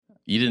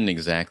you didn't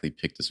exactly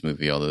pick this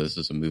movie, although this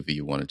is a movie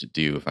you wanted to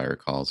do, if I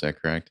recall. Is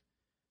that correct?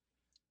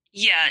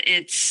 Yeah,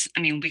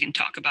 we can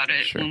talk about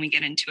it Sure. when we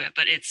get into it,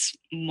 but it's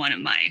one of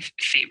my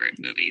favorite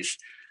movies.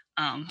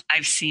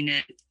 I've seen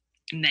it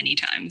many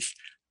times,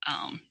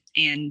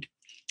 and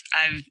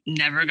I've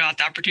never got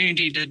the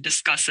opportunity to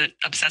discuss it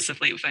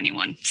obsessively with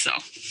anyone. So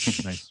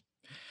Nice.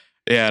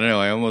 Yeah, I don't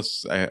know.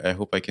 I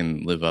hope I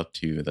can live up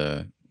to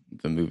the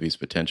movie's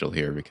potential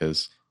here,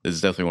 because this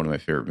is definitely one of my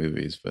favorite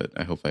movies, but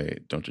I hope I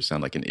don't just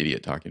sound like an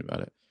idiot talking about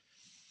it.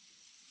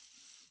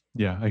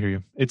 Yeah, I hear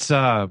you. It's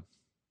I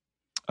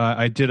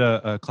did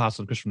a class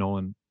on Christopher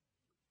Nolan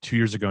 2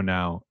 years ago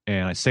now,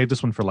 and I saved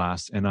this one for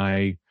last, and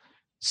I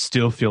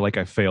still feel like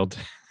I failed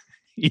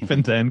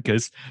even then,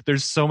 because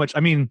there's so much. I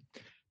mean,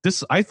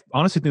 I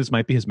honestly think this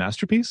might be his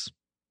masterpiece.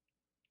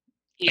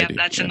 yeah,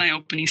 that's in my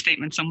opening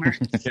statement somewhere.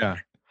 Yeah.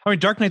 I mean,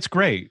 Dark Knight's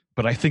great,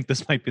 but I think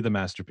this might be the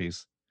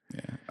masterpiece.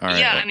 Yeah. All right.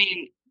 Yeah, I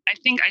mean, I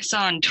think I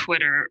saw on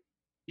Twitter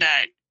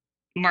that,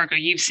 Marco,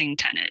 you've seen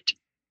Tenet,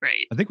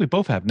 right? I think we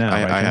both have now.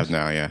 I have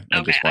now, yeah. I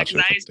Okay, just watched it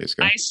a couple days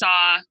ago.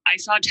 I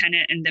saw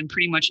Tenet and then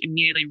pretty much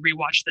immediately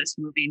rewatched this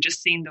movie, and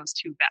just seeing those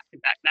two back to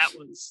back, that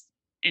was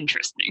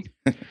interesting.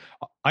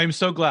 I'm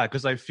so glad,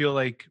 because I feel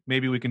like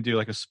maybe we can do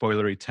like a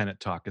spoilery Tenet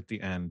talk at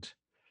the end.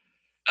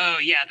 Oh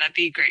yeah, that'd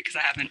be great, because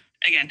I haven't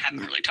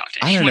really talked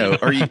to I anyone.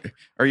 don't know.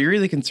 Are you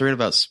really concerned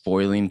about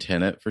spoiling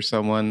Tenet for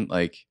someone?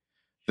 Like,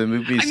 the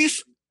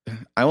movie's...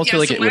 I almost feel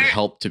like it would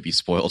help to be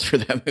spoiled for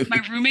that movie.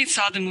 My roommate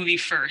saw the movie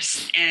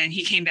first, and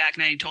he came back,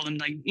 and I told him,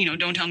 like,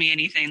 don't tell me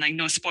anything, like,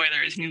 no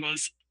spoilers. And he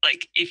goes,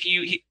 like,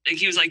 he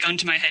was like, gun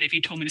to my head, if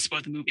you told me to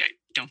spoil the movie, I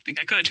don't think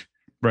I could.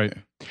 Right.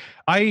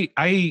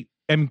 I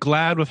am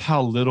glad with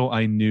how little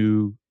I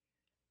knew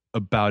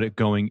about it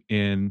going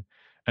in.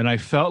 And I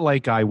felt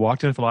like I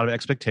walked in with a lot of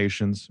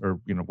expectations, or,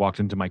 walked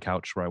into my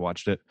couch where I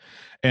watched it.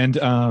 And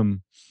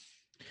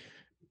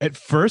at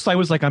first I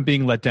was like, I'm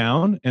being let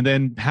down. And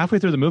then halfway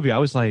through the movie, I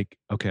was like,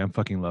 okay, I'm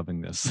fucking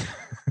loving this.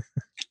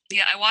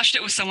 Yeah, I watched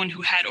it with someone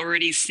who had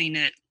already seen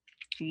it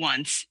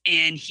once.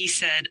 And he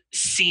said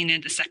seeing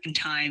it the second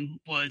time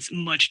was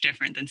much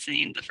different than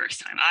seeing it the first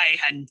time. I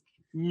had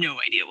no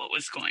idea what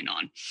was going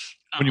on.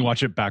 When you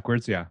watch it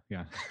backwards, yeah.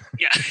 Yeah,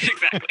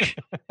 exactly.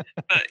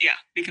 But yeah,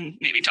 we can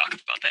maybe talk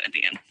about that at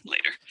the end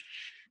later.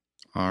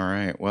 All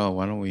right. Well,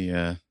 why don't we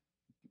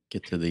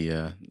get to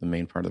the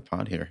main part of the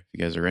pod here, if you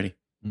guys are ready.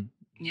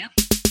 Yeah.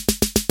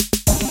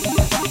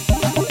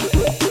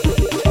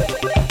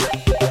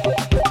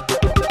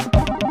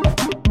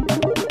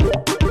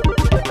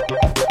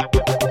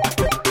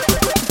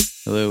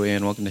 Hello,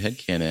 and welcome to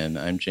Headcanon.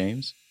 I'm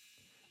James.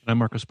 And I'm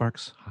Marco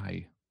Sparks.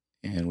 Hi.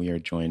 And we are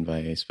joined by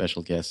a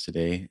special guest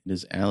today. It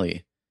is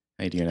Allie.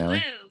 How you doing, Allie?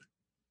 Hello.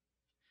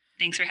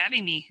 Thanks for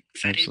having me.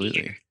 Excited Absolutely.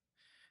 to be here.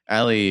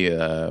 Allie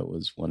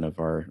was one of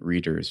our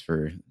readers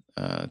for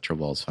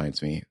Trouble Always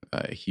Finds Me.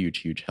 A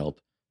huge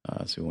help.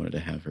 So we wanted to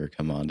have her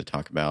come on to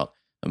talk about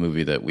a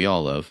movie that we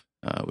all love,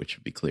 which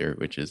would be clear,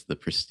 which is The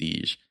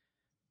Prestige.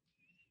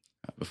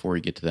 Before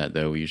we get to that,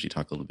 though, we usually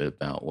talk a little bit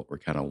about what we're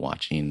kind of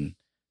watching,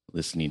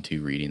 listening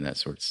to, reading, that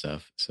sort of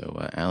stuff.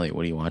 So, Allie,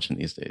 what are you watching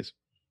these days?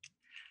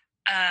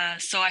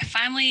 So I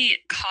finally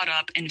caught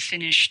up and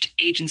finished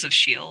Agents of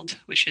S.H.I.E.L.D.,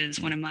 which is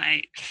one of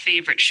my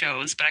favorite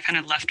shows, but I kind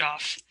of left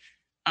off.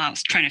 I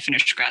was trying to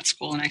finish grad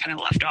school, and I kind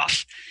of left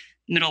off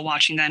middle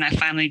watching that, and I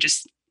finally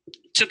just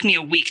took me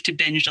a week to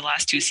binge the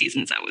last 2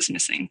 seasons I was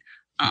missing.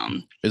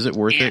 Is it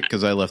worth it?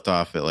 Because I left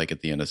off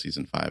at the end of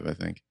season 5, I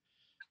think.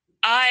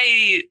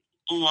 I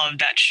love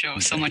that show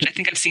so much. I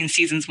think I've seen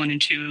seasons 1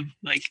 and 2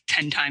 like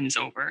 10 times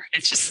over.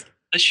 It's just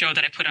a show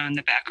that I put on in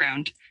the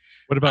background.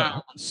 What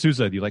about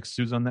Sousa? Do you like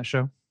Sousa on that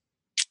show?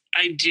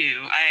 I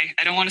do.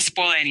 I don't want to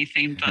spoil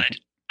anything, but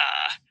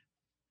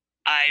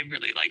I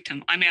really liked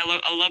him. I mean,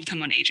 I loved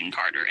him on Agent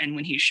Carter, and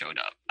when he showed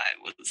up, I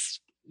was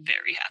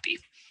very happy.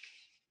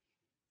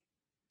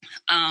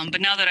 But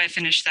now that I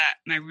finished that,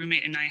 my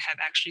roommate and I have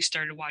actually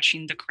started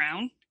watching The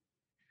Crown.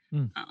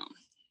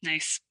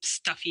 Nice,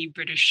 stuffy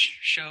British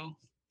show.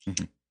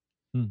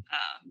 Mm-hmm.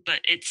 But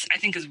I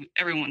think as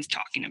everyone's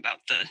talking about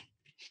the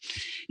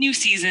new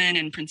season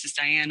and Princess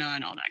Diana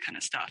and all that kind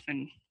of stuff,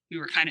 and we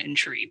were kind of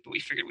intrigued, but we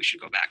figured we should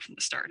go back from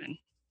the start and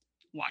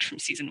watch from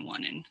season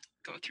 1 and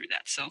go through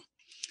that. So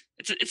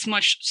it's a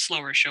much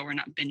slower show. We're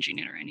not binging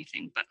it or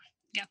anything, but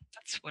yeah,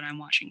 that's what I'm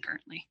watching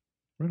currently.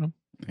 Right on.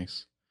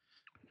 Nice.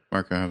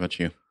 Marco, how about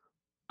you?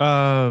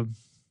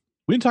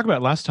 We didn't talk about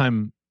it last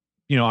time.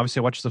 Obviously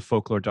I watched the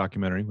Folklore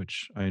documentary,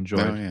 which I enjoyed.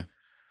 Oh,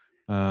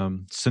 yeah.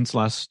 Since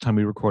last time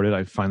we recorded,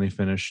 I finally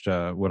finished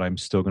what I'm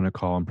still going to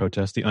call in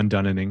protest The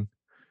Undone-ing,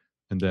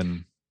 and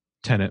then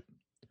Tenet.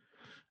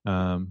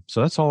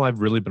 So that's all I've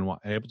really been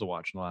able to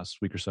watch in the last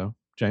week or so.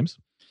 James?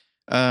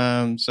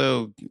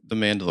 So The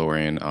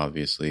Mandalorian,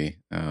 obviously.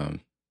 I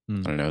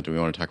don't know. Do we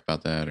want to talk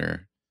about that,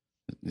 or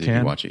did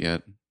you watch it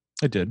yet?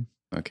 I did.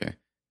 Okay.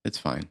 It's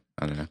fine.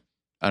 I don't know.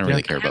 I don't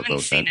really care about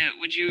both. I haven't seen it.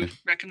 Would you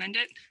recommend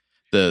it?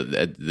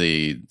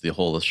 The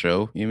whole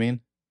show, you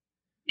mean?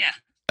 Yeah.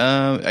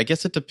 I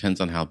guess it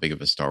depends on how big of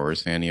a Star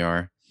Wars fan you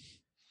are.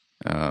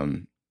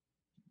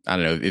 I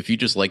don't know, if you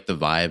just like the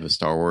vibe of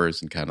Star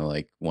Wars and kind of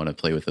like want to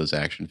play with those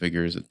action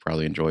figures, it's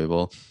probably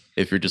enjoyable.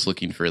 If you're just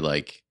looking for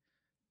like,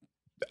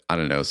 I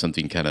don't know,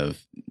 something kind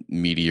of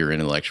meaty or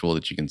intellectual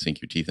that you can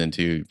sink your teeth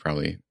into, you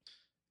probably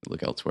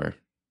look elsewhere.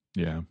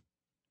 Yeah.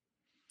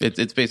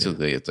 It's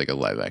basically, it's like a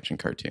live action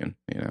cartoon,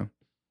 you know?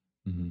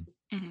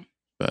 Mm-hmm. Mm-hmm.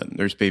 But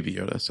there's Baby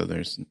Yoda, so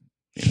there's,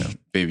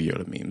 Baby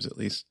Yoda memes at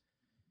least.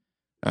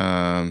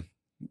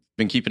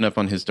 Been keeping up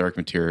on his Dark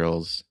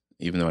Materials,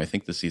 even though I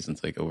think the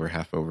season's like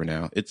half over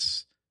now.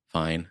 It's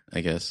fine, I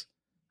guess.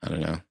 I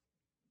don't know.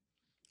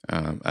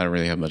 I don't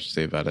really have much to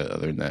say about it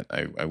other than that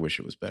I wish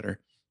it was better.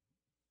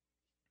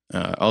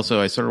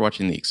 Also, I started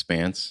watching The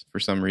Expanse for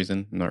some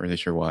reason. I'm not really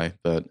sure why,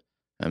 but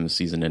I'm a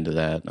season into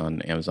that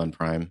on Amazon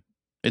Prime.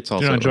 It's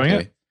also You're not enjoying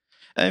it?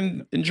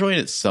 I'm enjoying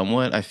it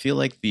somewhat. I feel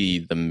like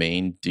the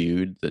main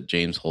dude, that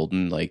James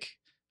Holden, like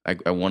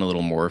I want a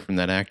little more from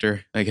that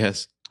actor, I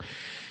guess.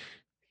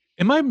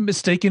 Am I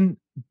mistaken?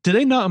 Did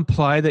they not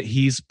imply that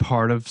he's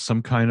part of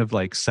some kind of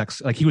like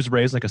sex, like he was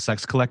raised like a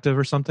sex collective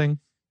or something?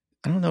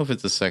 I don't know if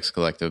it's a sex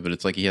collective, but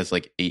it's like he has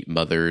like 8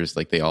 mothers,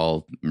 like they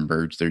all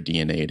merged their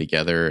DNA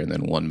together, and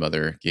then one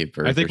mother gave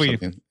birth.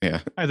 Something.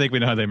 Yeah, I think we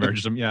know how they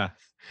merged them. Yeah.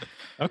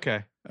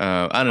 Okay.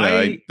 I don't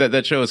know.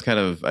 That show is kind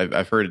of,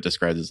 I've heard it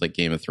described as like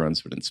Game of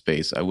Thrones, but in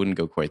space. I wouldn't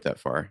go quite that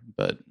far,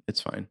 but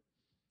it's fine.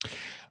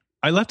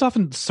 I left off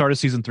in the start of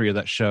season 3 of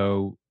that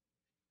show,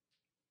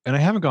 and I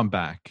haven't gone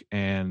back.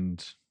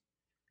 And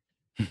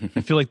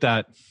I feel like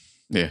that.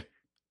 Yeah.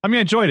 I mean,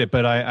 I enjoyed it,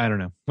 but I don't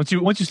know. Once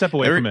you step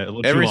away from it, a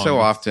little every too so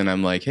long, often,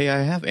 I'm like, hey,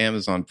 I have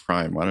Amazon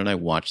Prime. Why don't I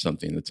watch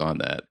something that's on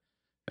that?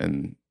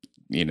 And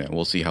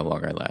we'll see how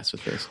long I last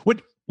with this.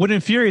 What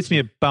infuriates me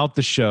about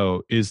the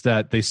show is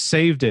that they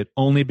saved it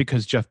only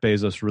because Jeff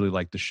Bezos really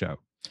liked the show.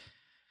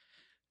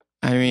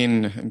 I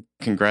mean,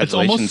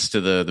 congratulations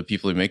to the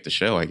people who make the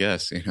show, I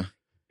guess.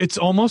 It's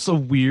almost a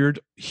weird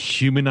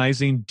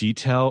humanizing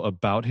detail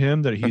about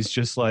him that he's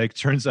just like,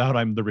 turns out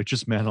I'm the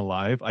richest man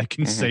alive. I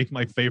can save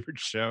my favorite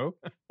show.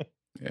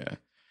 Yeah.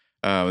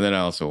 And then I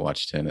also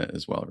watched Tenet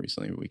as well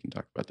recently, but we can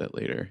talk about that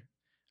later.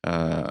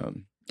 All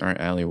right,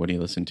 Allie, what do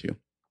you listen to?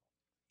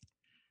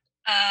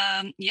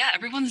 Yeah,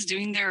 everyone's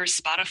doing their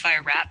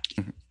Spotify rap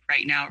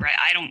right now, right?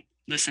 I don't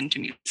listen to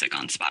music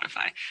on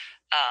Spotify.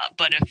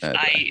 But if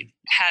I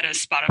had a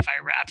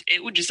Spotify rap,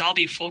 it would just all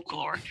be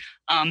folklore.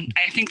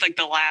 I think like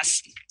the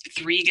last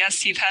 3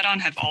 guests you've had on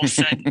have all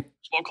said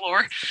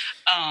folklore.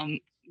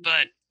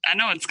 But I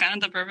know it's kind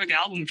of the perfect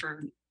album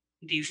for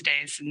these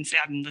days. And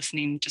I've been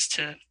listening just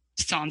to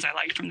songs I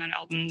liked from that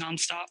album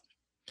nonstop.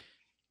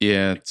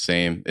 Yeah,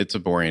 same. It's a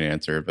boring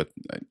answer, but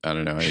I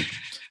don't know.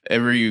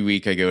 Every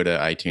week I go to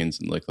iTunes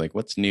and look like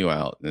what's new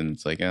out. And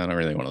it's like, I don't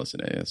really want to listen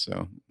to it.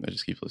 So I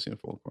just keep listening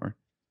to folklore.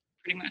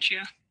 Pretty much,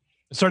 yeah.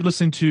 I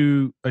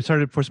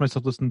started forcing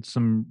myself to listen to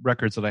some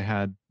records that I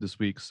had this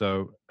week.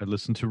 So I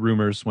listened to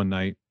Rumors one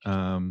night.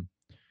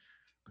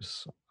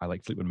 Because I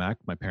like Fleetwood Mac.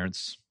 My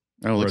parents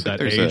looks like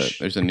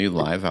there's a new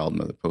live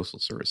album of the Postal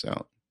Service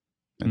out.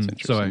 That's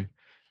interesting. So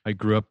I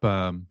grew up,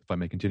 if I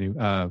may continue,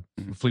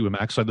 Fleetwood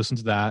Mac. So I listened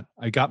to that.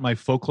 I got my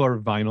folklore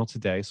vinyl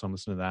today, so I'm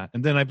listening to that.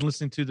 And then I've been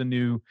listening to the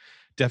new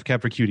Def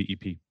Cab for Cutie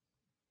EP.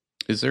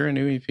 Is there a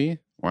new EP?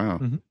 Wow.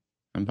 Mm-hmm.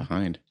 I'm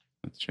behind.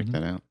 Let's check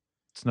that out.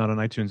 It's not on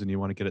iTunes, and you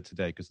want to get it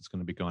today because it's going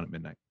to be gone at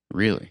midnight.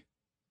 Really?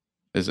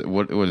 Is it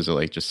what is it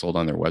like? Just sold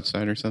on their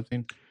website or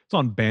something? It's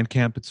on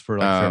Bandcamp. It's for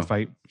Fair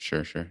Fight.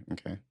 Sure.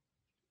 Okay.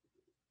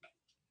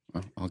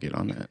 Well, I'll get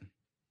on that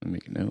and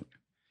make a note.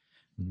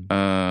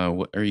 Mm-hmm.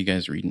 What are you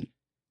guys reading?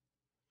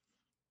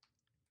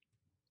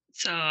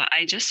 So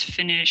I just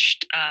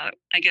finished.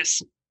 I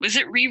guess was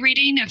it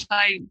rereading? If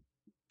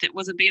it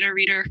was a beta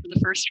reader for the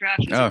first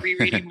draft, is it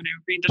rereading when I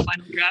read the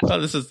final draft? Oh,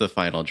 this is the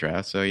final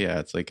draft, so yeah,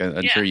 it's like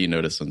I'm sure you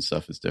notice some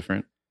stuff is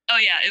different. Oh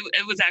yeah,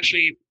 it was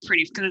actually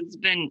pretty, because it's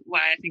been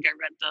I think I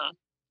read the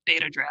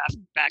beta draft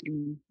back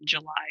in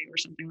July or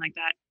something like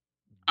that.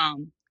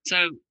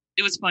 So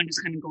it was fun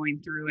just kind of going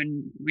through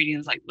and reading. I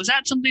was like, was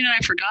that something that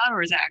I forgot,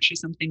 or is that actually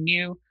something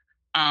new?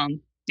 Yeah,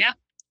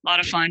 a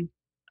lot of fun.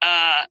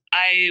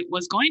 I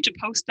was going to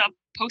post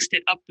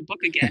it up the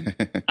book again,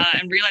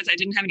 and realized I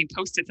didn't have any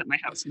Post-its at my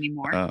house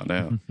anymore. Oh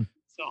no!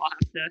 So I'll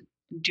have to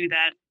do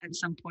that at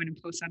some point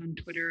and post that on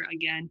Twitter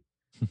again.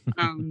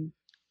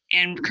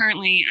 And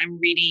currently I'm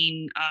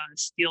reading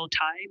Steel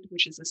Tide,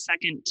 which is a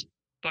second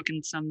book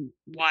in some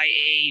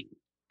YA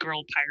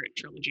girl pirate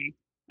trilogy.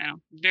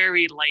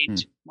 Very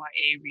light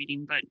YA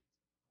reading, but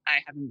I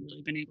haven't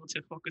really been able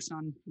to focus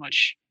on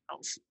much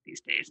else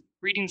these days.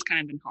 Reading's kind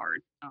of been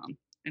hard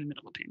in the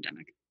middle of a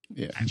pandemic.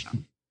 Yeah.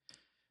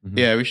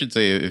 Yeah, we should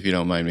say, if you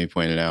don't mind me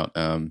pointing out,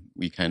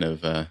 we kind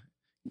of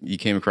you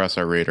came across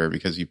our radar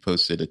because you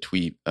posted a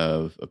tweet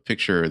of a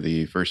picture of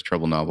the first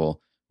Trouble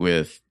novel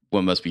with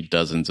what must be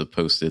dozens of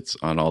Post-its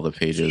on all the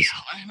pages.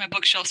 Yeah, my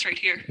bookshelf's right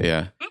here.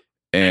 Yeah.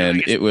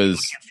 And it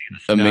was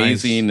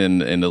amazing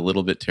and a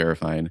little bit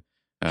terrifying.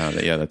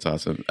 Yeah, that's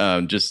awesome.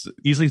 Just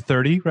easily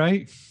 30,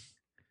 right?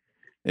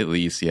 At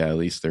least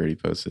 30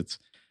 Post-its.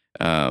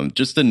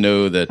 just to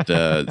know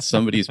that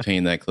somebody's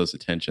paying that close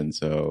attention.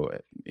 So,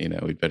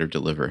 we'd better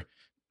deliver.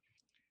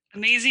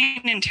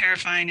 Amazing and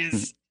terrifying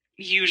is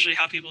usually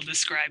how people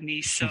describe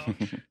me. So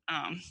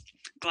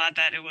glad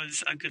that it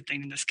was a good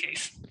thing in this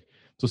case.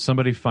 So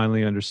somebody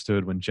finally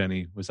understood when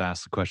Jenny was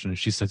asked the question and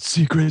she said,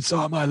 "Secrets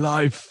are my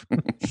life."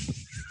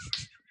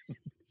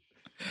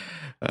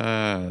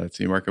 Let's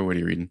see, Marco, what are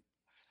you reading?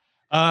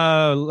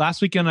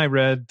 Last weekend I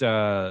read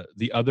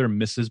The Other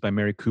Misses by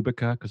Mary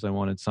Kubica because I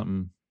wanted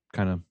something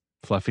kind of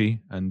fluffy.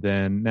 And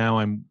then now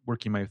I'm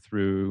working my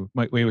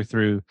way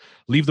through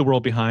Leave the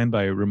World Behind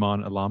by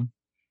Rumaan Alam.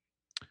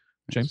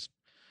 James?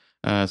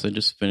 So I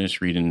just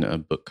finished reading a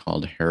book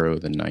called Harrow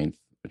the Ninth,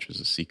 which was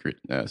a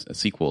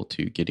sequel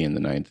to Gideon the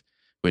Ninth,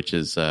 which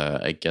is,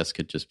 I guess,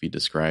 could just be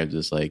described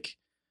as like,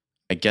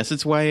 I guess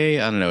it's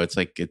YA. I don't know. It's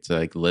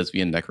like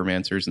lesbian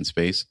necromancers in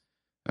space.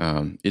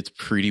 It's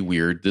pretty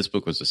weird. This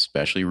book was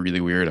especially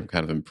really weird. I'm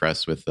kind of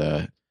impressed with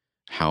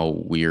how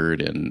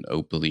weird and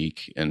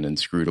oblique and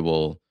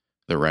inscrutable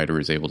the writer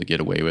is able to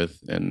get away with,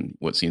 and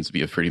what seems to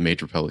be a pretty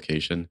major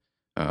publication.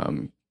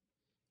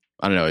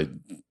 I don't know.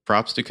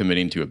 Props to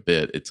committing to a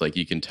bit. It's like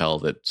you can tell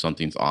that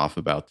something's off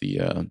about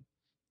the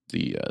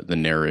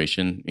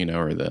narration,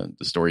 or the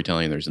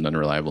storytelling. There's an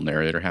unreliable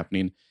narrator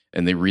happening,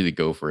 and they really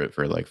go for it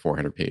for like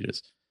 400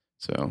 pages.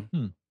 So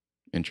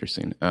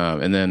interesting.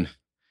 And then,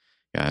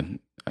 God,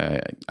 I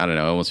don't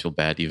know. I almost feel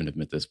bad to even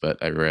admit this,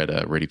 but I read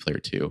Ready Player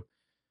 2,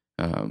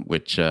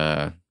 which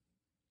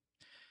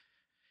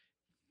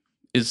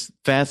is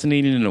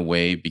fascinating in a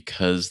way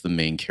because the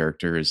main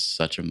character is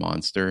such a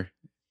monster,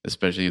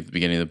 especially at the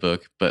beginning of the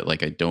book. But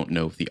like, I don't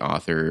know if the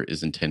author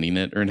is intending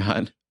it or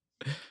not.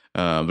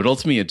 But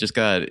ultimately, it just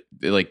got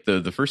like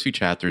the first few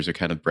chapters are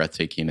kind of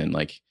breathtaking and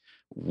like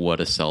what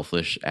a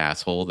selfish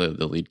asshole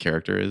the lead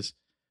character is.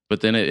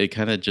 But then it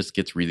kind of just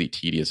gets really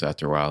tedious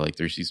after a while. Like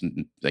there's these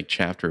like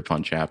chapter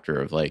upon chapter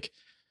of like,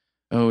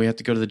 oh, we have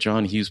to go to the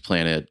John Hughes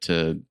planet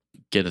to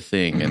get a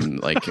thing,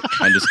 and like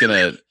I'm just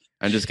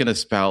gonna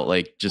spout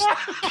like just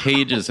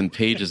pages and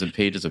pages and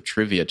pages of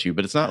trivia at you.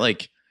 But it's not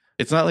like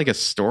a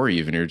story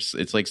even.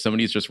 It's like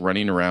somebody's just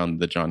running around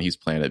the John Hughes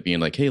planet being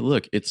like, hey,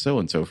 look, it's so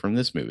and so from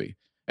this movie.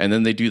 And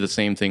then they do the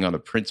same thing on the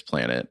Prince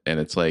planet, and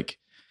it's like,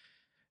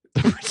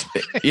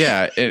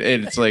 yeah,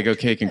 it's like,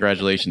 okay,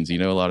 congratulations, you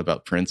know a lot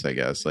about Prince, I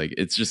guess. Like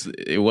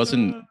it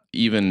wasn't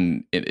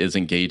even as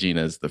engaging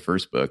as the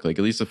first book. Like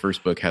at least the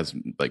first book has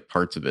like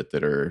parts of it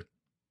that are,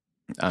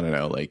 I don't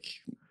know, like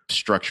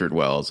structured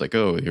well. It's like,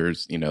 oh,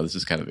 here's, this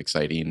is kind of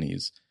exciting.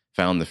 He's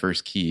found the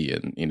first key,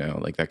 and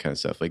like that kind of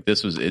stuff. Like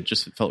it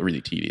just felt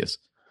really tedious.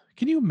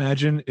 Can you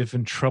imagine if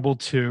in Trouble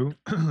 2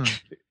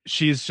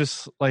 she's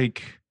just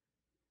like,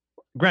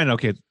 granted,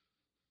 okay,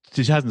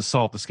 she hasn't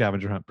solved the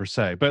scavenger hunt per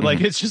se, but like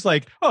it's just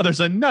like, oh,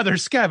 there's another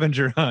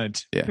scavenger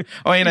hunt. Yeah.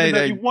 Oh,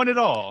 and you won it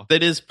all.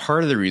 That is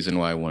part of the reason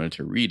why I wanted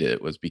to read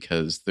it, was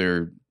because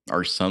there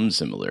are some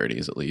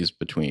similarities, at least,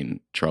 between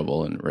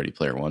Trouble and Ready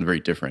Player One. Very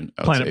different.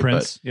 Planet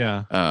Prince.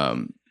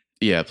 But,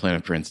 yeah,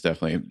 Planet Prince,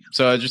 definitely.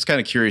 So I was just kind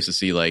of curious to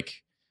see like,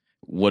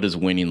 what does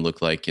winning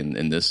look like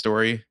in this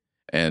story?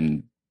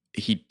 And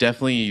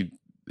the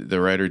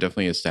writer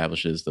definitely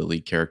establishes the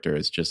lead character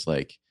as just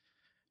like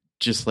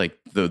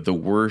the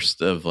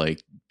worst of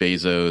like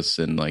Bezos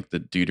and like the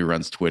dude who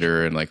runs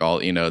Twitter and like all,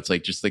 it's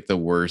like just like the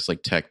worst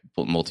like tech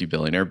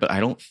multi-billionaire. But I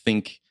don't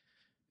think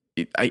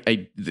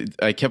I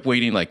kept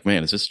waiting like,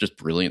 man, is this just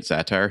brilliant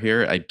satire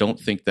here? I don't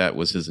think that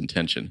was his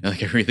intention.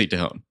 Like I really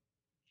don't.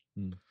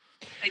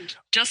 I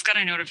just got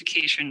a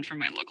notification from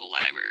my local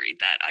library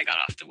that I got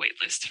off the wait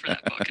list for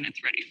that book and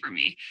it's ready for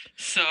me.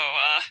 So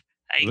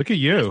look at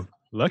you.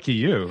 Lucky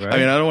you, right? I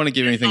mean, I don't want to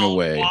give anything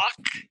away. Walk,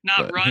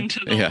 not run to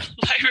the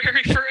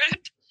library for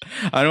it.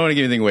 I don't want to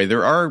give anything away.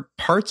 There are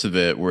parts of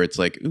it where it's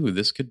like, ooh,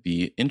 this could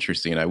be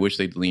interesting. I wish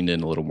they'd leaned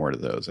in a little more to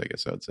those, I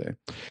guess I would say.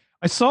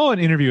 I saw an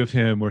interview of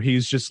him where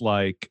he's just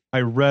like, I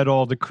read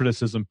all the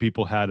criticism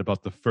people had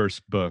about the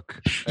first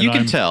book. You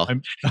can tell.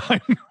 I'm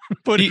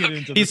putting it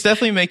into he's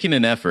definitely making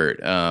an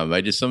effort.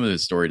 Some of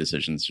his story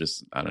decisions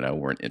just, I don't know,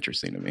 weren't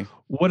interesting to me.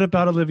 What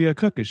about Olivia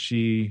Cook? Is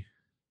she,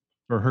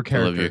 or her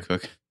character? Olivia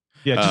Cook.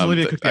 Yeah, just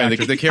Olivia Cook.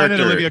 The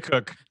character, Olivia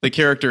Cook. The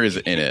character is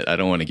in it. I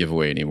don't want to give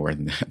away any more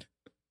than that.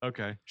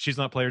 Okay, she's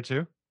not player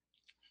 2.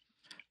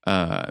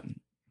 I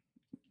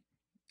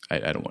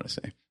don't want to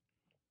say.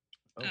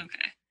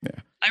 Okay. Yeah.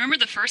 I remember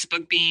the first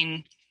book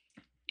being,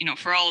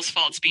 for all its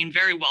faults, being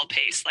very well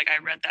paced. Like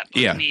I read that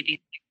book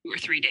maybe 2 or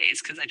 3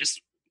 days because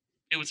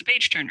it was a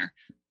page turner.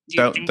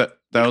 That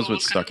was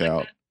what stuck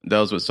out. That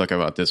was what stuck out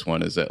about this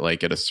one, is that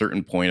like at a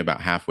certain point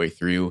about halfway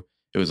through,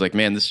 it was like,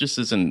 man, this just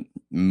isn't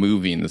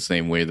moving the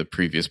same way the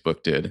previous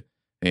book did.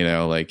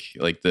 Like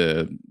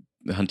the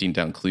hunting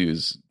down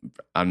clues.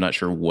 I'm not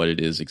sure what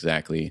it is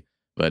exactly,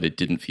 but it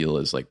didn't feel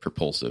as like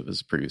propulsive as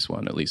the previous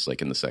one, at least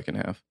like in the second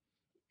half.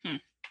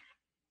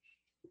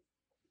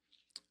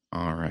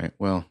 All right.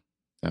 Well,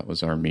 that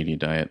was our media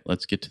diet.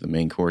 Let's get to the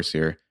main course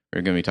here.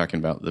 We're going to be talking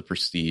about The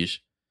Prestige,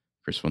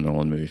 Christopher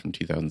Nolan movie from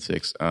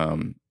 2006.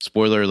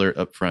 Spoiler alert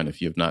up front,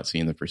 if you have not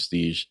seen The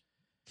Prestige,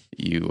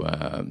 you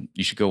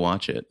should go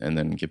watch it and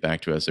then get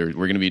back to us. We're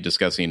going to be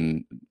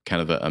discussing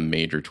kind of a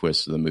major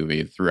twist of the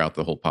movie throughout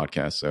the whole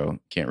podcast, so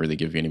can't really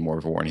give you any more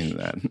of a warning than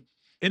that.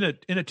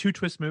 In a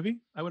 2-twist movie,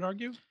 I would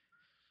argue.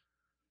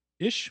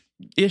 Ish.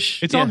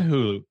 It's yeah. on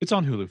Hulu. It's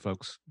on Hulu,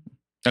 folks.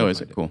 Oh,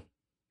 is it? Cool.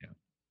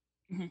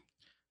 Yeah.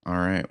 All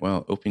right.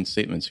 Well, opening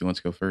statements. Who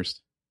wants to go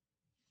first?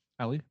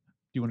 Allie, do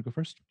you want to go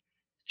first?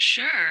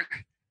 Sure.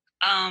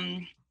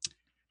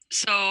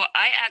 So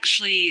I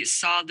actually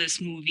saw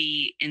this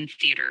movie in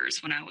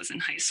theaters when I was in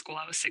high school.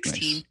 I was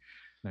 16.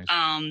 Nice.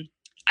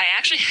 I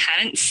actually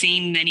hadn't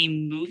seen many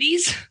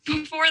movies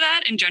before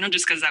that in general,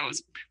 just because I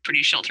was a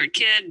pretty sheltered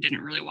kid,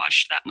 didn't really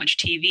watch that much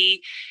TV.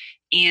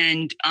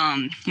 And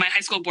my high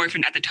school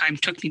boyfriend at the time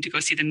took me to go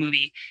see the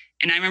movie.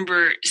 And I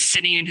remember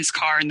sitting in his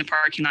car in the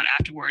parking lot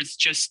afterwards,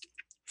 just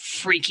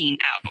freaking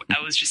out.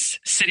 I was just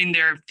sitting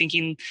there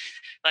thinking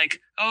like,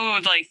 oh,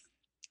 like,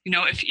 you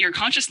know, if your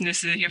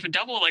consciousness is, you have a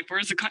double, like,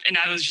 where's the, and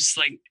I was just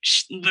like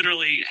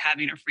literally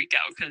having a freak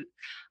out. Cause,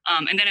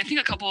 and then I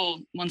think a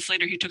couple months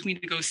later, he took me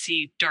to go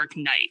see Dark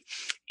Knight.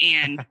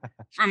 And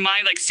from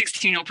my like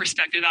 16-year-old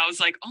perspective, I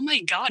was like, oh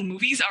my God,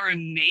 movies are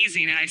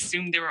amazing. And I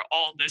assumed they were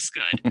all this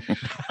good.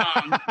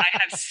 I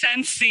have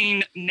since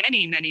seen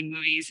many, many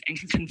movies and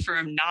can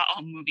confirm not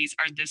all movies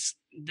are this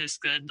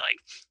good. Like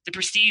The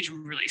Prestige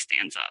really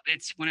stands up.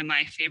 It's one of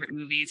my favorite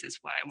movies, is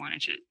what I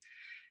wanted to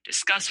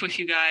discuss with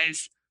you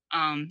guys.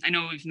 I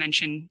know we've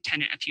mentioned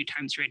Tenet a few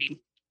times already,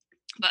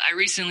 but I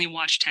recently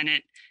watched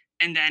Tenet,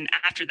 and then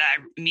after that,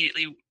 I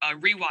immediately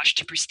rewatched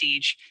The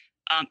Prestige.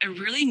 It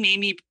really made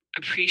me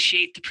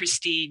appreciate The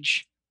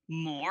Prestige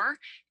more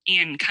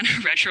and kind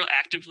of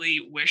retroactively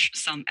wish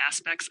some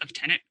aspects of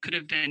Tenet could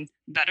have been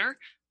better.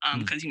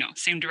 Because, you know,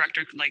 same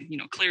director, like, you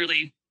know,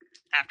 clearly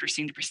after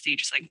seeing The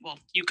Prestige, it's like, well,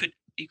 you could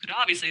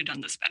obviously have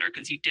done this better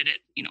because you did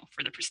it, you know,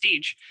 for The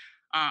Prestige.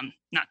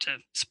 Not to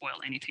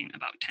spoil anything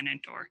about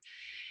Tenet or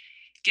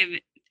give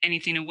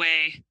anything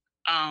away.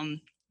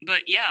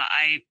 But yeah,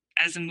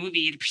 as a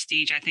movie, The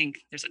Prestige, I think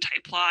there's a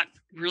tight plot,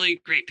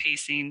 really great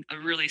pacing, a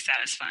really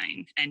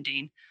satisfying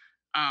ending.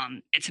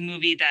 It's a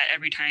movie that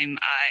every time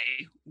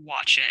I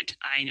watch it,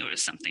 I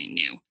notice something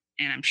new.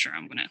 And I'm sure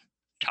I'm going to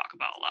talk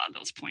about a lot of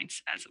those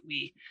points as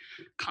we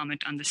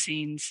comment on the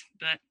scenes.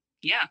 But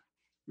yeah,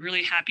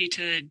 really happy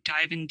to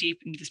dive in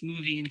deep into this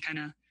movie and kind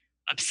of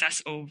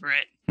obsess over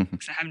it,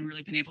 because I haven't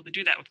really been able to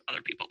do that with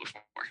other people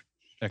before.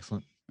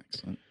 Excellent.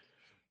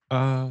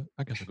 I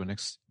guess I'll go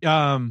next.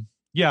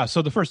 Yeah,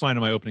 so the first line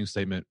of my opening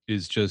statement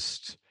is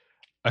just,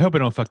 I hope I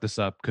don't fuck this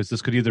up, because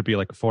this could either be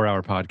like a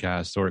 4-hour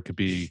podcast or it could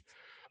be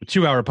a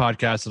 2-hour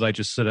podcast that I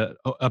just sit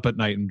up at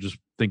night and just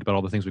think about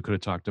all the things we could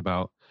have talked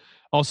about.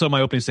 Also,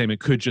 my opening statement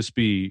could just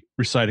be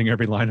reciting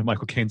every line of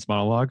Michael Caine's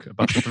monologue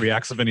about the 3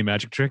 acts of any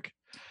magic trick.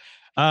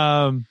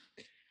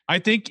 I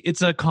think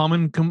it's a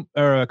common,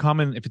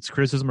 if it's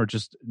criticism or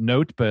just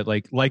note, but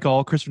like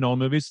all Christopher Nolan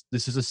movies,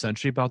 this is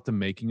essentially about the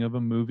making of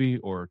a movie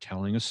or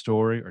telling a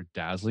story or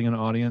dazzling an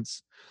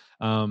audience.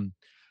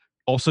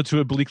 Also, to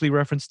obliquely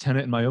reference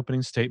Tenet in my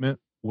opening statement,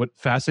 what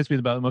fascinates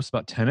me most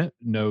about Tenet,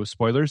 no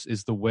spoilers,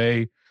 is the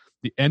way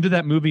the end of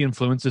that movie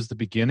influences the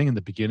beginning and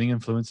the beginning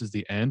influences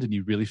the end. And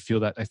you really feel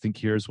that, I think,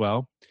 here as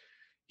well.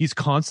 He's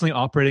constantly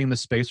operating in the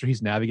space where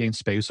he's navigating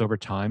space over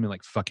time and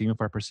like fucking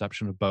with our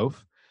perception of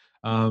both.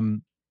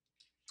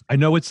 I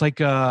know it's like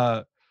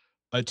a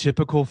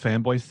typical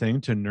fanboy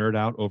thing to nerd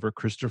out over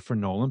Christopher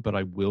Nolan, but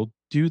I will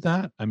do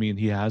that. I mean,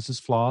 he has his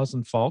flaws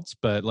and faults,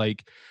 but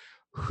like,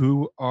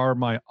 who are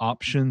my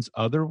options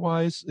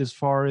otherwise as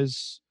far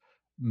as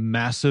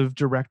massive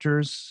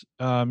directors?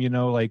 You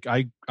know, like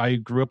I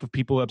grew up with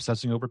people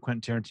obsessing over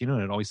Quentin Tarantino,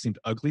 and it always seemed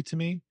ugly to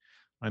me.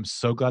 I'm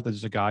so glad that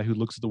there's a guy who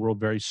looks at the world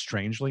very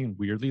strangely and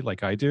weirdly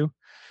like I do.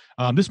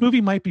 This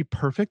movie might be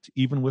perfect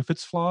even with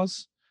its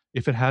flaws,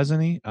 if it has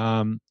any.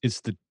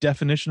 It's the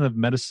definition of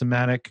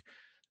metasemantic.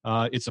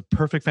 It's a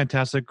perfect,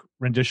 fantastic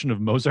rendition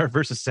of Mozart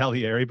versus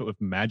Salieri, but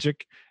with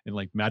magic and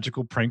like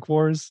magical prank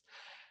wars.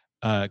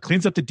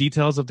 Cleans up the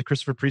details of the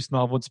Christopher Priest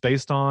novel it's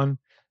based on.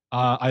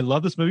 I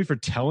love this movie for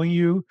telling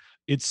you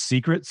its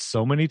secret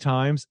so many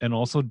times and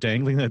also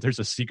dangling that there's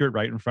a secret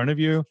right in front of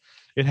you.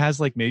 It has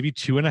like maybe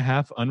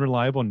 2.5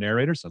 unreliable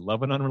narrators. I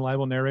love an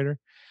unreliable narrator.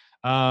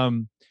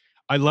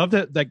 I love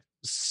that like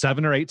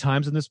 7 or 8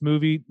 times in this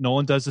movie,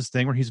 Nolan does this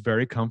thing where he's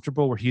very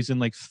comfortable, where he's in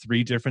like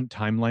 3 different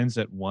timelines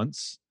at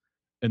once,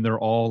 and they're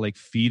all like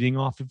feeding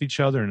off of each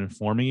other and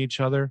informing each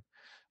other,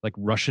 like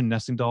Russian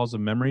nesting dolls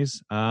of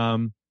memories.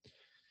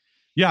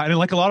 Yeah, and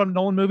like a lot of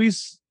Nolan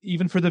movies,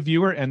 even for the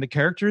viewer and the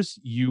characters,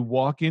 you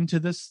walk into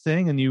this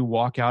thing and you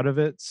walk out of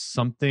it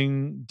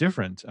something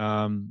different.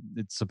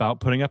 It's about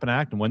putting up an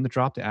act and when to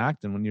drop the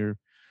act, and when you're,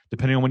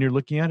 depending on when you're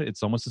looking at it,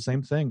 it's almost the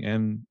same thing,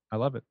 and I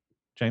love it.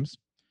 James?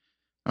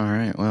 All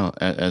right. Well,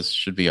 as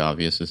should be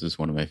obvious, this is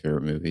one of my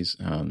favorite movies.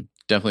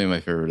 Definitely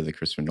my favorite of the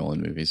Christopher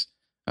Nolan movies.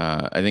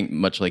 I think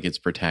much like its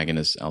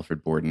protagonist,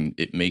 Alfred Borden,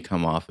 it may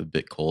come off a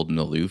bit cold and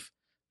aloof,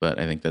 but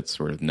I think that's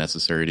sort of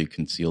necessary to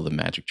conceal the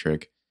magic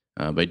trick.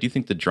 But I do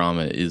think the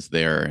drama is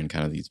there and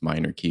kind of these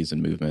minor keys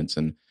and movements.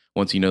 And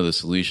once you know the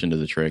solution to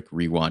the trick,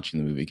 rewatching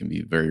the movie can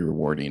be very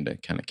rewarding to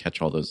kind of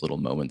catch all those little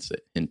moments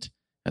that hint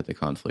at the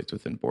conflict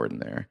within Borden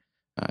there.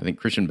 I think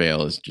Christian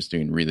Bale is just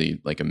doing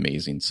really like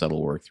amazing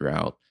subtle work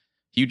throughout.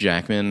 Hugh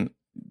Jackman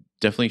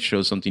definitely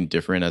shows something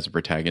different as a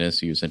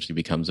protagonist who essentially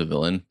becomes a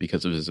villain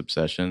because of his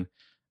obsession.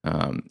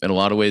 In a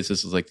lot of ways,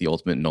 this is like the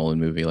ultimate Nolan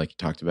movie, like you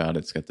talked about.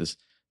 It's got this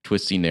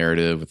twisty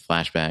narrative with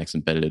flashbacks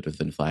embedded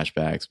within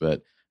flashbacks,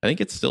 but I think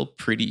it's still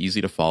pretty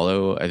easy to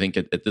follow. I think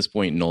at this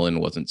point, Nolan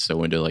wasn't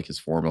so into like his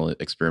formal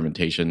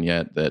experimentation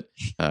yet that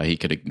he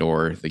could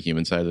ignore the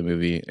human side of the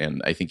movie.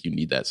 And I think you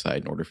need that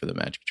side in order for the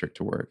magic trick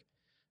to work.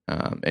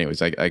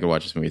 Anyways, I could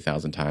watch this movie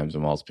 1,000 times.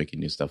 I'm always picking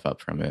new stuff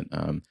up from it.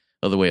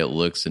 The way it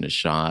looks and is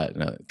shot,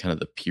 and kind of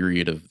the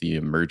period of the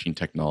emerging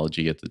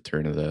technology at the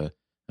turn of the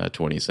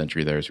 20th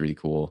century there is really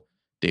cool.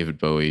 David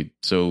Bowie,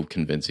 so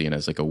convincing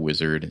as like a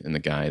wizard in the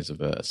guise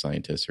of a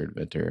scientist or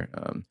inventor.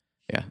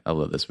 Yeah, I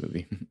love this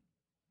movie.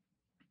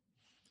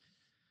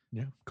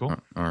 Yeah, cool.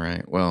 All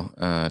right. Well,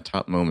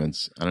 top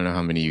moments. I don't know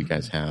how many you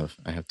guys have.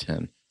 I have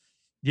 10.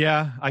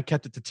 Yeah, I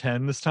kept it to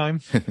 10 this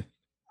time.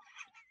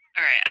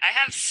 All right, I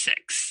have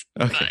 6,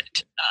 Okay.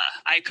 but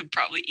I could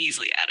probably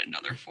easily add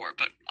another 4,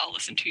 but I'll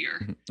listen to your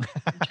 10.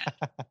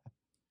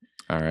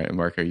 All right,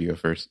 Marco, you go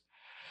first.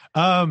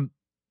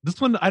 This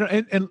one, I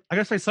don't, and I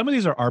gotta say, some of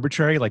these are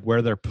arbitrary, like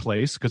where they're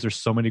placed, because there's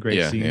so many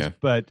great scenes. Yeah.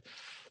 But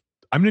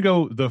I'm gonna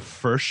go the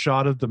first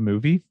shot of the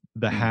movie,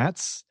 the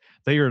hats.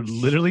 They are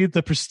literally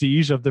the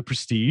prestige of the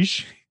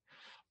prestige,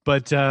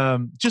 but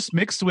just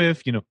mixed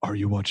with, are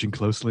you watching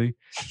closely?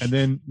 And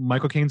then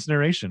Michael Caine's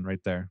narration right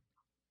there.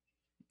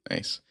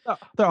 Nice.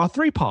 There are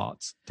 3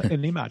 parts to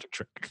any magic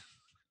trick.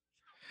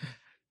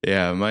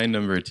 Yeah, my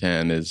number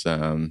 10 is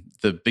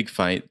the big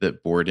fight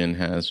that Borden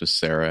has with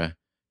Sarah,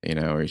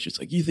 where he's just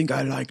like, you think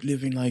I like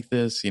living like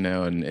this,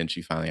 and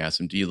she finally asks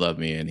him, do you love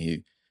me? And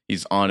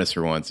he's honest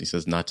for once. He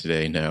says, not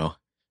today, no.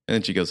 And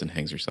then she goes and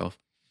hangs herself.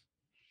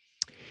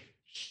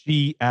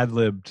 She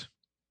ad-libbed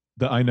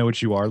the I know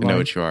what you are line. I know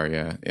what you are,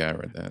 yeah. Yeah, I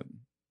read that.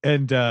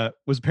 And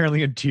was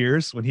apparently in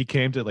tears when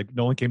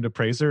Nolan came to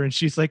praise her, and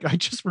she's like, I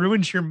just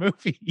ruined your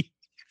movie.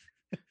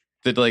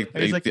 Did I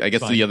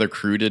guess fine. the other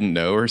crew didn't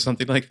know or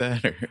something like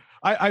that? Or?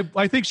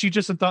 I think she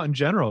just thought in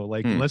general,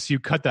 unless you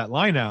cut that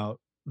line out,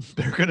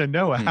 they're gonna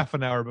know a half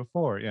an hour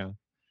before. Yeah.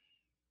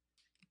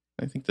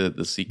 I think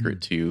the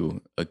secret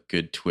to a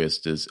good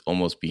twist is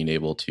almost being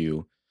able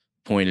to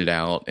point it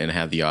out and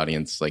have the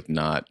audience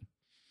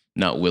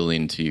not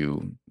willing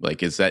to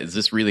is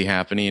this really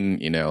happening?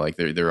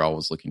 They're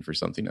always looking for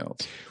something else.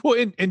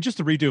 Well, and just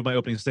to redo my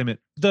opening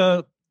statement,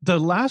 the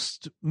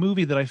last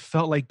movie that I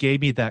felt like gave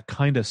me that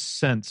kind of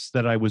sense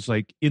that I was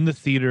like in the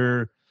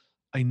theater,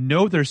 I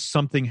know there's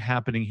something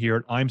happening here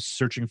and I'm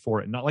searching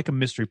for it, not like a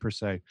mystery per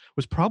se,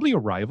 was probably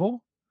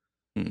Arrival.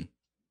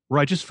 Where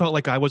I just felt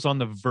like I was on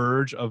the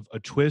verge of a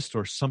twist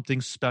or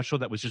something special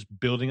that was just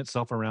building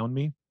itself around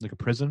me, like a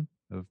prison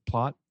of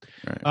plot.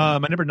 Right.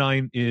 My number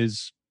 9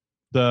 is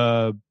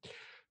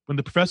when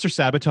the professor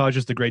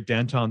sabotages the great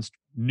Danton's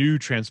new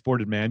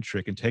transported man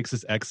trick and takes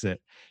his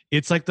exit.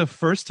 It's like the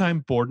first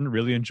time Borden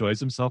really enjoys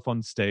himself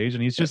on stage,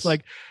 and he's just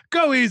like,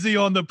 go easy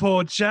on the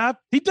poor chap.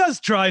 He does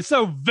try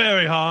so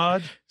very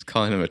hard. He's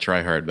calling him a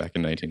tryhard back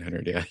in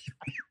 1900, yeah.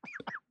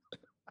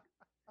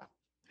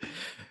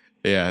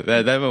 Yeah,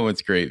 that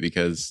moment's great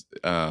because,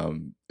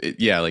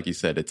 like you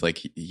said, it's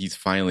like he's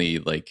finally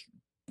like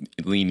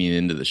leaning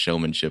into the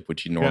showmanship,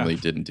 which he normally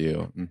didn't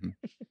do. Mm-hmm.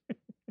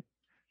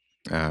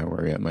 Where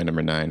are we at? My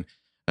number 9.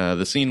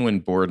 The scene when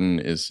Borden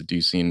is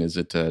seducing, is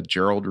it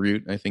Gerald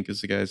Root, I think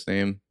is the guy's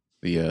name,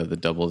 the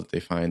double that they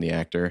find, the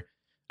actor,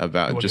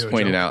 about just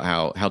pointing out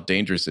how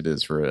dangerous it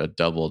is for a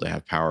double to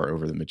have power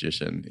over the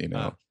magician,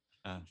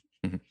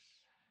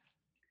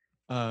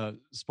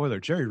 Spoiler: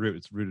 Jerry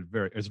Root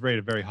is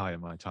rated very high in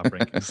my top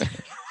rankings.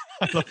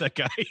 I love that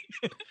guy.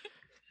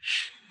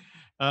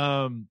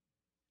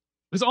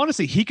 Because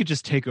honestly, he could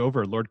just take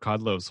over Lord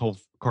Cardlow's whole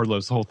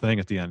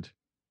thing at the end.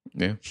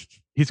 Yeah,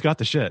 he's got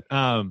the shit.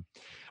 My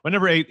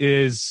number 8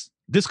 is,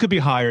 this could be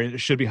higher. It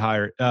should be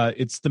higher.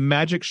 It's the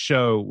magic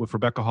show with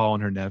Rebecca Hall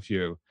and her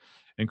nephew.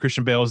 And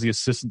Christian Bale is the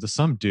assistant to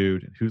some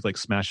dude who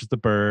smashes the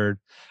bird,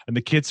 and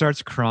the kid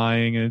starts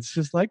crying, and it's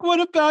just like, what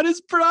about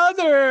his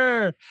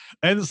brother?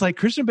 And it's like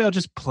Christian Bale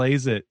just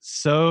plays it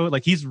so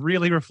he's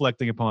really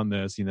reflecting upon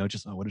this,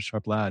 just, oh, what a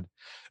sharp lad.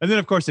 And then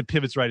of course it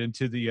pivots right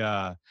into the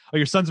oh,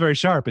 your son's very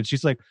sharp, and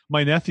she's like,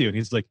 my nephew, and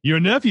he's like,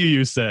 your nephew,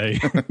 you say.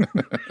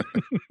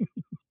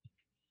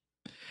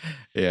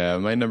 Yeah,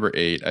 my number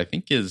 8, I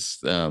think, is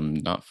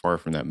not far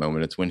from that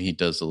moment. It's when he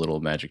does the little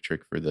magic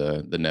trick for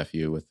the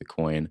nephew with the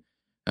coin.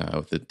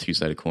 With the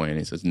 2-sided coin.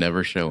 He says,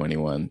 never show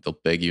anyone. They'll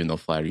beg you and they'll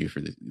flatter you for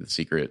the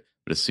secret.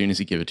 But as soon as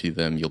you give it to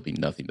them, you'll be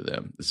nothing to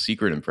them. The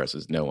secret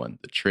impresses no one.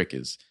 The trick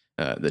is,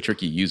 the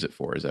trick you use it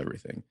for is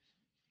everything.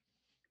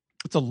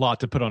 It's a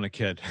lot to put on a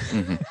kid.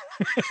 Mm-hmm.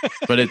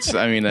 But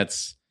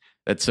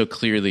that's so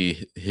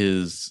clearly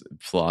his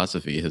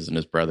philosophy, his and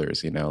his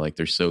brothers,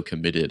 they're so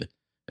committed,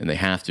 and they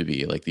have to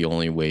be. The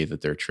only way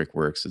that their trick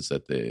works is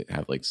that they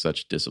have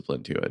such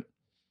discipline to it.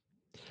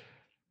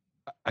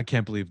 I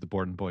can't believe the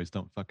Borden boys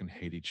don't fucking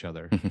hate each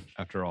other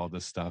after all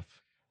this stuff.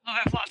 I'll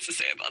have lots to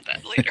say about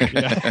that later.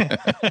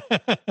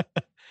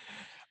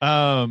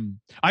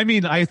 I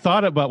mean, I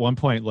thought about one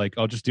point, like,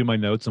 I'll just do my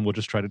notes and we'll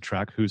just try to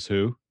track who's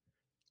who.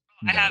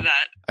 I have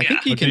that. I Yeah.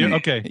 think you Okay, can.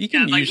 okay. You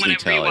can Like usually when I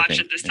tell. I rewatched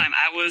think. it this time,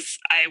 I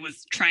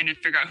was trying to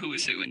figure out who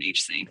was who in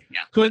each scene.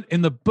 Yeah. So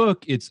in the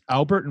book, it's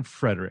Albert and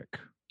Frederick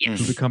who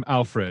Yes. become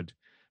Alfred.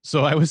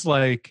 So I was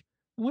like,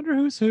 I wonder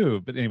who's who.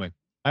 But anyway,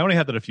 I only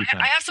had that a few I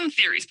times. have some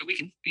theories, but we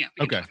can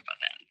Okay. talk about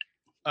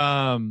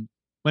that.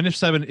 My number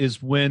 7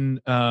 is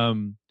when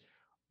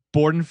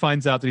Borden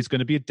finds out that he's going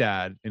to be a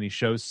dad, and he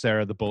shows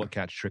Sarah the bullet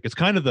catch trick. It's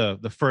kind of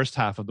the first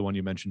half of the one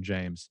you mentioned,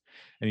 James.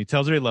 And he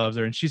tells her he loves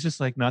her, and she's just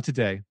like, not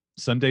today.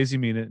 Some days you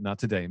mean it, not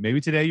today.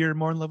 Maybe today you're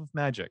more in love with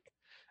magic.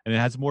 And it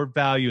has more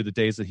value the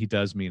days that he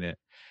does mean it.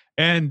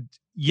 And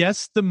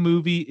yes, the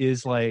movie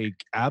is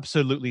like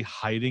absolutely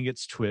hiding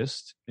its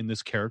twist in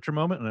this character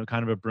moment in a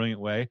kind of a brilliant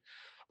way.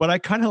 But I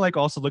kind of like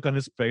also look on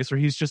his face where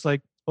he's just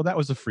like, well, that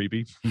was a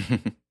freebie.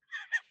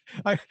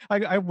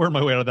 I worked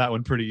my way out of that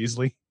one pretty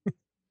easily.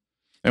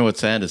 And what's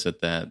sad is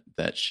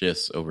that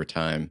shifts over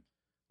time,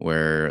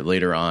 where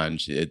later on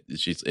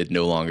it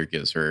no longer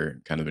gives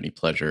her kind of any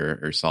pleasure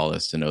or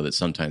solace to know that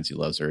sometimes he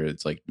loves her.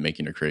 It's like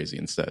making her crazy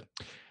instead.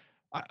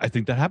 I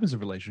think that happens in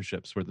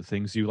relationships where the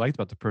things you liked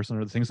about the person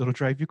are the things that'll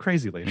drive you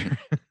crazy later.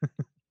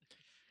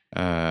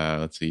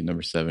 Let's see,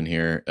 number 7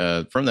 here.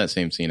 From that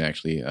same scene,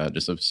 actually,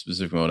 just a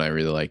specific one I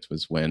really liked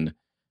was when,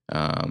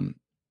 I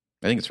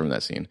think it's from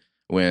that scene,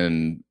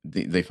 when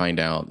they find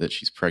out that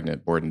she's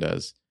pregnant, Borden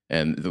does.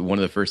 And one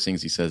of the first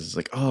things he says is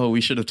like, oh, we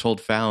should have told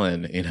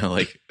Fallon,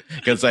 like,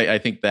 because I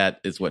think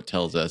that is what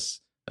tells us,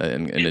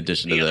 in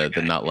addition to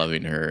the not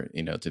loving her,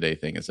 today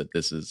thing, is that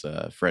this is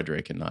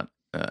Frederick and not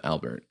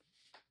Albert.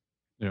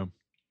 Yeah.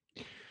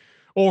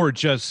 Or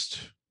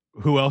just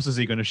who else is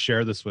he going to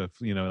share this with?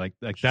 Like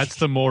that's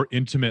the more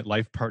intimate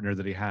life partner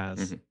that he has.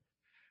 Mm-hmm.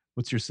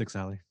 What's your 6,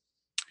 Allie?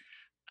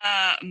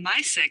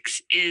 My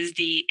 6 is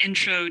the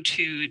intro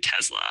to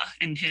Tesla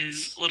and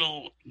his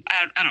little,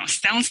 I don't know,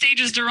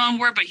 soundstage is the wrong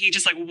word, but he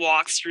just like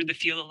walks through the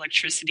field of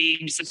electricity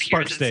and just appears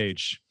Spark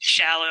stage.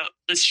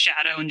 This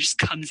shadow and just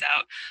comes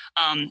out.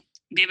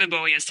 David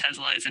Bowie as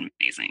Tesla is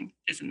amazing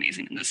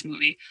in this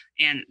movie.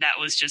 And that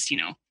was just,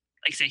 like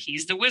I said,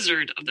 he's the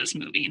wizard of this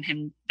movie,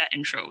 and that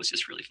intro was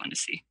just really fun to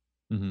see.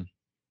 Mm-hmm.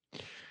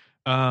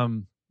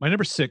 My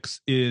number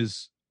 6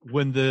 is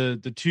when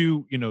the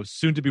two,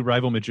 soon to be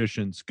rival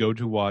magicians go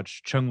to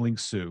watch Chung Ling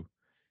Soo.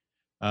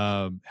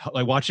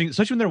 Like watching,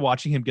 especially when they're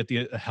watching him get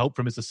the help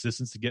from his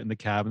assistants to get in the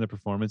cab in the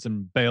performance,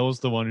 and Bale's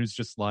the one who's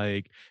just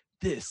like,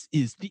 this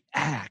is the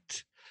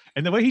act.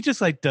 And the way he just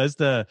like does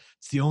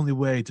it's the only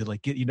way to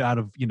like get out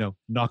of,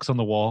 knocks on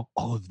the wall,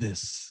 all of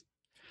this.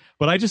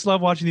 But I just love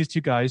watching these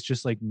two guys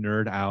just like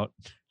nerd out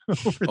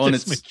over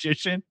this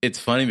magician. It's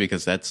funny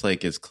because that's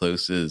like as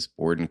close as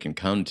Borden can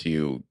come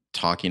to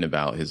talking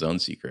about his own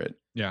secret.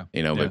 Yeah.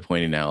 By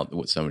pointing out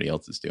what somebody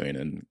else is doing,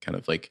 and kind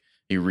of like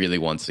he really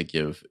wants to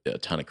give a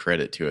ton of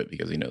credit to it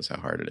because he knows how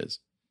hard it is.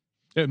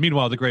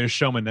 Meanwhile, the greatest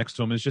showman next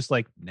to him is just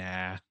like,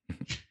 nah.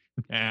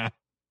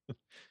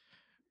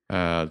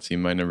 Let's see.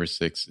 My number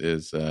 6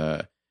 is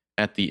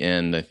at the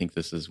end. I think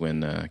this is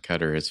when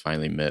Cutter has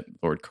finally met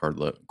Lord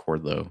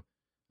Cordlow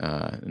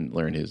and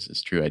learned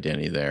his true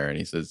identity there. And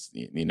he says, do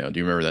you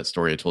remember that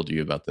story I told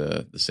you about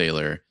the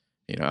sailor?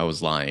 I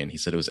was lying. He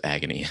said it was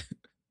agony.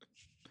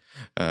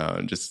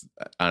 Just,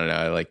 I don't know.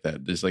 I like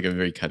that. There's like a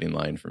very cutting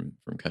line from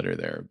Cutter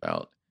there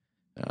about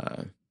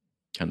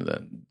kind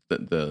of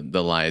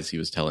the lies he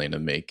was telling to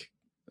make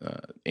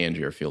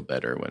Angier feel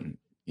better when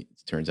it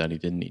turns out he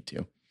didn't need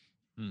to.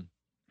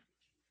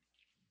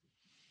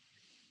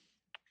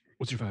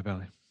 What's your 5,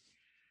 Allie?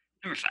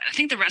 Number 5. I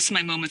think the rest of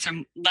my moments are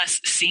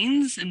less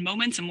scenes and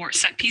moments and more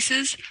set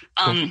pieces.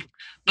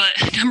 But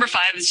number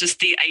 5 is just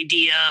the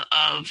idea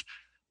of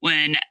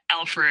when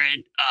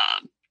Alfred,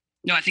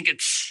 I think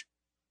it's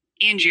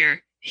Angier,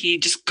 he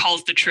just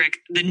calls the trick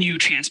the new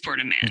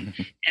Transporter Man.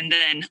 And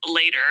then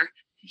later,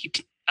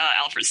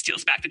 Alfred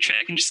steals back the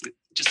trick and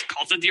just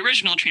calls it the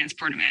original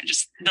Transporter Man.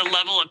 Just the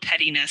level of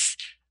pettiness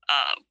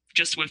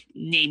just with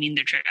naming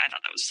the trick. I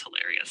thought that was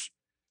hilarious.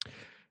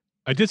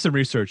 I did some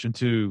research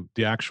into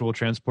the actual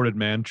Transported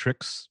Man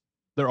tricks.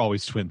 They're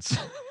always twins.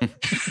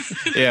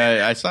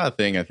 Yeah, I saw a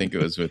thing. I think it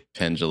was with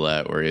Penn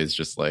Jillette, where he's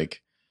just like,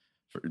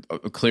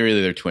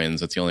 clearly they're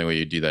twins. That's the only way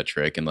you do that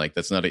trick, and like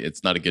it's not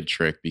a good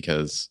trick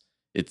because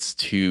it's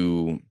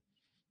too.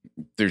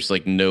 There's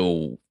like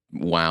no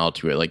wow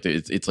to it. Like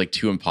it's like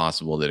too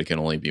impossible that it can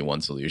only be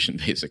one solution,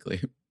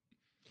 basically.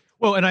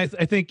 Well, and I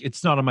think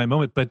it's not on my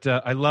moment, but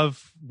I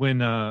love when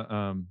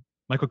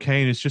Michael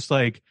Caine is just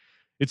like,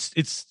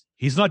 it's.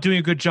 He's not doing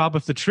a good job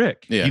of the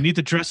trick. Yeah. You need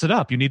to dress it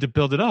up. You need to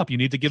build it up. You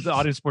need to give the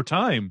audience more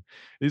time.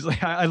 He's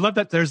like, I love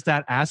that there's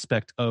that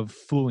aspect of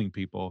fooling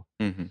people.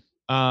 Mm-hmm.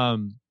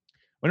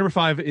 My number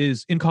 5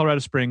 is in Colorado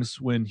Springs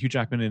when Hugh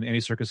Jackman and Andy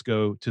Serkis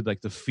go to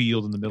like the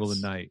field in the middle of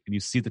the night, and you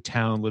see the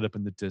town lit up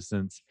in the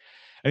distance.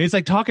 And he's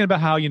like talking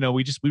about how,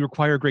 we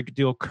require a great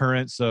deal of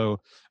current, so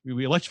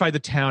we electrify the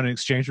town in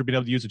exchange for being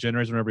able to use the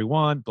generators whenever we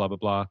want, blah, blah,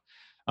 blah.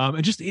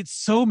 And just, it's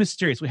so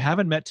mysterious. We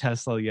haven't met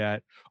Tesla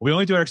yet. We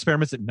only do our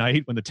experiments at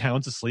night when the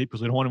town's asleep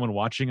because we don't want anyone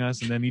watching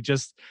us. And then he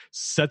just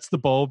sets the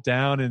bulb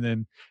down, and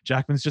then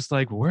Jackman's just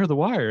like, where are the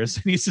wires?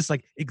 And he's just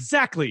like,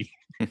 exactly.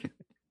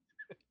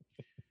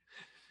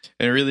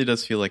 And it really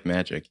does feel like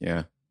magic.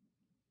 Yeah.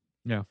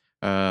 Yeah.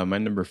 My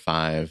number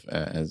 5,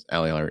 as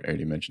Ali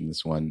already mentioned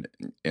this one,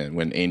 and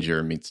when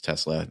Anger meets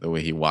Tesla, the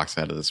way he walks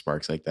out of the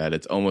sparks like that,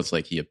 it's almost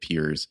like he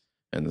appears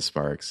in the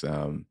sparks.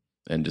 And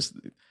just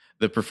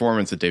the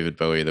performance of David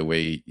Bowie, the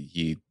way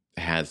he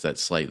has that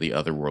slightly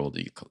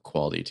otherworldly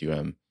quality to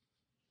him.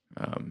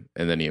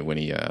 And then when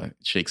he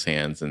shakes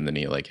hands, and then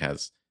he like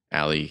has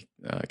Ali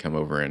come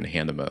over and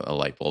hand him a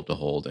light bulb to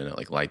hold, and it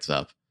like lights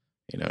up.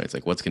 It's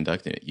like, what's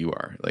conducting it? You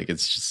are. Like,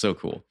 it's just so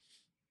cool.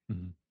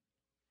 Mm-hmm.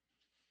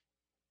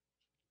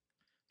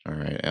 All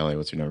right, Allie,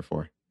 what's your number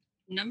 4?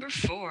 Number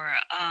 4,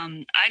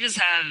 I just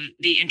have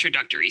the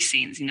introductory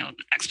scenes, the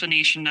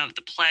explanation of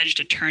the pledge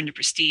to turn to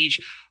prestige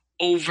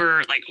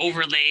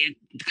overlaid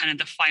kind of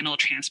the final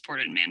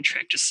transported man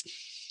trick. Just,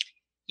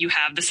 you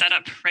have the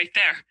setup right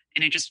there,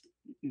 and it just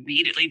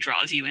immediately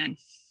draws you in.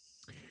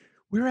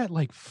 We're at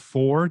like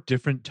 4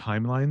 different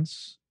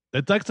timelines.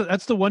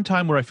 That's the one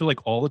time where I feel like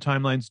all the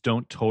timelines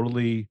don't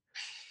totally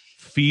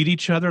feed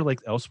each other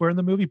like elsewhere in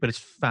the movie, but it's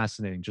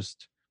fascinating.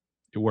 Just,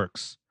 it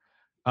works.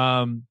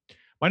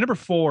 My number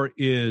 4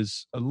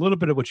 is a little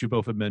bit of what you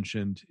both have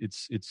mentioned.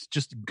 It's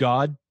just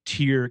god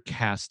tier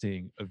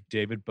casting of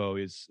David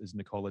Bowie as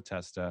Nikola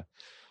Tesla.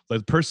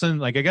 The person,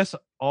 like, I guess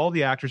all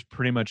the actors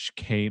pretty much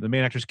the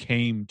main actors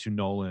came to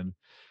Nolan.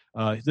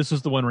 This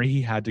was the one where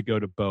he had to go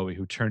to Bowie,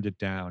 who turned it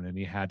down, and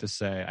he had to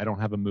say, I don't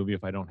have a movie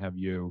if I don't have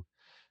you.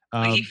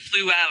 He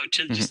flew out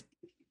to just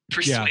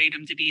persuade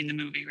him to be in the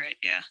movie, right?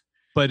 Yeah.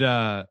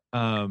 But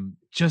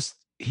just,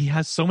 he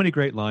has so many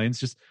great lines.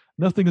 Just,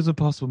 nothing is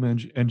impossible,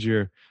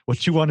 Angier.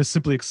 What you want is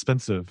simply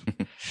expensive.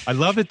 I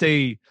love that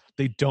they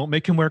don't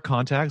make him wear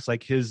contacts.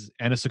 Like, his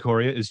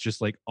anisocoria is just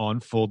like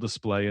on full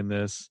display in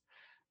this.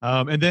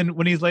 And then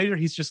when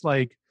he's just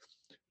like,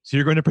 so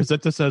you're going to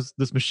present this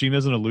machine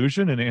as an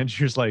illusion? And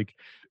Angier's like,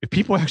 if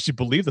people actually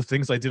believe the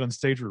things I did on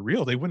stage were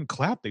real, they wouldn't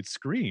clap, they'd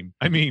scream.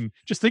 I mean,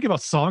 just think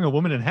about Sawing a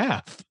Woman in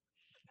Half.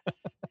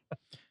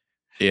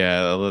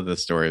 Yeah, I love the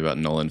story about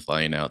Nolan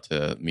flying out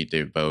to meet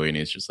David Bowie, and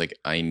he's just like,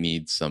 I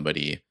need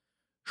somebody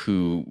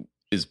who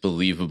is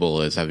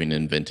believable as having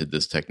invented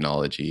this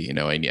technology.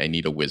 I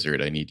need a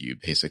wizard. I need you,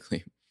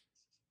 basically.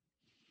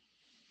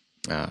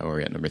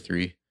 We're at number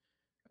 3.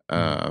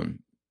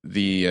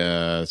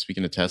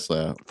 Speaking of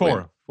Tesla,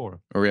 4.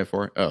 Are we at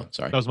 4? Oh,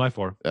 sorry. That was my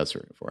 4. That's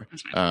 4.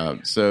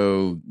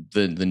 So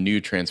the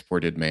new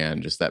transported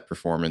man, just that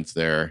performance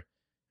there,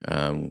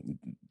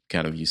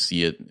 kind of, you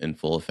see it in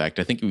full effect.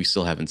 I think we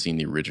still haven't seen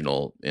the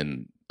original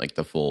in like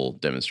the full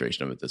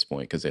demonstration of it at this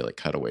point, because they like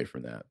cut away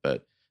from that.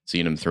 But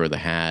seeing him throw the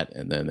hat,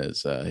 and then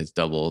his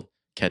double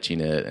catching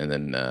it, and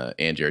then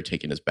Angier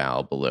taking his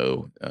bow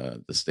below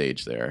the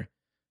stage there.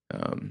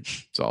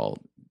 It's all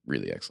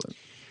really excellent.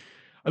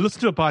 I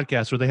listened to a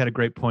podcast where they had a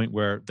great point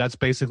where that's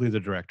basically the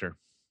director.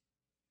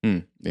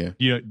 Yeah.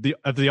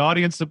 The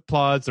audience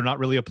applauds, they're not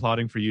really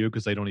applauding for you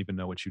because they don't even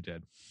know what you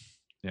did.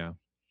 Yeah.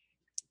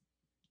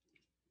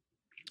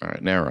 All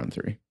right, now we're on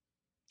 3.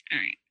 All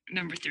right,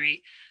 number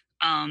 3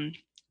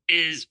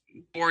 is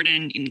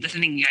Borden. The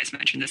thing you guys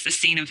mentioned, the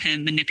scene of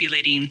him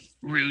manipulating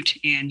Root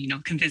and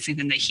convincing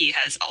him that he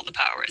has all the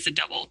power as a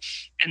double,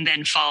 and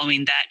then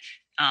following that,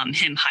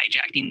 him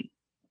hijacking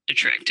the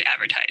trick to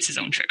advertise his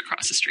own trick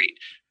across the street.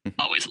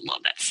 Always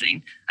love that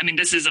scene. I mean,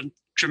 this is a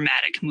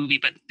dramatic movie,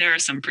 but there are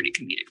some pretty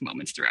comedic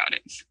moments throughout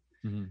it.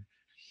 Mm-hmm.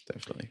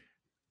 Definitely.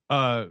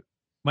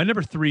 My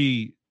number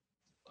 3,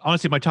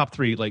 honestly, my top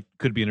 3 like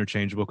could be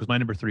interchangeable, because my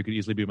number 3 could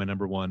easily be my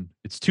number 1.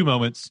 It's 2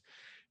 moments.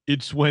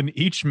 It's when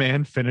each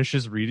man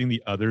finishes reading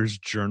the other's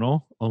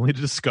journal, only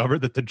to discover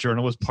that the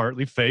journal was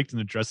partly faked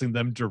and addressing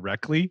them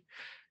directly.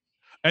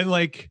 And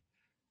like,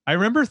 I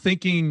remember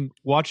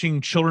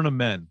watching Children of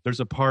Men, there's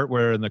a part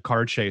where in the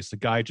car chase, the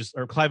guy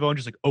Clive Owen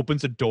just like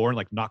opens a door and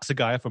like knocks a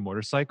guy off a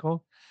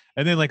motorcycle.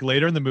 And then like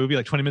later in the movie,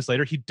 like 20 minutes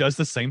later, he does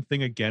the same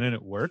thing again and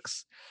it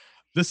works.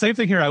 The same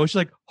thing here. I was just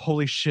like,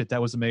 holy shit,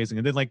 that was amazing.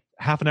 And then like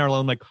half an hour later,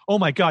 I'm like, oh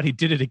my God, he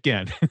did it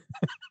again.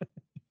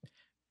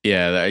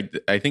 Yeah,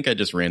 I think I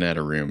just ran out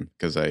of room,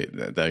 because I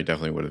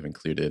definitely would have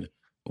included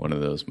one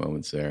of those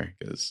moments there,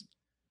 because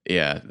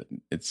yeah,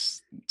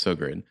 it's so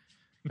great.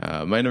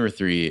 My number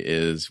 3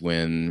 is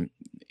when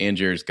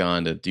Angier's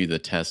gone to do the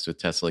test with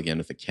Tesla again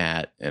with the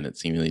cat, and it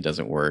seemingly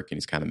doesn't work, and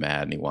he's kind of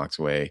mad, and he walks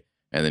away,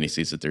 and then he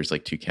sees that there's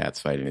like 2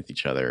 cats fighting with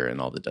each other, and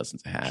all the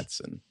dozens of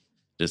hats, and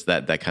just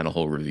that kind of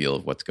whole reveal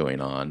of what's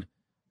going on.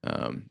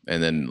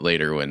 And then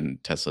later when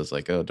Tesla's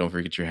like, oh, don't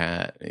forget your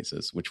hat, and he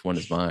says, which one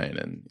is mine?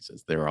 And he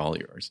says, they're all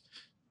yours.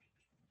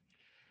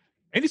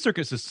 Andy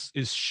Serkis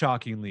is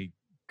shockingly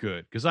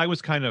good because I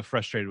was kind of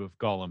frustrated with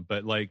Gollum,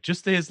 but like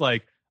just his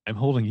like I'm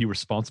holding you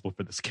responsible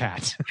for this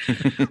cat.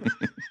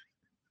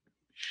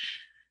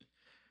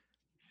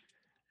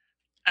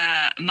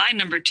 My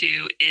number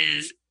 2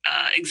 is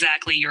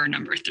exactly your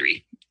number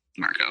 3,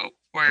 Marco,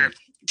 where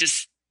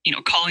just,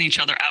 calling each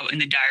other out in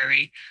the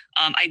diary.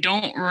 I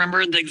don't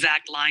remember the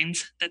exact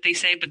lines that they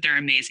say, but they're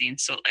amazing.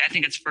 So I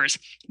think it's first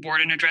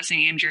Borden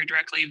addressing Andrew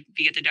directly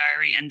via the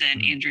diary, and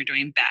then Andrew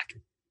doing back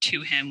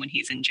to him when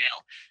he's in jail.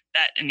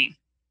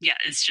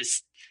 It's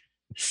just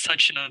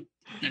such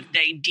the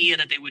idea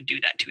that they would do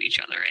that to each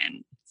other,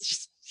 and it's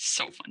just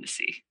so fun to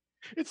see.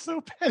 It's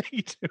so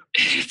petty too.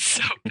 It's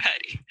so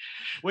petty.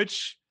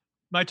 Which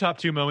my top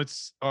 2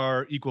 moments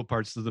are equal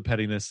parts of the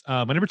pettiness.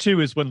 My number 2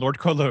 is when Lord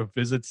Cordlo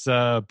visits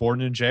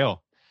Borden in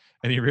jail,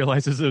 and he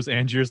realizes it was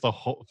Angiers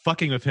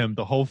fucking with him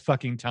the whole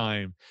fucking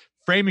time,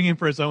 framing him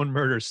for his own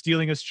murder,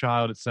 stealing his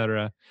child,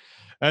 etc.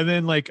 And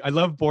then, like, I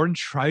love Borden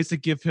tries to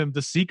give him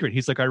the secret.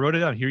 He's like, I wrote it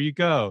down. Here you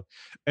go.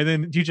 And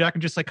then Hugh Jackman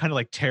just like kind of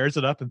like tears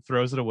it up and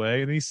throws it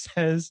away. And he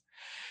says,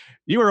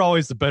 you were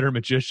always the better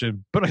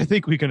magician, but I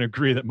think we can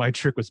agree that my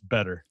trick was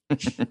better.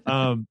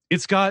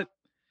 It's got,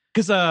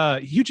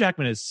 because Hugh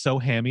Jackman is so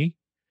hammy.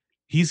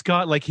 He's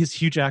got like his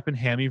Hugh Jackman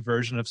hammy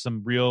version of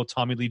some real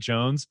Tommy Lee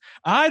Jones.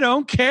 I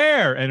don't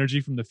care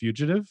energy from The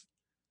Fugitive.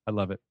 I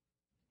love it.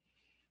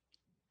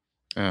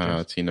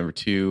 Let's see, number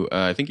 2.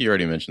 I think you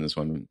already mentioned this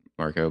one,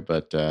 Marco,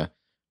 but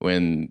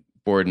when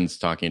Borden's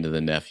talking to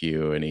the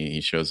nephew and he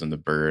shows him the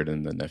bird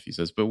and the nephew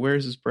says, but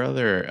where's his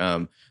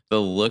brother? The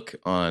look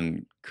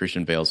on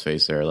Christian Bale's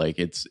face there, like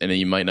and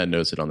you might not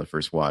notice it on the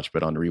first watch,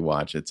 but on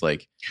rewatch, it's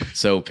like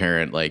so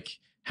apparent, like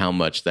how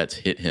much that's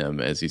hit him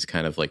as he's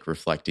kind of like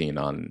reflecting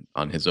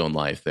on his own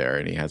life there.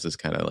 And he has this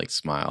kind of like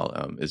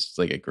smile. It's just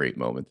like a great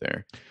moment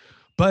there.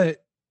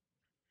 But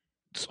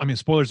I mean,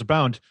 spoilers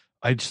abound.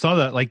 I just saw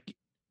that like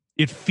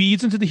it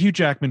feeds into the Hugh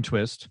Jackman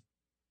twist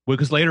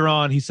because later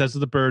on he says to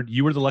the bird,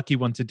 you were the lucky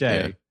one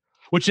today,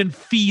 which then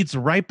feeds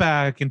right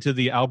back into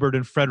the Albert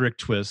and Frederick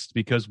twist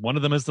because one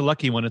of them is the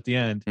lucky one at the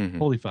end. Mm-hmm.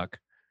 Holy fuck.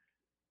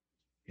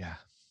 Yeah.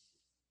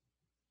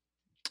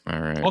 All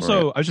right.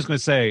 Also, I was just going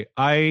to say,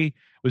 I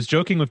was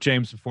joking with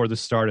James before this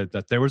started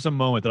that there was a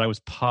moment that I was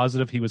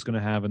positive he was going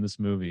to have in this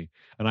movie.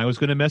 And I was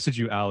going to message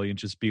you, Allie, and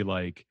just be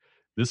like,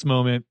 this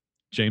moment,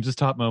 James's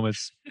top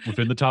moments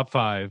within the top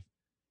 5. And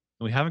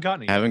we haven't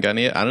gotten it yet. Haven't gotten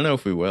it yet? I don't know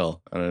if we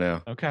will. I don't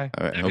know. Okay.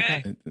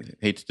 I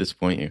hate to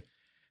disappoint you.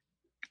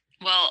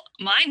 Well,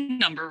 my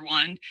number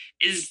 1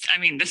 is, I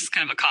mean, this is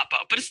kind of a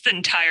cop-out, but it's the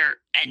entire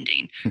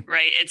ending,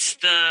 right? It's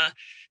the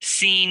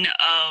scene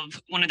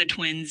of one of the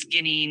twins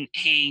getting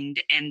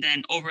hanged and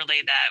then overlay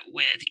that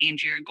with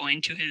Andrew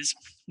going to his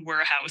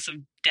warehouse of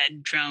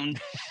dead, drowned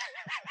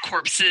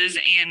corpses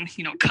and,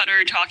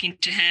 Cutter talking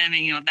to him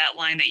and, that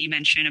line that you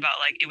mentioned about,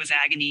 like, it was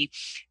agony.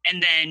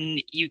 And then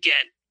you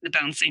get the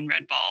bouncing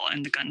red ball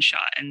and the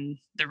gunshot and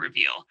the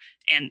reveal.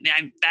 And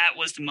that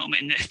was the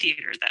moment in the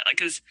theater that, like,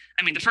 because,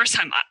 I mean, the first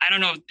time, I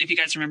don't know if you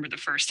guys remember the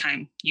first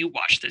time you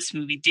watched this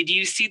movie, did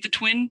you see the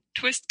twin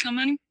twist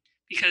coming?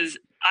 Because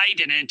I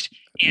didn't.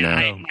 And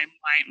no.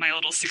 My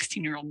little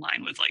 16-year-old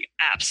mind was, like,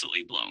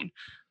 absolutely blown.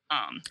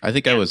 I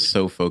think I was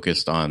so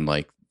focused on,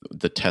 like,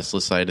 the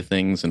Tesla side of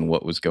things and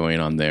what was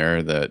going on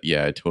there that,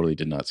 I totally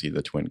did not see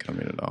the twin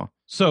coming at all.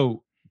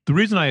 So the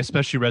reason I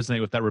especially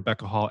resonate with that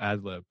Rebecca Hall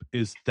ad-lib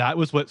is that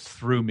was what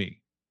threw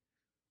me.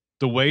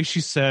 The way she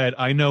said,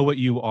 I know what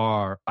you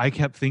are. I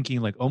kept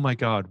thinking like, oh my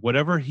God,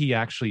 whatever he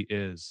actually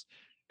is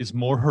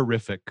more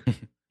horrific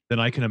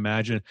than I can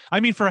imagine. I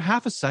mean, for a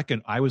half a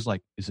second, I was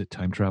like, is it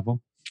time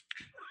travel?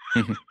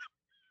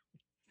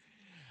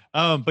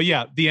 But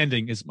yeah, the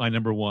ending is my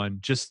number 1.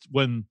 Just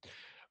when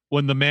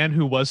the man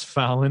who was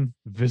Fallon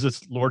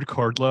visits Lord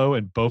Cordlo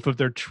and both of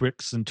their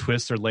tricks and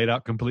twists are laid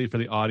out completely for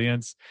the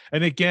audience.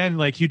 And again,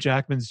 like Hugh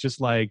Jackman's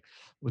just like,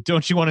 well,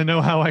 don't you want to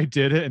know how I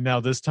did it? And now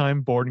this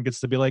time Borden gets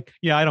to be like,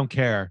 yeah, I don't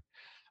care.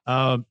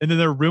 And then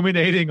they're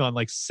ruminating on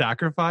like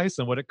sacrifice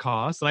and what it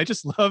costs. And I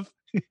just love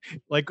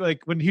like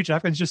when Hugh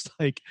Jackman's just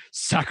like,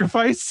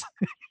 sacrifice?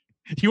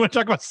 You want to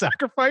talk about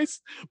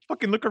sacrifice?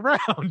 Fucking look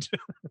around.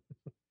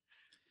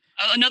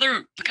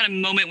 Another kind of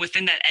moment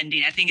within that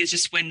ending, I think, is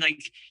just when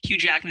like Hugh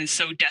Jackman is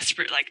so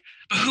desperate, like,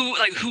 but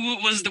who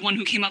was the one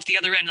who came off the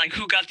other end? Like,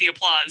 who got the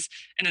applause?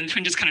 And then the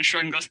twin just kind of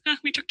shrugs and goes,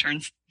 we took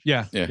turns.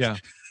 Yeah.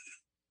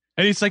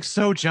 And he's like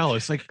so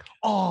jealous, like,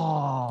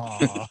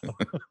 oh.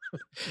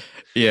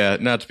 Yeah,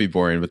 not to be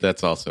boring, but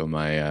that's also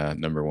my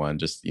number 1.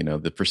 Just,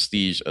 the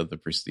prestige of the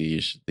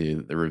prestige,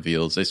 the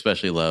reveals. I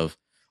especially love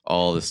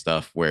all the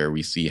stuff where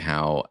we see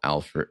how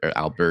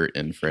Albert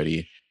and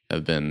Freddie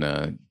have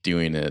been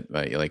doing it,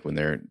 like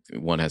when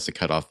one has to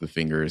cut off the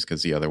fingers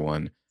because the other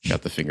one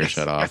got the finger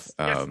shut off.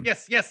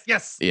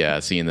 Yes. Yeah,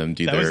 seeing them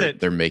do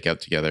their makeup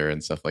together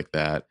and stuff like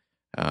that.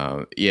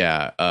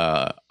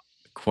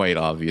 Quite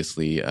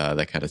obviously,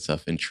 that kind of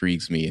stuff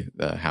intrigues me.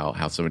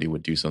 How somebody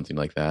would do something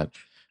like that.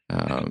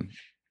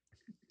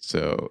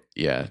 So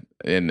yeah,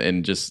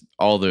 and just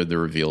all the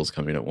reveals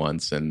coming at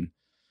once, and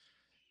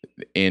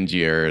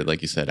Angier,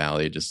 like you said,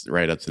 Ali, just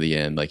right up to the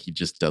end, like he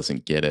just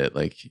doesn't get it.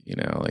 Like,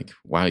 like,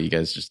 wow, you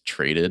guys just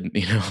traded,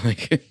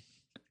 like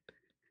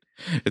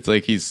it's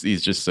like he's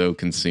just so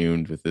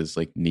consumed with his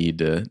like need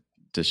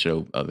to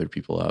show other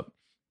people up.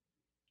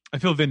 I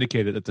feel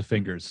vindicated that the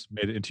fingers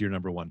made it into your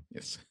number one.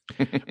 Yes.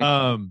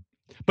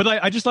 But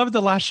I just love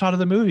the last shot of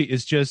the movie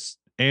is just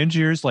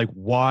Angier's like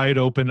wide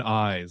open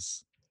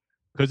eyes.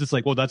 Because it's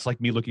like, well, that's like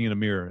me looking in a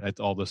mirror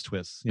at all those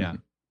twists. Yeah.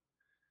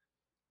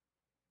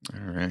 All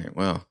right.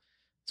 Well,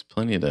 there's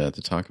plenty to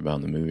talk about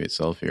in the movie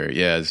itself here.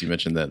 Yeah, as you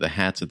mentioned, the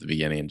hats at the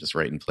beginning and just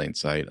right in plain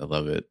sight. I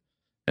love it.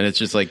 And it's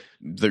just like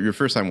your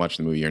first time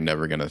watching the movie, you're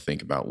never going to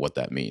think about what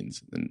that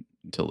means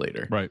until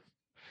later. Right.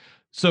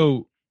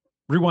 So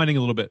rewinding a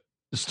little bit,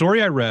 the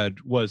story I read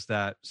was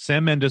that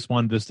Sam Mendes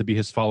wanted this to be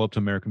his follow-up to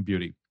American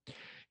Beauty.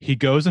 He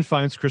goes and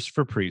finds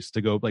Christopher Priest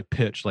to go like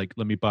pitch, like,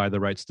 let me buy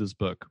the rights to this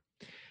book.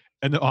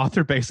 And the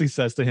author basically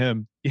says to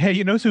him, hey,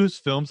 you know whose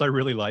films I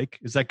really like?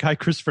 Is that guy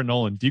Christopher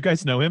Nolan. Do you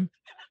guys know him?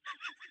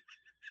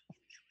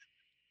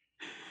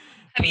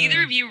 Have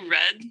either of you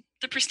read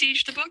The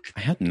Prestige, the book?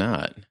 I have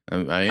not.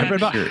 I read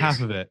about curious. half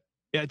of it.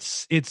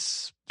 It's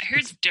I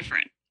heard it's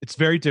different. It's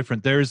very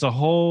different. There's a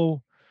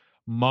whole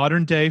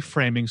modern day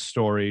framing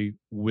story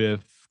because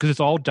it's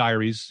all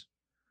diaries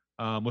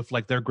with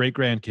like their great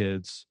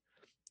grandkids.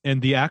 And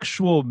the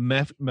actual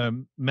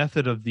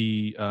method of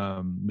the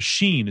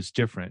machine is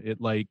different.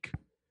 It like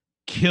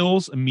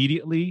kills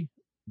immediately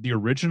the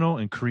original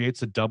and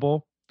creates a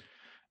double.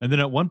 And then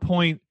at one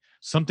point,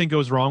 something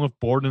goes wrong with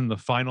Borden in the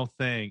final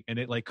thing, and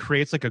it like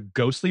creates like a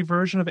ghostly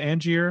version of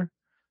Angier.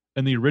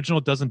 And the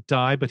original doesn't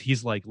die, but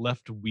he's like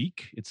left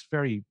weak. It's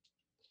very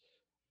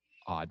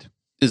odd.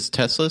 Is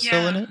Tesla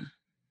still in it?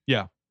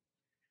 Yeah.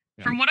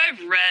 From what I've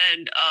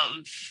read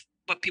of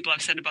what people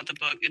have said about the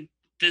book,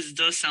 this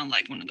does sound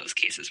like one of those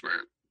cases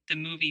where the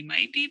movie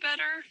might be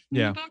better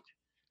than the book.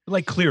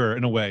 Like clearer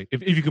in a way,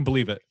 if you can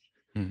believe it,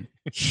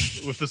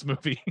 Mm-hmm. with this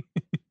movie.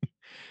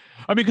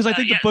 I mean, because I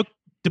think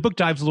the book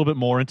dives a little bit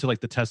more into like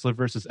the Tesla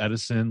versus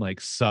Edison,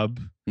 like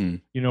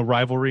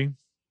rivalry.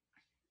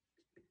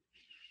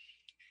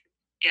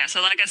 Yeah,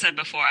 so like I said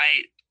before,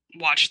 I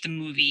watched the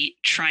movie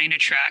trying to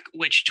track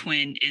which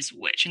twin is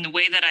which. And the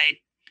way that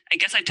I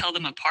guess I tell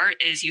them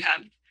apart is you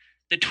have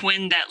the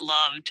twin that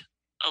loved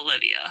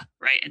Olivia,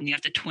 right? And you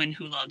have the twin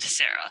who loved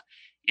Sarah.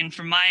 And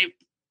for my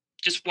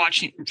just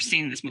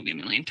seeing this movie a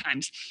million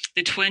times,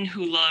 the twin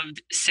who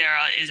loved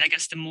Sarah is, I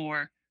guess, the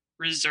more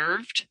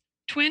reserved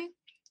twin.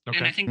 Okay.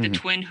 And I think the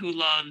twin who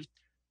loved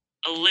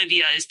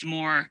Olivia is the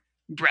more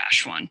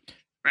brash one,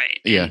 right?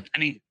 Yeah. And, I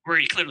mean,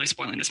 we're clearly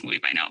spoiling this movie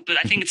by now, but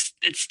I think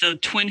it's the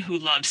twin who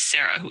loves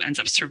Sarah who ends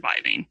up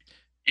surviving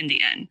in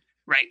the end,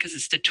 right? Because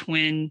it's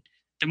the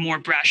more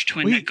brash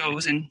twin that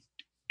goes and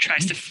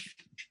tries to.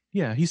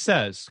 Yeah, he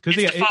says because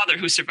it's the father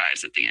who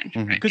survives at the end,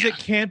 right? Because it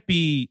can't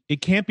be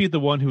the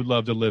one who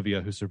loved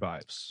Olivia who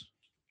survives.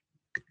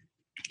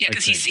 Yeah,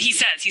 because he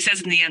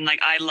says in the end, like,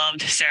 I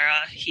loved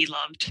Sarah, he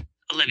loved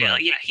Olivia. Right.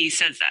 Like, yeah, he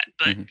says that,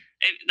 but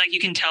like you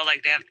can tell,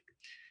 like, they have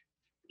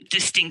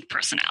distinct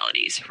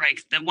personalities, right?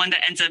 The one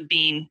that ends up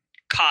being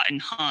caught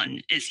and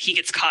hung is he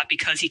gets caught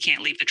because he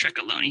can't leave the trick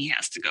alone. He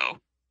has to go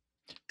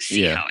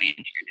see how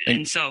Andrew did,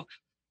 and so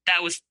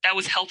that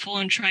was helpful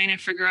in trying to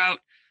figure out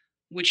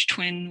which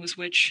twin was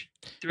which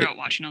throughout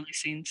watching all these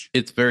scenes.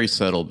 It's very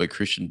subtle, but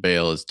Christian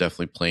Bale is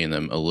definitely playing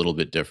them a little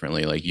bit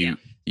differently. Like you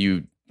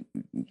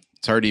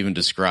it's hard to even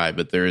describe,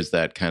 but there is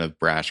that kind of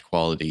brash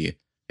quality,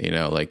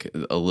 like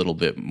a little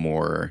bit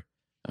more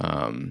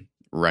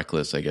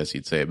reckless, I guess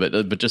you'd say,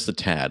 but just a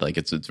tad. Like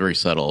it's very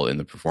subtle in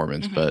the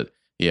performance, but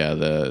yeah,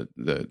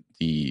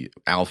 the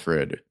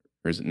Alfred.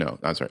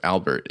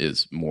 Albert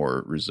is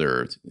more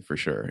reserved for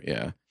sure.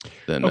 Yeah.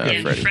 Than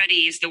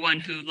Freddie is the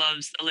one who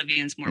loves Olivia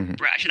and is more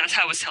brash. That's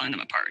how I was telling them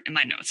apart in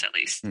my notes, at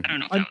least. I don't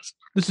know if that was.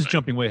 This is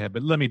jumping way ahead,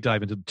 but let me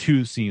dive into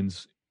 2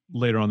 scenes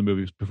later on in the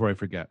movie before I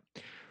forget.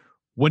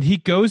 When he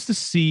goes to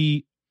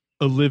see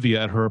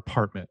Olivia at her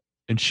apartment,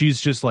 and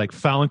she's just like,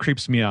 Fallon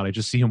creeps me out. I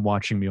just see him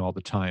watching me all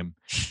the time.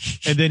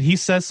 And then he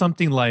says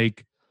something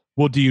like,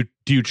 well, do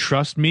you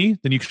trust me?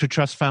 Then you should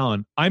trust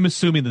Fallon. I'm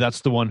assuming that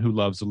that's the one who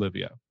loves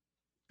Olivia,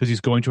 because he's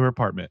going to her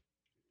apartment,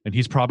 and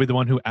he's probably the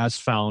one who, as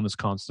Fallon, is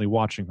constantly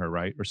watching her,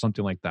 right? Or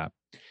something like that.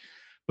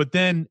 But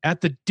then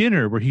at the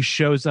dinner where he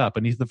shows up,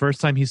 and the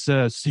first time he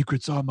says,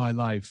 secrets are my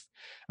life.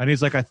 And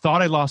he's like, I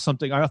thought I lost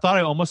something. I thought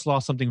I almost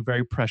lost something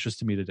very precious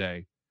to me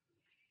today.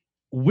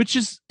 Which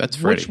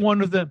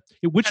one of them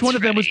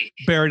was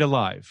buried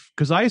alive?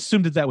 Because I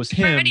assumed that was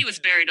him. Freddie was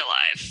buried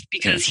alive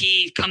because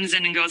he comes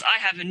in and goes, I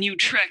have a new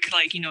trick,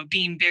 like,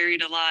 being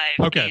buried alive.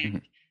 Okay.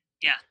 And,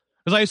 yeah.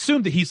 Because I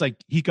assumed that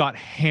he got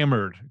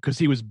hammered because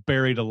he was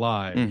buried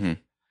alive. And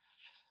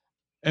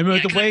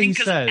the way he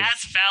says, as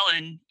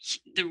Fallon,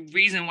 the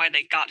reason why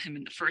they got him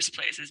in the first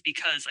place is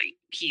because like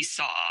he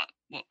saw,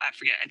 well, I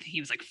forget, I think he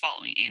was like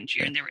following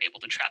Angier, and they were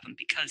able to trap him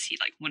because he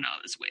like went out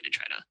of his way to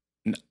try to.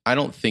 I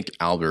don't think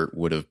Albert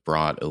would have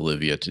brought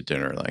Olivia to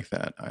dinner like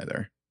that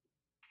either.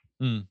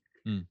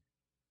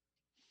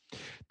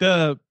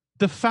 The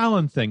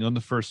Fallon thing on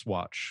the first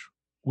watch,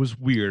 was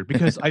weird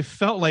because I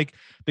felt like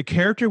the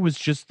character was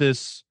just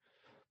this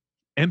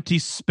empty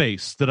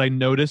space that I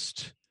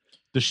noticed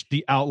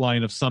the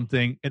outline of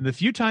something. And the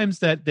few times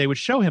that they would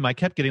show him, I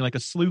kept getting like a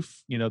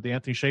sleuth, the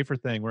Anthony Schaefer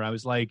thing where I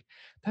was like,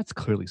 that's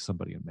clearly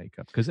somebody in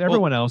makeup because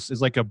everyone else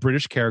is like a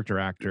British character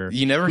actor.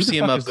 You never see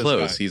him up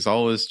close. Guy? He's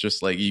always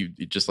just like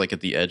just like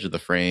at the edge of the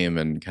frame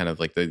and kind of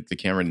like the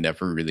camera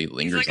never really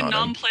lingers on him. He's like a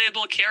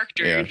non-playable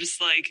character. Yeah. You're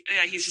just like,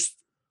 yeah, he's just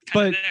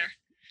kind of there.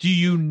 Do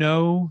you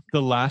know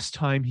the last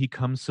time he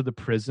comes to the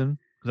prison?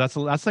 That's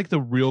like the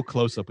real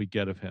close-up we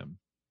get of him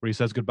where he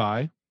says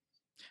goodbye.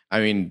 I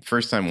mean,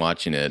 first time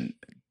watching it,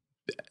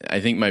 I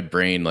think my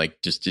brain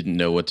like just didn't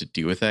know what to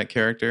do with that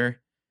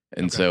character.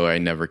 And so I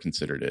never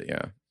considered it.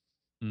 Yeah.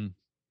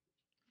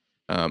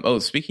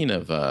 Mm. Speaking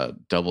of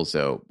doubles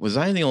though, was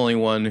I the only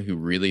one who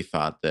really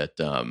thought that,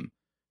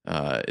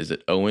 is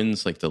it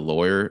Owens, like the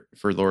lawyer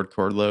for Lord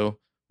Cordlow,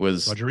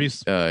 was Roger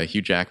Reese.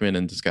 Hugh Jackman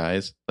in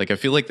disguise? Like, I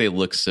feel like they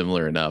look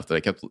similar enough that I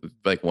kept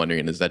like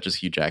wondering, is that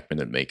just Hugh Jackman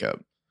in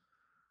makeup?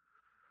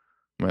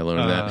 Am I alone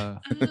in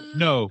that?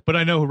 No, but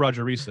I know who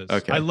Roger Reese is.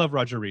 Okay. I love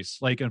Roger Reese.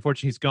 Like,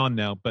 unfortunately, he's gone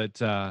now. But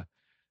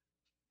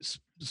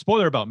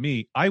spoiler about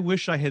me, I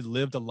wish I had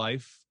lived a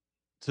life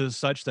to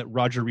such that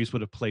Roger Reese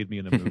would have played me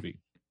in a movie.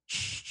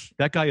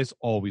 That guy is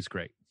always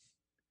great.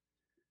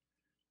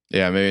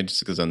 Yeah, maybe just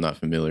because I'm not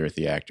familiar with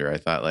the actor. I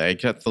thought, like, I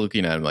kept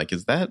looking at him like,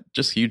 is that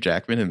just Hugh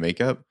Jackman in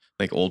makeup?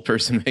 Like old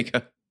person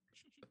makeup?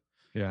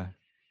 Yeah.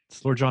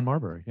 It's Lord John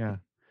Marbury. Yeah.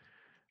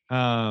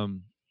 But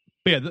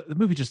yeah, the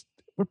movie just,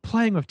 we're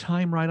playing with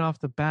time right off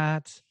the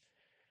bat.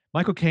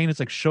 Michael Caine is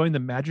like showing the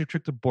magic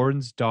trick to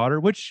Borden's daughter,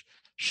 which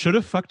should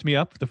have fucked me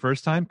up the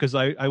first time because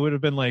I would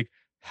have been like,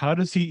 how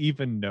does he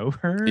even know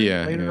her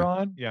later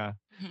on? Yeah.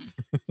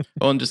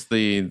 Well, and just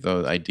the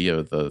idea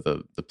of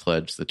the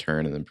pledge, the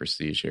turn, and then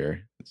prestige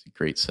here. It's a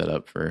great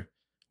setup for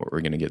what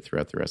we're going to get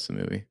throughout the rest of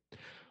the movie.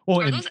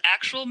 Well, are those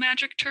actual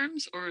magic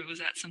terms, or was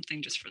that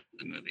something just for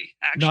the movie?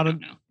 I actually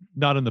don't know.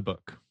 Not in the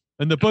book.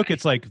 In the book,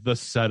 it's like the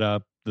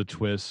setup, the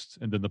twist,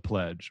 and then the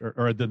pledge,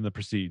 or then the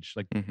prestige.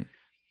 Like,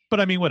 but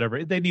I mean,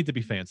 whatever. They need to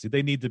be fancy.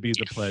 They need to be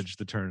the pledge,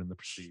 the turn, and the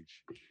prestige.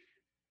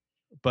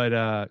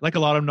 But like a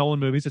lot of Nolan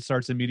movies, it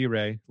starts in media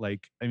res.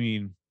 Like, I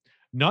mean,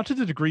 not to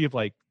the degree of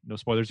like, no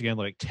spoilers again,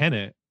 like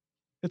Tenet.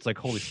 It's like,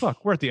 holy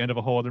fuck, we're at the end of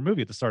a whole other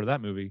movie at the start of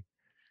that movie.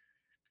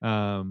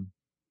 But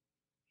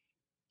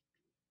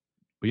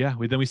yeah,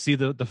 then we see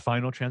the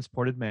final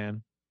transported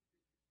man.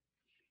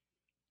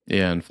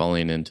 Yeah, and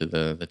falling into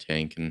the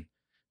tank and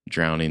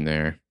drowning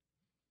there.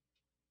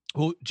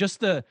 Well, just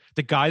the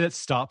guy that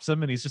stops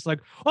him and he's just like,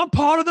 I'm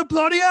part of the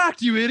bloody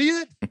act, you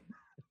idiot. I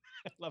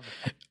love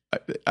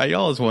it. I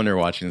always wonder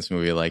watching this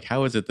movie, like,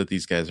 how is it that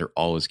these guys are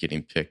always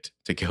getting picked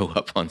to go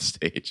up on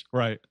stage?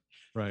 Right.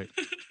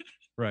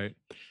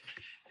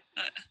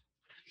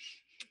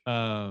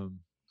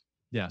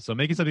 Yeah, so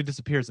making something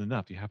disappear is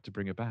enough. You have to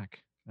bring it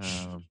back.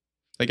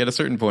 Like at a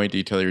certain point, do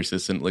you tell your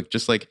assistant, like,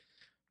 just like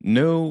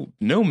no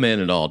men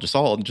at all, just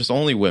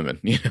only women,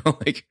 you know,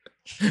 like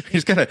you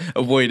just gotta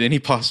avoid any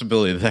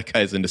possibility that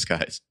guy's in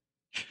disguise.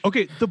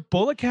 Okay, the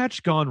bullet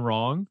catch gone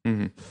wrong.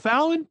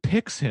 Fallon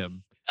picks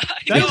him.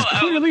 That's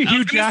clearly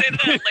Hugh Jackman.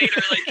 I was going to say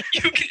that later. Like,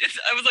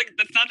 I was like,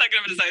 that's not that good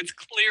of a design. It's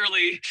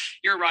clearly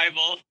your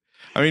rival.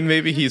 I mean,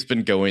 maybe he's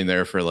been going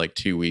there for like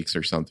 2 weeks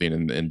or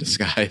something in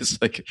disguise,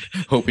 like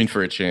hoping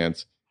for a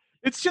chance.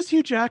 It's just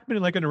Hugh Jackman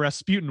in like an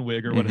Rasputin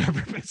wig or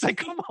whatever. But it's like,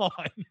 come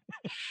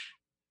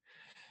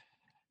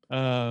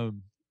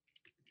on.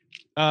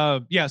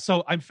 Yeah,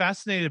 so I'm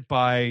fascinated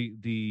by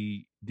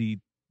the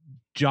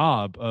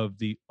job of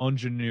the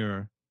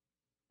ingénieur.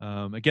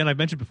 Again, I've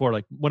mentioned before,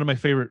 like one of my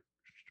favorite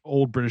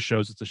old British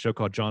shows, it's a show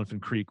called Jonathan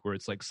Creek, where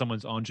it's like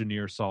someone's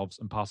ingénieur solves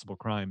impossible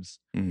crimes.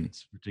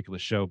 It's a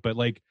ridiculous show, but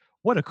like,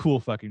 what a cool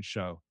fucking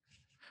show.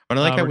 But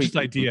I like how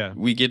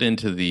we get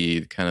into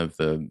the kind of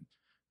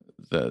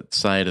the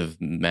side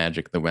of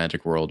magic, the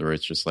magic world, where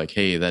it's just like,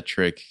 hey, that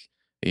trick,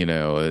 you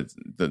know,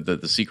 the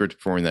secret to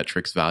performing that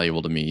trick's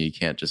valuable to me. You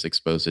can't just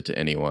expose it to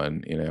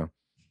anyone, you know.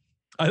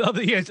 I love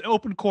that. Yeah, it's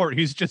open court.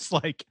 He's just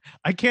like,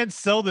 I can't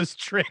sell this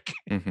trick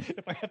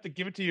if I have to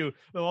give it to you.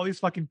 All these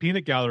fucking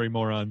peanut gallery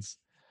morons.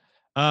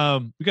 We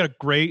got a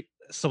great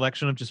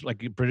selection of just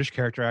like British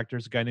character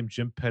actors. A guy named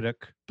Jim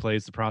Piddock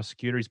plays the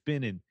prosecutor. He's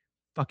been in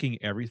fucking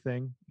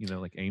everything, you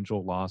know, like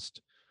Angel,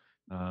 Lost.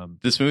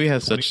 This movie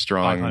has such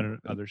strong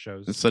other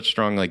shows. It's such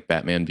strong like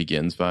Batman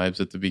Begins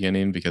vibes at the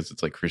beginning because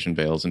it's like Christian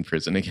Bale's in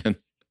prison again.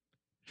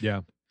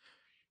 Yeah,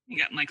 you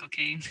got Michael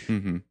Caine.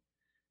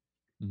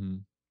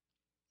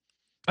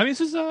 I mean,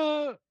 this is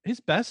his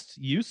best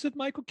use of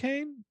Michael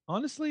Caine.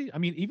 Honestly, I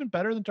mean, even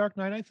better than Dark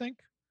Knight, I think.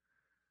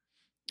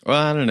 Well,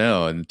 I don't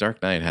know. And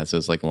Dark Knight has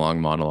those like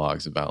long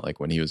monologues about like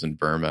when he was in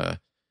Burma,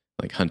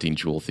 like hunting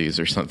jewel thieves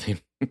or something.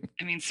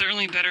 I mean,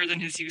 certainly better than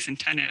his use in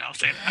Tenet, I'll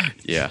say that.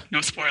 Yeah. No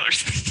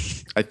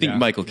spoilers. I think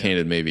Michael Caine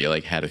had maybe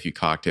like had a few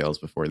cocktails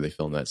before they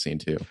filmed that scene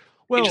too.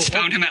 Well, they just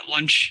found him at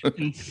lunch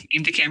and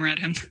aimed the camera at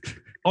him.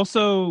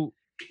 Also,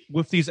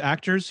 with these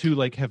actors who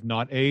like have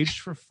not aged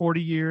for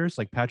 40 years,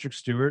 like Patrick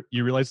Stewart,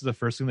 you realize that the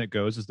first thing that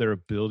goes is their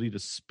ability to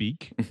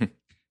speak.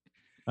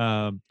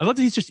 I love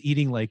that he's just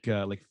eating like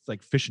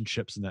fish and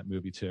chips in that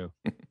movie too.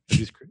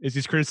 As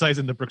he's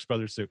criticizing the Brooks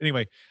Brothers suit.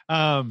 Anyway,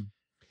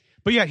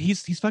 but yeah,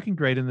 he's fucking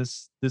great in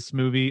this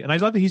movie, and I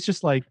love that he's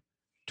just like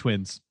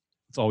twins.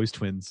 It's always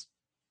twins.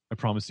 I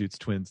promise you, it's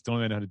twins. Don't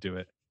even know how to do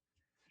it.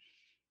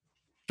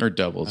 Or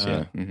doubles,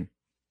 yeah.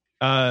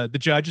 Mm-hmm. The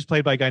judge is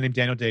played by a guy named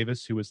Daniel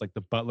Davis, who was like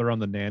the butler on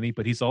The Nanny,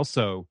 but he's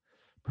also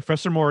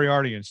Professor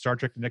Moriarty in Star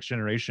Trek: The Next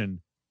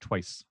Generation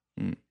twice.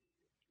 Mm.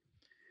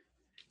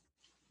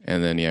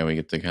 And then, yeah, we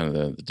get the kind of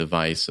the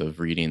device of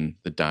reading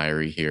the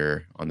diary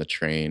here on the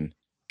train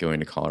going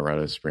to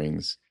Colorado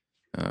Springs.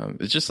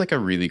 It's just like a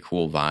really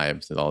cool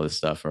vibe to all this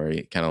stuff where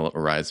he kind of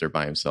arrives there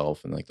by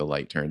himself and like the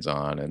light turns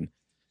on and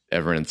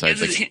everyone inside.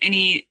 And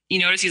you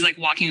notice he's like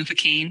walking with a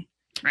cane,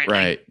 right?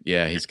 Right.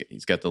 Yeah. He's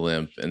got the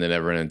limp, and then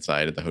everyone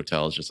inside at the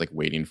hotel is just like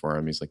waiting for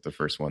him. He's like the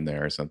first one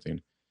there or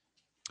something.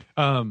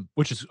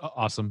 Which is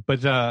awesome.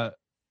 But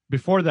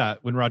before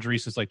that, when Roger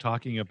Reese is like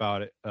talking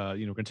about it, we're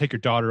going to take your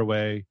daughter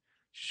away.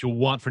 She'll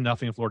want for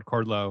nothing of Lord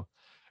Cordlow.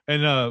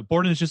 And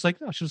Borden is just like,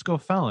 no, she'll just go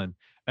felon.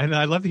 And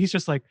I love that he's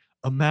just like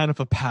a man of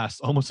a past,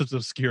 almost as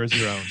obscure as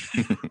your own.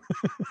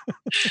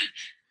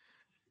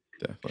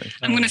 Definitely.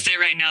 I'm going to say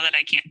right now that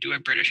I can't do a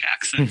British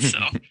accent, so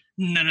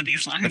none of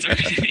these lines are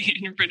going to be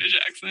in a British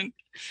accent.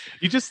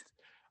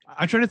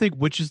 I'm trying to think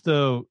which is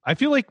I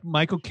feel like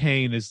Michael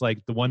Caine is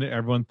like the one that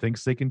everyone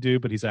thinks they can do,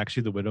 but he's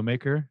actually the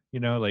Widowmaker,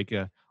 like,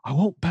 I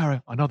won't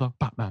bury another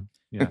Batman.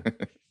 Yeah.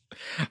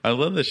 I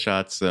love the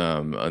shots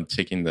on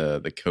taking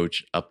the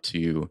coach up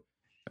to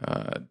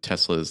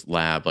Tesla's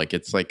lab. Like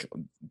it's like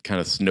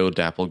kind of snow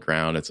dappled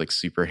ground. It's like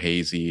super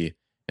hazy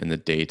in the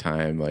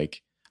daytime.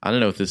 Like I don't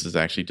know if this is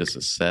actually just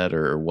a set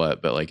or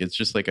what, but like it's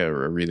just like a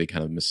really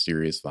kind of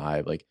mysterious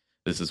vibe. Like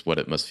this is what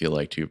it must feel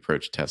like to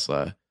approach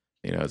Tesla,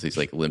 as he's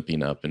like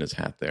limping up in his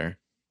hat there.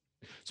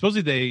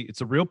 Supposedly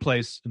it's a real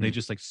place, and they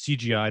just like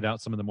CGI'd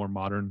out some of the more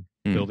modern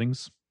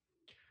buildings.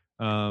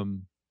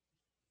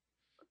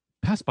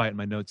 Passed by it in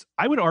my notes.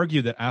 I would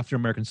argue that after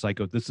American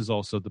Psycho, this is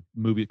also the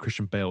movie that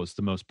Christian Bale is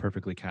the most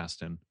perfectly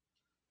cast in,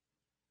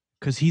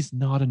 because he's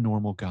not a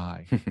normal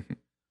guy.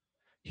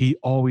 He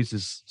always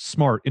is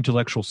smart,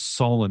 intellectual,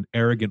 sullen,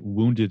 arrogant,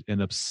 wounded,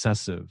 and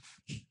obsessive,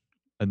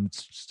 and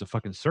it's just a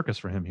fucking circus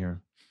for him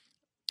here.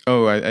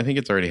 Oh, I think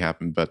it's already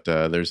happened, but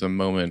there's a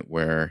moment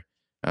where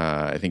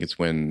I think it's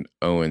when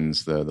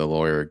Owens, the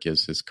lawyer,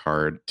 gives his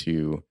card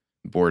to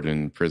Borden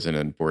in prison,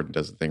 and Borden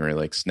does the thing where he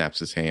like snaps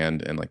his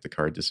hand and like the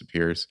card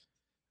disappears.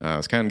 I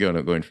was kind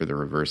of going for the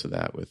reverse of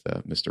that with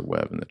Mr.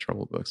 Webb and the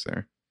Trouble books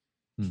there.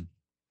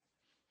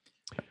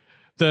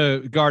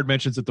 The guard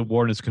mentions that the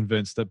warden is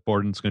convinced that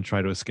Borden's going to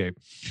try to escape.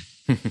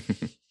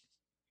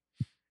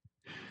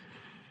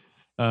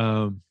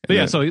 But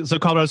yeah, so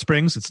Colorado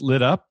Springs, it's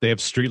lit up. They have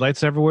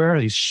streetlights everywhere.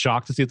 He's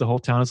shocked to see that the whole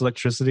town has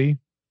electricity.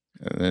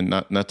 And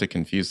then not to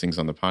confuse things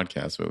on the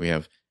podcast, but we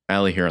have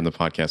Allie here on the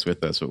podcast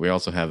with us, but we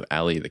also have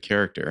Allie, the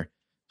character,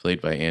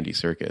 played by Andy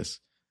Serkis.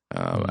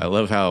 I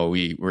love how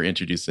we were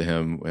introduced to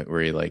him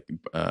where he like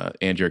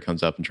Andrea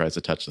comes up and tries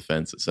to touch the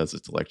fence. It says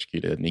it's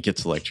electrocuted, and he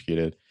gets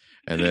electrocuted.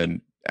 And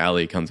then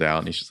Allie comes out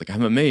and he's just like,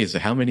 I'm amazed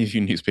at how many of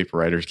you newspaper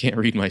writers can't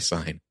read my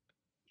sign.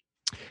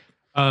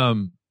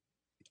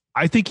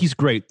 I think he's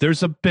great.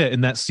 There's a bit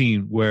in that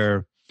scene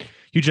where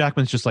Hugh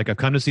Jackman's just like, I've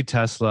come to see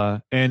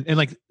Tesla. And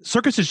like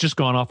Serkis has just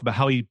gone off about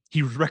how he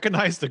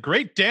recognized the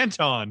great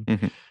Danton.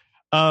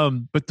 Mm-hmm.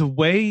 But the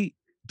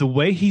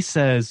way he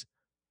says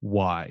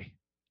why,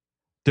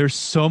 there's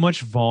so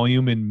much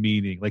volume and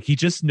meaning. Like he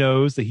just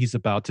knows that he's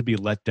about to be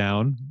let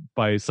down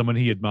by someone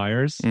he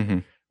admires. Mm-hmm.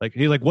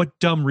 Like, what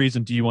dumb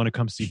reason do you want to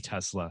come see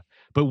Tesla?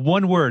 But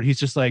one word, he's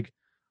just like,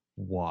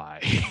 why?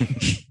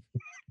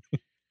 I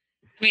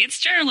mean, it's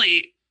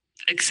generally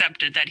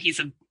accepted that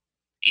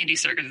Andy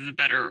Serkis is a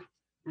better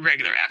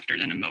regular actor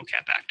than a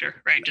mocap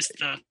actor, right? Just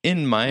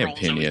in my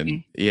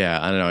opinion, yeah,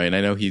 I don't know. And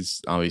I know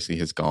he's obviously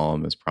his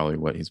Gollum is probably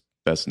what he's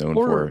best known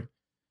for.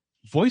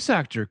 Voice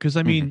actor, because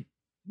I mean,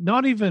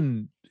 not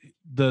even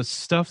the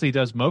stuff that he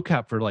does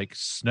mocap for like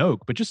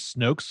Snoke, but just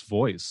Snoke's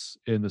voice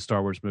in the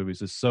Star Wars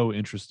movies is so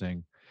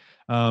interesting.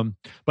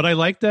 But I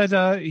like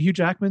that Hugh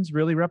Jackman's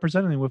really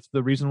representing him with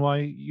the reason why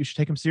you should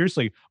take him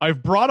seriously.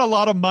 I've brought a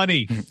lot of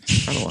money.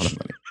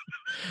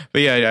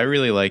 But yeah, I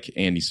really like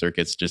Andy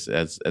Serkis just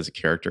as a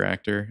character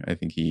actor. I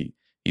think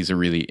he's a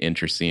really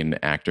interesting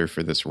actor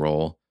for this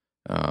role.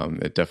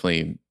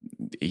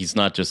 He's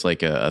not just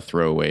like a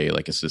throwaway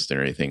like assistant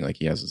or anything. Like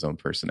he has his own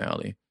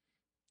personality.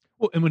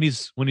 Well, and when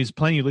he's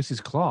playing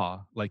Ulysses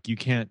Claw, like you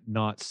can't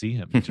not see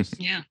him. Just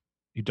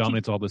he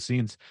dominates all the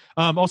scenes.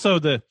 Also,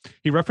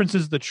 he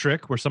references the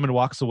trick where someone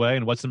walks away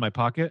and what's in my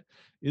pocket.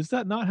 Is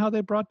that not how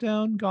they brought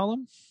down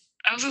Gollum?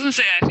 I was going to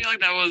say, I feel like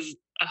that was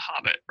a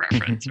Hobbit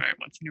reference, right?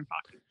 What's in your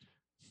pocket?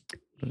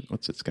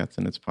 What's it's got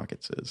in its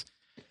pockets is.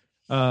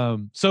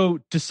 So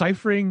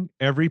deciphering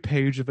every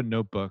page of a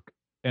notebook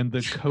and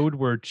the code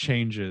word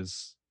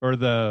changes, or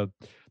the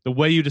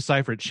way you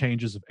decipher it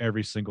changes of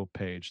every single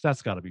page.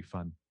 That's got to be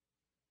fun.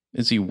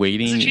 Is he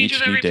waiting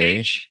each new day?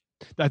 Page?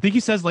 I think he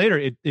says later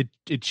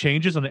it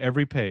changes on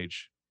every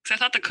page. Because I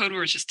thought the code word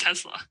was just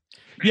Tesla.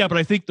 Yeah, but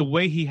I think the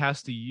way he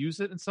has to use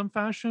it in some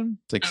fashion,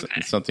 it's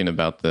like something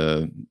about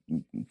I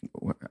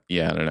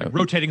don't know,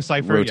 rotating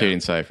cipher.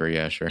 Cipher.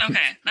 Yeah, sure. Okay,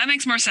 that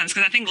makes more sense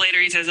because I think later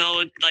he says,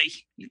 "Oh, like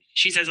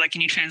she says, like,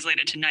 can you translate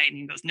it tonight?" And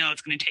he goes, "No,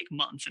 it's going to take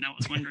months." And I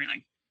was wondering,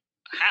 like,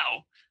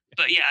 how?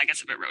 But yeah, I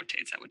guess if it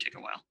rotates, that would take a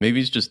while. Maybe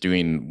he's just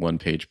doing 1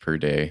 page per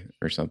day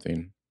or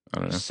something. I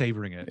don't know.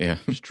 Savoring it. Yeah,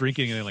 just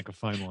drinking it like a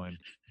fine wine.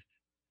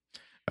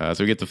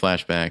 So we get the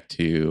flashback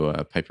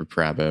to Piper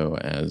Perabo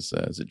as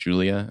is it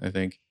Julia, I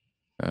think,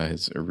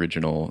 his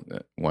original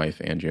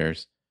wife,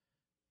 Angier's,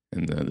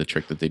 and the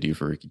trick that they do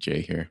for Ricky Jay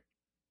here.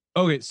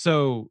 Okay,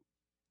 so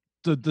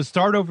the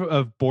start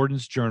of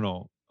Borden's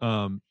journal,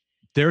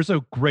 there's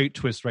a great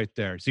twist right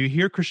there. So you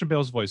hear Christian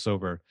Bale's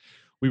voiceover.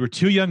 We were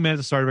 2 young men at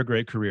the start of a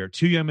great career,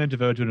 2 young men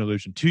devoted to an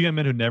illusion, 2 young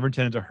men who never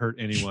intended to hurt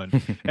anyone.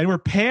 And we're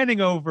panning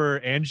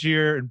over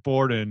Angier and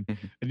Borden,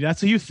 and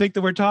that's who you think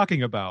that we're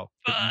talking about.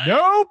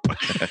 Nope.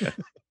 I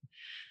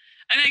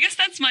mean, I guess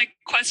that's my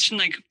question.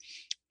 Like,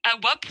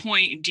 at what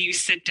point do you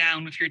sit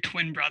down with your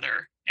twin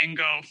brother and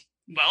go,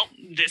 well,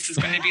 this is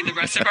going to be the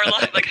rest of our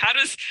life? Like, how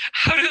does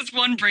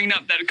one bring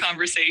up that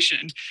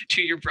conversation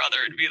to your brother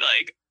and be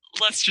like,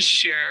 let's just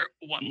share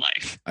one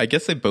life? I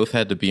guess they both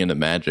had to be into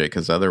magic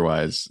because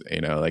otherwise,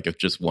 like if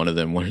just one of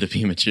them wanted to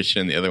be a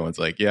magician, the other one's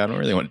like, yeah, I don't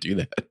really want to do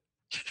that.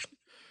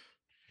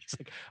 It's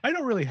like, I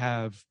don't really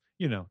have,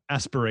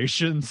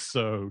 aspirations,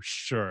 so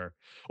sure.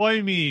 Well,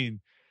 I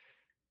mean,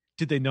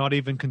 did they not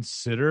even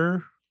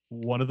consider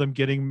one of them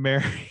getting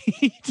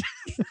married?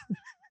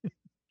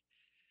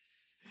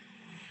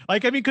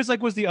 Like, I mean, because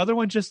was the other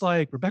one just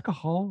like, Rebecca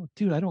Hall?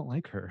 Dude, I don't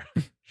like her.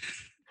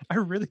 I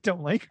really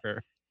don't like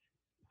her.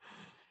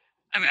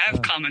 I mean, I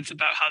have comments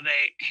about how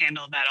they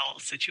handle that whole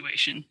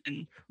situation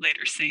in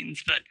later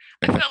scenes, but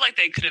I felt like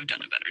they could have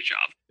done a better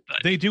job. But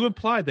they do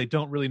imply they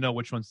don't really know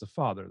which one's the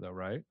father, though,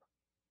 right?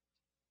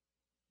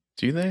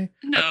 Do they?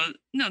 No.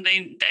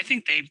 I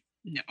think they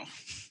know.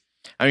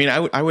 I mean,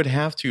 I would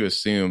have to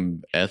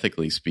assume,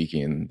 ethically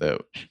speaking,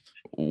 that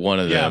one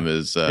of them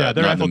is they're not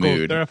in the ethical,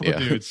 mood. They're ethical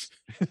dudes.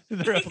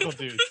 They're ethical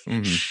dudes.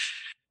 Mm-hmm.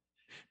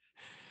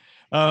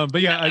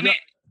 But yeah, I mean,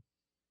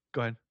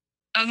 go ahead.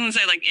 I was going to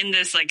say, like, in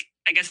this, like,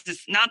 I guess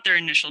it's not their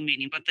initial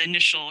meeting, but the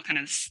initial kind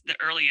of the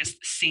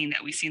earliest scene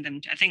that we see them,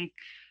 I think,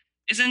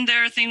 isn't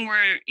there a thing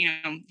where,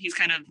 he's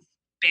kind of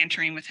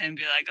bantering with him,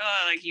 be like,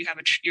 oh, like you have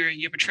a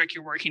trick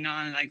you're working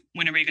on, like,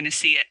 when are we going to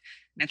see it?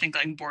 And I think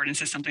like Borden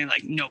says something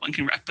like, no one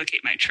can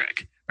replicate my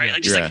trick, right?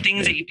 Like just like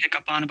things that you pick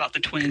up on about the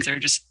twins are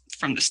just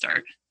from the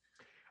start.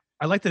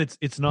 I like that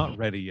it's not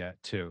ready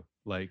yet too.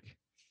 Like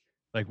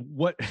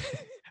what,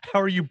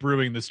 how are you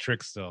brewing this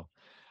trick still?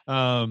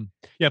 Piper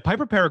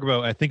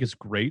Perabo, I think, is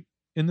great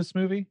in this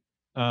movie.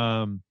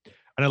 And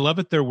I love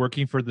that they're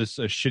working for this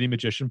shitty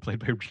magician played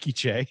by Ricky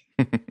Jay.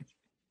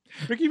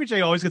 Ricky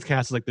Jay always gets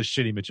cast as like this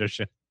shitty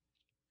magician.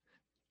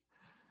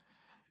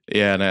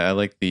 Yeah, and I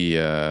like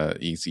the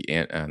easy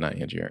not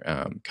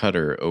Angier,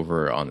 Cutter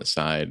over on the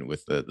side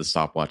with the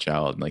stopwatch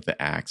out and like the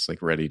axe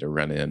like ready to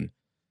run in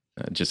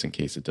just in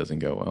case it doesn't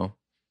go well.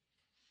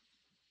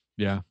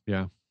 Yeah.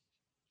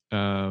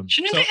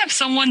 Shouldn't they have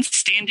someone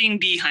standing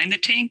behind the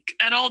tank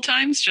at all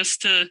times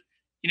just to,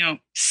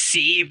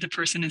 see if the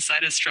person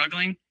inside is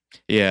struggling?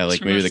 Yeah,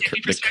 like maybe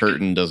the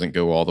curtain doesn't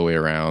go all the way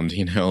around,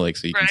 like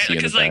so you can see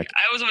in the back. Like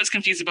I was always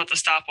confused about the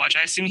stopwatch.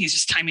 I assume he's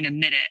just timing a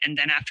minute, and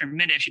then after a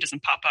minute, if she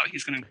doesn't pop out,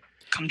 he's going to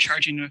come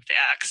charging with the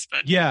axe.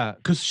 But yeah,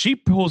 because she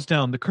pulls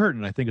down the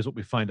curtain, I think is what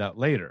we find out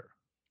later.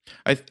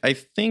 I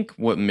think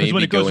what may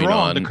when be it goes going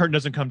wrong, on, the curtain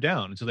doesn't come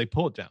down until they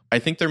pull it down. I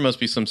think there must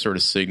be some sort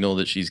of signal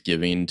that she's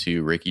giving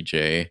to Ricky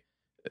Jay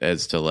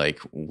as to like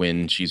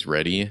when she's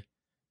ready.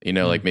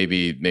 Like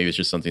maybe it's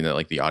just something that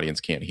like the audience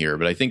can't hear.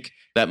 But I think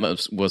that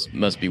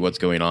must be what's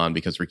going on,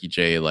 because Ricky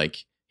Jay, like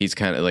he's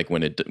kind of like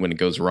when it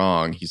goes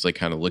wrong, he's like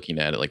kind of looking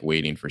at it like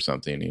waiting for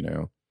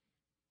something.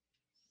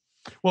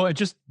 Well, it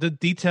just the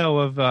detail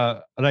of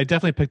and I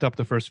definitely picked up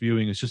the first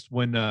viewing is just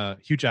when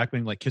Hugh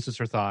Jackman like kisses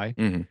her thigh,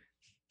 and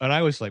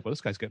I was like, well,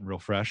 this guy's getting real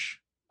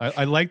fresh.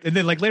 I liked, and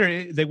then like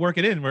later they work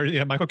it in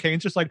where Michael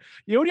Caine's just like,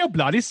 your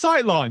bloody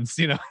sightlines,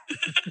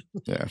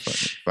 Yeah,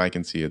 if I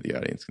can see it, the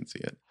audience can see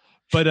it.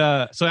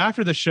 But so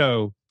after the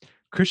show,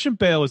 Christian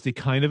Bale is the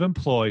kind of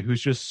employee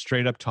who's just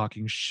straight up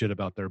talking shit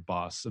about their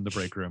boss in the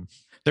break room.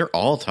 They're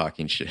all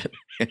talking shit.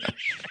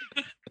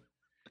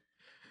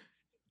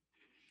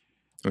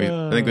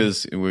 I think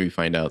we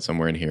find out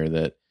somewhere in here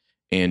that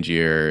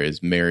Angier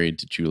is married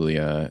to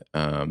Julia,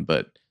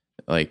 but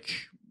like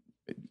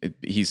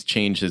he's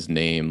changed his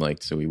name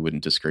like so he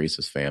wouldn't disgrace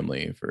his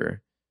family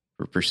for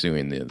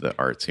pursuing the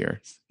arts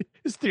here.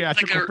 His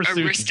theatrical like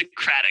a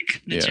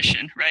aristocratic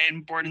magician, right?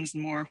 And Borden's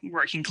more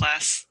working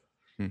class.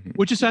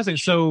 Which is fascinating.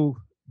 So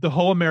the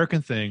whole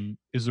American thing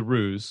is a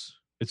ruse.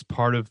 It's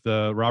part of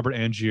the Robert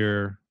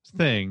Angier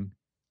thing.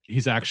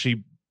 He's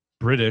actually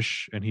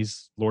British, and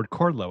he's Lord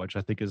Cordlow, which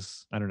I think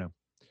is, I don't know.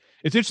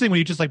 It's interesting when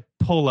you just like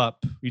pull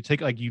up, you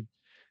take like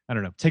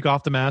take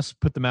off the mask,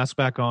 put the mask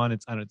back on.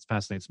 It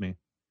fascinates me.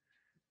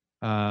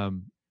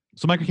 So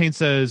So Michael Caine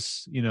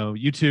says,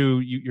 you two,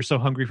 you're so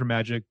hungry for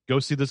magic. Go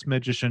see this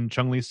magician,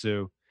 Chung Lee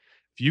Soo.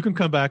 If you can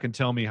come back and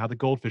tell me how the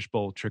goldfish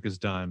bowl trick is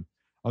done,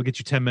 I'll get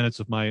you 10 minutes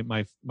with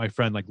my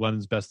friend, like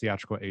London's best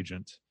theatrical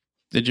agent.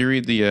 Did you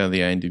read the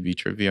IMDb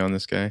trivia on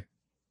this guy?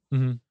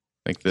 Mm-hmm.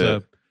 Like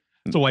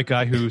it's a white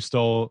guy who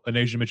stole an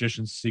Asian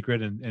magician's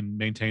secret and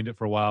maintained it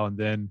for a while, and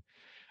then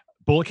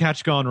bullet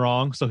catch gone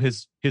wrong. So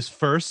his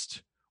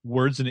first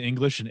words in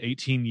English in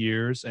 18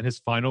 years, and his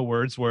final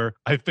words were,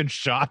 "I've been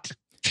shot."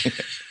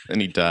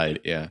 And he died.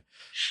 Yeah.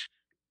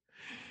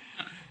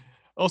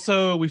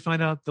 Also, we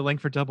find out the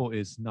Langford double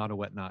is not a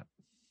wet knot.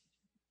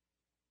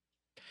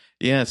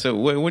 Yeah. So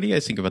what do you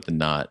guys think about the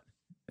knot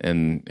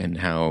and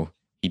how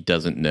he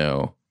doesn't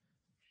know?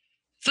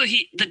 So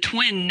the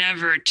twin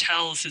never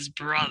tells his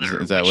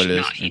brother Is that which what it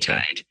is? knot he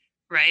tied,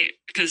 right?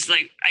 Because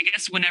I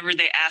guess whenever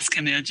they ask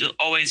him, it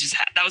always just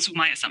that was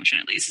my assumption,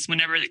 at least, is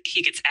whenever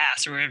he gets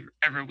asked or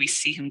whenever we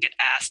see him get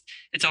asked,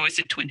 it's always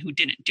the twin who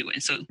didn't do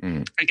it. So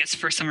I guess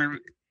for some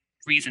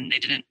reason they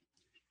didn't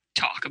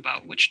talk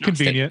about which knot.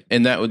 Convenient.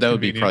 And that would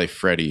be probably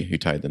Freddie who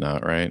tied the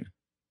knot, right?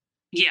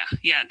 Yeah,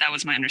 that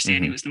was my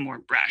understanding. It was the more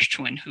brash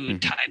twin who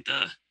tied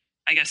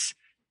I guess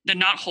the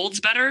knot holds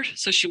better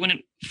so she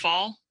wouldn't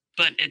fall,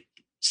 but it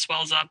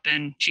swells up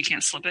and she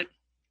can't slip it.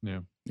 Yeah.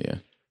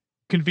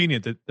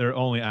 Convenient that they're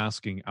only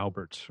asking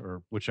Albert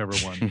or whichever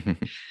one.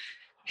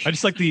 I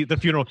just like the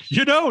funeral.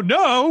 You don't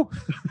know.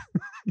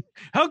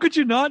 How could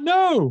you not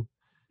know?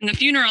 And the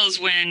funeral is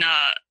when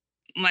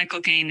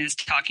Michael Caine is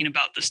talking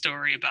about the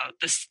story about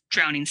this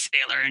drowning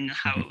sailor and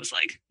how it was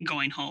like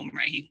going home,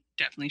 right? He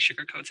definitely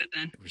sugarcoats it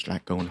then. It was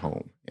like going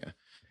home. Yeah.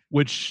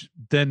 Which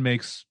then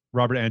makes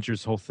Robert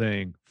Andrews' whole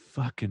thing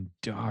fucking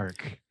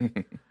dark.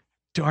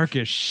 Dark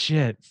as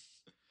shit.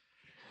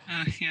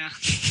 Yeah.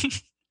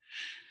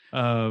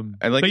 I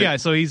like. But yeah,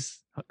 so he's.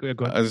 Go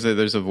ahead. I was say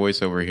there's a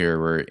voiceover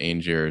here where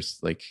Angier's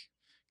like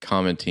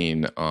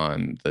commenting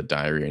on the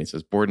diary, and he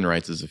says Borden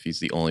writes as if he's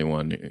the only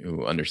one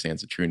who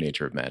understands the true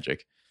nature of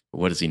magic. But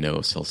what does he know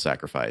of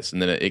self-sacrifice?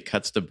 And then it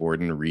cuts to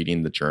Borden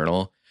reading the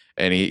journal,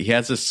 and he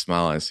has this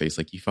smile on his face,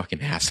 like, "You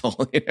fucking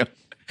asshole!"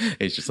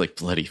 He's just like,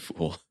 bloody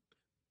fool.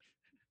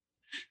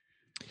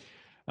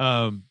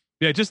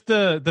 Yeah, just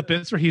the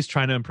bits where he's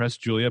trying to impress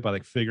Julia by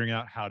like figuring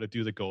out how to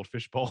do the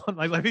goldfish bowl.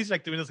 like he's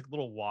like doing this like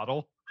little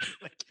waddle.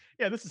 Like,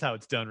 yeah, this is how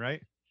it's done,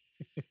 right?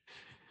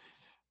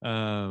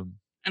 I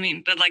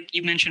mean, but like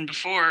you mentioned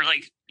before,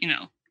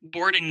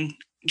 Borden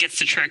gets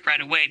the trick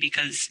right away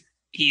because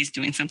he's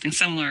doing something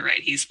similar,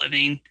 right? He's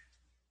living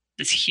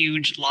this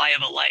huge lie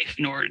of a life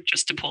in order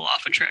just to pull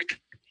off a trick.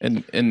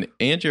 And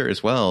Angier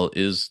as well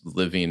is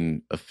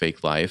living a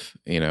fake life,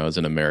 as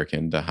an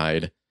American to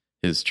hide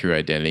his true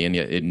identity, and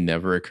yet it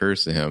never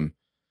occurs to him,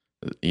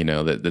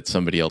 that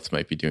somebody else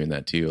might be doing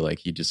that too. Like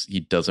he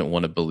doesn't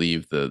want to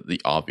believe the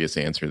obvious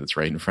answer that's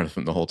right in front of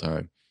him the whole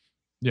time.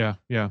 Yeah.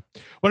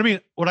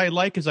 What I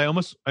like is I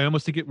almost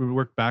think it would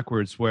work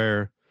backwards,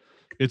 where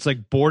it's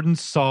like Borden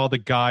saw the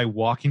guy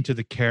walking to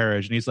the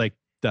carriage, and he's like,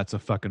 "That's a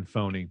fucking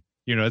phony."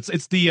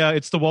 It's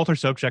the Walter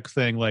Sobchak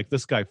thing. Like,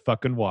 this guy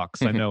fucking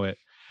walks. I know it.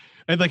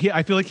 And like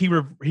I feel like he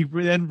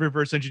then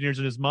reverse engineers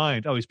in his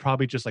mind. Oh, he's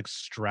probably just like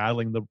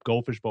straddling the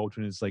goldfish bowl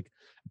between his like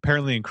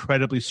apparently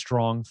incredibly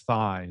strong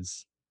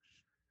thighs.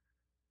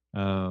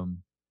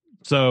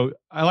 So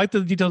I like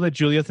the detail that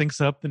Julia thinks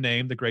up the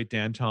name, the Great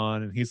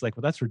Danton, and he's like,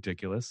 "Well, that's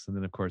ridiculous." And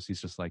then of course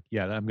he's just like,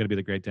 "Yeah, I'm going to be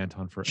the Great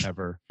Danton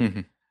forever."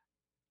 Yeah,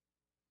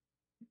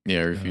 he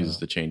refuses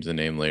to change the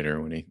name later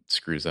when he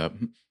screws up.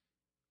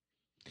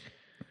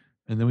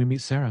 And then we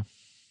meet Sarah.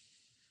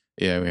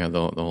 Yeah, we have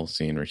the whole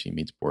scene where she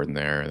meets Borden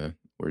there.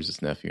 Where's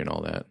his nephew and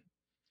all that.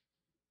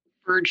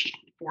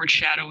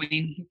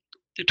 Foreshadowing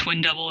the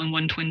twin double and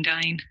one twin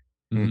dying.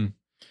 Mm-hmm.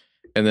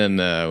 And then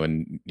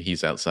when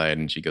he's outside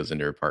and she goes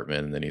into her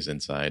apartment and then he's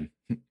inside.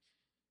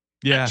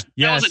 Yeah.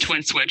 That was a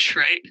twin switch,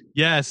 right?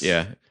 Yes.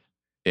 Yeah.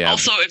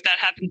 Also, if that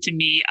happened to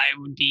me, I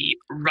would be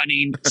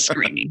running,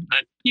 screaming.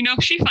 But,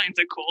 she finds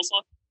it cool,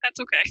 so that's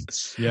okay.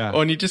 Yeah.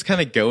 Oh, and you just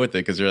kind of go with it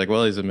because you're like,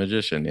 well, he's a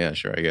magician. Yeah,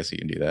 sure. I guess he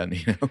can do that.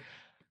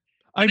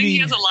 I think he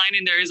has a line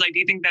in there. He's like, "Do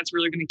you think that's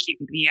really going to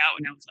keep me out?"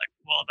 And I was like,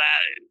 "Well,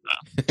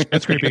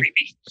 that's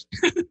creepy.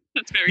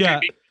 That's very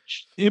creepy."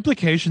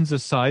 Implications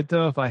aside,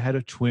 though, if I had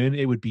a twin,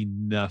 it would be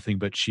nothing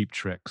but cheap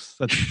tricks.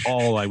 That's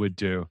all I would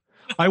do.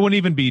 I wouldn't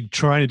even be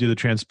trying to do the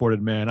transported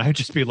man. I'd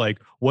just be like,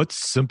 what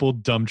simple,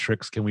 dumb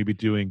tricks can we be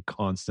doing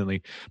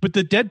constantly? But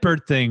the dead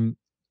bird thing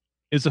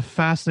is a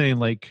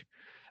fascinating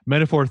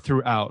metaphor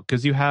throughout,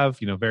 because you have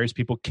various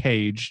people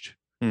caged.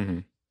 Mm-hmm.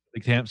 They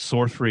can't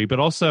soar free,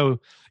 but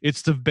also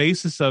it's the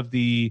basis of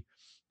the,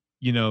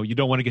 you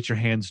don't want to get your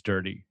hands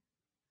dirty.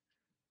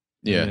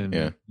 Yeah.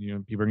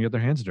 People are gonna get their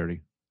hands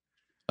dirty.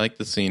 I like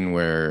the scene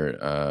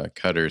where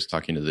Cutter's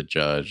talking to the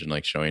judge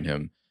and showing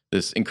him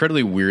this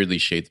incredibly weirdly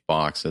shaped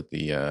box that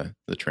the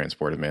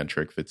transported man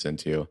trick fits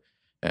into,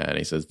 and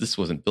he says, "This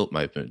wasn't built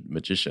by a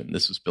magician.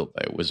 This was built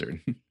by a wizard."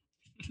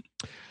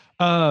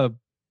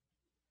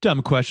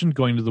 Dumb question.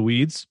 Going to the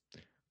weeds.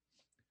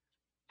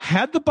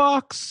 Had the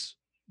box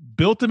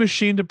built a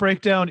machine to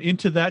break down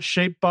into that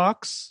shaped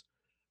box,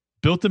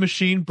 built the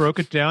machine, broke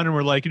it down, and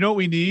we're like, you know what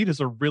we need is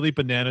a really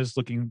bananas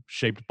looking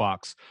shaped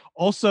box.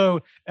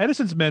 Also,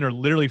 Edison's men are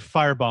literally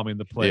firebombing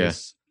the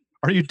place.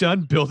 Are you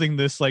done building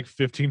this like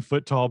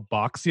 15-foot tall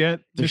box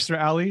yet, Mr.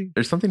 Alley?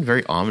 There's something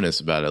very ominous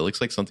about it. It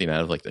looks like something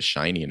out of like The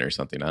Shining or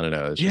something. I don't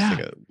know. It's just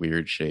like a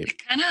weird shape.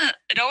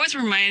 It always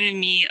reminded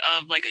me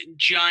of like a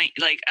giant,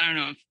 like, I don't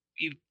know if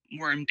you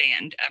were in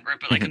band ever,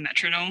 but like a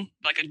metronome,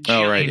 like a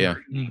giant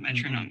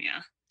metronome.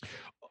 Yeah.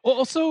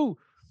 Also,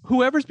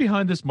 whoever's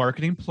behind this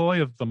marketing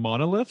ploy of the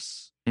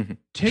monoliths,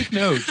 take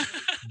note.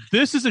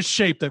 This is a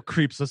shape that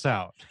creeps us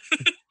out.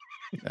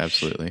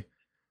 Absolutely.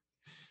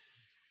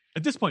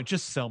 At this point,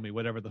 just sell me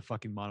whatever the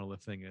fucking monolith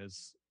thing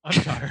is. I'm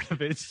tired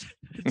of it.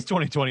 It's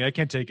 2020. I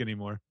can't take it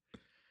anymore.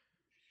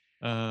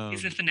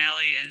 The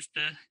finale is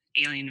the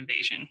alien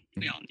invasion.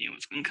 We all knew it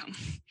was going to come.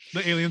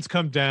 The aliens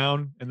come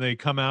down and they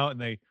come out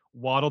and they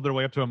waddle their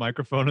way up to a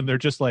microphone and they're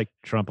just like,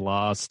 Trump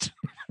lost.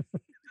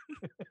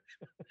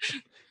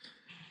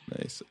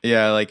 Nice.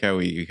 Yeah, I like how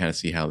you kind of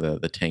see how the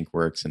tank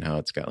works and how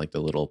it's got like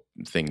the little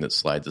thing that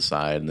slides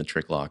aside and the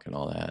trick lock and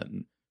all that.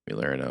 And we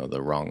learn,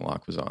 the wrong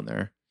lock was on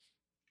there.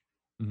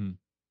 Mm-hmm.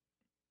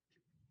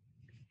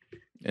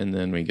 And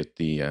then we get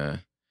the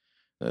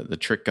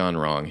trick gone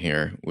wrong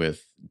here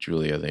with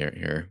Julia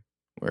here,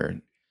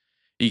 where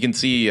you can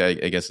see,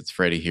 I guess it's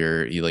Freddy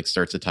here. He like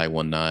starts to tie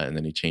one knot and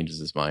then he changes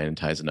his mind and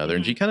ties another.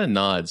 And she kind of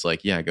nods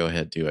like, yeah, go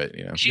ahead, do it.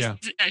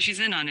 She's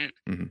in on it.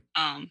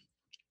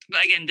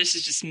 But again, this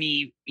is just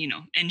me,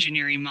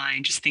 engineering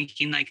mind, just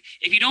thinking like,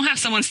 if you don't have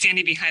someone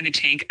standing behind the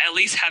tank, at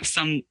least have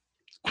some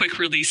quick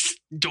release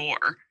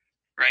door.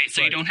 Right,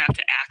 so you don't have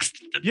to axe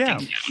the thing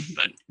down.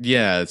 But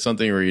it's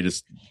something where you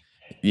just,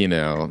 hit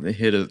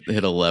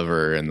a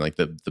lever and like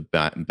the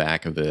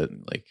back of it,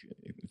 like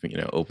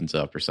opens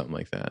up or something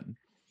like that.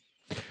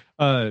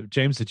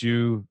 James, did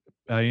you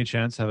by any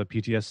chance have a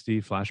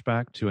PTSD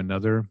flashback to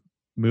another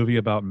movie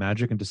about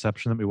magic and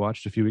deception that we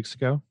watched a few weeks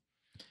ago,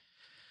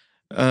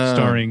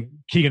 starring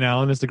Keegan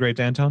Allen as the Great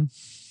Danton?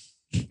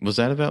 Was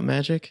that about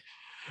magic?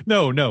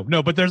 No.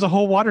 But there's a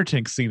whole water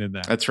tank scene in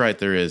that. That's right,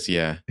 there is.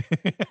 Yeah.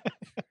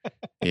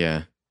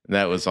 Yeah,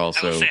 that was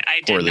also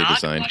poorly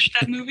designed. Watch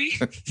that movie.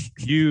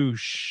 You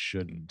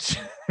shouldn't.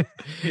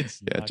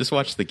 Just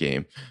watch the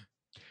game.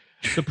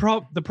 The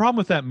problem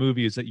with that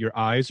movie is that your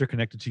eyes are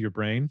connected to your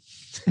brain,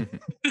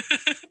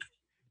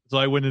 so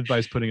I wouldn't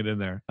advise putting it in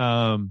there.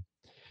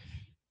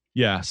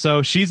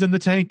 So she's in the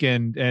tank,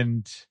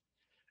 and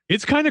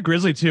it's kind of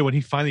grisly too when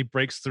he finally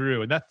breaks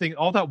through, and that thing,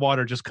 all that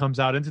water just comes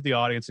out into the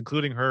audience,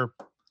 including her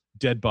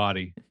dead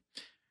body.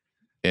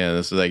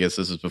 Yeah, I guess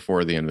this is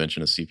before the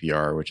invention of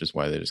CPR, which is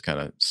why they just kind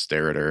of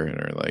stare at her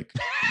and are like,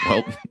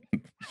 well,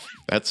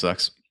 that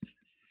sucks.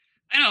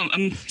 I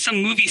know,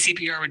 some movie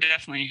CPR would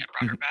definitely have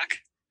brought her back.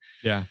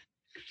 Yeah.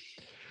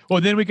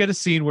 Well, then we get a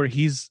scene where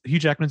Hugh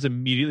Jackman's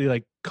immediately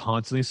like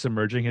constantly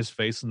submerging his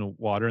face in the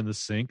water in the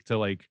sink to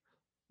like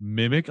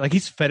mimic, like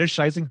he's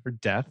fetishizing her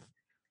death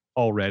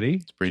already.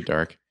 It's pretty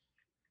dark.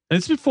 And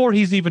it's before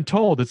he's even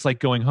told it's like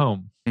going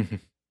home.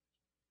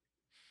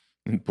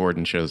 And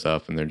Borden shows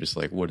up and they're just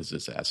like, what is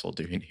this asshole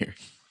doing here?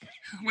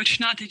 Which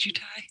knot did you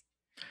tie?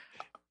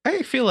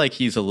 I feel like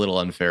he's a little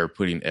unfair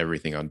putting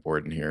everything on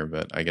Borden here,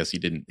 but I guess he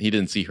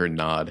didn't see her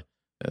nod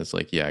as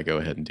like, yeah, go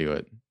ahead and do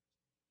it.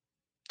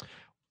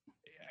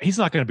 He's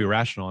not going to be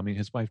rational. I mean,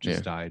 his wife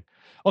just died.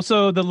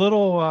 Also, the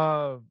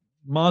little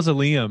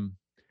mausoleum,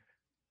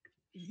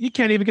 you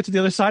can't even get to the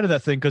other side of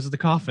that thing because of the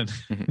coffin.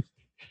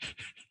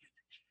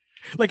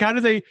 Like, how do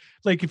they,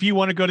 like, if you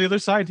want to go to the other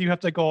side, do you have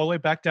to go all the way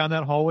back down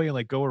that hallway and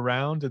like go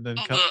around and then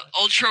the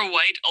ultra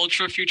white,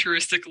 ultra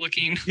futuristic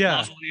looking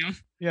mausoleum?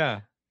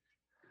 Yeah.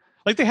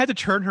 Like they had to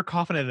turn her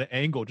coffin at an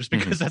angle just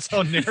because that's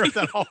how narrow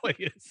that hallway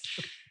is.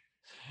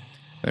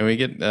 And we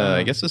get,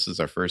 I guess this is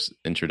our first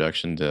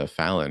introduction to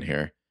Fallon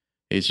here.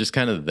 He's just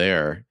kind of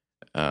there.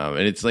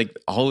 And it's like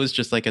always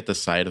just like at the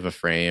side of a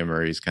frame,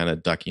 or he's kind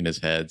of ducking his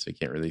head so he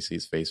can't really see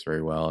his face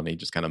very well. And he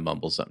just kind of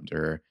mumbles something to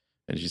her.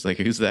 And she's like,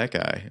 who's that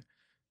guy?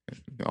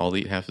 I'll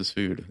eat half his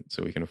food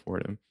so we can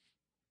afford him.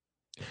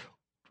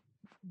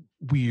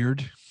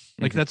 Weird.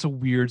 Like that's a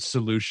weird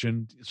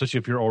solution, especially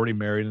if you're already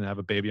married and have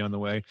a baby on the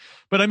way.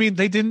 But I mean,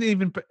 they didn't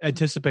even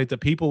anticipate that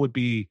people would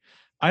be,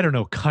 I don't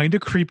know, kind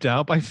of creeped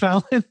out by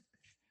Fallon.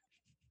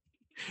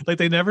 Like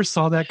they never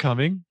saw that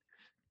coming.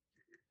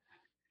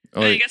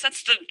 Oh, I guess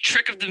that's the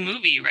trick of the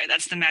movie, right?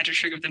 That's the magic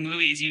trick of the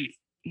movie is you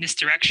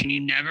misdirection. You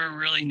never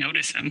really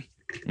notice him.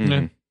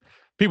 Mm-hmm.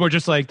 People are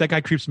just like, that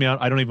guy creeps me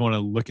out. I don't even want to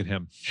look at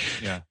him.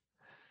 Yeah.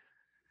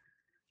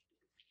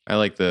 I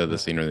like the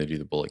scene where they do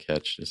the bullet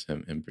catch, just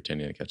him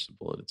pretending to catch the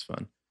bullet. It's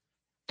fun.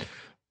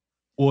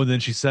 Well, and then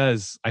she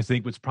says, I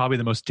think what's probably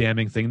the most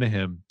damning thing to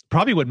him,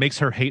 probably what makes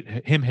her hate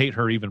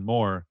her even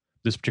more,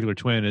 this particular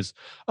twin, is,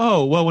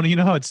 oh, well, when you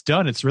know how it's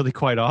done, it's really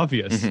quite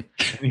obvious. And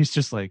he's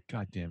just like,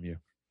 God damn you.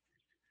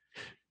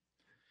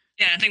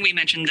 Yeah, I think we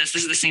mentioned this.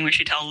 This is the scene where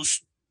she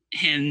tells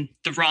him,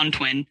 the Ron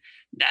twin,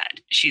 that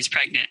she's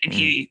pregnant. And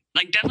he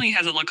like definitely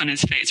has a look on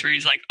his face where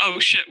he's like, oh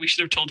shit, we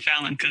should have told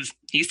Fallon because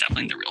he's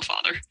definitely the real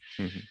father.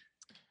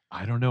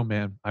 I don't know,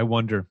 man. I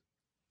wonder.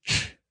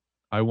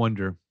 I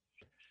wonder.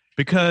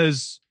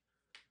 Because,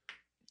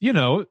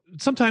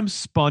 sometimes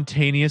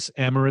spontaneous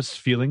amorous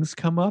feelings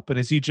come up. And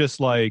is he just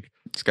like,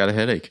 He's got a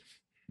headache.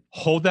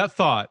 hold that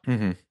thought.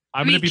 Mm-hmm.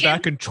 I'm going to be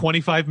back in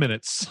 25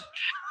 minutes.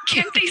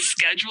 Can't they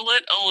schedule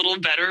it a little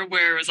better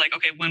where it was like,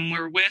 okay, when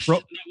we're with the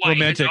wife,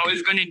 romantic. it's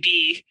always going to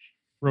be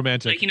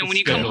romantic. Like, when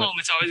you come home,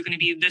 it's always going to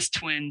be this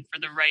twin for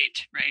the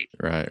right.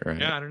 Right.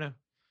 Yeah, I don't know.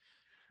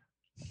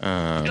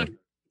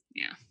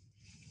 Yeah.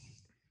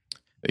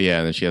 Yeah,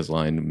 and then she has a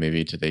line,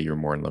 maybe today you're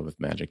more in love with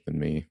magic than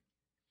me.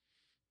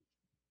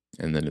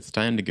 And then it's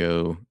time to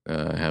go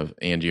have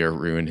Angier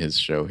ruin his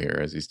show here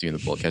as he's doing the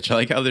bull catch. I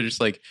like how they're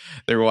just like,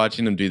 they're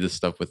watching him do this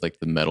stuff with like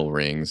the metal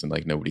rings and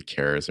like nobody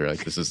cares. They're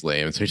like, this is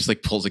lame. And so he just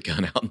like pulls a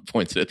gun out and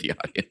points it at the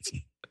audience.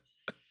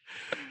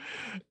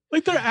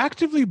 Like they're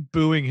actively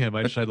booing him,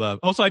 which I love.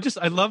 Also, I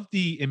love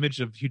the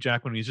image of Hugh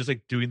Jackman when he's just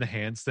like doing the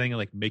hands thing and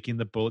like making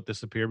the bullet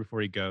disappear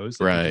before he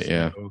goes. Like, right,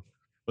 yeah.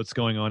 What's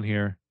going on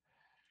here?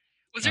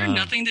 Was there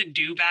nothing to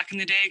do back in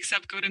the day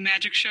except go to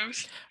magic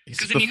shows?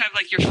 Because then you have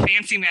like your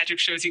fancy magic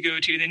shows you go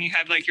to, then you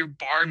have like your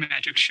bar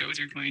magic shows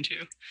you're going to.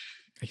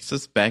 It's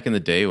just back in the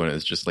day when it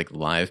was just like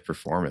live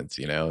performance,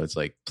 it's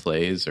like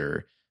plays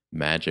or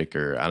magic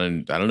or I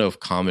don't know if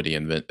comedy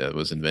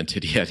was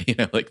invented yet.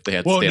 Like they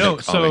had stand-up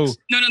comics.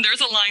 No, there's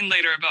a line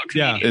later about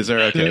comedians. Yeah, is there?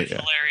 Okay, it's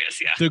hilarious.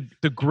 Yeah,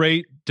 the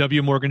great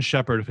W. Morgan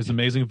Shepherd with his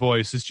amazing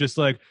voice is just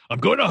like, I'm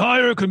going to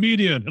hire a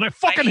comedian, and I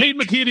fucking hate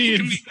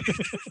comedians.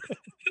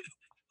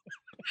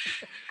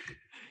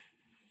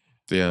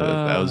 Yeah,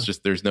 that was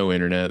just, there's no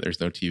internet, there's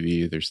no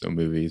TV, there's no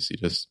movies. You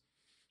just,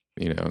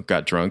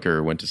 got drunk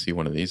or went to see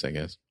one of these, I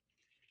guess.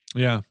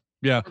 Yeah.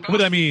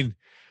 But I mean,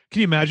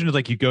 can you imagine if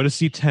like you go to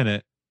see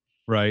Tenet,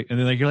 right? And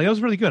then like you're like, that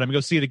was really good. I'm gonna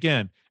go see it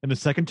again. And the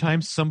second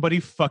time somebody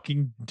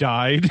fucking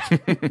died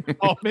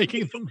while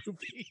making the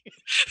movie.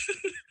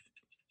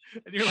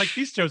 And you're like,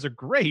 these shows are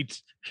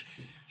great.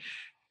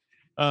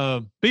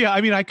 But yeah,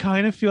 I mean, I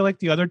kind of feel like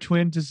the other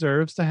twin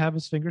deserves to have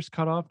his fingers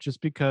cut off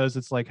just because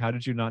it's like, how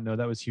did you not know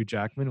that was Hugh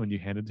Jackman when you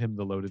handed him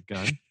the loaded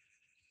gun?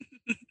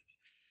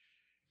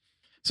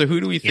 So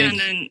who do we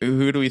think?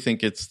 Who do we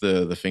think gets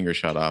the finger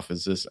shot off?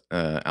 Is this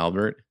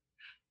Albert?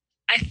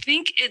 I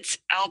think it's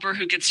Albert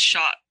who gets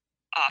shot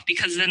off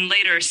because then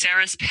later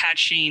Sarah's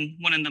patching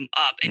one of them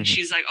up and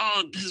she's like,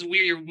 "Oh, this is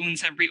weird. Your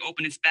wounds have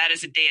reopened. It's bad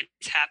as the day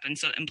it's happened."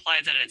 So it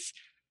implies that it's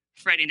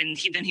Freddy, and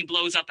then he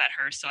blows up at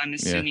her. So I'm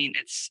assuming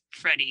it's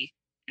Freddy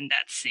in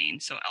that scene.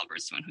 So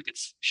Albert's the one who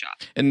gets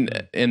shot.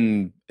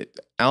 And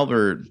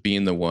Albert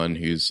being the one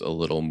who's a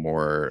little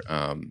more,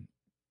 I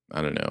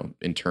don't know,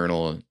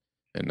 internal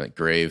and like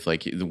grave.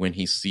 Like when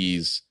he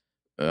sees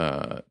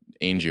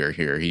Angier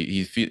here,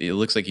 it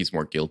looks like he's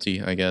more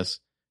guilty, I guess.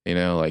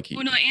 Like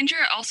well, no,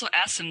 Angier also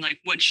asks him like,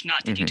 which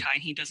knot did you tie?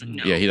 And he doesn't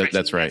know. Yeah,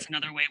 that's right. That's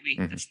another way we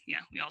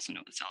also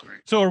know it's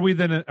Albert. So are we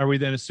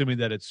then assuming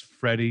that it's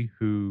Freddy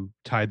who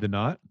tied the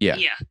knot? Yeah,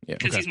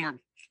 because he's more,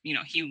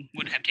 he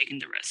would have taken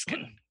the risk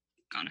and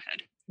gone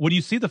ahead. When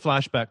you see the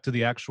flashback to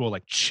the actual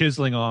like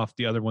chiseling off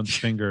the other one's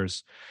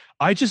fingers,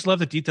 I just love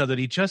the detail that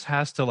he just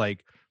has to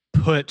like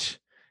put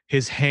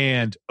his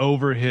hand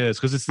over his,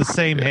 because it's the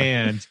same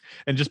hand,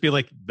 and just be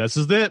like, this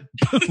is it.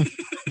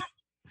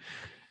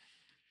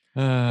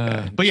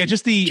 But yeah,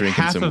 just the drinking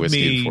half some of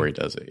whiskey me before he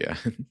does it. Yeah.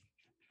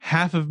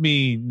 Half of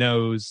me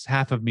knows,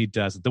 half of me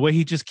doesn't. The way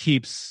he just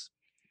keeps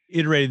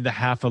iterating the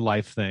half a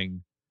life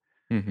thing.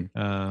 And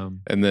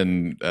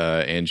then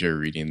Angier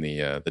reading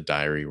the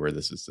diary where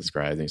this is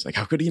described, and he's like,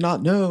 how could he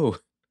not know?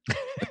 I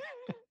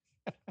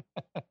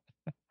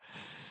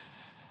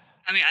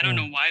mean, I don't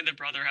know why the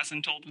brother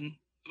hasn't told him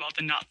about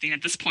the knot thing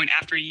at this point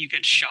after you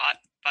get shot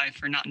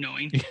for not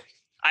knowing.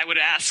 I would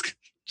ask,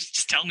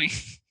 just tell me.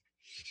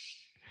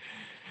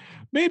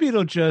 Maybe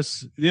it'll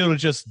just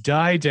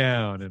die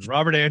down and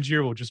Robert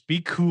Angier will just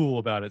be cool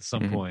about it at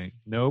some point.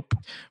 Nope.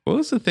 What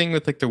was the thing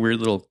with like the weird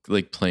little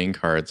like playing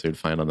cards they'd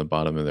find on the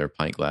bottom of their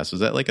pint glass?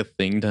 Was that like a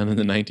thing done in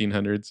the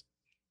 1900s?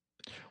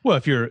 Well,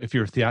 if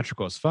you're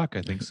theatrical as fuck,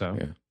 I think so.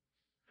 Yeah.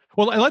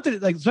 Well, I like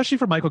that, like especially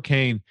for Michael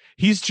Caine,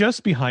 he's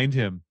just behind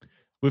him.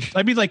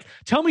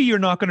 Tell me you're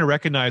not going to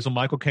recognize when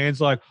Michael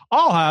Caine's like,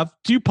 I'll have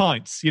 2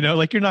 pints,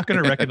 like you're not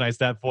going to recognize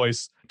that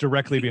voice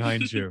directly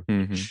behind you.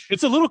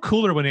 It's a little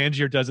cooler when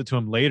Angier does it to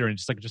him later and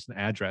just an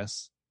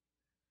address.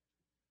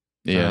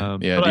 Yeah.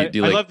 Do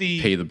you like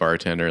pay the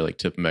bartender, like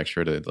tip him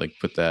extra to like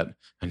put that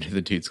under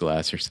the dude's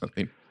glass or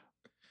something?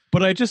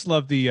 But I just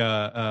love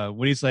the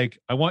when he's like,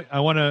 I want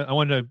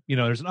to,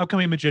 there's an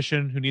upcoming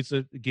magician who needs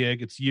a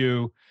gig. It's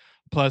you.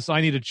 Plus,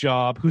 I need a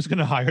job. Who's going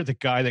to hire the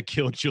guy that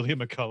killed Julia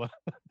McCullough?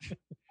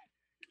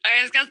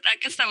 I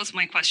guess that was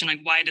my question. Like,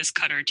 why does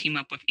Cutter team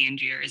up with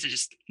Angier? Is it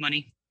just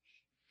money?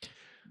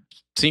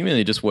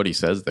 Seemingly just what he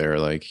says there.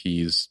 Like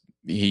he's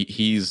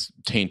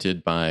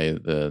tainted by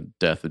the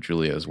death of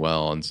Julia as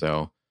well, and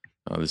so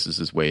this is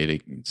his way to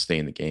stay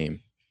in the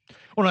game.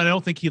 Well, I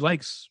don't think he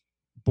likes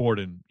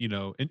Borden.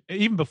 And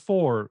even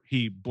before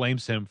he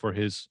blames him for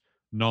his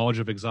knowledge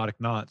of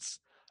exotic knots,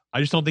 I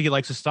just don't think he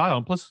likes his style.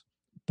 And plus,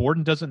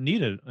 Borden doesn't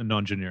need a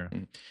non-engineer.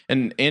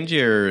 And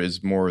Angier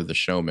is more the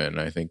showman.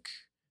 I think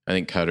I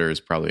think Cutter is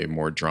probably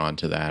more drawn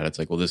to that. It's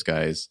like, well, this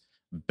guy's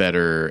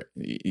better.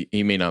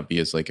 He may not be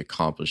as like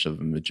accomplished of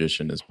a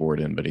magician as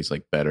Borden, but he's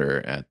like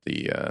better at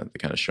the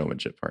kind of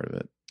showmanship part of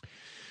it.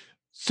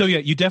 So yeah,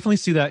 you definitely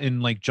see that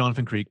in like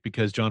Jonathan Creek,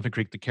 because Jonathan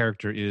Creek, the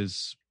character,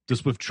 is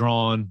this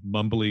withdrawn,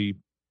 mumbly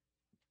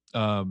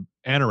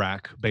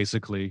anorak,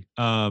 basically.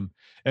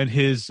 And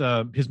his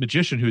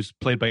magician, who's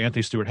played by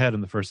Anthony Stewart Head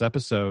in the first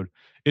episode,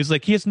 is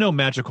like, he has no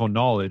magical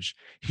knowledge.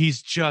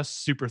 He's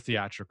just super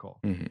theatrical,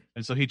 and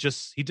so he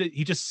just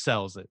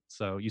sells it.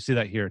 So you see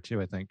that here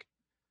too, I think.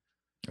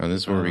 Oh,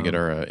 this is where we get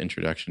our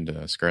introduction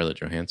to Scarlett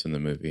Johansson in the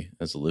movie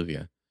as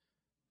Olivia.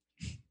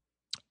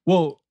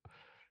 Well,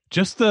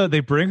 just they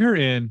bring her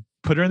in,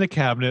 put her in the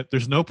cabinet.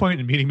 There's no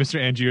point in meeting Mr.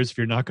 Angiers if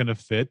you're not going to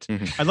fit.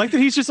 I like that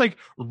he's just like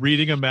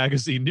reading a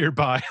magazine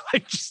nearby,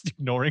 like just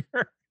ignoring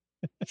her.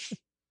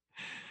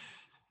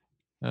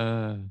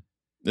 And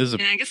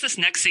I guess this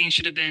next scene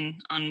should have been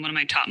on one of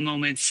my top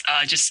moments.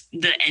 Just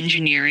the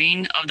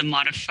engineering of the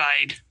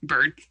modified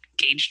bird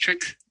cage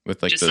trick,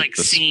 with like just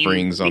the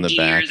springs on the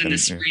back and the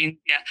springs.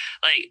 Yeah,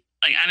 like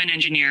I'm an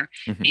engineer,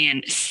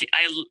 and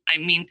I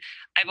mean,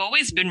 I've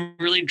always been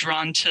really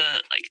drawn to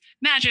like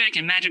magic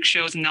and magic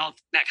shows and all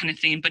that kind of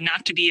thing, but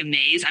not to be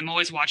amazed. I'm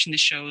always watching the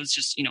shows,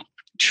 just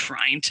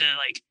trying to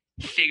like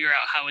figure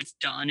out how it's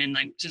done, and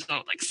like just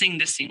like seeing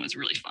this scene was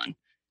really fun.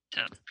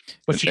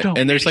 But you don't.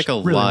 And there's like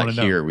a really lot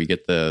here. We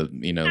get the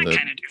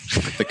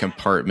the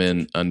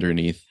compartment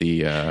underneath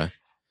the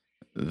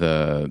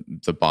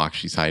box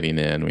she's hiding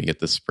in. We get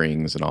the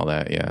springs and all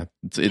that. Yeah,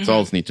 it's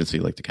always neat to see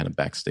like the kind of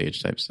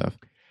backstage type stuff.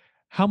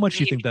 How much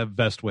do you think that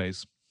vest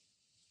weighs?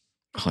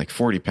 Like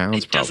 40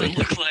 pounds, it probably. Doesn't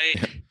look like.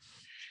 Yeah.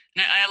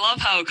 And I love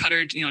how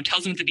Cutter,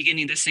 tells him at the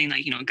beginning of this saying,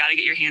 like, got to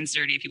get your hands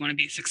dirty if you want to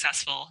be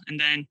successful. And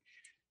then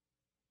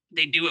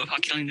they do it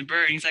without killing the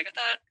bird. And he's like,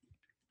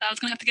 I was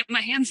going to have to get my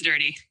hands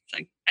dirty. It's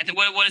like, I think,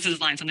 what is his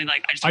line? Something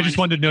like, I just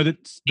wanted to know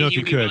if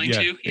you could.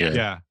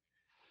 Yeah.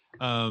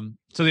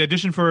 So the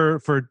audition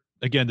for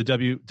again, the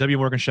W.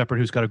 Morgan Shepherd,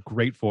 who's got a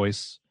great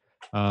voice,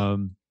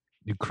 who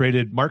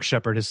created Mark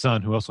Shepherd, his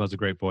son, who also has a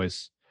great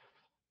voice.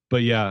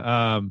 But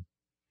yeah,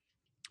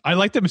 I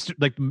like that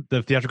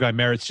the theatrical guy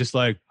Merritt's just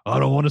like, I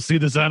don't want to see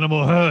this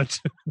animal hurt.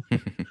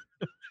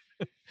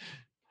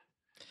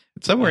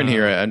 It's somewhere in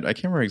here. I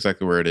can't remember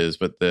exactly where it is,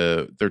 but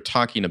they're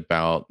talking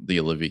about the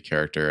Olivia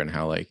character and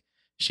how like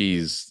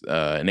she's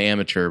an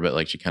amateur, but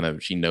like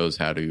she knows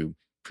how to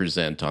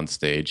present on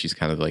stage. She's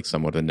kind of like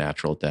somewhat a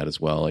natural at that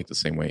as well, like the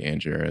same way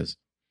Angier is.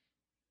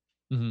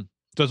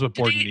 Does what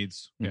Borden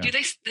needs. Yeah.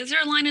 Is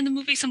there a line in the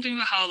movie something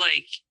about how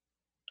like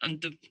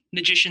the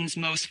magician's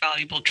most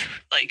valuable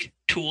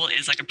tool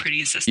is like a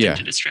pretty assistant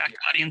to distract the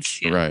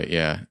audience? Yeah. Right.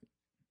 Yeah.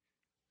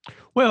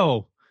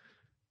 Well,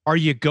 are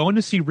you going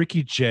to see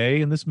Ricky Jay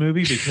in this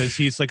movie because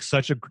he's like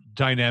such a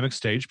dynamic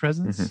stage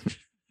presence?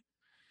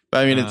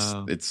 But I mean,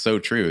 it's so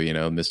true.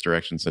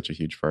 Misdirection's such a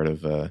huge part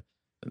of the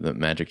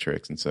magic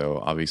tricks, and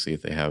so obviously,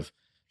 if they have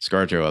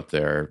ScarJo up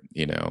there,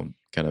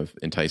 kind of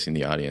enticing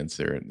the audience,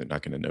 they're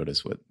not going to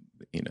notice what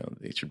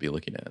they should be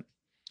looking at.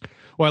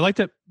 Well, I like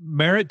that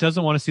Merritt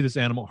doesn't want to see this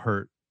animal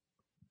hurt,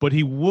 but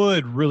he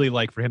would really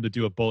like for him to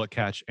do a bullet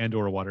catch and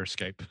or a water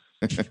escape.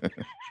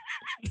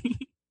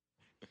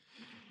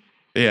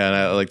 Yeah, and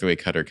I like the way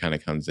Cutter kind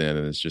of comes in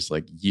and it's just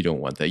like, you don't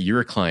want that.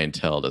 Your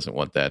clientele doesn't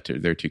want that.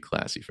 They're too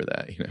classy for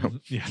that,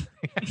 Yeah.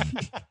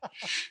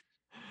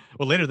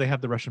 Well, later they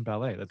have the Russian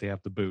ballet that they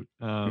have to boot.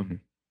 Yeah,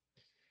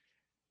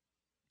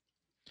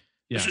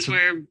 this is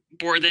where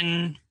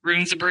Borden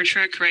ruins the bird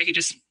trick, right? He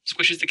just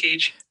squishes the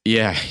cage.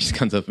 Yeah, he just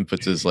comes up and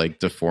puts his like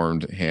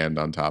deformed hand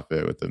on top of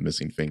it with the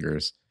missing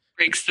fingers.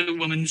 Breaks the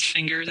woman's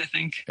fingers, I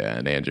think. Yeah,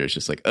 and Andrew's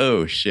just like,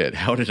 oh shit,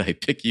 how did I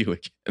pick you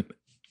again?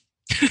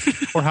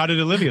 Or how did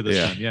Olivia this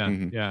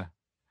time? Yeah.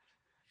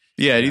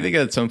 Yeah, do you think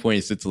at some point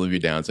he sits Olivia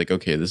down? It's like,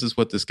 okay, this is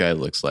what this guy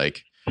looks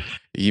like.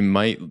 He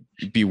might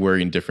be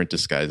wearing different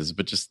disguises,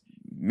 but just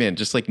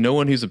like no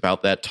one who's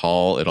about that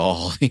tall at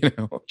all,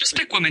 Just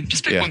pick women.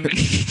 Just pick women.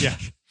 Yeah.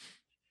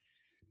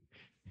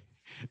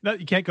 No,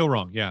 you can't go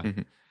wrong. Yeah.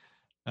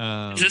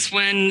 Is this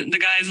when the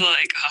guy's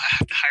like, I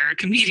have to hire a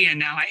comedian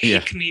now? I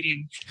hate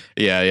comedians.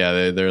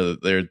 Yeah.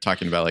 They're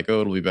talking about like,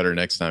 oh, it'll be better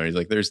next time. And he's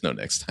like, there's no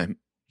next time.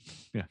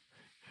 Yeah.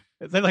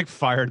 They like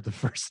fired the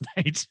first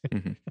night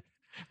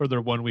for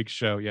their 1 week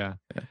show. Yeah.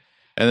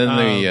 And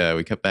then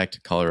we cut back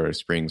to Colorado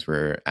Springs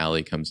where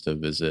Allie comes to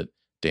visit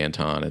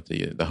Danton at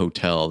the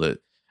hotel. That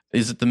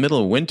is it the middle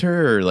of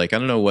winter or like I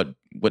don't know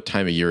what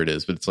time of year it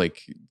is, but it's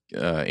like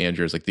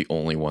Andrew is like the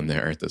only one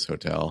there at this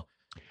hotel.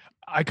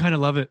 I kind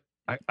of love it.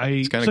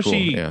 It's kind of cool.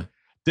 Yeah.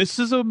 This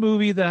is a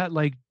movie that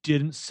like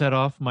didn't set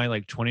off my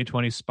like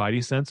 2020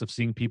 Spidey sense of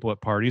seeing people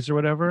at parties or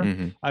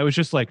whatever. I was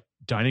just like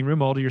dining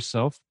room all to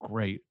yourself.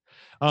 Great.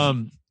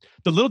 The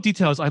little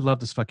details. I love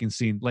this fucking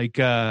scene. Like,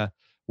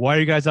 why are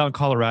you guys out in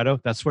Colorado?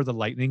 That's where the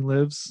lightning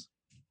lives.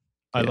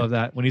 I love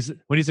that when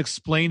he's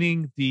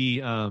explaining the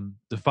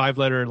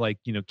 5-letter like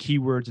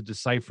keyword to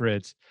decipher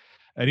it,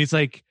 and he's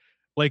like,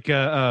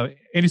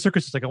 Andy Serkis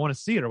is like, I want to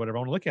see it or whatever. I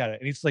want to look at it.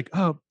 And he's like,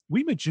 oh,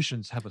 we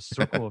magicians have a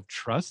circle of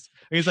trust.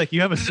 And he's like,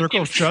 you have a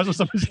circle of trust with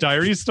someone's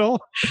diary you stole?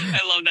 I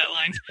love that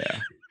line. Yeah.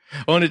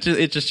 Well, and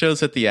it just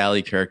shows that the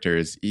alley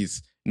character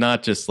he's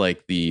not just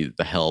like the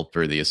help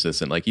or the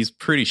assistant. Like he's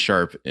pretty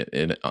sharp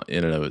in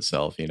and of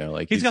itself, you know.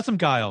 Like he's got some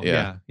guile.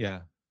 Yeah. Yeah.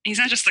 He's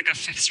not just like a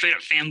straight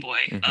up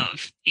fanboy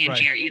of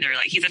Angier either.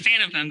 Like he's a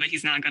fan of him, but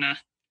he's not gonna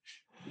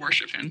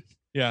worship him.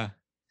 Yeah.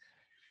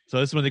 So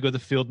this is when they go to the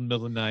field in the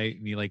middle of the night,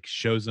 and he like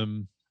shows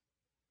them.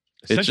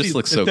 It just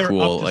looks so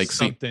cool, like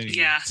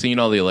seeing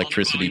all the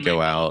electricity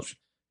go out,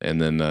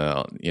 and then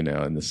you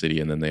know, in the city,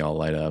 and then they all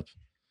light up.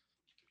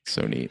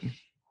 So neat.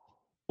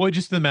 Well,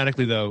 just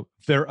thematically though,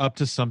 they're up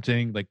to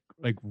something like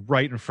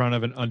right in front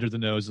of and under the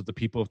nose of the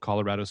people of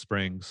Colorado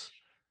Springs.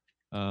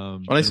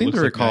 Well, I seem to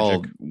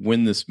recall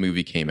when this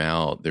movie came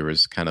out, there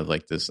was kind of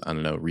like this, I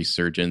don't know,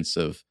 resurgence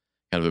of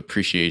kind of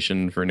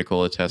appreciation for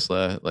Nikola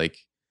Tesla. Like,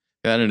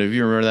 I don't know if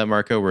you remember that,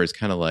 Marco, where it's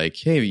kind of like,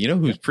 hey, you know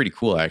who's pretty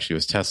cool actually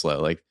was Tesla.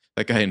 Like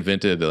that guy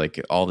invented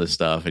like all this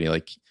stuff, and he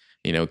like,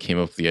 you know, came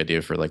up with the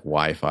idea for like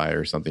Wi-Fi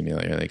or something, you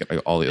know, like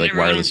all the like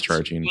wireless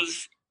charging.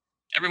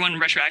 Everyone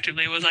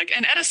retroactively was like,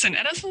 and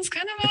Edison's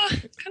kind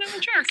of a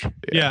jerk.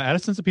 Yeah,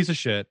 Edison's a piece of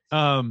shit.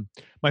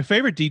 My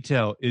favorite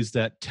detail is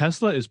that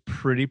Tesla is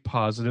pretty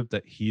positive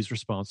that he's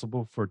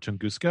responsible for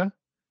Tunguska.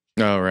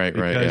 Oh, right.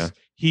 Yeah.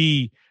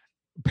 He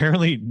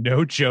apparently,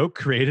 no joke,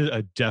 created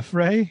a death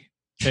ray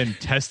and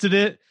tested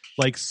it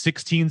like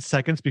 16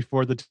 seconds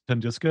before the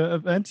Tunguska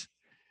event,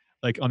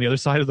 like on the other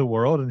side of the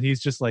world, and he's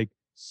just like,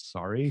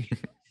 sorry.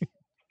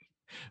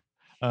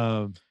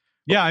 Yeah,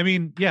 I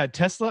mean, yeah,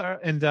 Tesla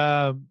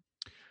and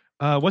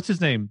what's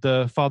his name?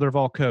 The father of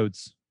all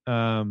codes.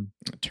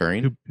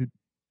 Turing.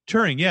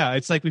 Turing, yeah.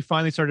 It's like we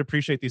finally started to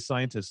appreciate these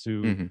scientists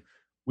who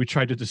we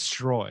tried to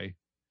destroy.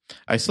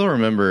 I still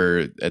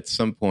remember at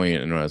some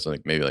point, and when I was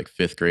like maybe like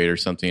fifth grade or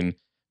something,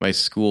 my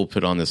school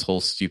put on this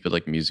whole stupid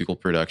like musical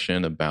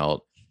production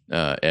about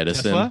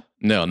Edison. Tesla?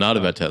 No, not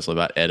about Tesla,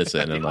 about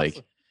Edison. And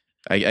like,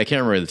 I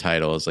can't remember the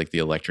title. It's like the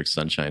Electric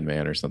Sunshine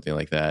Man or something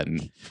like that.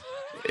 And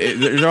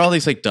there are all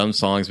these like dumb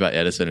songs about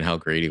Edison and how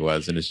great he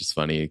was, and it's just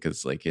funny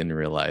because like in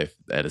real life,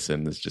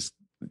 Edison is just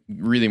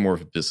really more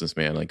of a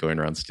businessman, like going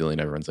around stealing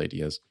everyone's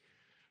ideas.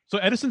 So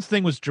Edison's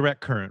thing was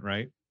direct current,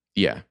 right?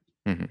 Yeah.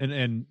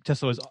 And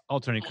Tesla was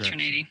alternating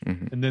current.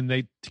 And then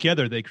they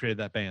created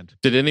that band.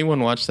 Did anyone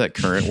watch that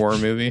Current War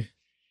movie?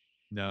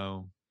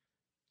 No.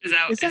 Is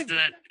that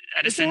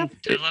Edison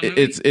Tesla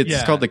movie?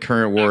 It's called the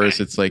Current Wars.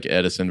 Okay. It's like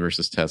Edison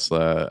versus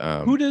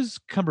Tesla. Who does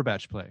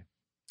Cumberbatch play?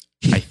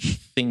 I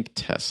think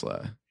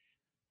Tesla.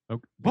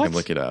 Okay. I can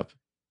look it up.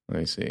 Let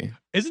me see.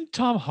 Isn't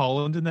Tom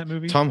Holland in that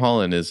movie? Tom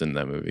Holland is in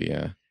that movie,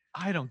 yeah.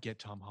 I don't get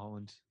Tom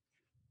Holland.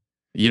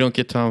 You don't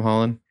get Tom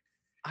Holland?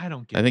 I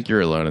don't get I think Tom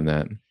you're alone in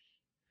that.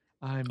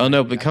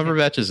 No, but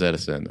Cumberbatch is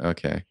Edison.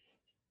 Okay.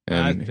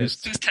 And who's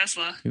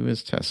Tesla? Who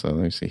is Tesla?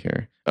 Let me see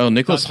here. Oh,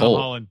 Nicholas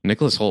Hoult.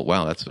 Nicholas Hoult.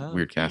 Wow, that's a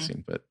weird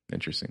casting, but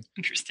interesting.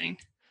 Interesting.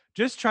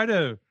 Just try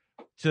to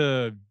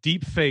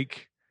deep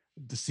fake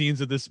the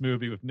scenes of this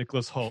movie with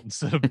Nicholas Hoult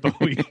instead of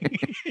Bowie.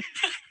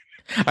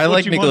 I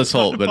like Nicholas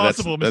Hoult, but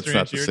that's Mr.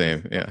 not the Angier.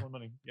 same. Yeah.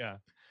 Yeah.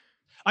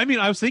 I mean,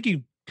 I was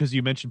thinking, because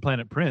you mentioned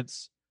Planet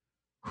Prince,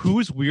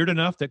 who's weird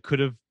enough that could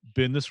have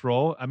been this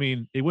role? I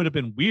mean, it would have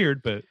been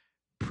weird, but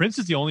Prince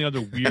is the only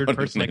other weird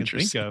person I can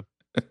think of.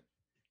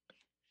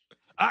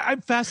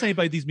 I'm fascinated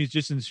by these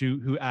musicians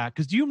who act.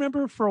 Because do you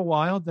remember for a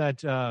while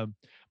that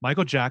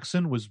Michael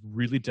Jackson was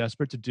really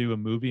desperate to do a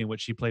movie in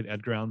which he played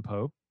Edgar Allan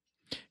Poe?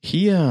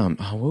 He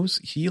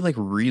he like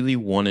really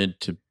wanted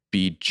to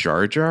be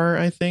Jar Jar,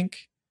 I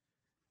think.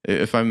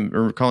 If I'm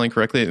recalling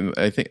correctly,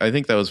 I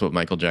think that was what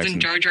Michael Jackson. As in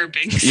Jar Jar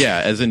Binks. Yeah,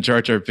 as in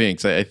Jar Jar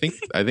Binks. I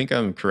think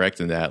I'm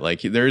correct in that.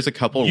 Like, there's a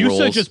couple roles.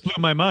 You just blew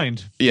my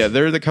mind. Yeah,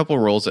 there are the couple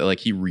roles that like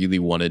he really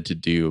wanted to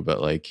do, but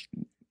like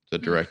the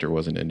director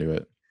wasn't into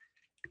it.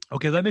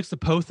 Okay, that makes the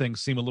Poe thing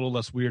seem a little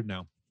less weird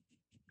now.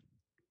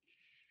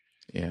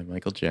 Yeah,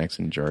 Michael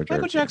Jackson, Jar Jar.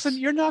 Michael Jackson,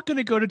 you're not going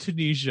to go to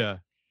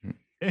Tunisia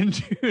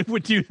and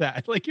would do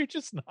that. Like, you're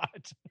just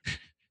not.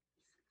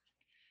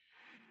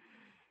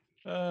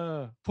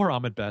 Poor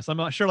Ahmed Best. I'm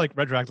not sure, like,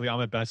 retroactively,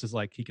 Ahmed Best is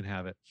like, he can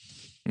have it.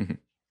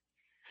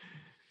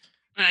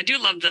 I do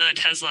love the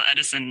Tesla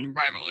Edison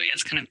rivalry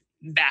as kind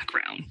of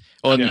background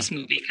in this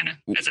movie, kind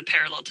of as a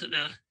parallel to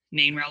the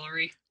main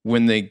rivalry.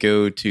 When they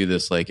go to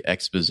this like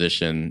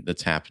exposition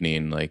that's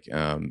happening, like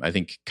I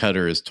think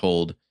Cutter is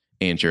told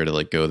Angier to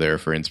like go there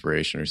for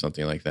inspiration or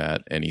something like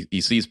that, and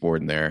he sees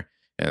Borden there,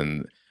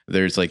 and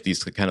there's like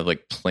these kind of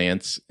like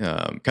plants,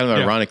 kind of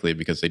ironically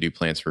because they do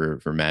plants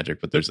for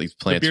magic, but there's these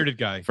plants bearded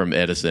guy from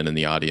Edison in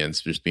the audience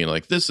just being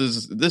like, this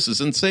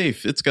isn't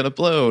safe, it's gonna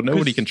blow,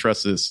 nobody can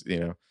trust this, you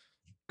know,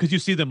 because you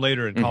see them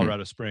later in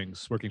Colorado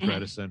Springs working for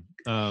Edison.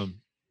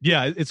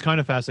 Yeah, it's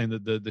kind of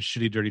fascinating the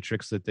shitty dirty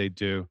tricks that they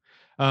do.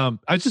 I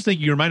was just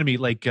thinking, you reminded me,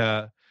 like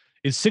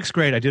in sixth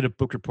grade I did a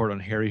book report on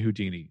Harry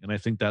Houdini, and I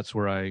think that's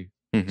where I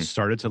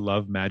started to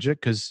love magic,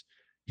 because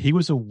he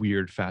was a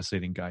weird,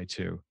 fascinating guy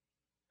too.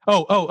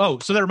 So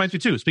that reminds me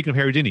too. Speaking of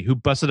Harry Houdini, who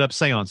busted up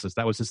seances,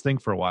 that was his thing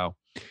for a while.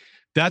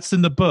 That's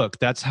in the book.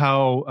 That's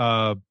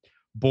how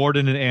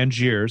Borden and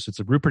Angiers, it's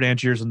a Rupert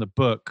Angiers in the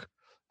book,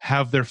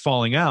 have their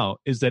falling out.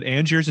 Is that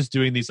Angiers is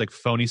doing these like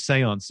phony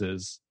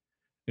seances,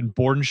 and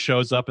Borden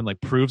shows up and like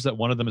proves that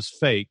one of them is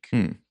fake,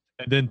 and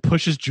then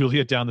pushes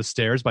Julia down the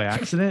stairs by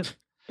accident,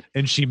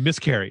 and she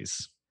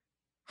miscarries.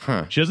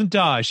 Huh. She doesn't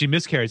die. She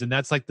miscarries, and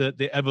that's like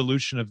the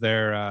evolution of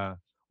their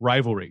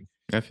rivalry.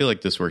 I feel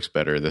like this works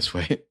better this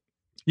way.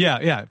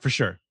 Yeah, for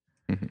sure.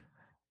 Mhm.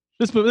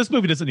 This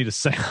movie doesn't need a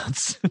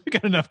seance. We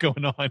got enough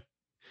going on.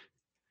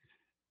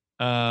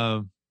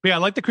 But yeah, I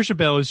like that Christian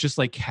Bale is just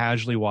like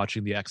casually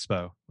watching the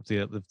expo with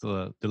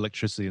the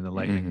electricity and the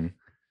lightning. Mhm.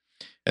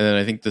 And then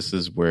I think this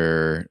is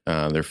where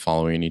they're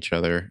following each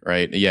other,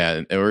 right?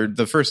 Yeah, or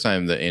the first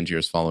time that Angier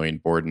is following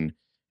Borden,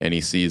 and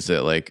he sees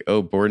that like,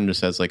 oh, Borden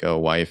just has like a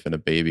wife and a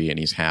baby, and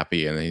he's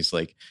happy, and he's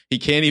like, he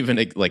can't even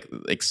like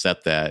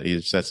accept that. He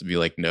just has to be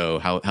like, no,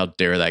 how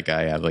dare that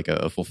guy have like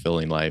a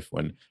fulfilling life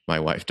when my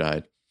wife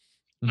died?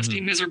 Must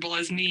be miserable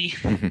as me.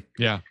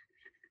 Yeah.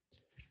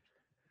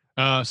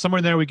 Somewhere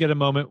in there, we get a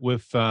moment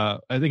with, I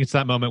think it's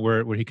that moment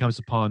where he comes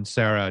upon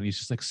Sarah and he's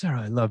just like,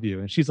 Sarah, I love you.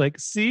 And she's like,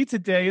 see,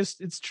 today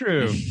it's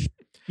true.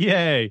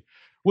 Yay.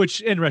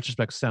 Which in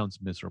retrospect sounds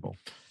miserable.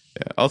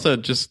 Yeah. Also,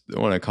 just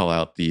want to call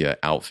out the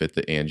outfit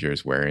that Angier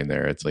is wearing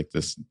there. It's like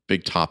this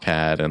big top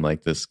hat and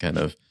like this kind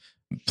of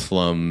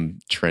plum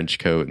trench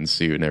coat and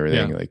suit and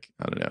everything. Yeah. Like,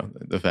 I don't know.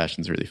 The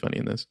fashion's really funny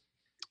in this.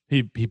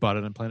 He bought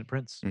it on Planet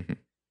Prince. Mhm.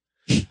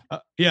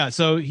 Yeah,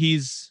 so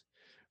he's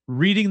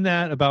reading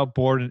that about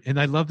Borden, and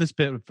I love this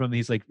bit from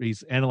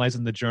he's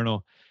analyzing the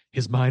journal.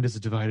 His mind is a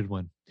divided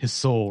one, his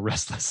soul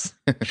restless.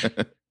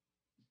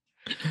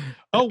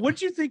 Oh, what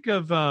do you think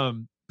of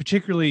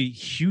particularly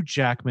Hugh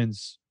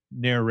Jackman's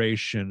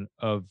narration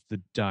of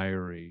the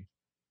diary?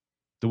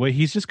 The way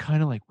he's just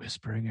kind of like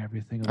whispering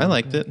everything. I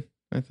liked it.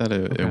 I thought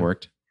it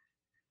worked.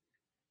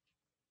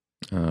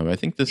 I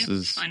think this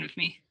is fine with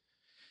me.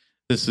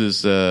 This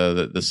is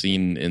the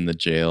scene in the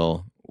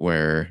jail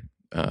where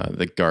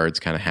the guard's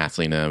kind of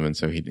hassling him, and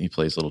so he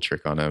plays a little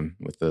trick on him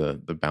with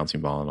the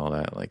bouncing ball and all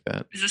that like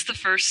that. Is this the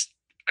first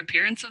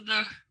appearance of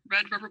the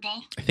red rubber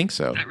ball? I think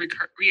so. That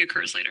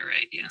reoccurs later,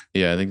 right? Yeah.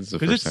 Yeah, I think this is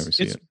the first time we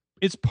see it.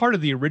 It's part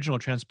of the original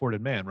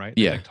Transported Man, right?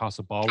 They, Yeah. like, toss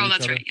a ball. Oh, with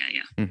that's each other. right.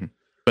 Yeah. Mm-hmm.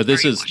 But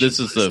this Sorry, is watching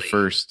the closely.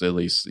 first, at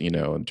least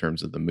in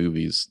terms of the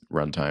movie's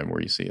runtime,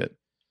 where you see it.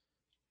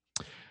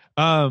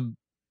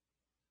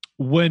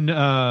 When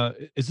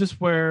is this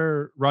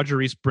where Roger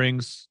Reese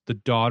brings the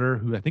daughter,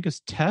 who I think is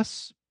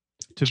Tess,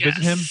 to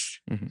visit him?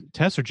 Mm-hmm.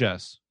 Tess or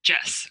Jess?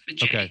 Jess. With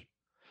J. Okay.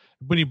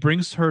 When he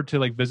brings her to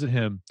like visit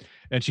him,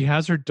 and she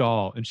has her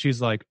doll, and she's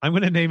like, "I'm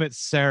going to name it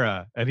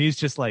Sarah," and he's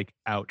just like,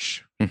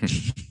 "Ouch."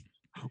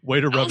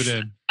 Way to rub it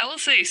in. I will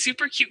say,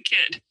 super cute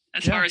kid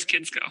as far as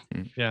kids go.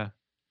 Yeah.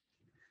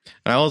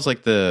 And I always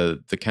like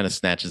the kind of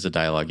snatches of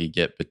dialogue you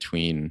get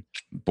between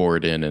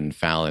Borden and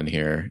Fallon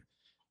here.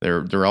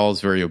 They're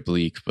always very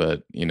oblique,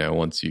 but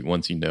once you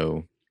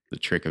know the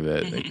trick of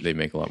it, they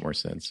make a lot more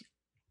sense.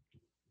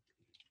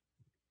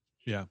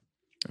 Yeah.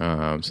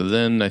 So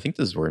then I think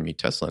this is where we meet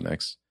Tesla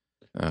next.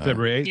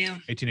 February 8th, Yeah.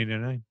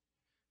 1889.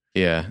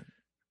 Yeah.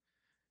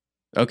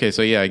 Okay,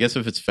 so yeah, I guess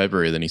if it's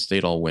February, then he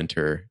stayed all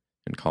winter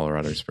in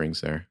Colorado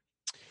Springs there.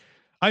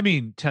 I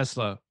mean,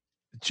 Tesla,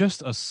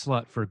 just a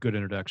slut for a good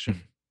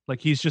introduction. Like,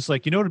 he's just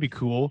like, it'd be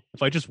cool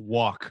if I just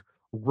walk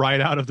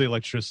right out of the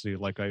electricity,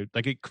 like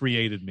it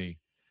created me.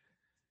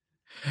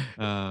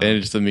 And it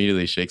just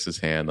immediately shakes his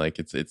hand, like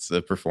it's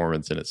a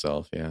performance in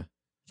itself. Yeah.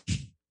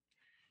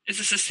 Is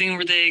this a scene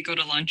where they go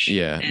to lunch?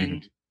 Yeah.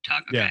 And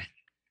talk? Okay.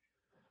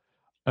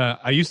 Yeah.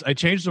 I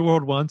changed the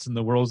world once, and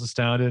the world was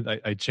astounded.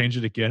 I changed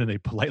it again, and they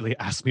politely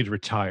asked me to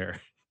retire.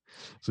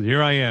 So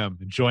here I am,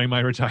 enjoying my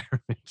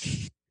retirement.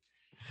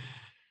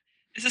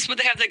 Is this what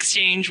they have the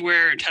exchange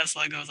where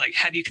Tesla goes like,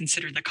 "Have you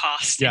considered the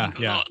cost?" Yeah, And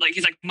goes, yeah. "Oh," like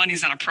he's like,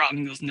 "Money's not a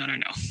problem." He goes, "No,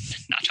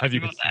 not talking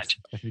about that."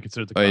 Have you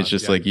considered the It's cost?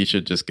 just Yeah. like, you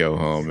should just go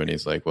home. And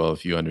he's like, well,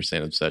 if you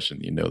understand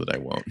obsession, you know that I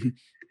won't.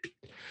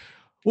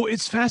 Well,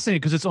 it's fascinating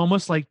because it's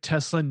almost like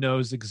Tesla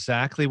knows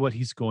exactly what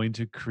he's going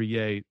to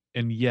create,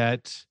 and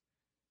yet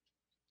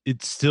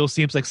it still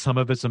seems like some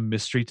of it's a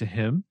mystery to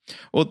him.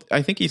 Well,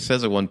 I think he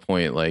says at one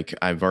point, like,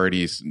 I've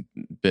already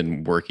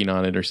been working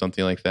on it or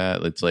something like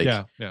that. It's like,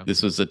 Yeah.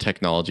 this was the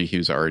technology he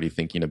was already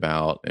thinking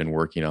about and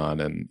working on.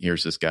 And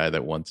here's this guy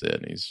that wants it.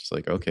 And he's just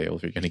like, okay, well,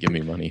 if you're going to give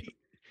me money.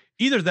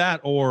 Either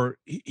that, or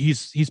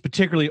he's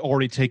particularly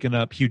already taken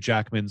up Hugh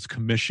Jackman's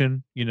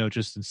commission,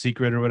 just in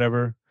secret or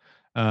whatever.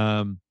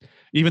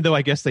 Even though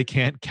I guess they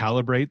can't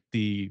calibrate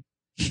the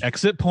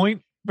exit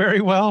point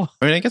very well.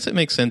 I mean, I guess it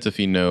makes sense if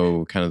you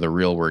know kind of the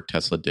real work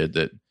Tesla did,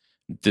 that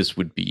this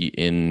would be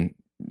in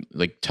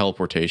like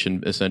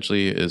teleportation,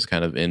 essentially, is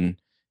kind of in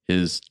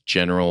his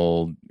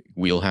general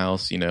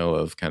wheelhouse,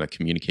 of kind of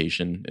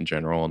communication in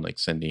general and like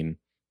sending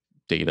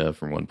data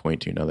from one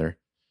point to another.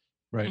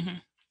 Right. Mm-hmm.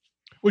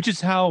 Which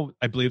is how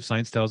I believe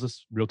science tells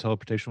us real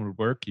teleportation would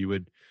work. You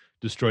would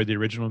destroy the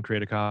original and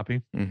create a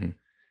copy, Mm-hmm.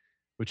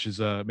 which is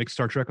makes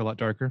Star Trek a lot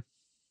darker.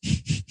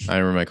 I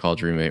remember my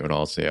college roommate would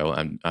all say, "Oh,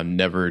 I'm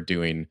never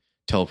doing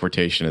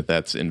teleportation if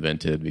that's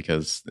invented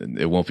because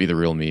it won't be the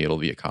real me; it'll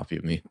be a copy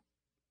of me."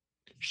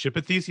 Ship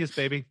of Theseus,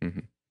 baby.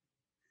 Mhm.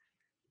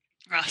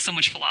 So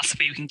much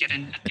philosophy you can get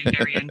in at the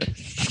very end.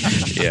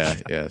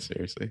 yeah,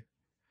 seriously.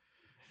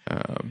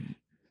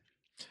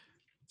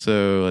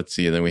 So let's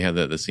see. And then we have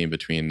the scene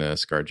between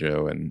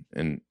ScarJo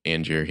and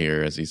Angier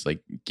here as he's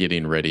like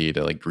getting ready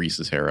to like grease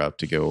his hair up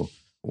to go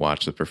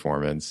watch the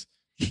performance.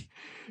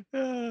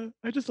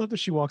 I just love that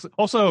she walks.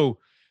 Also,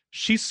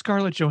 she's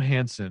Scarlett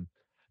Johansson,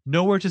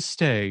 nowhere to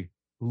stay,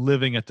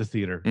 living at the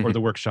theater or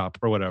the workshop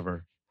or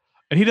whatever,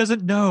 and he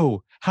doesn't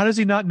know. How does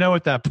he not know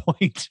at that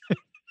point?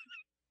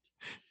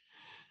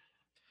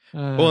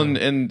 Well,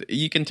 and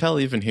you can tell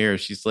even here,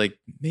 she's like,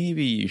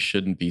 maybe you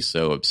shouldn't be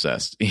so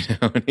obsessed, you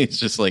know? And he's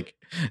just like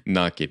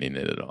not getting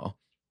it at all.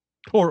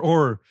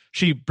 Or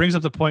she brings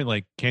up the point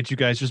like, can't you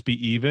guys just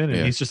be even?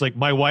 And he's just like,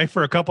 my wife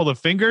for a couple of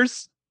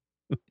fingers.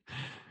 This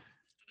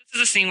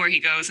is a scene where he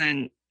goes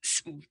and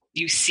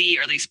you see,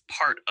 or at least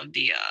part of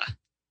the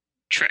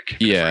trick.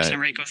 Yeah. First,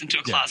 and Ray goes into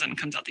a closet and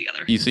comes out the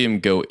other. You see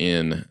him go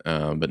in,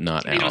 but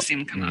not out. You don't see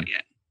him come out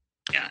yet.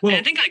 Yeah. Well, and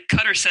I think like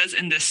Cutter says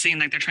in this scene,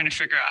 like they're trying to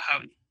figure out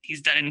how he's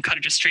dead, and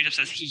Cutter just straight up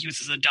says he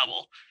uses a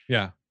double.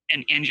 Yeah.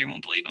 And Angier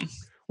won't believe him.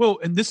 Well,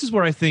 and this is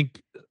where I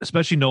think,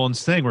 especially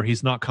Nolan's thing, where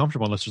he's not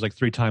comfortable unless there's like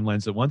 3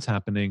 timelines at once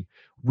happening,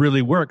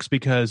 really works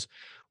because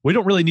we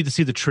don't really need to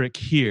see the trick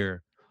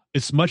here.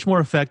 It's much more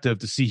effective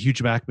to see Hugh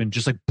Jackman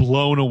just like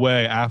blown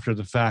away after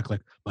the fact, like,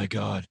 my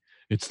God,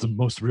 it's the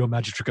most real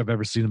magic trick I've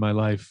ever seen in my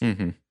life.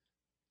 Mm-hmm.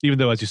 Even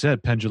though, as you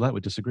said, Penn Jillette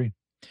would disagree.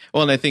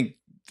 Well, and I think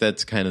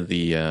that's kind of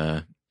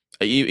the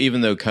even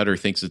though Cutter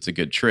thinks it's a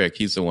good trick,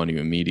 he's the one who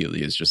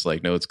immediately is just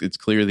like, no, it's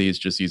clearly he's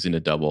just using a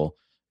double,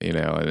 you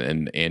know,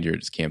 and Angier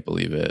just can't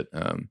believe it.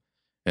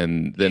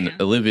 And then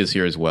Olivia's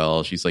here as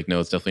well. She's like, no,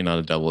 it's definitely not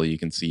a double. You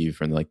can see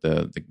from like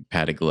the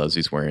padded gloves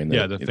he's wearing.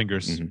 The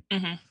fingers. Mm-hmm.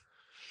 Mm-hmm.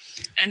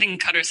 I think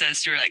Cutter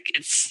says to her, like,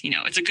 it's, you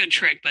know, it's a good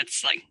trick, but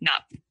it's like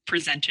not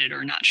presented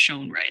or not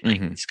shown right.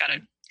 Like it's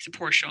a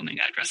poor showman,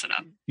 got to dress it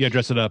up. Yeah,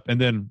 dress it up. And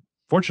then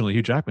fortunately,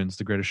 Hugh Jackman's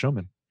the greatest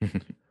showman.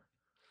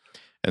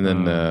 And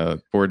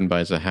then Borden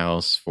buys a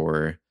house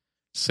for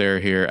Sarah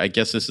here. I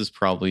guess this is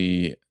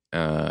probably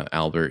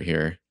Albert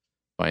here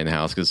buying the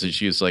house because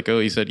she was like, oh,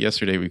 he said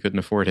yesterday we couldn't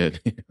afford it.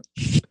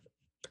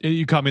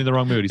 You caught me in the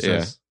wrong mood, he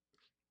says.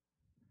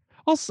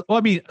 Also,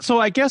 I mean, so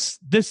I guess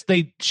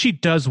she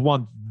does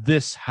want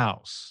this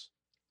house.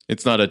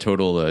 It's not a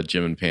total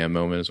Jim and Pam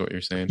moment is what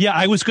you're saying? Yeah,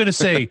 I was going to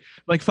say,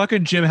 like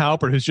fucking Jim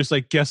Halpert, who's just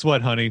like, guess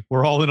what, honey?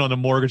 We're all in on a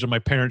mortgage on my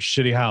parents'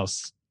 shitty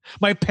house.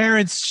 My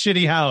parents'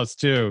 shitty house,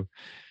 too.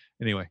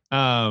 Anyway,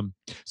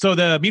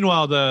 so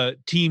meanwhile, the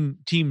team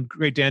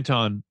Great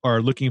Danton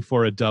are looking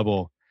for a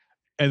double,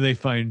 and they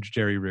find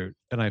Jerry Root,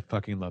 and I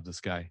fucking love this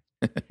guy.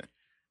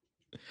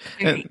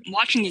 And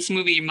watching this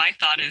movie, my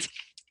thought is,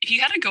 if you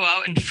had to go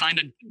out and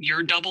find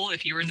your double,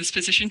 if you were in this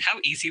position, how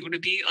easy would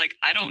it be? Like,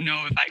 I don't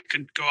know if I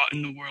could go out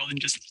in the world and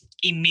just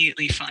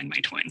immediately find my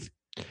twin.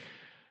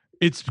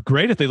 It's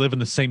great if they live in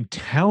the same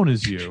town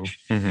as you.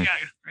 Yeah,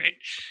 right.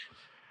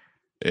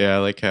 Yeah, I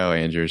like how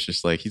Andrew's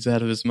just like, he's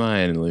out of his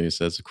mind. And Louis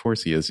says, of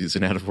course he is. He's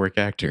an out-of-work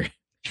actor.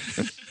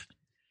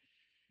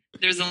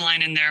 There's a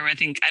line in there where I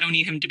think, I don't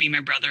need him to be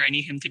my brother. I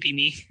need him to be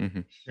me.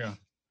 Mm-hmm. Yeah.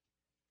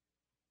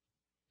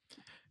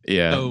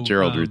 Yeah, So,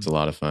 Gerald Root's a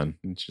lot of fun.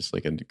 It's just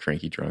like a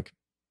cranky drunk.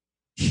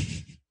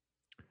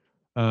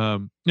 Yeah,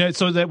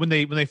 so that when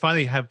they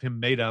finally have him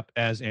made up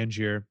as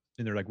Angier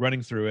and they're like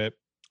running through it,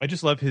 I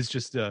just love his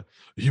just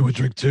you would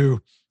drink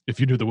too if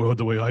you knew the world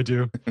the way I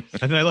do.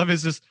 And then I love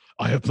his just,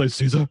 I have played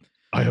Caesar,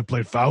 I have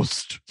played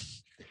Faust.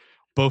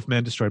 Both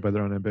men destroyed by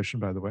their own ambition,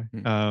 by the way.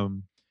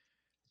 And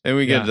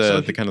we get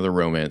the kind of the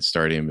romance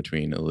starting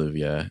between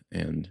Olivia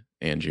and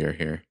Angier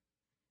here.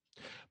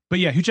 But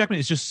yeah, Hugh Jackman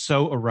is just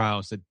so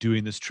aroused at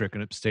doing this trick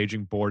and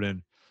staging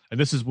Borden. And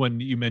this is when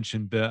you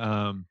mentioned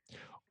the,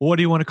 what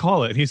do you want to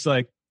call it? And he's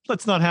like,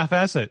 let's not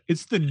half-ass it.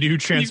 It's the new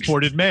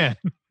transported man.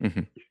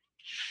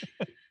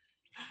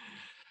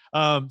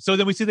 So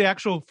then we see the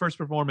actual first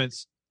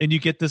performance, and you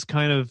get this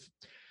kind of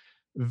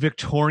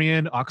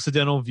Victorian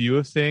Occidental view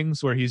of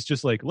things where he's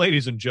just like,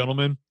 ladies and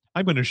gentlemen,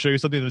 I'm going to show you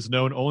something that's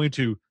known only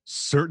to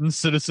certain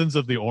citizens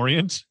of the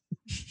Orient.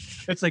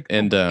 It's like,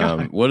 and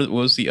what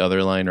was the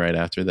other line right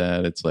after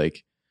that? It's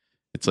like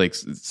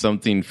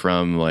something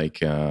from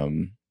like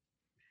it's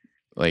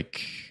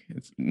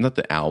not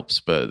the Alps,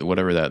 but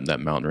whatever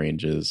that mountain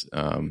range is,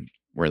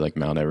 where like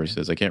Mount Everest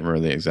is. I can't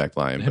remember the exact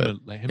line, but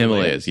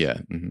Himalayas, yeah.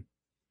 Mm-hmm.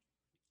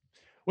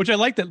 Which I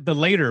like that the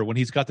later when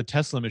he's got the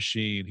Tesla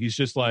machine, he's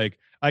just like,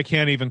 I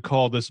can't even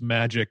call this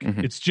magic.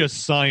 Mm-hmm. It's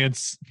just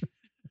science.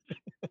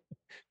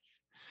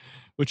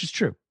 Which is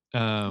true.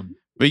 But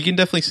you can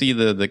definitely see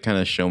the kind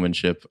of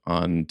showmanship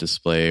on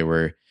display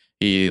where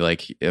he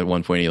like at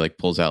one point he like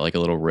pulls out like a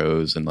little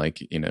rose and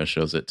like, you know,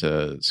 shows it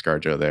to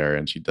ScarJo there,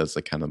 and she does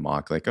like kind of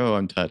mock like, oh,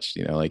 I'm touched,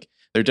 you know, like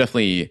they're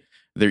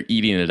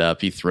eating it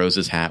up. He throws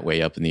his hat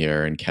way up in the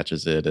air and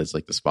catches it as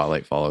like the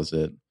spotlight follows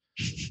it.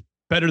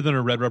 Better than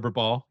a red rubber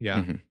ball. Yeah.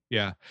 Mhm.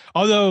 Yeah.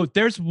 Although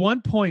there's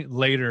one point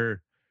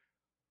later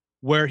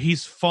where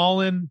he's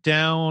fallen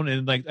down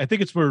and like I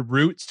think it's where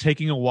Root's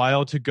taking a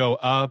while to go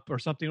up or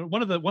something.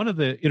 One of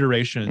the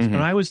iterations. Mhm. And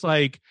I was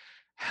like,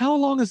 how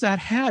long has that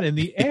had in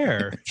the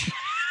air?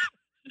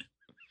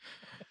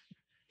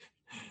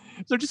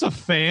 Is there just a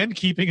fan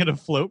keeping it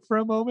afloat for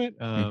a moment?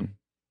 Mhm.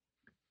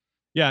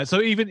 Yeah,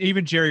 so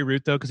even Jerry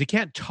Root though, because he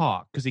can't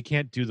talk, because he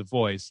can't do the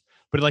voice,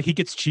 but like he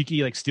gets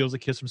cheeky, like steals a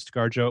kiss from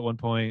ScarJo at one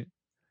point.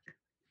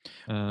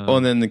 Well,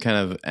 and then the kind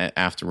of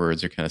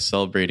afterwards, they're kind of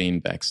celebrating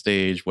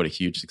backstage what a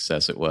huge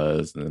success it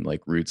was, and then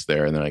like Root's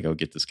there, and they're like, "Oh,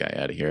 get this guy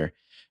out of here!"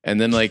 And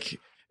then like,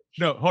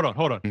 no, hold on.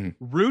 Mhm.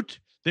 Root,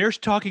 they're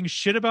talking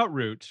shit about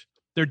Root.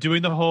 They're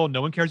doing the whole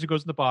no one cares who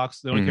goes in the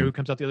box. They don't care who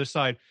comes out the other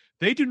side.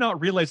 They do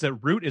not realize that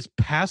Root is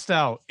passed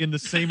out in the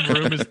same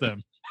room as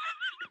them.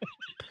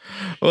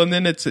 well, and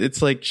then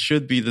it's like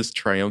should be this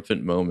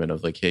triumphant moment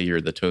of like, "Hey,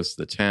 you're the toast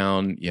of the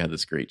town. You had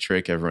this great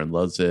trick. Everyone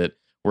loves it.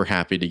 We're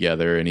happy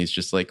together." And he's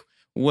just like,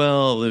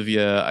 "Well,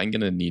 Olivia, I'm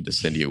going to need to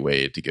send you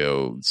away to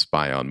go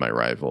spy on my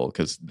rival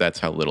because that's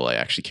how little I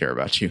actually care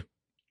about you."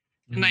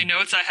 In my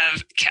notes, I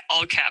have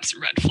all caps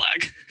red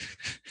flag.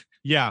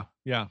 Yeah.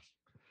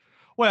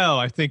 Well,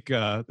 I think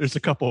there's a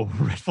couple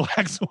red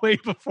flags way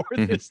before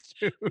this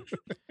too.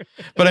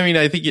 But I mean,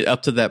 I think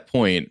up to that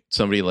point,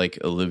 somebody like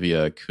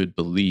Olivia could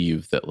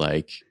believe that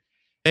like,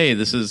 hey,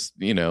 this is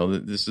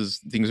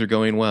things are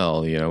going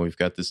well. We've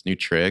got this new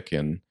trick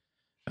and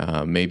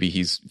maybe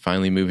he's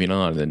finally moving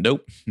on. And then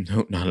nope,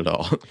 not at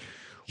all.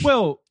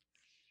 Well,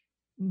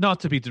 not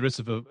to be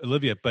derisive of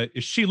Olivia, but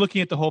is she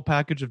looking at the whole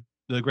package of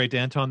the Great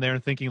Danton there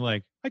and thinking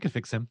like, I could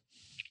fix him.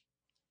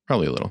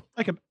 Probably a little.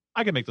 I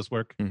can make this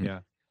work. Mhm. Yeah.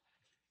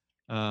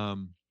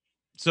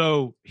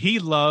 So he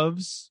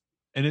loves,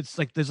 and it's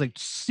like there's like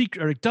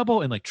secret or like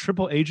double and like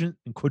triple agent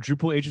and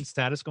quadruple agent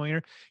status going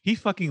here. He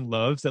fucking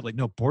loves that. Like,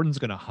 no, Borden's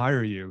gonna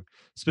hire you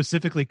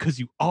specifically because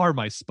you are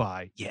my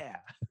spy. Yeah.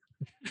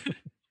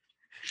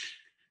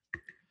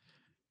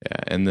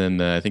 Yeah, and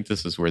then I think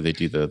this is where they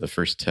do the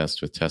first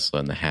test with Tesla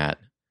and the hat,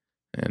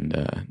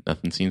 and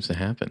nothing seems to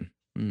happen.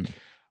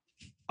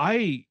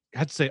 I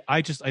had to say,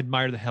 I just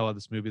admire the hell out of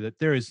this movie that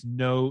there is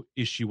no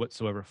issue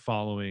whatsoever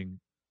following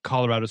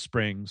Colorado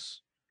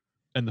Springs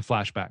and the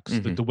flashbacks.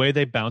 Mhm. The way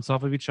they bounce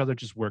off of each other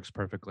just works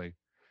perfectly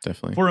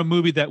Definitely. for a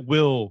movie that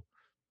will,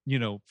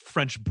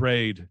 French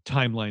braid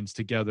timelines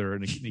together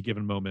in a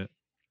given moment.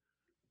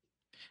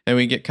 And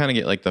we get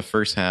like the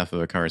first half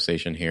of a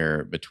conversation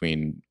here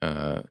between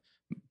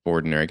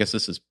Borden, or I guess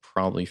this is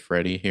probably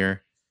Freddie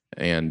here,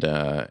 and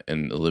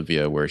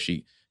Olivia, where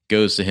she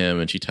goes to him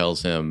and she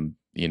tells him,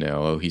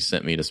 oh, he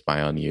sent me to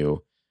spy on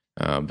you.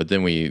 But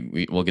then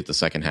we'll get the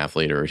second half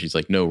later where she's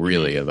like, no,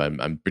 really,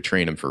 I'm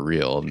betraying him for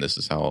real, and this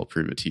is how I'll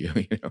prove it to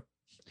you.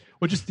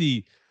 Well, just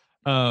the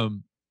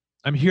I'm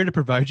here to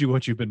provide you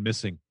what you've been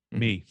missing,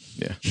 me.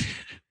 Yeah.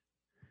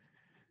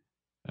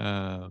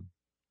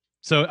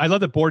 So I love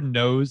that Borden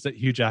knows that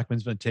Hugh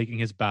Jackman's been taking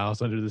his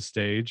bows under the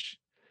stage.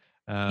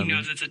 He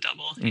knows it's a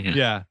double. Mhm.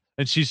 Yeah.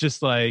 And she's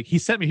just like, he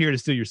sent me here to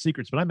steal your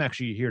secrets, but I'm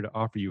actually here to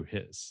offer you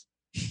his.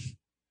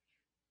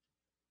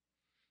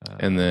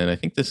 And then I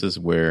think this is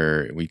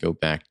where we go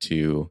back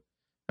to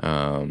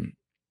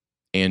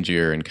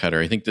Angier and Cutter.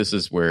 I think this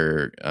is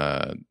where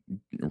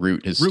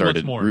Root has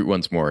started. Root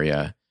once more,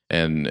 yeah.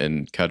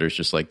 And Cutter's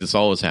just like, this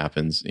always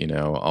happens.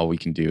 All we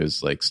can do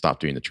is like stop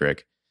doing the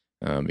trick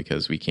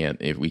because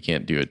if we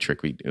can't do a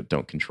trick we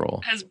don't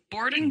control. Has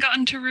Borden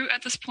gotten to Root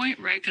at this point,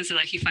 right? Because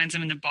like he finds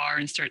him in the bar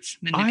and starts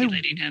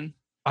manipulating him.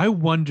 I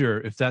wonder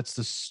if that's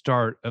the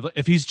start of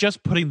if he's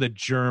just putting the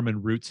germ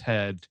in Root's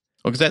head.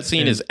 Well, because that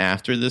scene is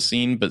after this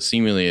scene, but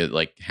seemingly it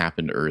like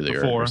happened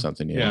earlier or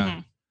something. Yeah. Mm-hmm.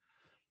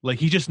 Like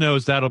he just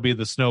knows that'll be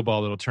the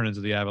snowball that'll turn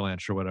into the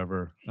avalanche or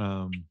whatever.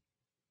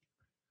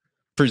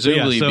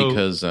 Presumably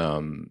because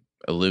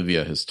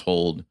Olivia has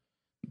told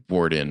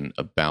Borden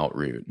about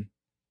Root.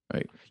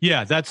 Right.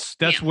 Yeah,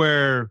 that's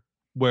where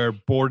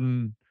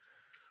Borden,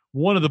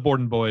 one of the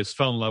Borden boys,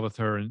 fell in love with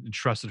her and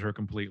trusted her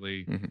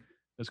completely. Mm-hmm.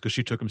 That's because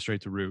she took him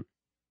straight to Root.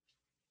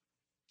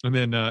 And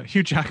then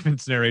Hugh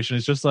Jackman's narration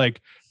is just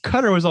like,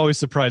 Cutter was always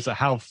surprised at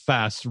how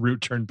fast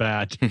Root turned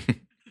bad.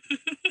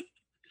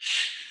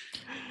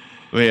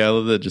 Well, yeah, I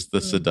love that just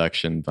the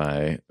seduction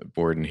by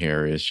Borden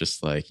here is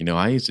just like,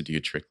 I used to do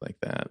a trick like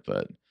that,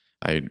 but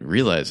I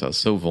realized I was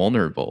so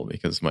vulnerable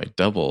because my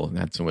double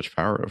had so much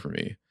power over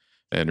me.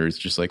 And Root's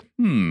just like,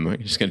 I'm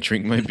just going to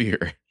drink my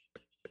beer.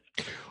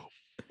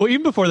 Well,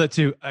 even before that,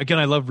 too, again,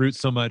 I love Root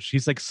so much.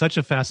 He's like such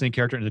a fascinating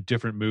character in a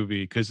different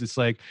movie because it's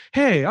like,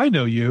 hey, I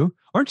know you.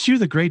 Aren't you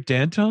the Great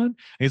Danton? And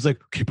he's like,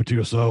 keep it to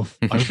yourself.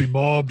 I would be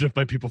mobbed if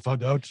my people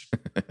found out.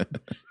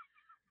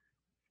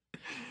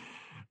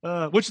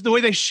 Which is the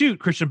way they shoot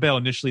Christian Bale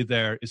initially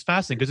there is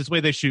fascinating because it's the way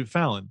they shoot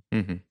Fallon.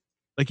 Mm-hmm.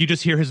 Like you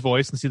just hear his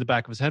voice and see the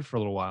back of his head for a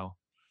little while.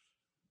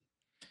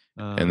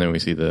 And then we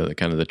see the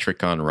kind of the trick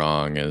gone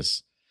wrong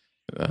as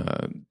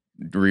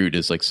Root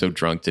is like so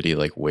drunk that he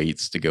like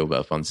waits to go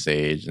up on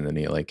stage, and then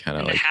he like kind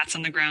of like the hat's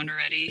on the ground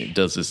already. It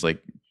does this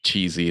like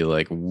cheesy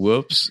like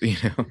whoops,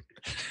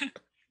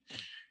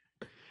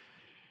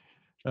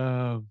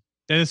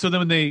 And so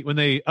then when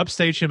they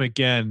upstage him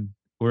again,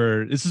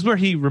 where this is where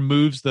he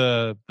removes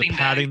the Lean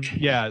padding, back.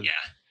 yeah,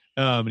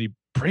 and he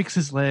breaks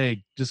his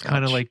leg, just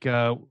kind of Ouch.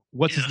 like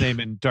what's his Yeah. name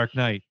in Dark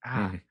Knight.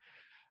 Mhm.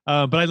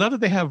 But I love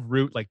that they have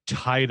Root like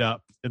tied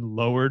up and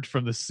lowered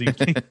from the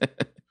ceiling.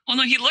 Well,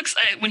 no, he looks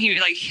when he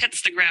like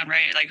hits the ground,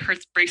 right? Like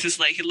Hurst breaks his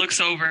leg. He looks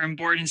over and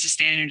Borden's just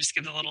standing and just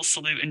gives a little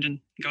salute and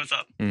then goes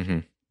up. hmm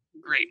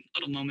Great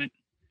little moment.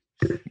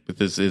 With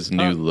his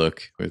new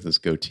look, with his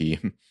goatee.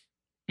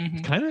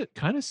 Mhm.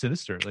 kind of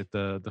sinister, like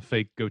the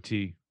fake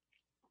goatee.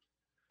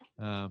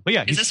 But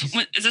yeah, Is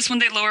this when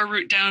they lower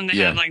Root down? They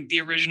Yeah. have like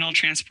the original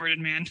transported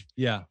man.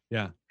 yeah,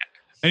 and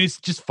he's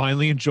just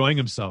finally enjoying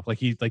himself, like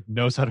he like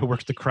knows how to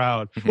work the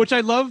crowd, Mhm. which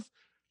I love.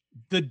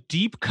 The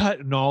deep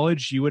cut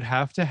knowledge you would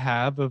have to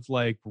have of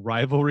like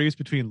rivalries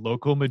between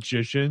local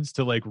magicians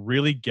to like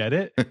really get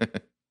it.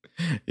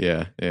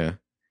 yeah.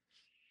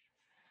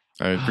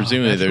 I mean,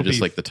 presumably they're magical just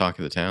beef. like the talk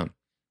of the town.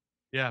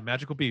 Yeah,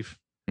 magical beef.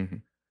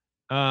 Mhm.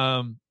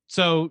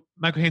 So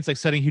Michael Caine's like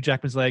setting Hugh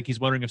Jackman's leg. He's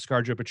wondering if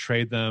ScarJo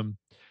betrayed them,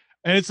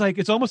 and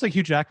it's almost like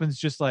Hugh Jackman's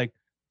just like,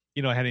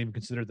 I hadn't even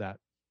considered that.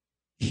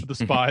 The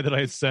spy that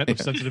I had sent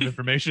with sensitive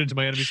information into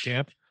my enemy's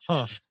camp.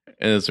 Huh.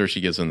 And that's where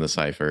she gives him the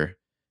cipher.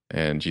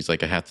 And she's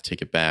like, I have to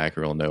take it back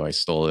or he'll know I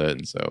stole it.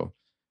 And so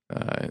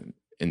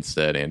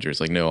instead,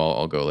 Andrew's like, no,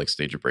 I'll go like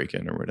stage a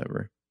break-in or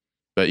whatever.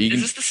 But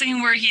Is this the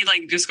scene where he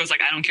like just goes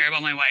like, I don't care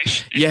about my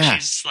wife? And Yeah.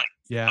 she's like,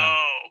 Yeah.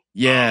 oh.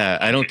 yeah,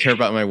 I don't okay. care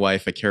about my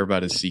wife. I care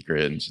about his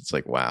secret. And it's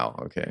like, wow,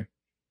 okay.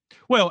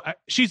 Well,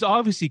 she's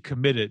obviously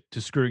committed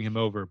to screwing him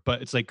over,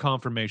 but it's like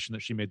confirmation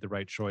that she made the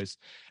right choice.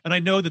 And I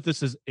know that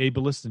this is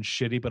ableist and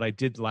shitty, but I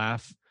did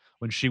laugh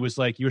when she was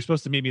like, you were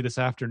supposed to meet me this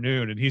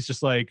afternoon. And he's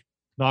just like,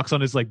 knocks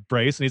on his like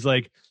brace and he's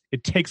like,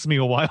 it takes me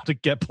a while to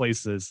get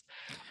places.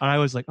 And I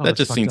was like, oh, that that's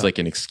just fucked seems up. like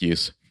an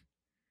excuse.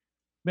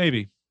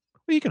 Maybe.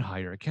 Well, you can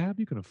hire a cab.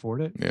 You can afford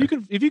it. Yeah. You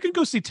can, if you can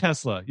go see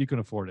Tesla, you can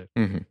afford it.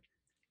 Mhm.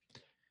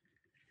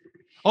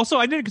 Also,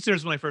 I didn't consider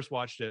this when I first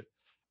watched it.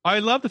 I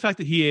love the fact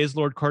that he is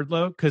Lord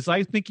Cardlow because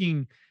I'm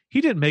thinking he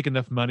didn't make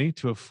enough money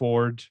to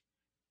afford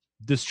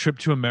this trip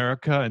to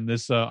America and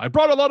this. I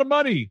brought a lot of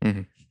money.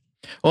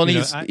 Well, and You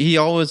know, he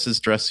always is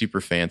dressed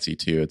super fancy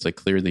too. It's like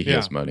clearly he Yeah.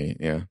 has money.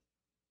 Yeah.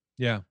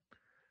 Yeah,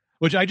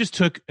 which I just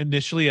took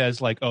initially as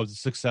like, oh, the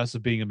success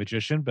of being a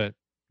magician, but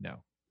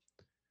no.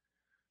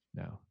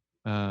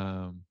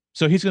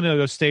 So he's going to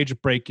go stage a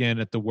break-in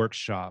at the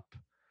workshop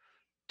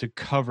to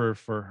cover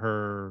for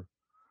her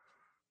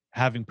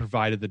having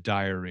provided the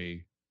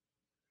diary.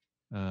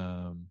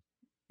 Yeah.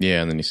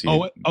 And then you see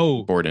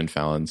Borden and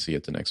Fallon see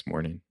it the next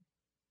morning.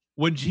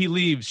 When he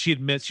leaves, she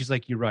admits, she's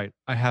like, you're right.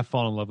 I have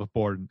fallen in love with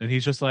Borden. And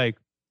he's just like,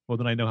 well,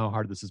 then I know how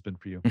hard this has been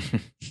for you.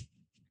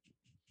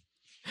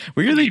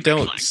 We really Leave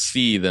don't Klein.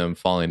 see them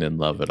falling in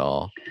love at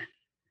all.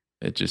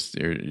 It just,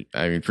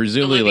 I mean,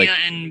 presumably Olivia like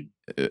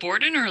and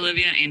Borden or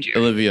Olivia and Angier?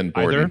 Olivia and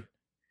Borden.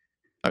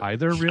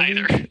 Either, really?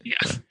 Either. Yeah.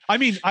 I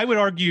mean, I would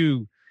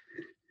argue,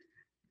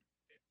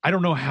 I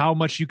don't know how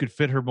much you could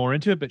fit her more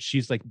into it, but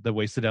she's like the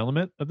wasted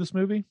element of this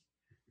movie.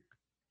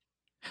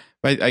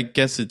 I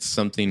guess it's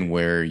something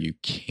where you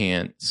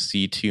can't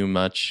see too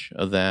much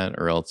of that,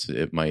 or else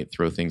it might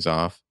throw things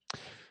off.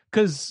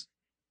 Because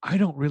I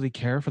don't really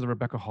care for the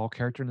Rebecca Hall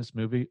character in this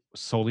movie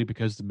solely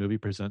because the movie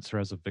presents her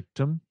as a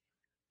victim.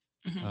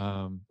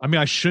 Mhm. I mean,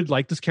 I should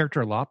like this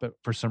character a lot, but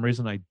for some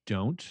reason I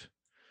don't.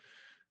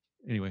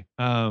 Anyway,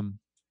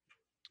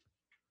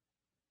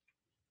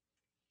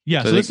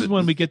 yeah. So this is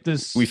when we get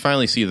this. We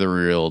finally see the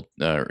real,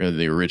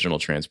 the original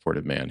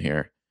transported man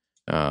here,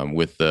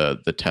 with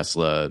the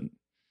Tesla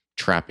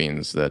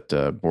trappings that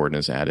Borden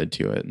has added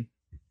to it.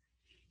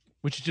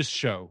 Which is just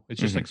show. It's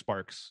just like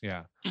sparks.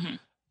 Yeah.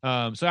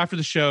 Mhm. So after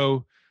the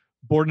show,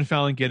 Borden and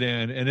Fallon get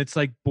in, and it's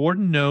like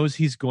Borden knows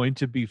he's going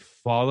to be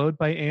followed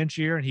by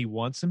Angier, and he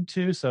wants him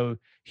to. So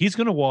he's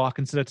going to walk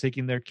instead of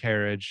taking their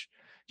carriage.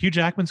 Hugh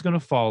Jackman's going to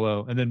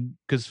follow, and then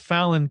because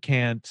Fallon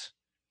can't,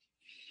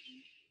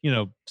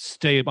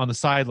 stay on the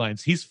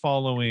sidelines, he's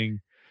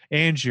following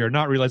Angier,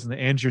 not realizing that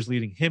Angier's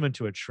leading him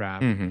into a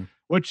trap,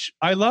 which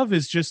I love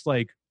is just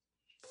like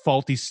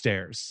faulty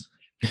stairs.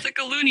 It's like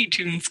a Looney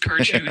Tunes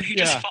cartoon. He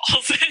just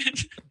falls in.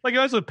 Like I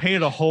also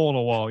painted a hole in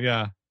a wall.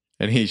 Yeah.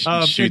 And he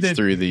shoots and then-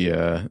 through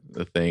the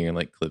thing and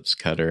like clips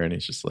Cutter, and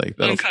he's just like,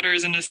 One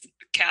Cutter's in a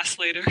cast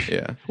later.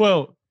 yeah.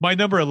 Well, my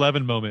number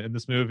 11 moment in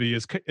this movie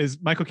is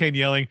Michael Caine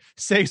yelling,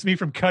 "Saves me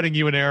from cutting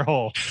you an air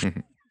hole."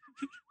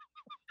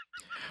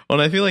 Well,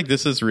 and I feel like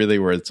this is really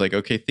where it's like,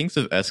 okay, things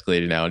have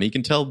escalated now, and you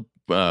can tell.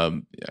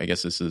 I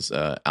guess this is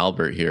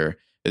Albert here.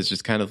 It's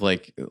just kind of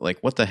like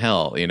what the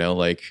hell,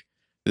 like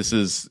this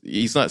is.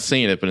 He's not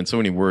saying it, but in so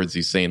many words,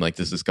 he's saying like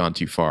this has gone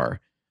too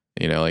far.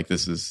 Like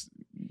this is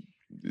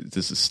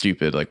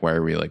stupid. Like, why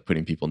are we like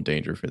putting people in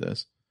danger for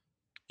this?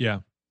 Yeah.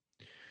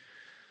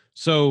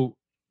 So,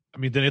 I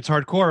mean, then it's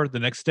hardcore. The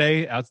next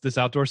day, this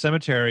outdoor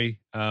cemetery,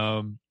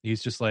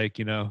 he's just like,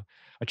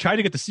 I tried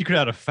to get the secret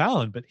out of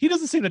Fallon, but he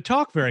doesn't seem to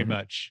talk very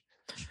much.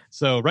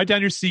 So write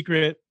down your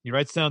secret. He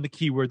writes down the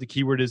keyword. The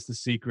keyword is the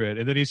secret.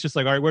 And then he's just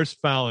like, all right, where's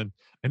Fallon?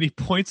 and he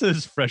points at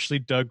his freshly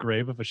dug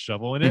grave with a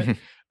shovel in it. And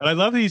I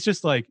love that he's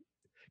just like,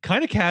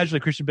 kind of casually,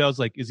 Christian Bale's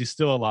like, is he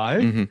still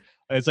alive? Mhm.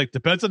 And it's like,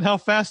 depends on how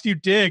fast you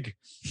dig.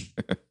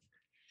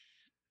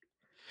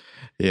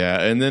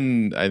 Yeah, and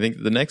then I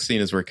think the next scene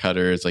is where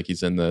Cutter is like,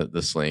 he's in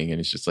the sling, and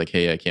he's just like,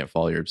 hey, I can't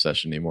follow your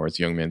obsession anymore. It's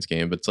a young man's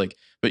game. But it's like,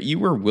 but you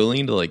were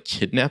willing to like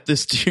kidnap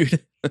this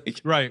dude?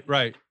 Like,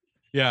 Right.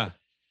 Yeah.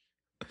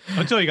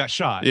 Until he got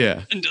shot.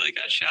 yeah. Until he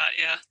got shot,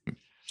 yeah.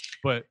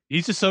 But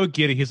he's just so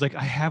giddy. He's like,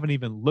 I haven't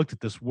even looked at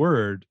this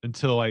word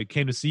until I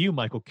came to see you,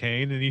 Michael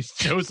Caine. And he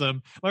shows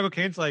him. Michael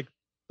Caine's like,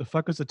 the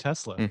fuck is a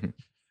Tesla? Mhm.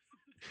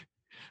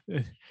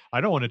 I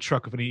don't want a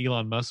truck with any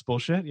Elon Musk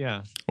bullshit.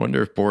 Yeah.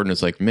 Wonder if Borden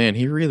is like, man,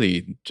 he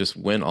really just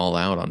went all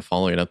out on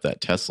following up that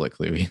Tesla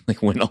clue. He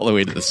like went all the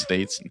way to the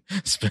States and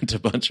spent a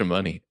bunch of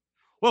money.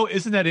 Well,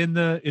 isn't that in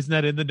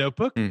the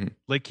Notebook? Mhm.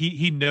 Like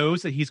he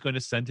knows that he's going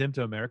to send him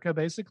to America,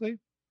 basically.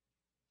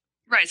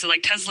 Right. So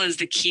like Tesla is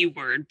the key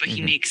word, but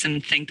he Mhm. makes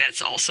him think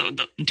that's also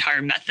the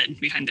entire method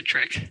behind the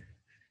trick.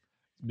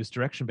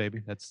 Misdirection, baby.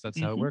 That's how it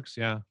Mhm. works.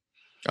 Yeah.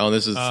 Oh,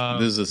 this is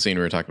the scene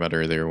we were talking about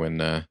earlier when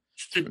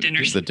It's the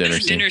dinner, The dinner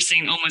this scene. dinner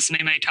scene almost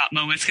made my top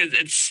moments because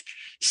it's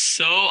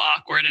so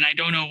awkward, and I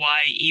don't know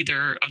why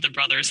either of the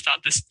brothers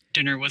thought this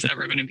dinner was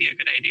ever going to be a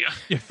good idea.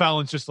 Yeah.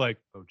 Fallon's just like,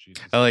 oh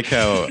Jesus. I like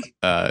how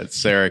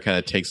Sarah kind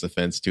of takes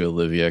offense to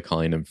Olivia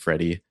calling him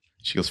Freddie.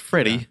 She goes,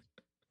 Freddie.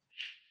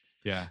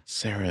 Yeah.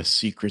 Sarah,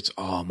 secrets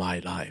all my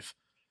life.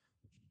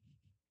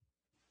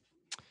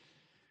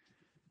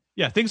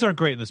 Yeah. Things aren't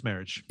great in this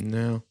marriage.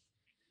 No.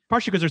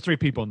 Partially because there's 3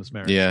 people in this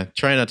marriage. Yeah.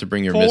 Try not to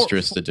bring your Four-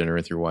 mistress to dinner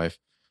with your wife.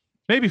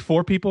 Maybe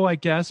 4 people, I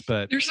guess,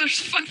 but I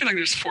feel like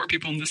there's 4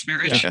 people in this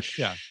marriage.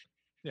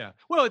 yeah.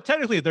 Well,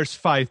 technically, there's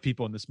 5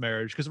 people in this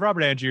marriage because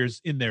Robert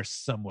Angier's in there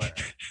somewhere.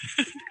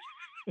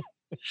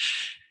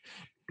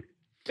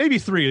 Maybe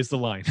 3 is the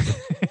line.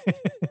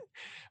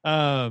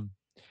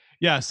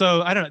 Yeah.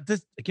 So I don't know.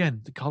 This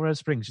again, the Colorado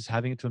Springs just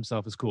having it to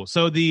himself is cool.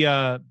 So the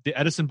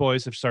Edison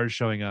boys have started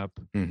showing up.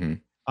 Mm-hmm.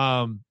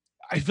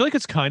 I feel like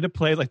it's kind of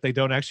played like they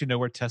don't actually know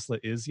where Tesla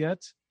is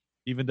yet,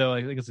 even though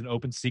I think it's an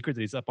open secret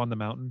that he's up on the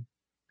mountain.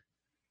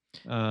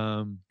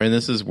 And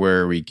this is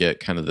where we get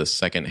kind of the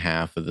second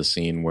half of the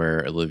scene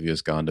where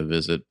Olivia's gone to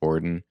visit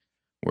Borden,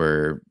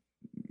 where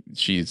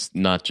she's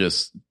not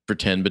just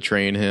pretend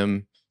betraying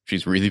him,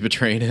 she's really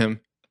betraying him.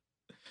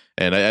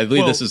 And I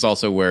believe this is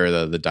also where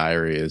the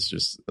diary is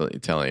just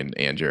telling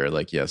Angier,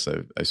 like, yes,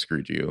 I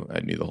screwed you. I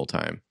knew the whole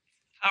time.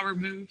 Power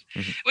move.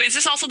 Mhm. Wait, is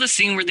this also the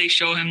scene where they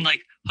show him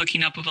like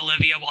hooking up with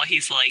Olivia while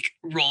he's like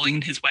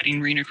rolling his wedding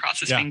ring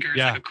across his fingers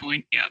like a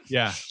coin?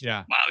 Yeah.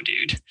 Yeah. Wow,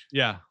 dude.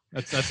 Yeah.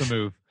 That's a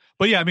move.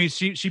 But yeah, I mean,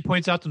 she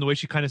points out to him the way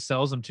she kind of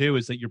sells him too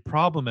is that your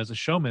problem as a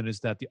showman is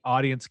that the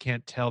audience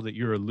can't tell that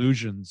your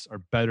illusions are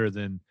better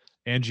than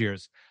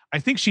Angier's. I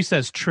think she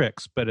says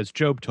tricks, but as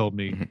Job told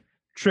me, Mhm.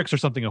 tricks are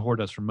something a whore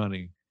does for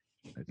money.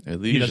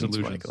 Illusions,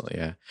 Michael,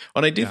 yeah.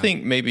 And I do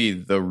think maybe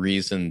the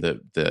reason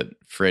that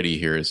Freddie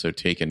here is so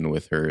taken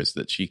with her is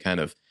that she kind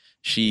of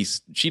she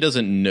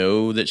doesn't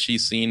know that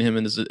she's seen him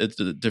as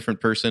a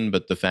different person,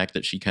 but the fact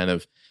that she kind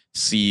of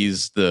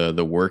sees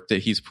the work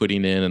that he's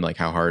putting in and like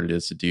how hard it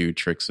is to do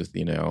tricks with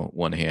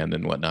one hand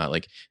and whatnot,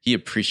 like he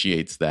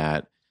appreciates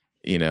that.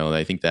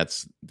 I think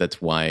that's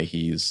why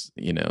he's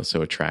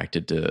so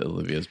attracted to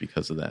Olivia's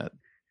because of that.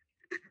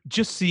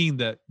 Just seeing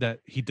that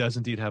he does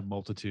indeed have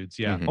multitudes.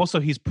 Yeah. Mhm. Also,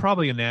 he's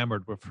probably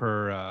enamored with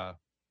her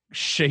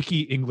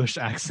shaky English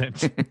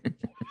accent.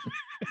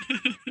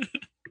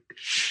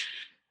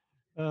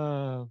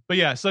 But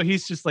yeah, so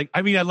he's just like,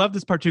 I mean, I love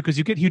this part too, because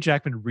you get Hugh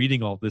Jackman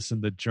reading all this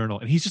in the journal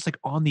and he's just like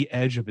on the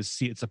edge of his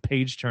seat. It's a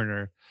page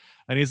turner.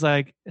 And he's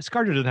like,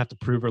 Scarlett didn't have to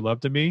prove her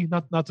love to me,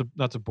 not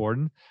to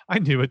Borden. I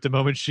knew it the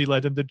moment she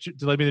led him to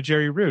lead me to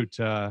Jerry Root.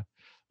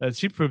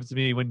 She proved it to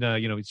me when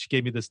she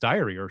gave me this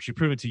diary, or she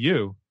proved it to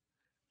you.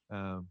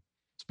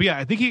 But yeah,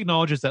 I think he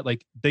acknowledges that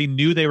like they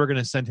knew they were going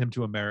to send him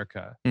to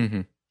America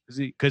Mm-hmm.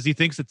 because he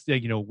thinks it's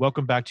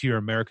welcome back to your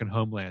American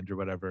homeland or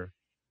whatever.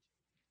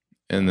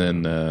 And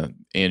then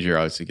Angier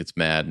obviously gets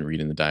mad and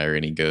reading the diary,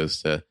 and he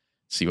goes to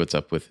see what's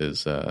up with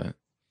his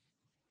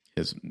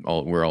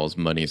where all his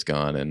money's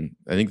gone. And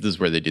I think this is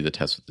where they do the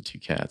test with the 2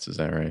 cats. Is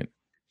that right?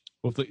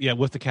 With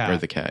the cat. Or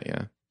the cat,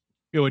 yeah.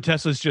 And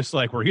Tesla's just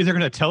like, we're either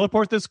going to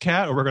teleport this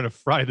cat or we're going to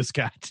fry this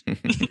cat.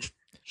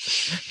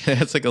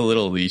 It's like a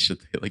little leash that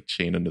they like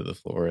chain under the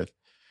floor with.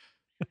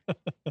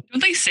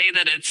 Don't they say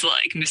that it's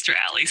like Mr.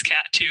 Alley's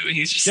cat too? And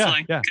he's just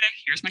like, yeah. okay,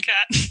 here's my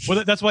cat.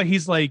 Well, that's why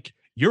he's like,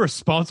 you're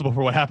responsible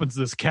for what happens to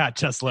this cat,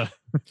 Tesla.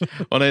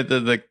 Well,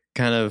 the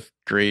kind of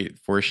great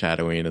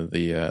foreshadowing of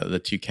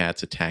the 2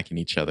 cats attacking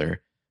each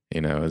other,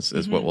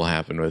 is what will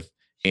happen with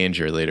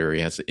Angier later, where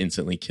he has to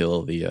instantly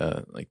kill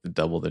the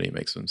double that he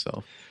makes of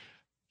himself.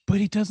 But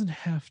he doesn't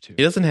have to.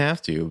 He doesn't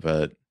have to,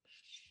 but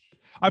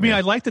I mean, yeah.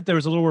 I like that there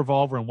was a little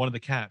revolver and one of the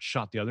cats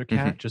shot the other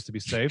cat just to be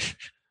safe.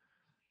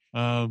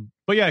 But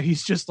yeah,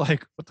 he's just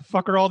like, what the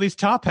fuck are all these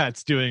top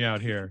hats doing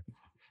out here?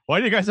 Why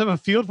do you guys have a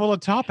field full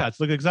of top hats?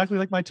 Look exactly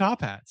like my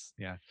top hats.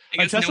 Yeah.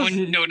 I guess no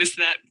one noticed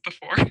that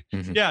before.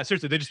 Yeah,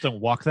 seriously, they just don't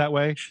walk that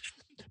way.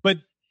 But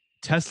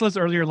Tesla's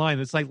earlier line,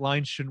 this like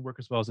line shouldn't work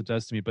as well as it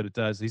does to me, but it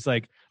does. He's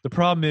like, the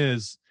problem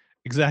is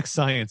exact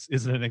science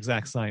isn't an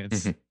exact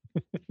science.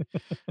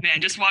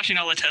 Man, just watching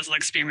all the Tesla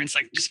experiments,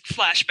 like just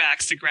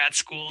flashbacks to grad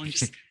school and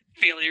just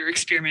failure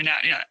experiment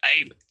out. Yeah,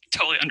 I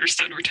totally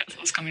understood where Tesla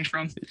was coming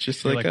from. It's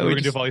just You're like, like, oh, we're we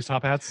gonna just, do all these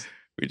top hats.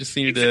 we just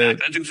need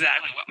That's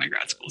exactly what my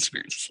grad school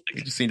experience is we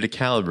like. just need to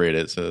calibrate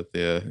it so that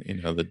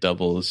the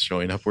double is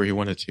showing up where you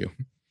want it to.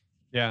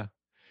 Yeah.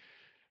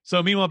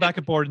 So meanwhile, back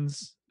at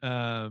Borden's,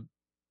 I'm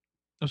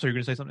sorry, you're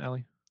gonna say something,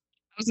 Allie?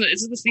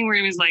 Is it this thing where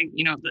he was like,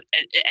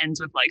 it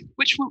ends with like,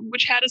 which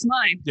hat is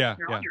mine? Yeah,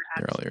 They're yeah. all your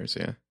They're hats. all yours,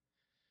 yeah.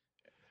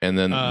 And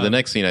then the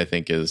next scene I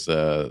think is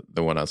the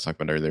one I was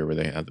talking about earlier, where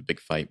they have the big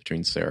fight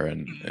between Sarah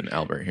and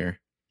Albert here.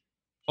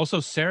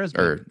 Also, Sarah's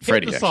Or been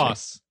Freddie, the actually.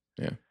 sauce.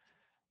 Yeah.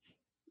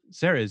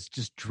 Sarah is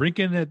just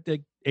drinking at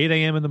 8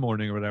 a.m. in the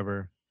morning or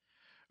whatever.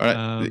 All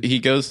right, he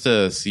goes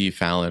to see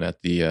Fallon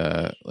at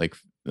the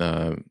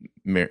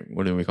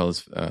what do we call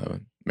this?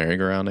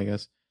 Merry-go-round, I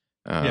guess.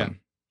 Yeah.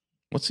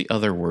 What's the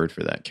other word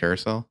for that?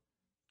 Carousel.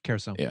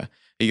 Carousel. Yeah.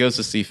 He goes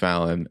to see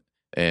Fallon,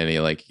 and he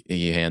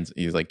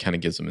kind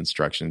of gives him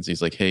instructions.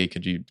 He's like, "Hey,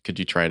 could you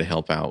try to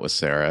help out with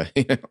Sarah?"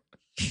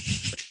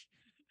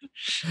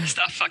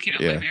 Stop fucking up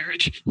Yeah. my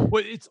marriage.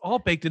 Well, it's all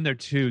baked in there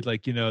too.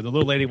 Like, the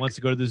little lady wants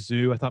to go to the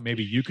zoo. I thought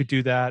maybe you could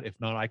do that. If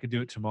not, I could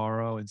do it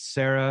tomorrow. And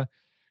Sarah,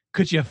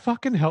 could you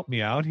fucking help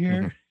me out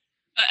here? Mhm.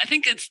 I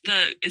think it's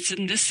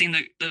in this scene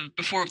the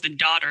before with the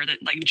daughter that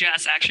like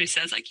Jess actually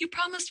says like, you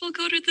promised we'll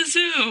go to the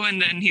zoo,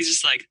 and then he's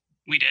just like,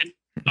 we did.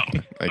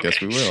 Oh, I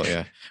guess we will.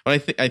 Yeah.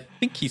 But I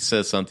think he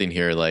says something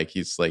here like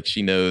he's like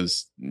she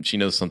knows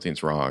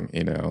something's wrong.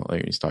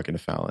 Like he's talking to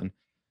Fallon.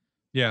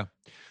 Yeah.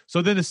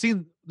 So then the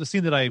scene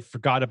that I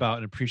forgot about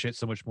and appreciate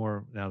so much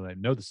more now that I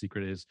know the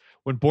secret is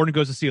when Borden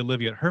goes to see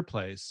Olivia at her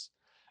place,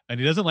 and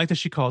he doesn't like that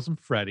she calls him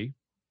Freddie.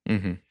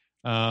 Mm-hmm.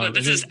 But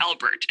this is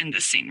Albert in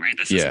this scene, right?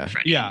 This isn't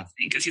Freddie in this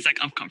scene because he's like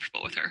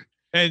uncomfortable with her.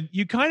 And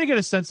you kind of get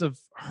a sense of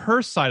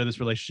her side of this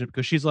relationship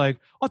because she's like,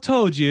 I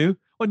told you,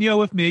 when you're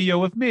with me, you're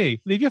with me.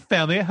 Leave your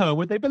family at home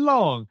where they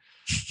belong.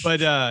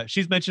 But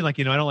she's mentioned like,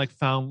 I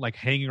don't like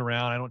hanging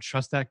around. I don't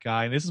trust that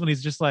guy. And this is when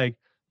he's just like,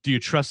 do you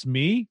trust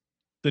me?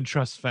 Then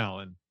trust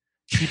Fallon.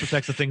 He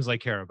protects the things I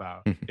care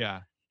about.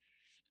 Yeah.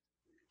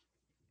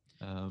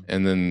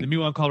 And then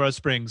meanwhile in Colorado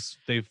Springs,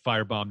 they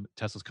firebombed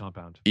Tesla's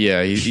compound.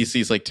 yeah, he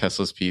sees like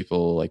Tesla's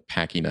people like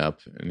packing up,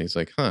 and he's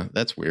like, "Huh,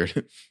 that's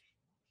weird."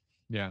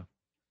 Yeah.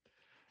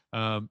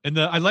 And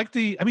I like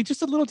just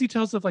the little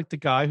details of like the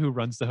guy who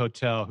runs the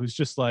hotel, who's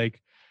just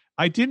like,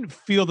 I didn't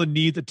feel the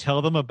need to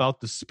tell them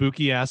about the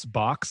spooky ass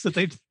box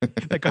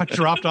that got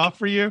dropped off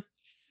for you.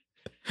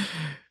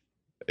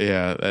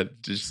 Yeah,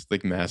 that just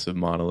like massive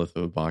monolith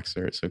of a box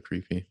there. It's so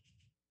creepy.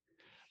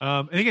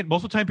 And again,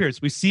 multiple time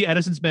periods. We see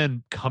Edison's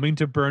men coming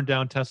to burn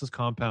down Tesla's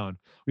compound.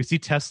 We see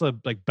Tesla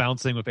like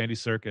bouncing with Andy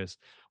Serkis.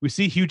 We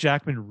see Hugh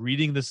Jackman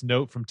reading this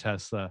note from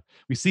Tesla.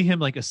 We see him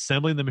like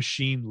assembling the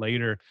machine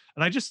later.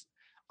 And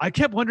I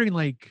kept wondering,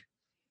 like,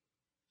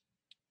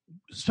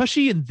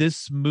 especially in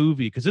this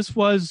movie, because this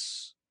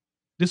was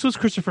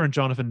Christopher and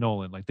Jonathan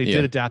Nolan. Like they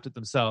did adapt it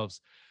themselves.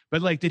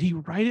 But like, did he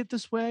write it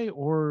this way,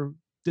 or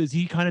does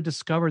he kind of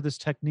discover this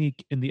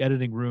technique in the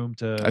editing room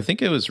I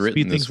think it was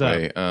written this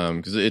way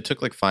because it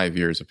took like 5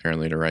 years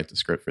apparently to write the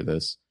script for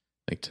this,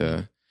 like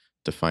to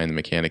find the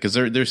mechanic. Because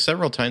there's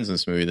several times in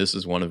this movie. This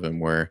is one of them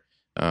where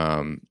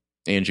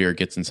Angier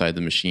gets inside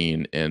the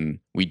machine and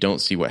we don't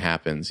see what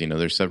happens.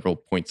 There's several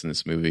points in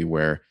this movie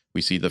where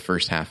we see the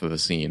first half of a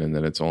scene, and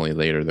then it's only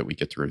later that we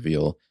get the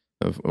reveal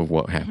of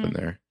what happened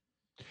there.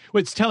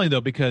 Well, it's telling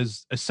though,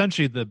 because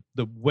essentially the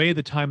way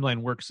the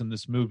timeline works in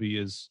this movie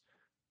is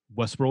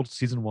Westworld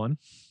season 1.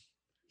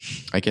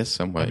 I guess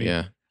somewhat,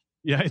 yeah.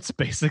 Yeah, it's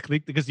basically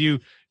because you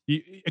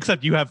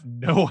except you have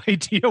no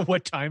idea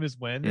what time is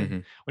when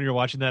when you're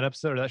watching that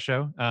episode or that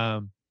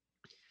show.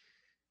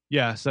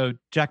 Yeah, so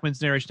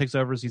Jackman's narration takes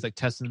over as he's like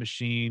testing the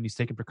machine. He's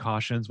taking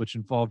precautions, which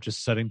involve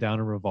just setting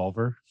down a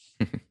revolver.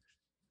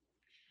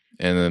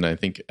 And then I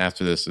think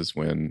after this is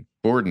when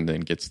Borden then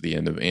gets to the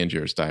end of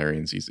Angier's diary,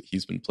 and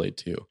he's been played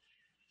too.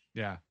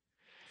 Yeah.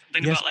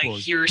 Think about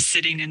like you're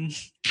sitting in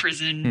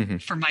prison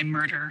for my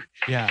murder.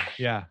 Yeah,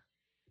 yeah.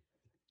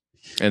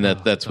 And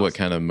that's what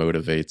kind of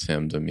motivates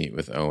him to meet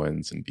with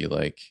Owens and be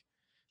like,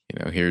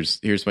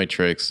 here's my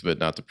tricks, but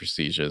not the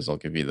procedures. I'll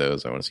give you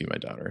those. I want to see my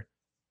daughter.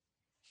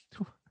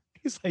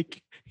 He's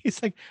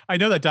like, I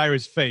know that diary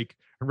is fake.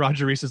 And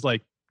Roger Reese is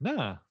like,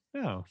 no,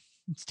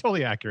 it's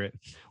totally accurate.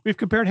 We've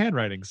compared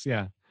handwritings.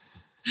 Yeah.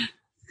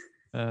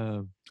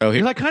 I'm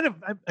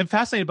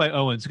fascinated by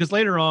Owens because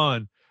later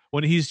on,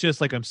 when he's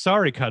just like, I'm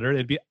sorry, Cutter,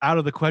 it'd be out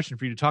of the question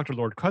for you to talk to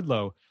Lord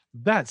Kudlow.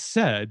 That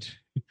said,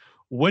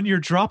 when you're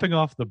dropping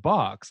off the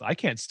box, I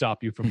can't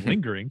stop you from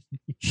lingering.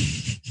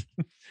 This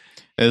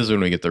is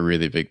when we get the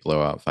really big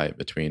blowout fight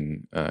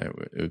between,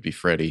 it would be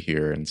Freddie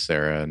here and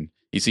Sarah. And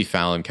you see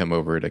Fallon come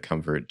over to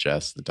comfort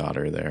Jess, the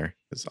daughter there.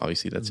 Because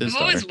obviously that's his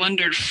daughter. I've always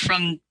wondered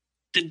from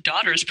the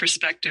daughter's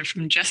perspective,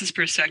 from Jess's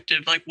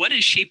perspective, like, what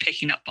is she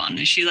picking up on?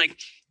 Is she like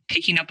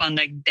picking up on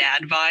like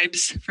dad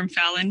vibes from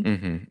Fallon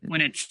Mm-hmm.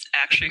 when it's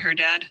actually her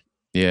dad.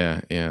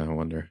 Yeah, I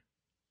wonder.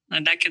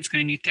 That kid's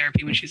going to need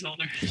therapy when she's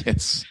older.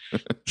 Yes.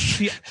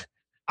 See,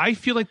 I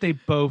feel like they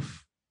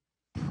both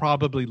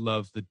probably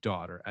love the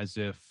daughter, as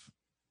if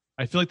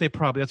I feel like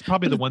that's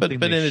probably the one thing.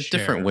 But they in a share.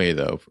 different way,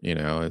 though, you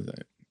know.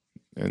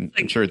 And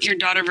Like I'm sure it's your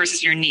daughter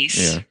versus your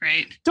niece, Yeah.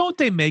 right? Don't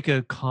they make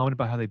a comment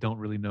about how they don't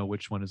really know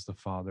which one is the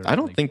father? I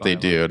don't think they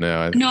do.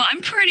 No. No,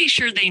 I'm pretty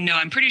sure they know.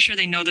 I'm pretty sure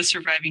they know the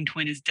surviving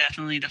twin is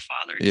definitely the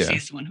father. Yeah.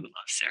 He's the one who loves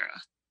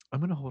Sarah. I'm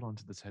going to hold on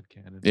to this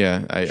headcanon.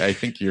 Yeah, I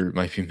think you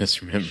might be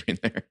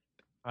misremembering there.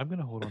 I'm going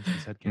to hold on to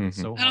this headcanon Mhm.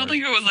 so hard. I don't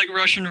think it was like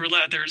Russian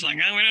roulette. There was like,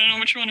 oh, we don't know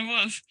which one it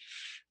was.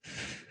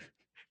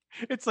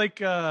 It's like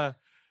the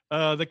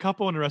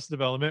couple in Arrested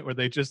Development where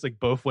they just like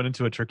both went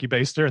into a turkey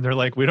baster and they're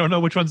like, we don't know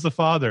which one's the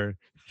father.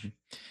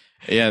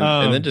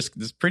 Yeah, and then just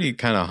this pretty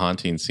kind of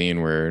haunting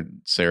scene where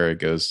Sarah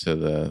goes to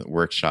the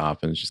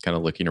workshop and is just kind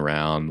of looking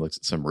around, looks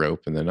at some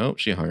rope, and then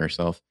she hung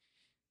herself.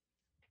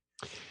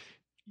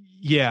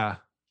 Yeah.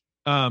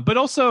 But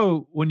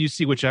also when you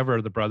see whichever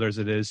of the brothers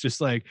it is, just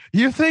like,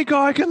 you think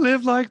I can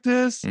live like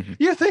this? Mhm.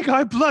 You think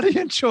I bloody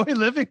enjoy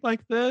living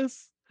like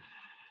this?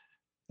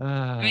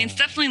 I mean, it's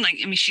definitely like,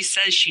 I mean, she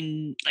says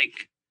she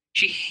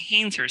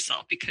hangs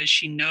herself because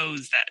she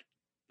knows that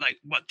like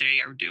what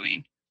they are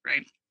doing,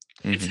 right?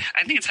 It's, Mhm.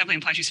 I think it's heavily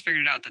implied she's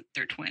figured out that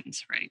they're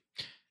twins, right?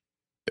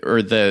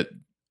 Or that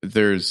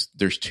there's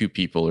two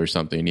people or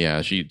something.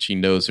 Yeah, she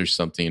knows there's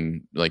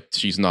something, like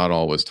she's not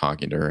always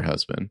talking to her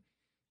husband.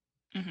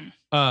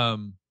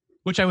 Mm-hmm.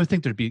 Which I would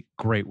think there'd be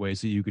great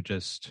ways that you could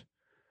just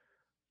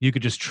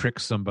trick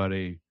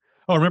somebody.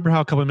 Oh, remember how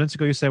a couple of minutes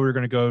ago you said we were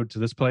going to go to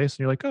this place, and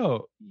you're like,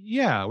 oh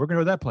yeah, we're going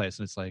to go to that place,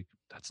 and it's like,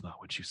 that's not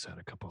what you said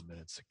a couple of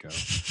minutes ago.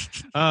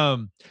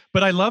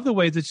 But I love the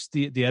way that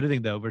the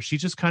editing though, where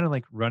she's just kind of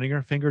like running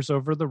her fingers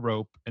over the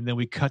rope, and then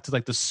we cut to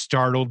like the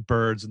startled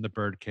birds in the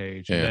bird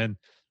cage, and then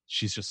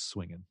she's just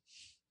swinging.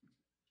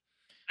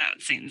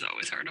 That scene's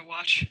always hard to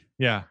watch.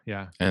 Yeah.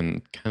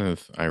 And kind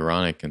of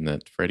ironic in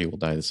that Freddy will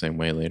die the same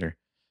way later.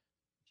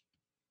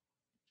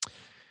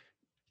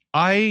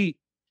 I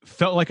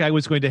felt like I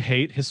was going to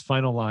hate his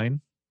final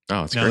line.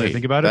 Oh, it's Now that I great.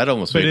 think about it, That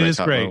almost but made it my is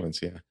top great.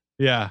 moments. Yeah.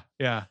 Yeah.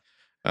 Yeah.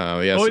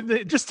 Oh,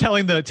 So, just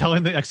telling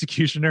the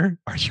executioner,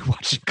 "Are you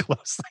watching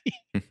closely?"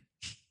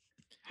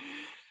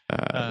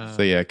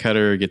 so yeah,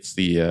 Cutter gets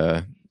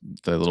the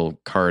little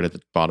card at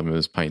the bottom of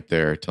his pint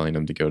there, telling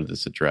him to go to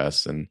this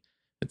address, and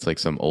it's like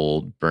some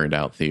old burned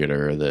out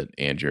theater that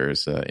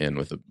Andrew's in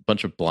with a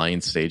bunch of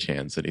blind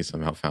stagehands that he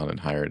somehow found and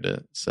hired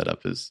to set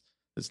up his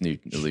new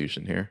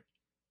illusion here.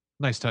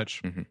 Nice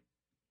touch. Mhm.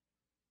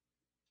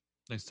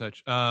 Nice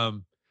touch.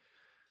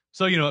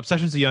 So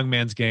obsession's a young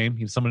man's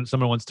game. Someone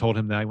once told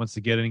him that he wants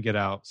to get in and get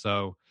out.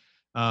 So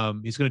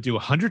he's going to do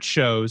 100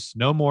 shows,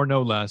 no more,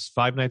 no less,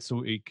 5 nights a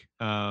week.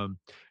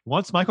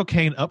 Wants Michael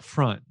Caine up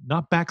front,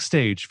 not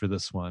backstage for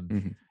this one.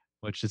 Mhm.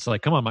 Which it's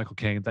like, come on, Michael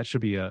Caine, that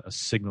should be a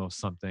signal of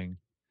something.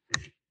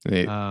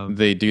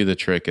 They do the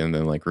trick and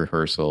then like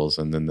rehearsals,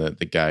 and then the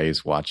guy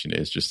who's watching it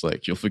is just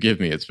like, you'll forgive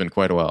me, it's been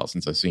quite a while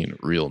since I've seen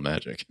real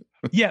magic.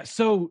 Yeah,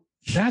 so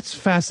that's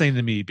fascinating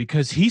to me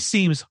because he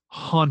seems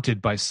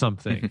haunted by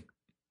something.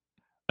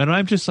 And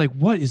I'm just like,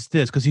 what is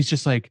this? Because he's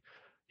just like,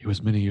 it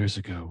was many years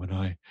ago when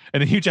and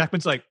then Hugh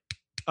Jackman's like,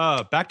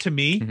 back to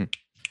me. Mhm.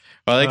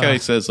 I like how he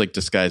says, like,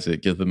 disguise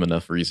it, give them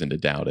enough reason to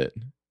doubt it,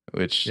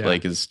 which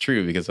like is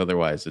true, because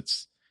otherwise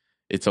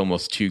it's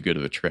almost too good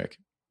of a trick.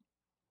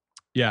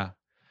 Yeah.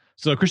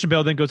 So Christian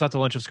Bale then goes out to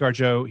lunch with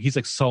ScarJo. He's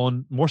like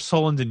sullen, more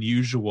sullen than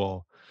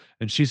usual.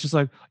 And she's just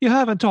like, you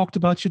haven't talked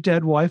about your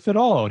dead wife at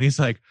all. And he's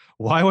like,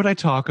 why would I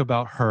talk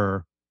about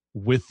her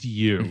with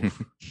you?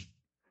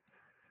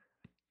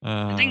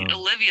 I think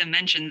Olivia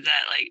mentioned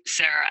that like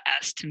Sarah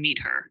asked to meet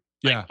her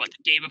the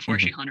day before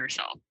she hung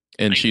herself.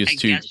 And like, she was I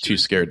guess too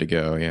scared to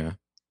go. Yeah.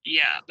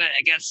 Yeah, but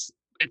I guess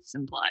it's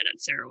implied that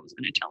Sarah was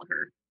going to tell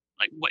her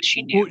like what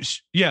she knew.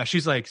 Well,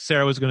 she's like,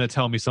 Sarah was going to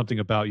tell me something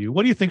about you.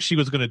 What do you think she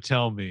was going to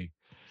tell me?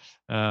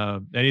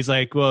 And he's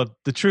like, well,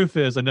 the truth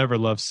is I never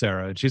loved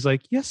Sarah. And she's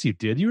like, yes, you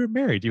did. You were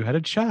married. You had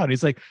a child. And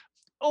he's like,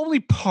 only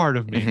part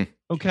of me.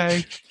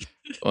 Okay.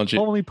 Well,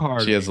 only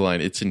part. She has a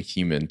line, it's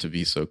inhuman to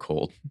be so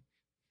cold.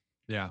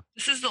 Yeah.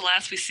 This is the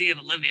last we see of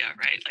Olivia,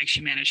 right? Like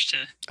she managed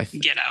to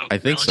get out I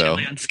think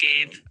relatively so.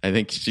 unscathed. I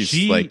think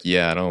she's like,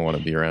 yeah, I don't want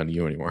to be around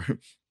you anymore.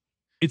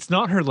 It's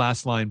not her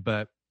last line,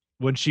 but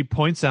when she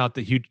points out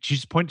that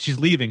she's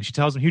leaving, she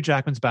tells him Hugh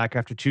Jackman's back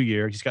after 2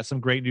 years. He's got some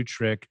great new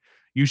trick.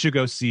 You should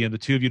go see him. The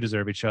two of you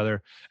deserve each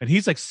other. And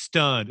he's like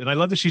stunned. And I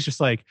love that she's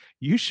just like,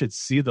 you should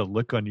see the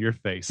look on your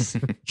face.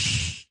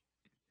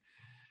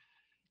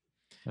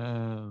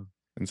 And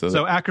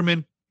so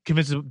Ackerman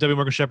convinces W.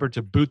 Morgan Shepherd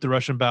to boot the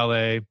Russian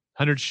ballet,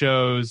 100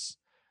 shows,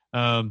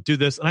 do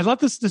this. And I love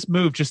this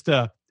move,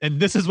 and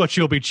this is what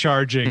you'll be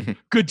charging.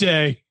 Good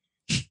day.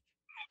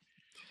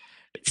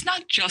 It's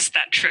not just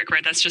that trick,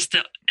 right? That's just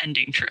the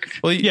ending trick.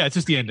 Well, yeah, it's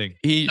just the ending.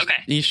 He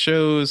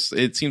shows,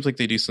 it seems like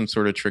they do some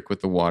sort of trick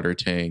with the water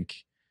tank.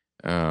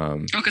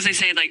 Because they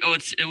say like,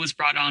 it was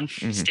brought on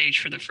stage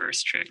for the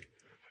first trick.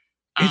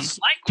 It's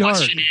My dark.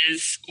 question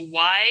is,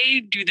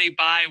 why do they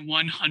buy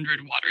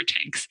 100 water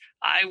tanks?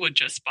 I would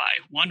just buy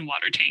one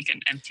water tank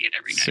and empty it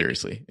every night.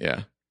 Seriously,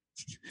 yeah.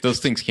 Those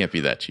things can't be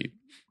that cheap.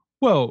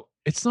 Well,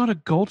 it's not a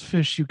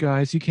goldfish, you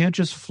guys. You can't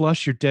just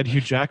flush your dead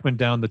Hugh Jackman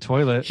down the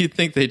toilet. You'd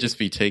think they'd just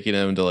be taking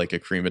him to like a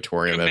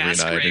crematorium A every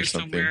mass night or grave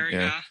something. somewhere,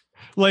 Yeah.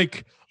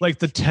 Like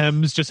the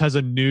Thames just has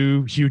a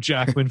new Hugh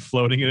Jackman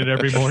floating in it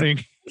every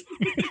morning.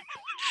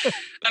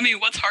 I mean,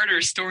 what's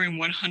harder, storing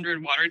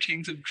 100 water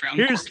tanks of drowned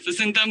Here's- corpses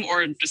in them,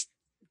 or just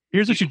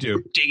Here's what you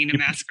do. digging a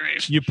mass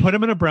grave? You put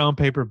them in a brown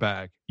paper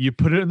bag. You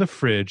put it in the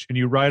fridge, and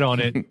you write on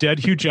it, "Dead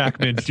Hugh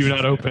Jackman, do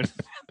not open."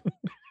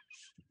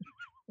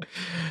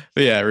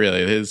 But yeah,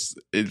 really,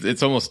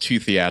 it's almost too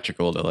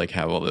theatrical to like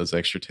have all those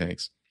extra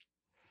tanks.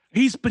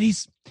 He's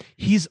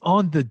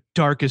on the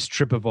darkest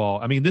trip of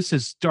all. I mean, this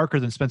is darker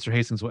than Spencer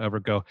Hastings will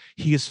ever go.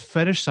 He is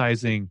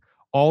fetishizing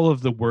all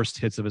of the worst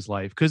hits of his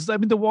life. Because I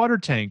mean, the water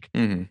tank,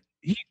 Mhm.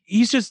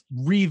 he's just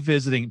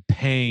revisiting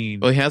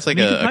pain. Well, he has like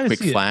I mean, you can a kinda quick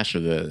see it. flash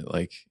of it,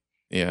 like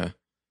yeah.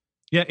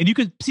 Yeah, and you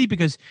can see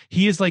because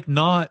he is like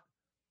not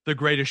the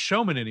greatest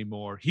showman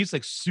anymore. He's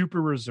like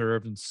super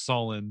reserved and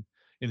sullen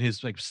in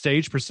his like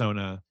stage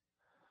persona.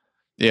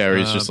 Yeah, or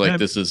he's just like, and-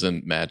 this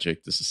isn't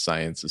magic, this is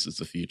science, this is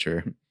the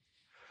future.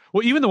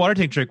 Well, even the water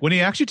tank trick, when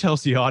he actually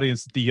tells the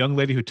audience that the young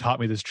lady who taught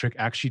me this trick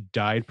actually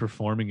died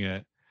performing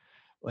it,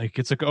 like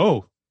it's like,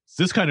 oh, it's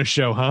this kind of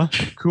show, huh?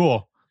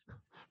 Cool.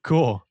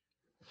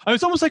 I mean,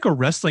 it's almost like a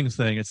wrestling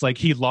thing. It's like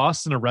he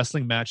lost in a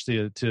wrestling match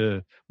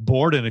to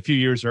Borden a few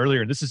years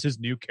earlier, and this is his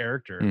new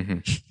character. Mhm.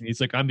 And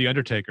he's like, I'm the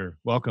Undertaker.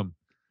 Welcome.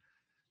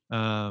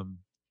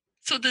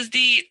 So does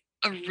the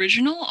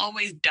original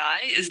always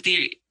die? Is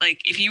the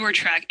like if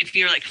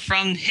you're like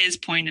from his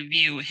point of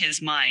view,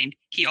 his mind,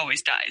 he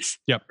always dies.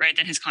 Yep. Right.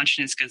 Then his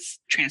consciousness gets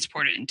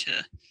transported into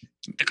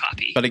the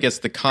copy. But I guess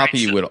the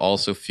copy so- would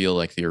also feel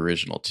like the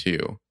original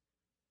too.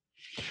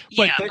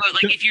 But yeah, the- but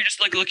like the- if you're just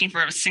like looking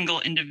for a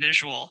single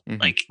individual, Mhm.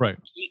 like Right.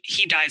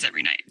 he dies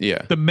every night.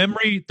 Yeah. The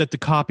memory that the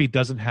copy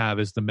doesn't have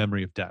is the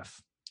memory of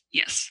death.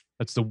 Yes.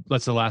 That's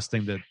the last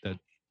thing that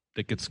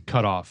gets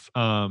cut off.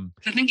 I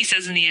think he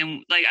says in the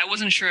end, like I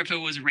wasn't sure if it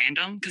was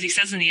random because he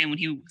says in the end when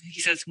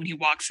he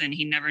walks in,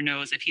 he never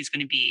knows if he's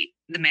going to be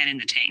the man in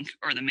the tank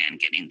or the man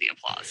getting the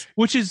applause.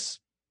 Which is,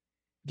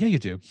 yeah, you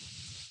do.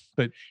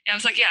 And I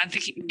was like, yeah, I'm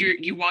thinking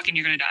you walk in,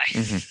 you're going to die.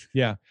 Mhm.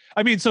 Yeah.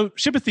 I mean, so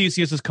Ship of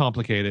Theseus is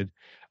complicated.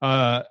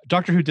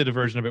 Doctor Who did a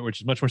version of it,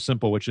 which is much more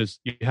simple, which is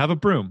you have a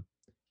broom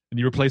and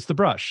you replace the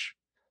brush.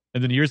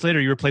 And then years later,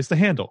 you replace the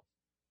handle.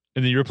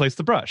 And then you replace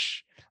the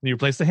brush. And you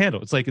replace the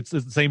handle. It's like, it's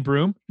the same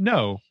broom?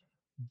 No,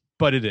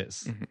 but it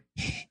is.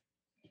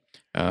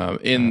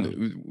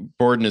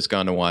 Borden has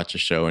gone to watch a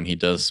show and he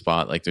does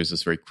spot like there's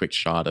this very quick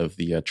shot of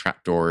the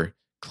trapdoor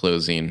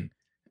closing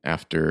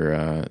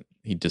after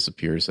he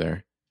disappears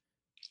there.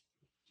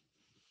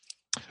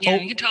 Yeah, Oh.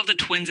 you can tell the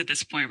twins at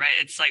this point, right?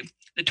 It's like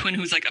the twin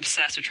who's like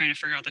obsessed with trying to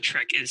figure out the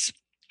trick is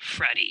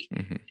Freddy,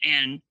 Mhm.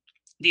 and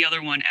the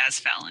other one, as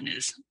Fallon,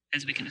 is,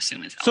 as we can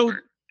assume, is So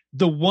Albert.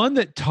 the one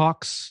that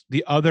talks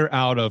the other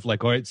out of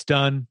like, all right, it's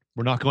done.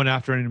 We're not going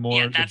after it anymore.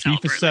 Yeah, The that's beef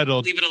Albert. is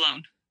settled. Leave it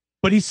alone.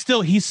 But he's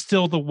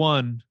still the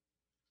one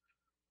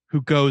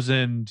who goes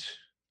and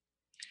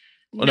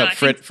Well, no, I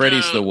think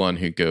Freddy's the one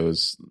who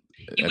goes.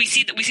 We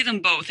see them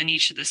both in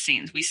each of the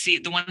scenes. We see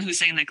the one who's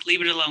saying like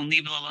 "leave it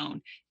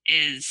alone,"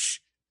 is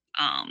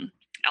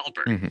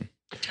Albert Mhm.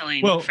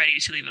 telling Well- Freddy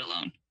to leave it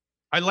alone.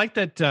 I like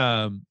that.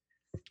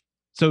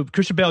 So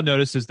Christian Bale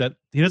notices that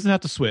he doesn't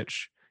have to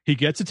switch. He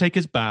gets to take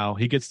his bow.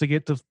 He gets to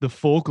get the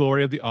full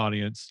glory of the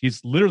audience.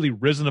 He's literally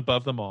risen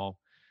above them all.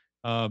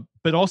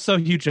 But also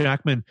Hugh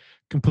Jackman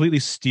completely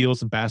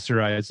steals and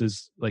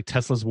bastardizes like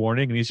Tesla's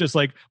warning. And he's just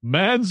like,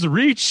 man's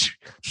reach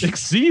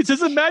exceeds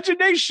his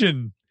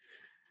imagination.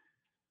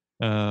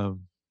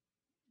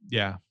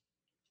 Yeah.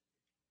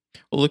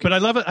 Well, look, But I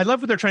love it. I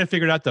love what they're trying to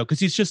figure it out though. Cause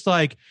he's just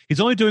like, he's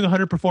only doing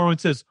 100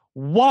 performances.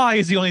 Why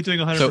is he only doing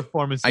 100 So,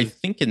 performances? I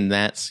think in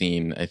that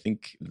scene, I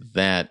think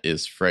that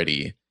is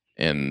Freddy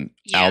and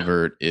Yeah,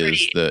 Albert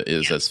is Freddy,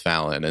 yeah. as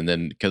Fallon, and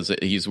then because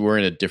he's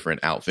wearing a different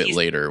outfit He's-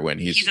 later when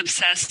He's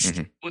obsessed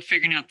Mhm. with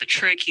figuring out the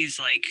trick. He's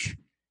like,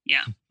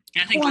 yeah.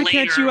 And I think Why later,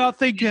 can't you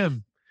outthink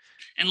him?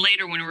 And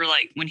later,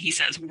 when he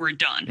says we're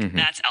done, Mhm.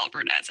 that's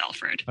Albert as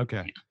Alfred.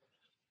 Okay. Yeah.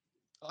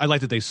 I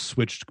like that they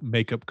switched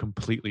makeup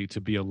completely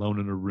to be alone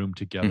in a room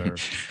together.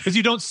 Because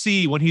you don't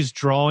see when he's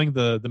drawing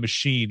the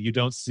machine, you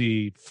don't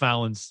see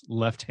Fallon's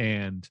left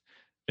hand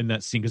in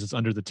that scene because it's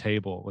under the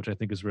table, which I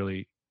think is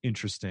really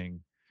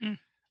interesting.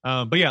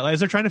 But yeah, as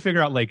they're trying to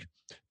figure out, like,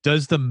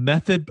 does the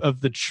method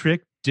of the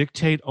trick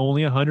dictate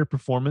only 100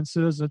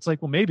 performances? It's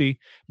like, well, maybe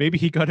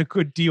he got a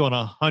good deal on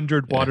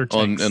 100 water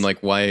tanks. and like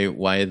why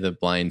the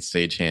blind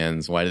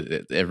stagehands? Why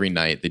every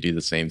night they do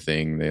the same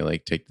thing? They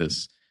like take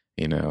this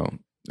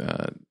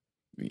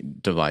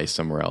device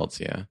somewhere else.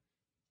 Yeah.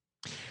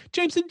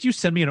 James, didn't you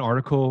send me an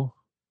article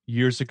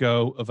years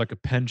ago of like a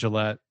Penn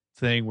Jillette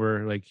thing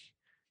where like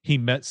he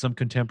met some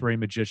contemporary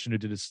magician who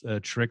did a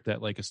trick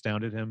that like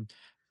astounded him?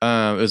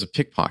 It was a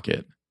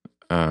pickpocket.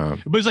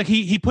 But it's like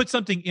he put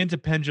something into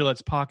Penn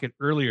Jillette's pocket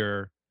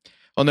earlier.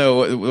 Oh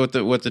no!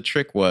 What the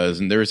trick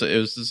was, and it was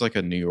just like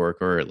a New York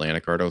or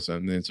Atlantic article.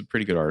 So it's a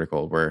pretty good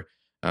article where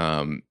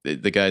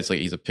the guy's like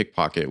he's a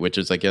pickpocket, which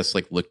is I guess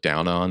like looked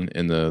down on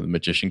in the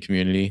magician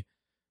community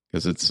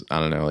because it's I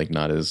don't know like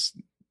not as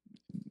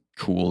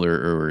cool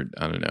or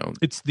I don't know.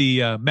 It's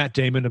the Matt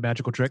Damon of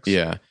magical tricks.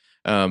 Yeah,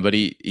 but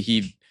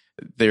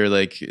they're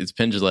like it's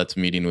Penn Jillette's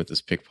meeting with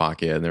this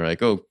pickpocket, and they're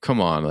like, "Oh,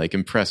 come on, like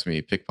impress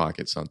me,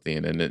 pickpocket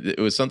something." And it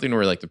was something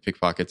where like the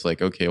pickpocket's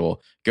like, "Okay,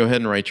 well, go ahead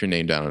and write your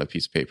name down on a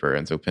piece of paper."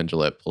 And so Penn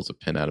Jillette pulls a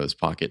pen out of his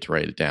pocket to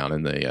write it down,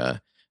 and the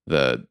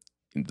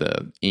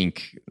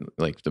ink,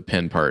 like the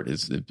pen part,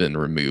 has been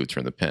removed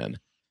from the pen.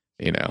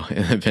 You know,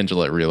 and then Penn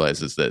Jillette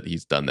realizes that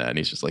he's done that, and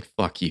he's just like,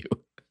 "Fuck you."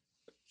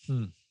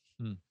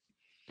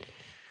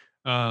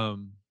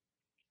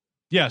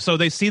 Yeah, so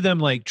they see them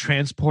like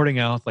transporting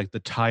out like the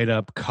tied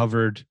up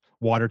covered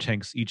water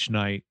tanks each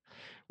night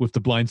with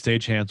the blind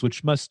stagehands,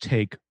 which must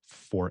take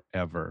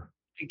forever.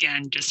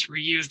 Again, just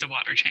reuse the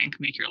water tank,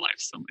 make your life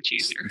so much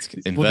easier.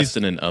 Invest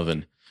in an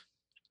oven.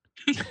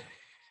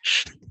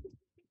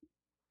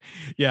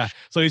 Yeah,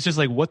 so he's just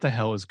like, what the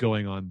hell is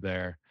going on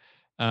there?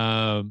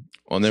 Well,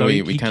 and then so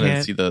we kind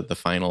of see the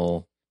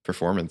final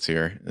performance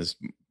here is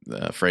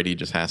Freddie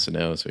just has to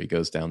know, so he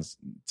goes down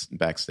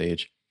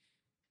backstage.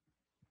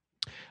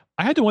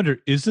 I had to wonder,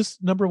 is this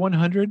number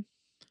 100?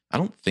 I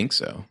don't think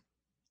so.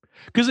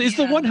 Because is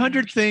the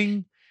 100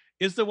 thing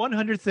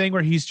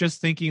where he's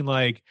just thinking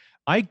like,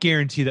 I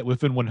guarantee that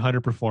within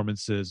 100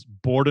 performances,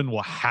 Borden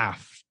will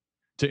have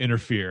to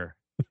interfere.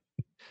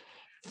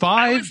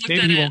 5,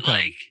 maybe he won't come.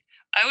 Like,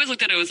 I always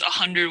looked at it as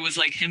 100 was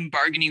like him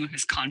bargaining with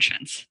his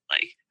conscience.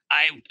 Like,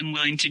 I am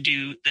willing to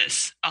do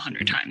this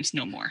 100 times,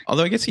 no more.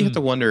 Although I guess you have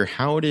to wonder,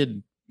 how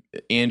did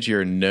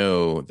Angier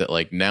know that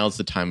like now's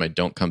the time I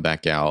don't come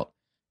back out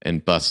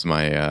and bust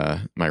my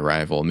my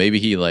rival? Maybe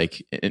he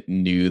like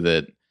knew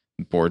that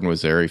Borden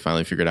was there. He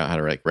finally figured out how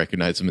to like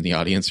recognize him in the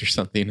audience or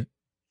something.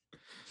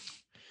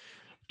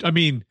 I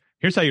mean,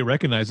 here's how you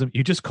recognize him.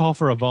 You just call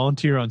for a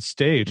volunteer on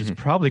stage. It's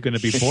probably going to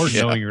be Borden,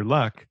 knowing your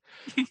luck.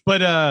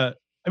 But I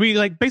mean,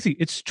 like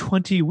basically, it's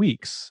 20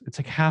 weeks. It's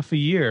like half a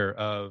year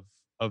of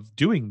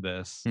doing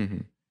this.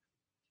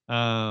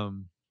 I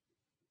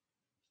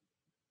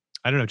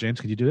don't know, James.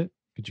 Could you do it?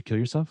 Could you kill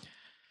yourself?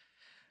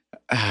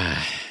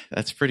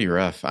 That's pretty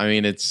rough. I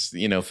mean, it's,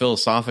 you know,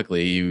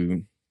 philosophically,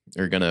 you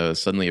are going to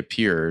suddenly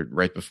appear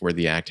right before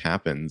the act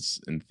happens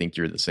and think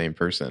you're the same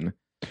person.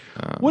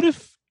 What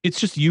if it's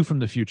just you from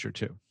the future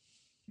too?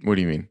 What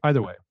do you mean?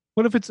 Either way.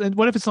 What if it's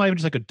not even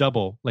just like a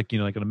double, like, you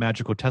know, like in a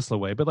magical Tesla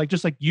way, but like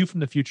just like you from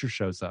the future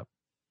shows up?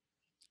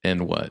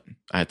 And what?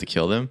 I have to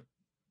kill them?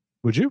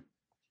 Would you?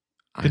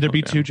 Could there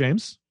be two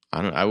James?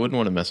 I wouldn't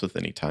want to mess with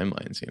any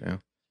timelines, you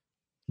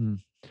know.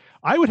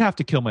 I would have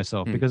to kill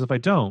myself because if I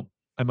don't,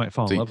 I might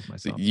fall in love with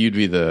myself. You'd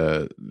be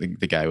the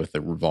guy with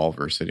the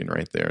revolver sitting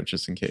right there,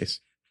 just in case.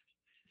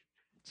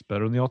 It's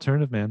better than the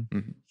alternative, man.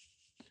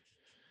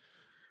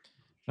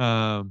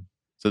 Mm-hmm.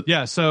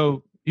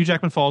 So Hugh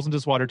Jackman falls into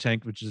this water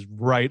tank, which is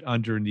right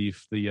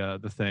underneath the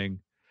thing,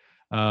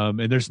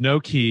 and there's no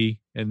key,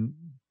 and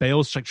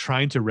Bale's like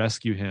trying to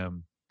rescue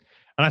him.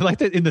 And I like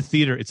that in the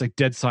theater, it's like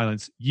dead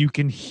silence. You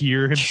can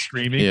hear him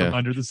screaming from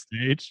under the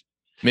stage.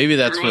 Maybe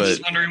that's Everyone's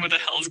just wondering what the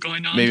hell's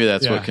going on. Maybe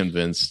that's what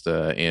convinced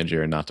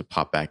Angier not to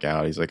pop back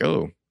out. He's like,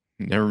 "Oh,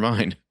 never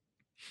mind."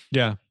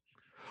 Yeah.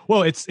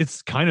 Well,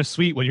 it's kind of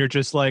sweet when you're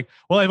just like,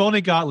 well, I've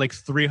only got like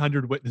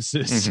 300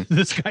 witnesses.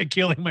 This guy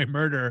killing my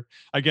murder.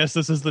 I guess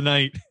this is the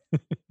night.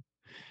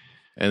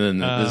 And then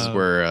this is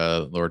where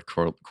Lord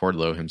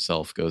Cordlow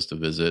himself goes to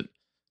visit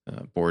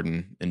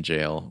Borden in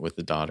jail with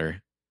the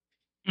daughter.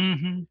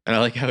 And I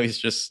like how he's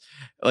just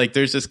like,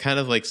 there's this kind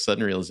of like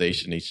sudden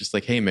realization. He's just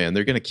like, hey man,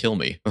 they're gonna kill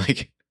me.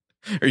 Like,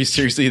 are you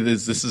seriously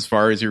this as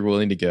far as you're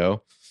willing to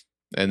go?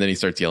 And then he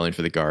starts yelling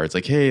for the guards,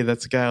 like, hey,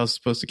 that's the guy I was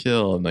supposed to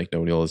kill. And like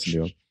nobody will listen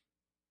to him.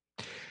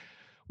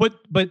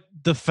 But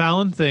the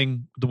Fallon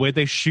thing, the way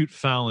they shoot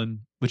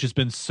Fallon, which has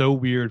been so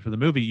weird for the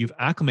movie, you've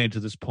acclimated to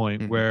this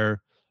point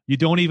where you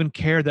don't even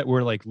care that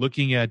we're like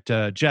looking at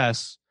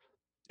Jess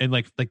and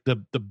like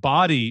the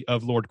body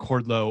of Lord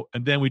Cordlow,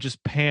 and then we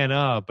just pan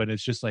up and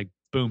it's just like,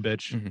 boom,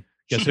 bitch.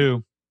 Guess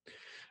who?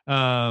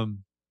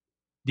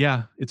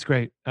 Yeah, it's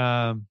great.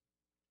 So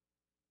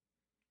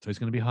he's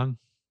going to be hung.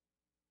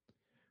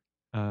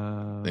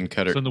 Then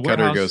Cutter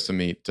goes to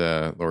meet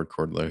Lord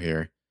Cordlow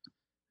here.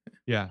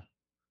 Yeah.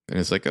 And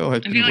it's like, oh, I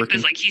feel like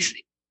there's like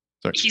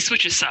he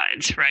switches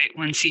sides, right?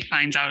 Once he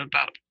finds out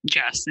about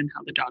Jess and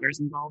how the daughter's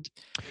involved.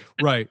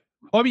 Right.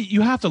 Well, I mean, you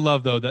have to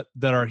love though that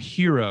our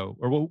hero,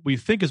 or what we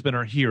think has been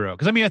our hero,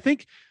 because I mean, I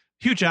think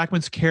Hugh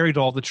Jackman's carried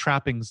all the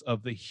trappings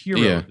of the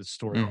hero of the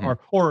story,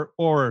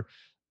 or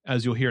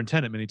as you'll hear in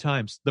Tenet many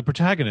times, the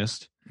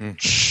protagonist.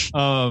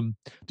 To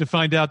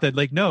find out that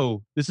like,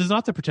 no, this is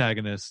not the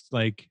protagonist.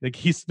 Like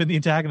he's been the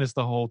antagonist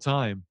the whole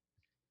time.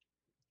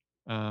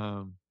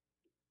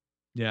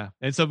 Yeah,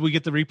 and so we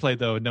get the replay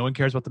though. No one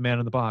cares about the man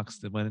in the box.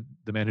 The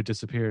man who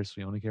disappears.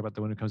 We only care about the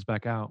one who comes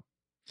back out.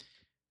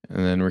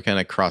 And then we're kind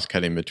of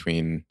cross-cutting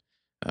between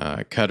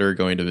Cutter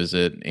going to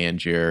visit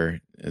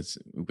Angier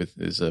with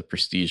his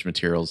prestige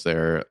materials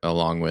there,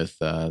 along with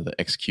the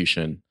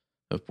execution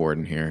of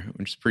Borden here,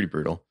 which is pretty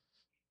brutal.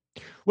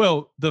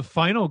 Well, the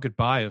final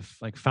goodbye of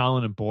like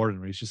Fallon and Borden,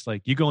 where he's just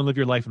like, "You go and live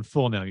your life in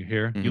full now. You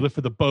hear? You live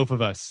for the both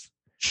of us."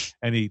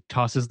 And he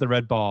tosses the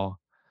red ball,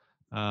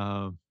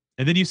 and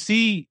then you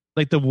see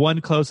like the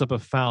one close up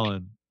of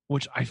Fallon,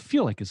 which I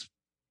feel like is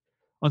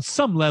on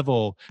some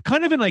level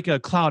kind of in like a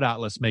Cloud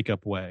Atlas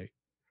makeup way,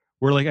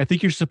 where like I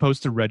think you're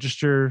supposed to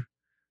register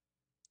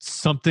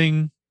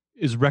something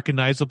is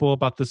recognizable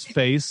about this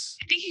face.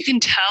 I think you can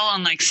tell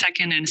on like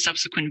second and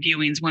subsequent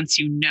viewings once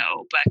you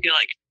know, but I feel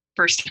like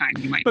first time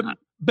you might not.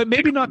 But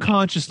maybe not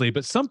consciously,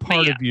 but some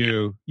part of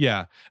you,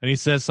 yeah. And he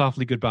says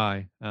softly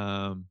goodbye.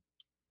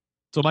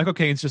 So Michael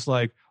Caine's just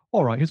like,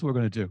 all right, here's what we're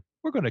going to do.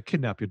 We're going to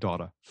kidnap your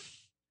daughter.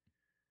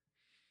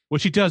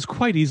 Which he does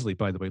quite easily,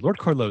 by the way. Lord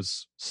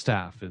Carlo's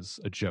staff is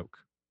a joke.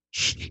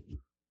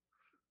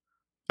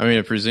 I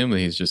mean,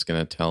 presumably he's just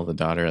going to tell the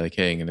daughter, like,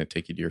 hey, I'm going to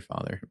take you to your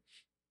father.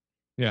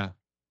 Yeah.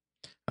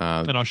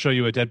 And I'll show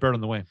you a dead bird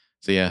on the way.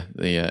 So yeah,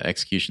 the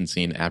execution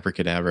scene,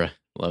 abracadabra.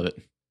 Love it.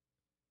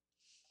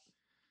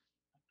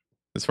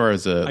 As far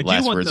as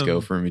last words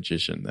go for a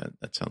magician,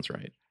 that sounds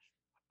right.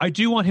 I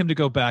do want him to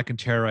go back and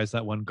terrorize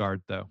that one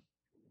guard, though.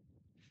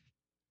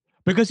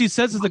 Because he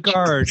says to the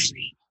guard...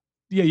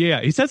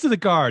 Yeah. He says to the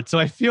guard, so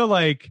I feel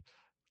like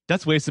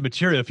that's wasted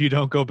material if you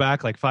don't go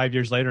back like 5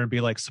 years later and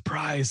be like,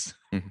 surprise.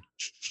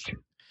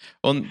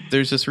 Well,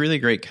 there's this really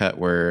great cut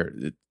where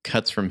it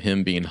cuts from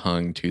him being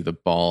hung to the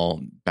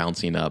ball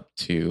bouncing up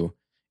to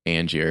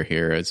Angier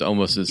here. It's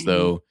almost as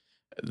though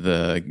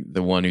the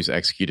one who's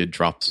executed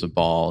drops the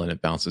ball and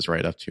it bounces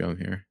right up to him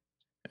here.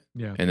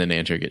 Yeah. And then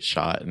Angier gets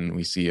shot and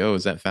we see, oh,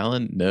 is that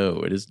Fallon? No,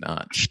 it is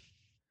not.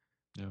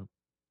 No.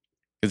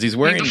 Because he's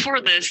wearing...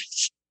 Before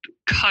this,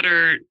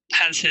 Cutter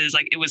has his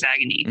like it was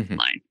agony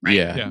line, right?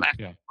 Yeah.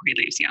 Before he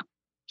leaves, yeah.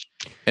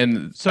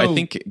 And so I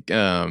think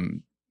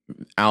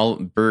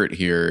Albert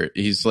here,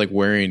 he's like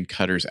wearing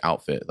Cutter's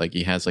outfit, like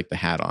he has like the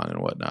hat on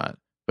and whatnot,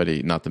 but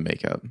not the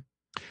makeup.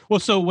 Well,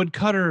 so when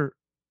Cutter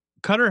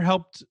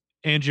helped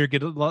Angier get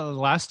the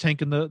last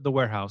tank in the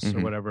warehouse or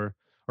whatever,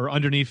 or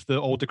underneath the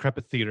old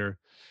decrepit theater,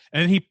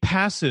 and he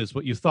passes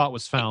what you thought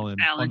was Fallon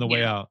on the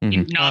way out. He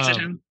nods at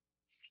him.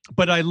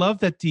 But I love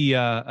that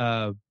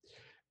the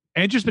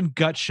Angier's been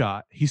gut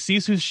shot. He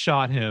sees who's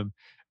shot him,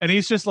 and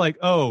he's just like,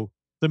 oh,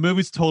 the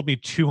movie's told me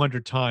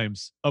 200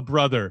 times, a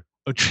brother,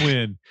 a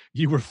twin,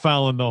 you were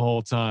Fallon the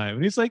whole time.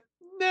 And he's like,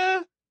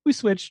 nah, we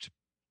switched.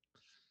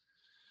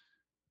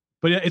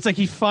 But it's like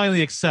he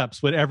finally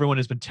accepts what everyone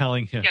has been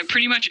telling him. Yeah,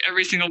 pretty much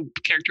every single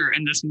character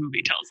in this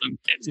movie tells him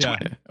it's twin.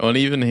 Yeah. Well, and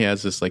even he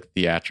has this like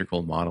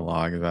theatrical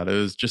monologue about it. It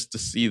was just to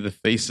see the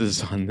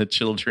faces on the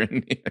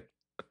children.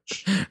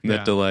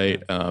 That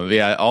delight.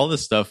 All the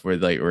stuff where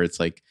it's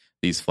like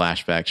these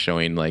flashbacks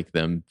showing like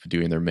them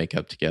doing their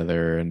makeup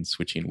together and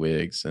switching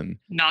wigs and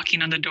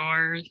knocking on the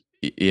door.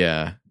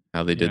 Yeah,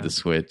 how they did the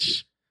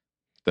switch.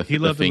 He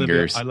loved the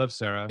fingers. Olivia. I love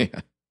Sarah. Yeah.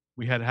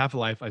 We had Half a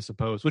Life, I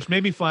suppose, which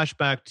made me flash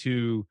back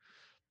to.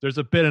 There's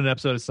a bit in an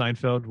episode of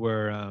Seinfeld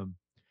where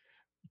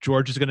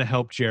George is going to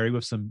help Jerry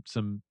with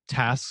some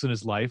tasks in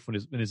his life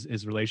in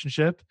his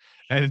relationship,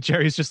 and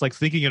Jerry's just like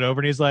thinking it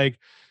over, and he's like,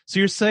 "So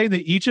you're saying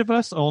that each of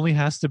us only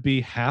has to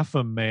be half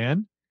a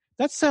man?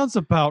 That sounds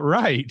about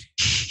right."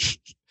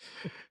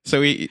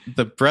 So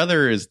the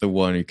brother is the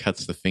one who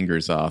cuts the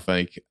fingers off.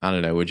 Like, I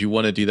don't know. Would you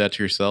want to do that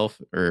to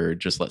yourself or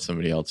just let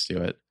somebody else do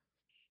it?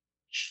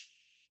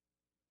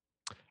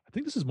 I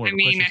think this is more. I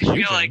mean, I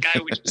feel like I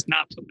would just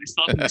not put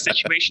myself in the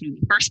situation in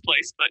the first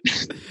place,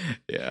 but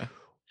yeah.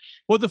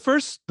 Well, the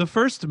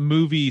first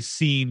movie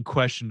scene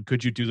question,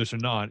 could you do this or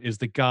not, is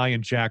the guy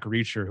in Jack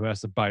Reacher who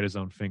has to bite his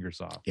own fingers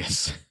off.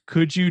 Yes.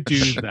 Could you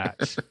do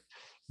that?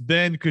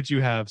 Then could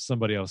you have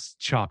somebody else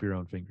chop your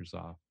own fingers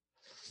off?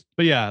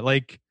 But yeah,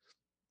 like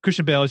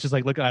Christian Bale is just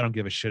like, look, I don't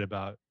give a shit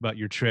about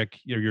your trick,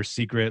 your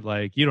secret.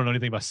 Like, you don't know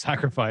anything about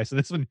sacrifice. And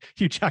this one,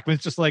 Hugh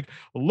Jackman's just like,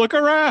 look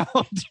around.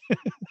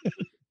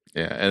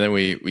 Yeah, and then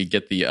we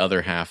get the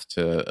other half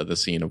to the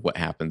scene of what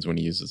happens when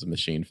he uses a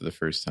machine for the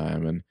first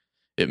time, and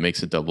it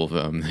makes a double of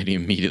him that he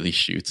immediately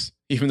shoots,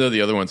 even though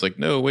the other one's like,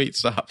 no, wait,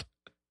 stop.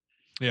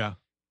 Yeah.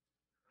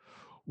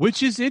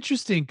 Which is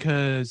interesting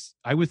because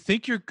I would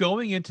think you're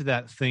going into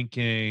that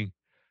thinking,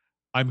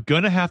 I'm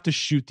going to have to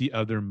shoot the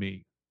other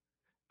me.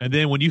 And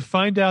then when you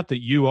find out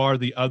that you are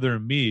the other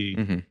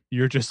me,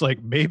 you're just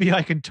like, maybe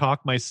I can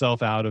talk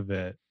myself out of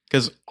it.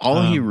 Because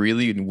all he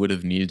really would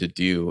have needed to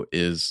do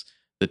is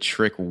the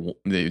trick,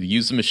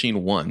 use the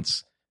machine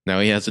once. Now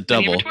he has a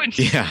double.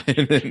 Yeah,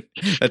 and then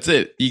that's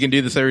it. You can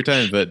do this every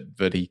time,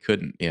 but he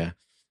couldn't. Yeah.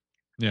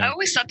 I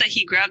always thought that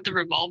he grabbed the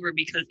revolver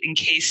because in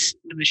case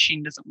the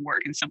machine doesn't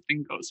work and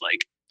something goes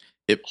like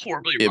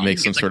horribly wrong, it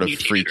makes some sort of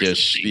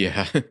freakish.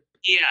 Yeah.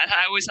 Yeah,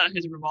 I always thought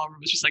his revolver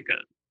was just like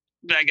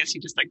but I guess he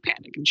just like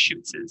panic and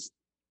shoots his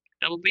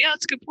double. But yeah,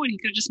 that's a good point. He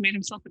could have just made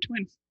himself a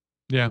twin.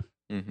 Yeah.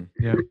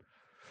 Yeah.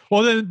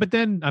 Well,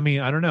 then, I mean,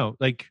 I don't know.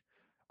 Like,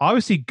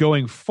 obviously,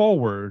 going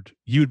forward,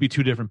 you would be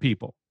two different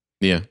people.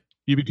 Yeah.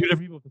 You'd be two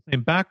different people with the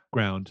same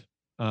background.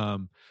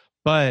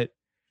 But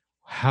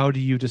how do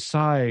you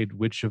decide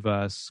which of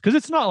us? Because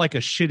it's not like a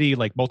shitty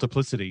like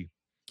multiplicity.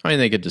 I mean,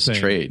 they could just thing.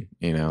 trade,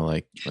 you know,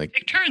 like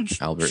Take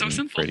turns. Albert So and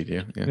simple. Freddie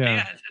do. Yeah.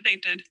 Yeah, they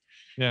did.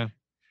 Yeah.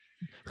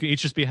 We could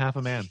each just be half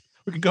a man.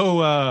 We could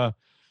go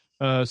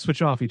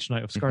switch off each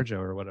night of ScarJo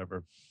or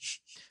whatever.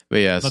 But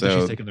yeah, Not that so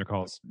she's taking their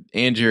calls.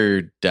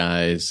 Andrew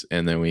dies,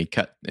 and then we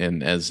cut.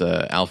 And as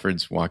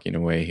Alfred's walking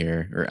away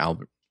here, or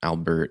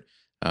Albert,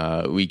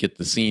 we get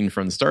the scene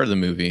from the start of the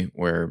movie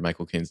where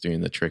Michael Caine's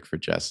doing the trick for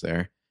Jess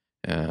there,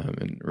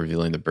 and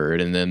revealing the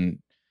bird. And then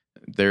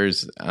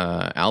there's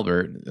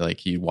Albert, like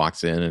he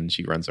walks in and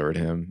she runs over to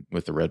him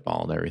with the red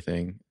ball and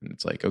everything. And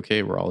it's like,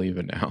 okay, we're all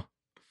even now.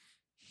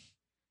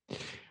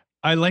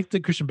 I like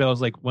that Christian Bale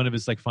is like one of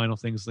his like final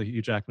things, like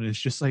Hugh Jackman is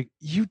just like,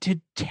 you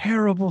did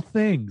terrible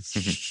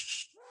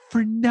things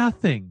for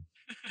nothing.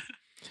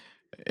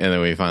 And then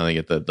we finally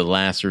get the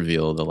last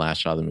reveal, the last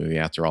shot of the movie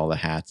after all the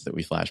hats that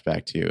we flash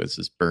back to. It's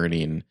this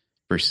burning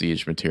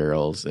prestige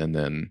materials and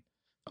then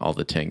all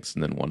the tanks.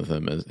 And then one of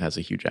them has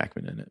a Hugh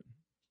Jackman in it.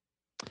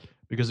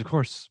 Because of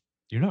course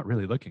you're not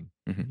really looking.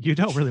 Mhm. You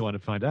don't really want to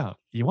find out.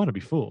 You want to be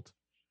fooled.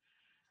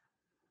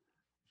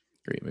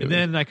 Great movie. And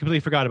then I completely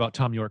forgot about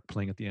Tom York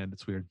playing at the end.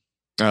 It's weird.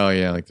 Oh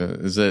yeah, like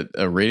is it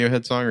a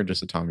Radiohead song or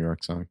just a Tom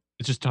York song?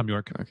 It's just Tom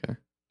York. Okay.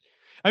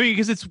 I mean,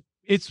 because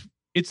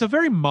it's a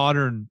very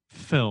modern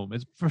film.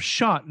 It's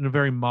shot in a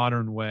very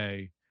modern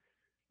way.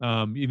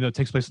 Even though it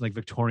takes place in like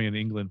Victorian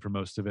England for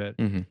most of it.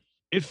 Mhm.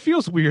 It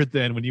feels weird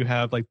then when you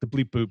have like the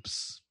bleep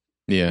boops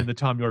Yeah. and the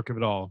Tom York of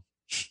it all.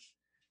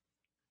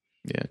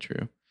 Yeah,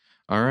 true.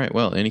 All right.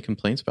 Well, any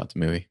complaints about the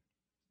movie?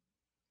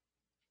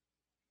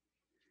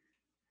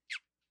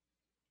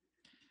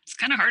 It's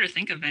kind of hard to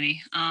think of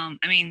any. I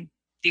mean,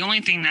 the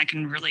only thing that I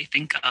can really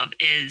think of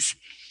is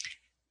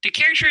the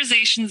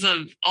characterizations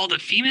of all the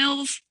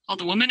females, all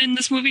the women in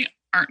this movie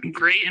aren't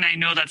great. And I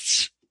know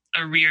that's a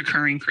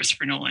reoccurring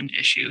Christopher Nolan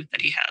issue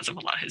that he has of a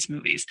lot of his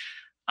movies.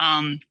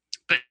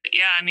 But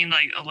yeah, I mean,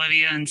 like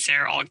Olivia and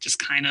Sarah all just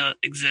kind of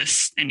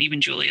exist, and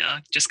even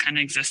Julia just kind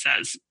of exists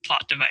as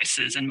plot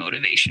devices and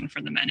motivation for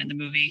the men in the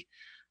movie.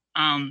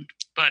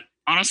 But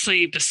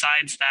honestly,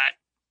 besides that,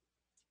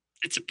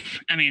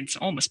 it's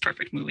almost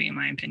perfect movie in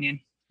my opinion.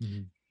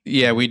 Mm-hmm.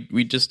 Yeah,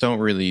 we just don't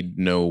really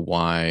know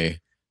why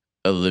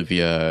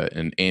Olivia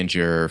and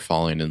Angie are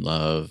falling in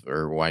love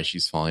or why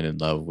she's falling in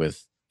love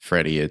with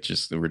Freddie.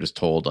 We're just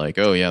told like,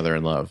 oh yeah, they're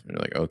in love. And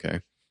you're like, okay.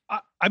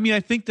 I mean,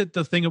 I think that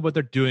the thing of what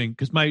they're doing,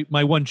 because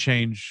my one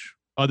change,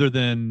 other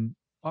than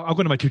I'll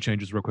go to my two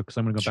changes real quick because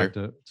I'm going to go back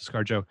to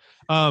ScarJo.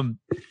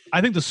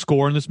 I think the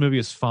score in this movie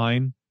is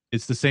fine.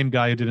 It's the same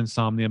guy who did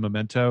Insomnia,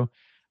 Memento.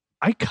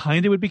 I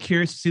kind of would be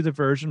curious to see the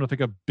version with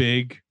like a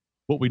big,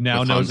 what we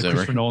now With know Hans as a Zimmer.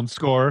 Christopher Nolan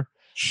score,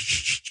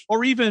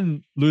 or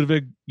even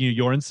Ludwig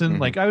Göransson. Mhm.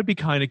 Like I would be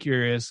kind of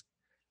curious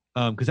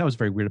because that was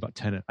very weird about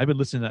Tenet. I've been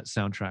listening to that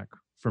soundtrack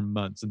for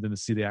months, and then to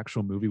see the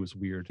actual movie was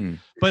weird.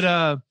 But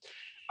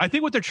I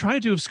think what they're trying to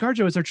do with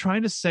ScarJo is they're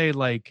trying to say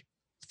like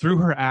through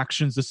her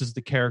actions, this is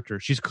the character.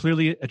 She's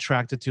clearly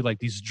attracted to like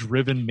these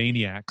driven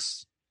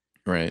maniacs.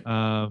 Right.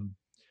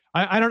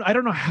 I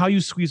don't know how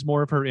you squeeze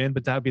more of her in,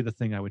 but that would be the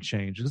thing I would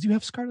change because you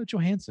have Scarlett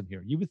Johansson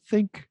here. You would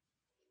think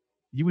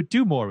you would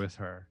do more with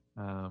her.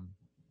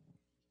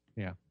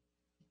 Yeah.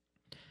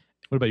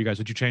 What about you guys?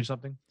 Would you change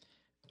something?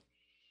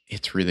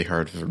 It's really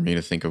hard for me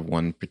to think of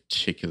one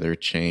particular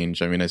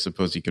change. I mean, I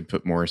suppose you could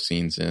put more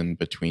scenes in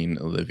between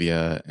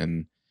Olivia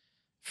and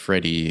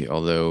Freddie,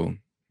 although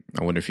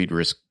I wonder if you'd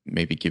risk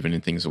maybe giving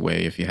things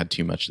away if you had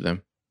too much of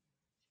them.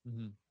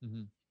 Mm-hmm.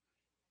 Mm-hmm.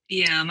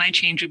 Yeah, my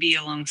change would be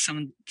along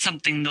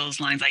something those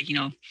lines, like,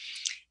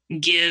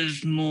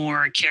 give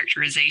more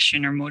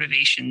characterization or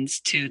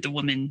motivations to the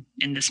women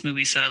in this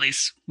movie, so at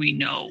least we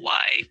know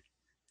why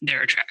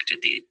they're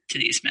attracted to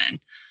these men.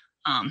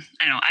 I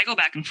know I go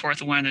back and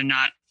forth on whether or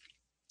not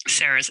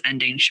Sarah's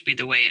ending should be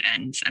the way it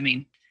ends. I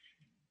mean,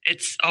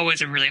 it's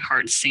always a really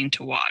hard scene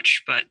to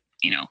watch, but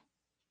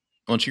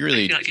Well, she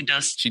really, I feel like it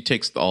does. she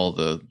takes all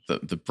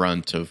the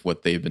brunt of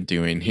what they've been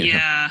doing. You know?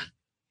 Yeah.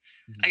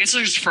 I guess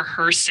it's for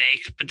her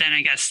sake, but then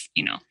I guess,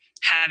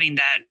 having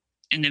that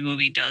in the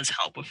movie does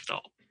help with the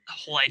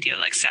whole idea of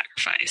like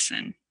sacrifice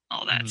and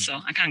all that. Mhm.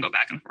 So I kind of go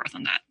back and forth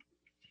on that.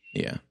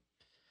 Yeah.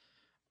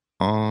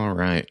 All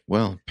right.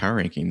 Well,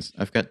 power rankings.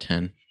 I've got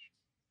 10.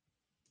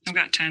 I've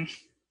got 10.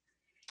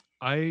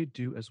 I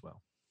do as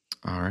well.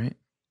 All right.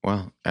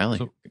 Well, Allie,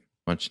 So-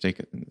 why don't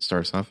you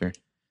start us off here?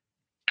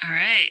 All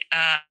right.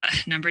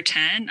 Number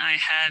 10, I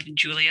have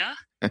Julia,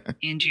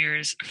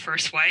 Angier's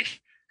first wife.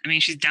 I mean,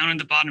 she's down at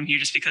the bottom here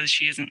just because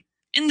she isn't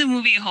in the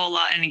movie a whole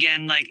lot. And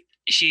again, like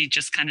she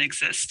just kind of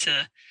exists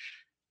to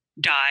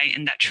die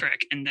in that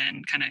trick and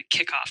then kind of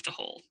kick off the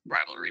whole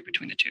rivalry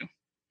between the two.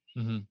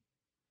 Mm-hmm.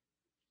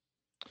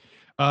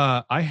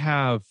 I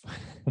have,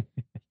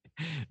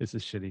 this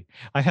is shitty.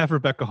 I have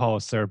Rebecca Hall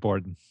as Sarah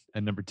Borden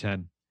at number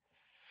 10.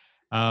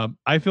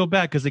 I feel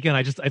bad because again,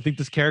 I think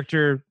this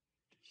character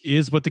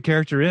is what the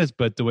character is,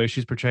 but the way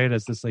she's portrayed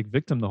as this like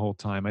victim the whole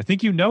time, I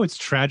think it's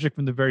tragic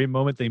from the very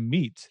moment they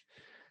meet.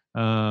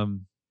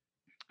 And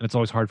it's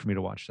always hard for me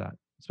to watch that,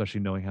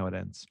 especially knowing how it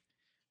ends.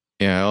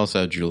 Yeah, I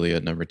also have Julia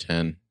at number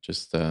 10.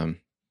 Just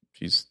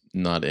she's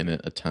not in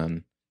it a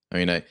ton. I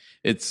mean,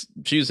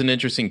 she's an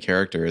interesting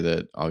character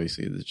that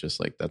obviously is just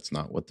like that's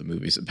not what the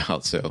movie's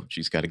about, so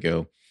she's got to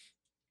go.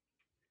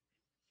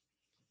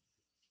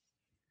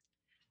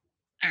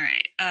 All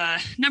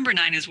right. Number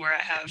 9 is where I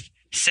have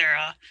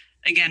Sarah.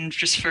 Again,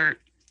 just for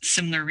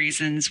similar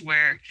reasons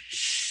where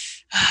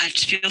I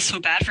just feel so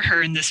bad for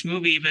her in this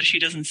movie, but she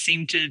doesn't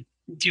seem to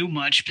do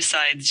much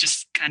besides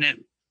just kind of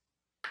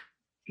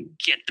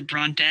get the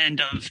brunt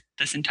end of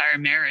this entire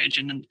marriage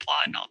and then the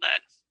plot and all that.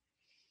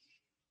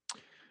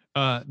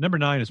 Number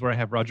 9 is where I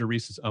have Roger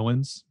Reese as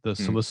Owens, the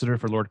solicitor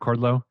for Lord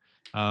Cordlow,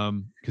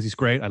 because he's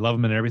great. I love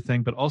him and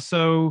everything, but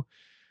also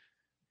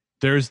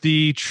there's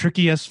the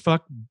tricky as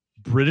fuck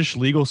British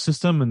legal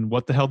system and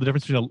what the hell the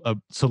difference between a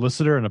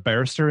solicitor and a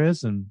barrister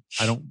is, and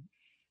I don't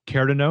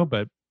care to know,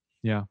 but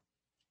yeah.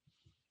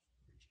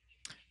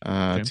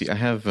 I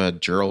have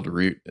Gerald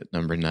Root at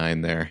number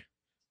 9 there.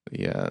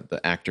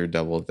 The actor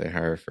double they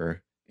hire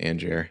for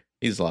Angier.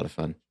 He's a lot of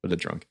fun, but a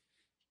drunk.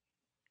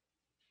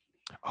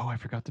 Oh, I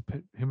forgot to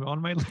put him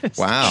on my list.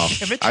 Wow.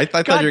 I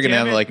thought you were going to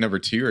have like number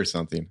 2 or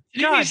something.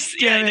 Didn't you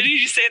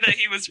just say that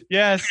he was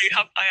yes. pretty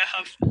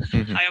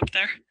high up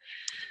there?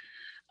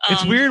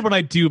 It's weird when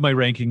I do my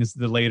rankings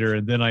later,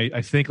 and then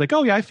I think like,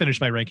 oh yeah, I finished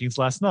my rankings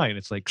last night.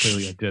 It's like,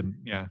 clearly I didn't.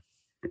 Yeah.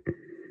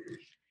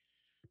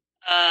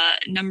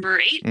 Number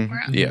 8,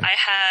 where I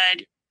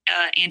had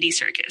Andy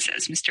Serkis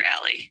as Mr.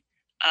 Alley.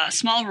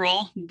 Small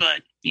role,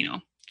 but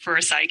for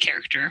a side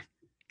character,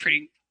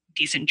 pretty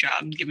decent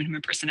job, giving him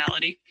a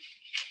personality.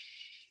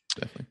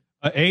 Definitely.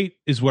 8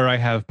 is where I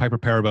have Piper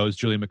Perabo as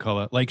Julia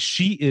McCullough. Like,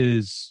 she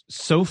is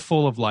so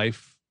full of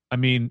life. I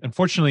mean,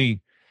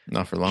 unfortunately,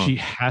 not for long. She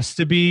has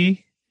to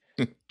be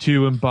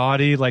to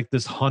embody like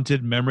this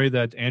haunted memory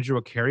that Andrew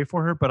will carry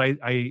for her. But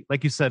I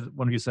like you said,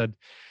 one of you said,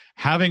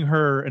 having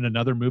her in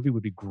another movie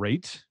would be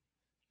great.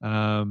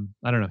 I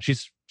don't know.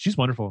 She's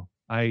wonderful.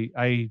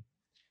 I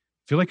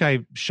feel like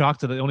I'm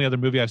shocked that the only other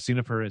movie I've seen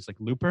of her is like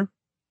Looper,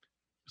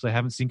 because I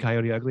haven't seen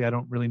Coyote Ugly. I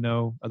don't really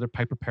know other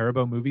Piper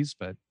Perabo movies,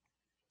 but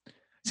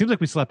it seems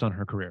like we slept on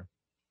her career.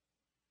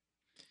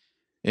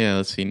 Yeah,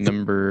 let's see.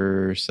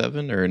 Number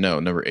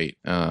 8.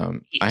 I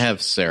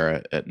have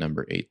Sarah at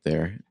number 8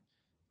 there.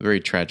 Very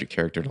tragic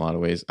character in a lot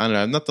of ways. I don't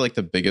know. I'm not like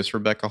the biggest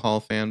Rebecca Hall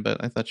fan,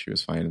 but I thought she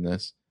was fine in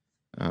this.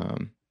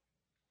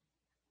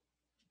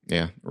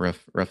 Yeah,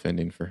 rough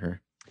ending for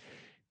her.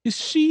 Is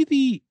she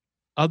the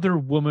other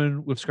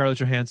woman with Scarlett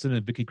Johansson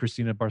and Vicky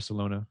Cristina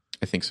Barcelona?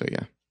 I think so,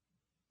 yeah.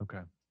 Okay.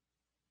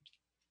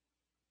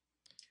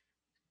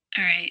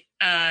 All right.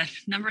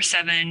 Number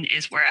 7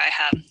 is where I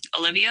have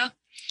Olivia.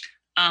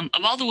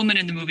 Of all the women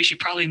in the movie, she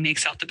probably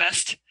makes out the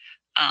best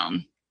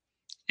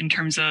in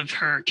terms of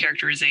her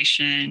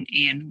characterization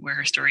and where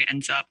her story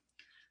ends up.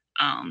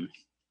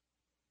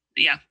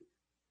 Yeah,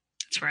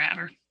 that's where I have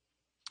her.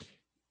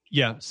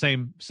 Yeah,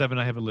 same. 7,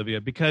 I have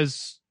Olivia,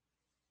 because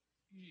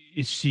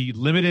is she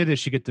limited? Does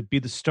she get to be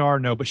the star?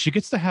 No, but she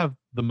gets to have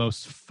the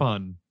most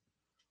fun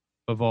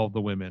of all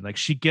the women. Like,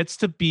 she gets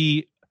to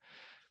be.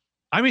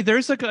 I mean,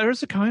 there's a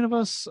kind of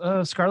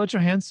a Scarlett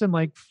Johansson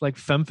like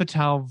femme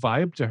fatale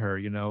vibe to her.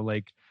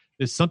 Like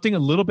there's something a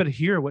little bit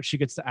here. What she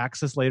gets to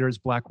access later is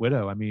Black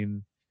Widow. I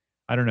mean,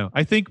 I don't know.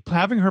 I think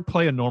having her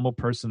play a normal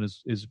person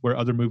is where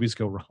other movies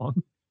go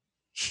wrong.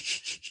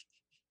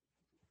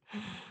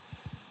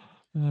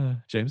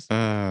 James?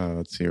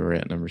 Let's see. We're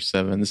at number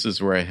 7. This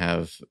is where I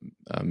have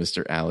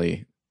Mr.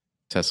 Alley,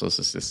 Tesla's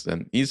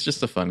assistant. He's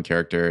just a fun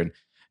character. And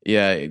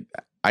yeah,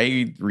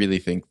 I really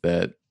think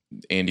that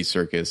Andy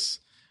Serkis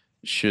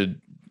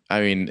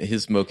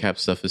his mocap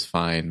stuff is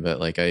fine, but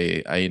like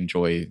I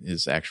enjoy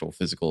his actual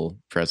physical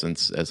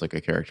presence as like a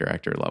character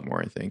actor a lot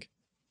more, I think.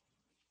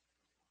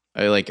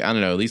 I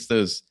don't know, at least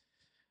those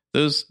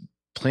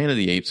Planet of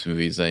the Apes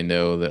movies, I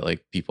know that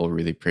like people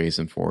really praise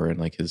him for, and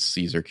like his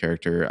Caesar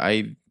character,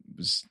 I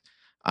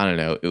don't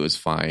know, it was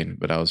fine,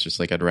 but I was just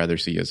like, I'd rather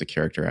see you as a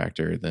character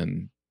actor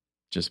than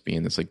just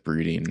being this like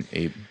brooding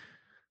ape.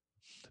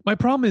 My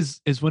problem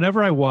is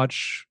whenever I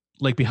watch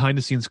like behind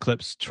the scenes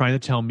clips trying to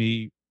tell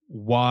me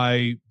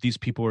why these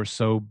people are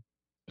so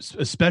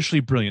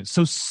especially brilliant,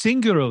 so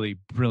singularly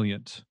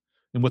brilliant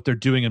in what they're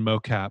doing in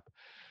mocap,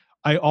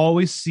 I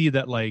always see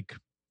that like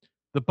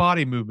the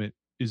body movement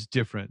is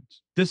different,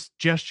 this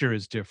gesture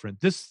is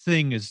different, this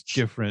thing is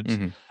different.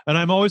 Mm-hmm. And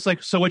I'm always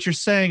like, so what you're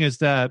saying is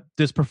that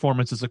this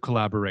performance is a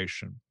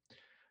collaboration.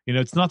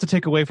 It's not to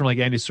take away from like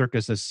Andy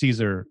Serkis as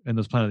Caesar in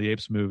this Planet of the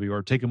Apes movie,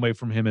 or take away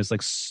from him as like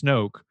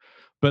Snoke,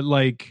 but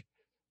like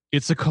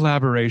it's a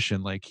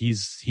collaboration. Like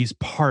he's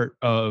part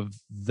of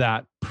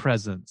that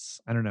presence.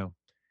 I don't know.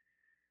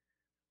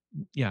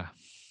 Yeah.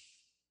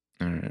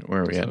 All right.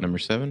 Where are we at? Number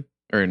 7?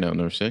 Or no,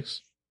 number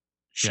 6?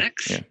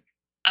 6? Yeah.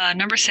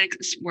 Number 6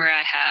 is where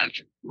I have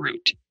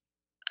Root.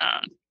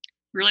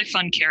 Really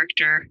fun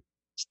character,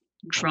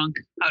 drunk,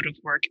 out of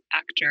work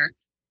actor.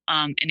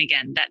 And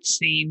again, that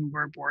scene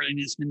where Borden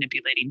is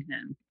manipulating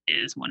him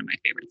is one of my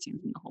favorite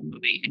scenes in the whole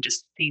movie. And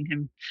just seeing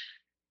him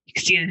you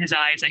can see in his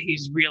eyes that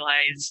he's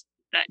realized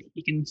that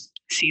he can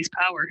seize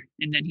power,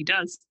 and then he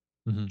does.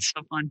 Mhm. It's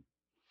so fun.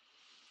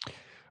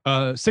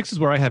 6 is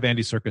where I have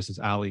Andy Serkis as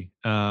Allie.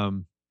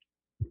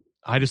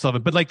 I just love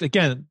it. But like,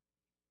 again,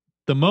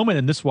 the moment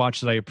in this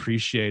watch that I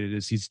appreciated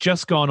is he's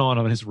just gone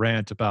on his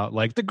rant about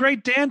like the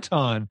great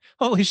Danton.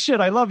 Holy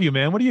shit, I love you,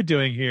 man. What are you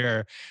doing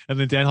here? And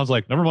then Danton's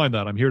like, never mind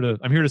that. I'm here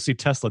to see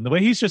Tesla. And the way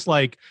he's just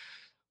like,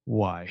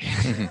 why?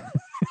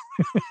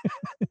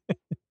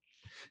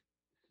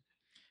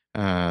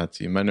 Let's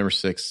see, my number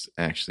 6,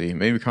 actually,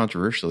 maybe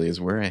controversially,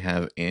 is where I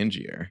have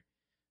Angier.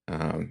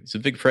 He's a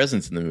big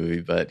presence in the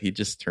movie, but he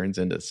just turns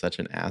into such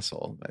an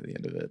asshole by the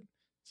end of it.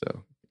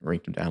 So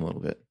ranked him down a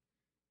little bit.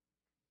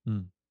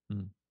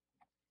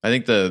 I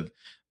think the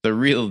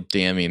real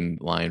damning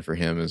line for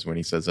him is when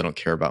he says, "I don't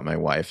care about my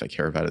wife. I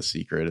care about a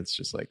secret." It's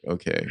just like,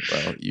 okay,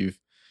 well, you've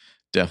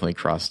definitely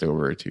crossed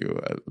over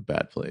to a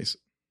bad place.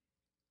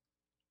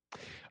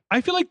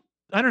 I feel like,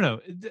 I don't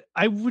know.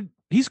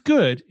 He's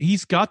good.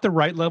 He's got the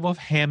right level of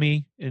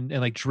hammy and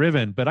like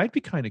driven, but I'd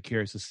be kind of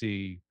curious to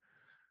see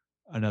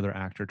another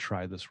actor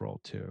try this role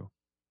too.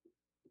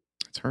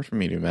 It's hard for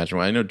me to imagine.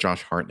 Well, I know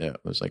Josh Hartnett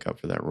was like up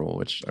for that role,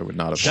 which I would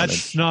not have wanted.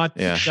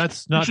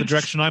 That's not the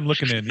direction I'm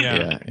looking in.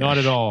 Yeah, not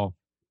at all.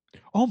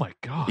 Oh my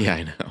God. Yeah,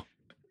 I know.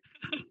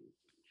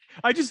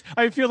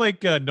 I feel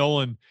like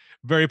Nolan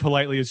very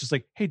politely is just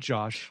like, hey,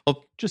 Josh,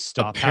 just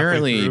stop.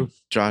 Apparently,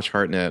 Josh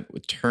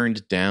Hartnett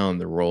turned down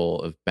the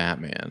role of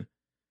Batman.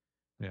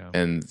 Yeah.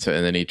 And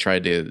then he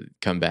tried to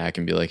come back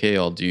and be like, hey,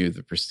 I'll do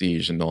the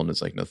Prestige. And Nolan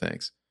is like, no,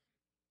 thanks.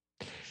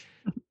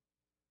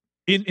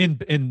 In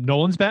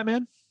Nolan's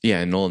Batman?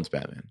 Yeah, in Nolan's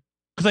Batman.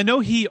 Because I know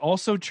he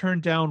also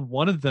turned down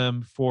one of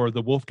them for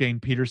the Wolfgang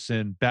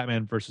Peterson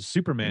Batman versus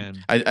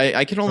Superman.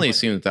 I can only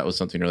assume that was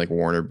something like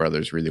Warner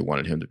Brothers really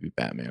wanted him to be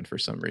Batman for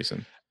some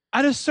reason.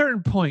 At a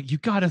certain point, you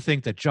got to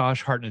think that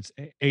Josh Hartnett's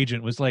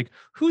agent was like,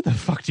 who the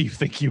fuck do you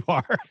think you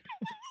are?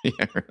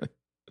 Yeah,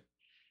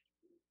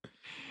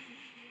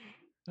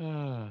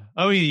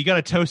 really. You got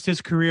to toast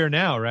his career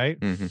now, right?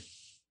 Mm-hmm.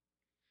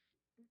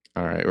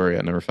 All right, where are we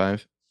at? Number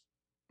 5?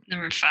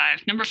 Number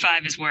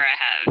five is where I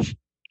have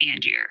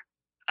Angier.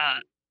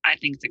 I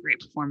think it's a great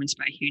performance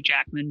by Hugh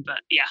Jackman, but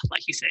yeah,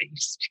 like you say, he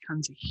just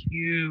becomes a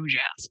huge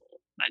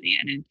asshole by the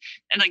end. And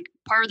like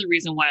part of the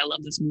reason why I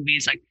love this movie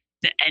is like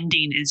the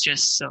ending is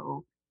just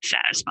so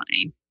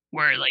satisfying,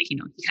 where like, you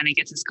know, he kind of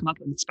gets his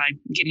comeuppance by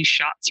getting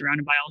shot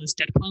surrounded by all his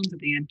dead clones at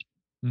the end.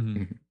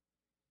 Mm-hmm.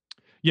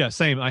 Yeah,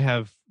 same. I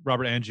have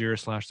Robert Angier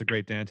 / the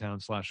Great Danton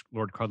 /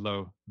 Lord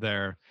Kudlow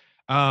there.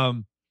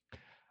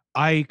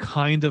 I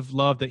kind of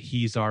love that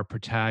he's our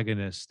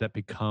protagonist that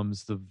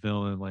becomes the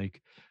villain.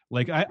 Like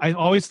I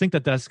always think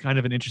that that's kind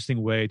of an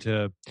interesting way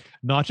to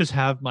not just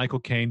have Michael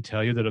Caine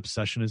tell you that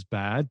obsession is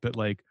bad, but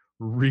like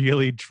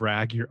really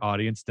drag your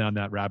audience down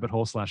that rabbit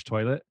hole /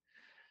 toilet.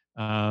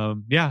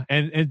 Yeah,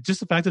 and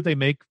just the fact that they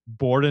make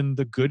Borden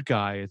the good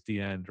guy at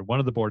the end, or one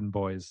of the Borden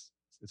boys,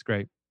 it's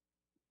great.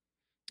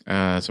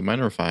 So my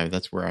number 5,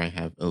 that's where I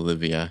have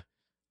Olivia.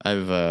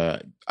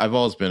 I've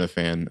always been a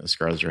fan of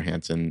Scarlett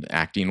Johansson,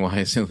 acting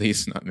wise, at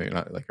least, maybe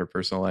not like her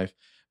personal life.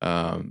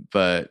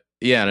 But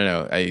yeah, I don't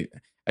know.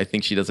 I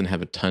think she doesn't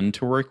have a ton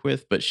to work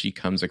with, but she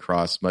comes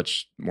across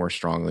much more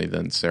strongly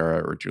than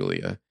Sarah or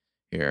Julia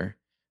here.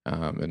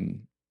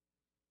 And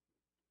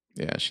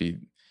yeah,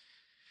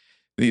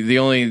 the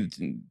only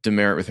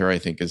demerit with her, I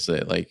think, is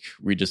that like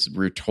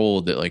we're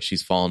told that like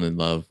she's fallen in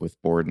love with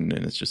Borden,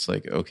 and it's just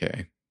like,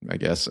 okay, I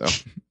guess so.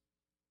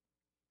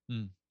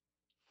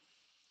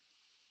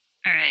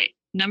 All right.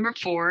 Number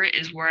 4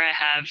 is where I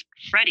have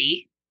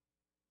Freddie,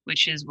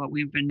 which is what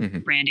we've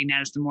been branding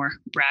as the more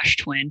brash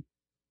twin.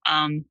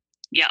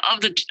 Yeah, of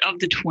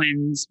the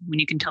twins, when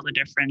you can tell the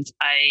difference,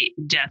 I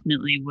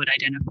definitely would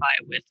identify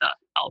with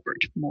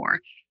Albert more.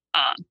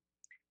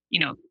 You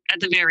know, at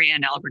the very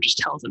end, Albert just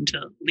tells him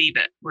to leave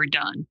it. We're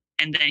done.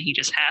 And then he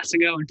just has to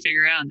go and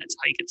figure out, and that's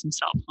how he gets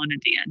himself hung at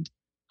the end.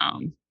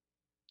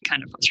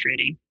 Kind of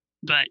frustrating.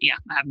 But yeah,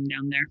 I have him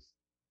down there.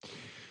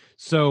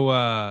 So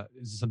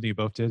is this something you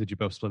both did? Did you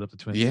both split up the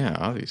twins? Yeah,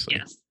 obviously.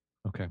 Yes.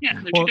 Okay. Yeah,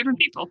 they're two different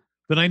people.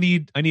 Then I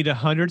need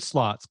 100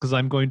 slots because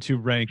I'm going to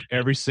rank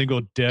every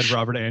single dead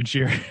Robert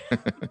Angier.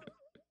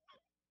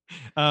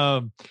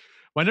 My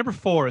number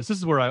 4 is, this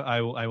is where I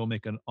will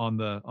make an on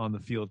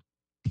the field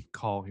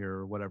call here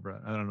or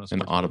whatever. I don't know.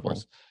 An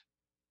audible.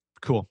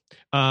 Cool.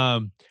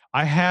 I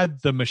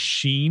had the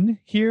Machine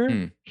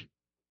here.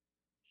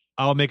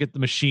 I'll make it the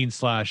Machine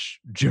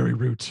 / Jerry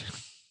Root.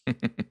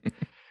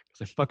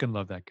 I fucking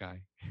love that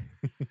guy.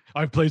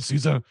 I've played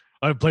Caesar.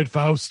 I've played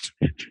Faust.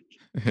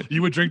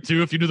 You would drink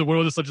too if you knew the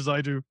world as such as I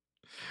do.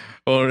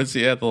 Well, it's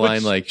the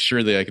line like,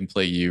 surely I can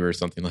play you, or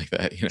something like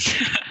that. You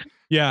know?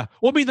 Yeah.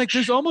 Well, I mean, like,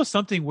 there's almost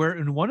something where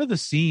in one of the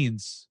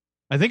scenes,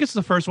 I think it's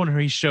the first one where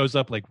he shows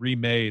up like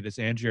remade as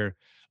Angier.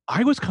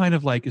 I was kind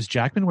of like, is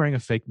Jackman wearing a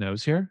fake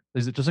nose here?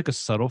 Is it just like a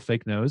subtle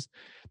fake nose?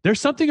 There's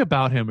something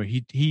about him where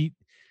he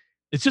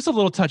it's just a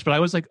little touch, but I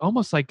was like,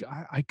 almost like,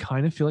 I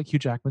kind of feel like Hugh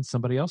Jackman's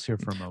somebody else here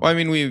for a moment. Well, I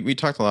mean, we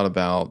talked a lot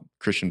about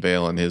Christian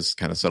Bale and his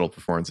kind of subtle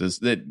performances.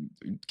 That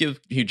give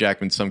Hugh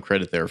Jackman some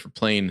credit there for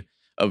playing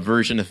a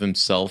version of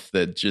himself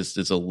that just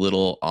is a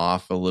little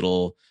off, a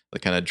little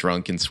kind of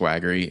drunk and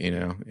swaggery,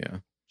 Yeah.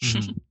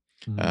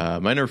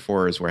 Mm-hmm. My number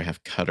 4 is where I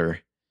have Cutter.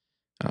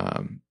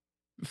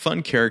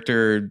 Fun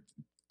character,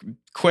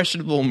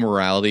 questionable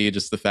morality,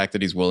 just the fact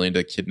that he's willing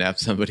to kidnap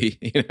somebody,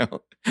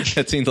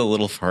 that seems a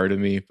little far to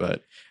me,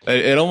 but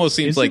it almost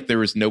seems like there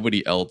was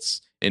nobody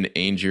else in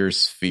Angier's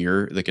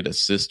sphere that could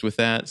assist with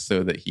that,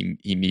 so that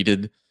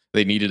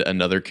they needed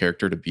another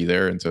character to be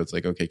there, and so it's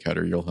like, okay,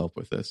 Cutter, you'll help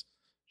with this.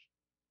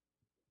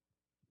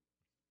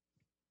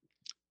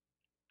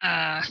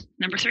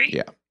 Number 3?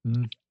 Yeah.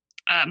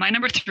 My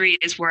number 3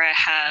 is where I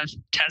have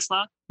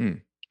Tesla.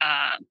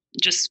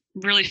 Just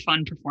really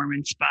fun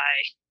performance by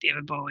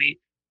David Bowie.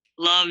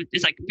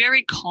 Is like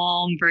very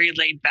calm, very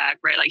laid back,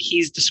 right? Like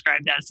he's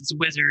described as this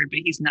wizard, but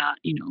he's not,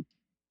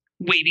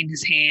 waving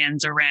his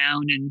hands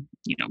around and,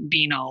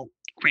 being all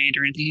grand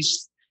or anything.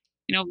 He's,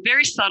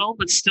 very subtle,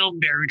 but still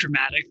very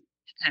dramatic.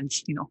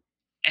 Hence,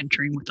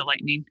 entering with the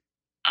lightning.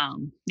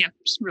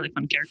 Just a really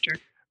fun character.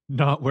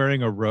 Not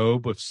wearing a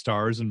robe with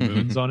stars and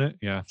moons on it.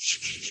 Yeah.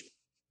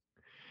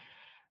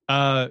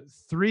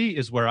 3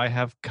 is where I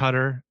have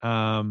Cutter.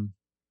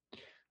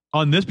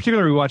 On this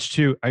particular rewatch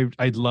too,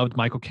 I loved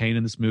Michael Caine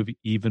in this movie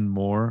even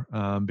more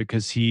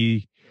because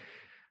I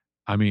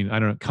don't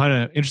know, kind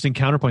of interesting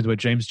counterpoint to what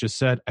James just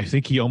said. I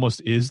think he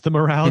almost is the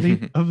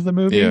morality of the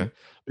movie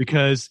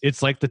because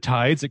it's like the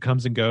tides; it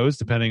comes and goes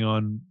depending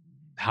on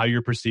how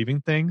you're perceiving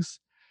things.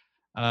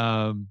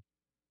 And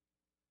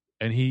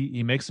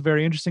he makes a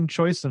very interesting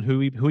choice on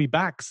who he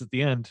backs at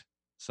the end.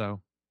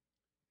 So,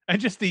 and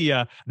just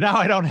the now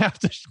I don't have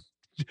to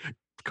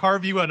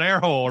carve you an air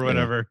hole or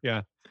whatever.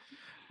 Yeah.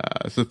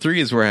 So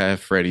 3 is where I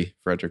have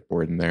Frederick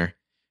Borden there.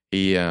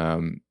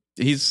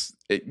 He's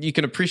you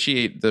can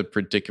appreciate the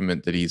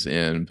predicament that he's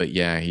in, but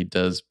yeah, he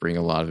does bring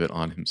a lot of it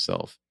on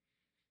himself.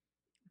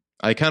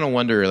 I kind of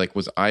wonder, like,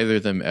 was either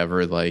of them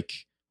ever like,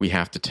 we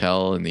have to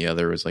tell, and the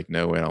other was like,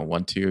 no, I don't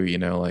want to,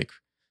 like,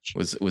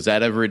 was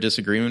that ever a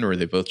disagreement, or were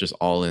they both just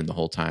all in the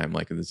whole time?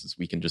 Like,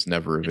 we can just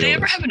never reveal. Did they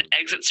ever have an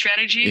exit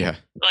strategy? Yeah.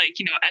 Like,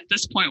 at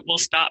this point, we'll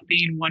stop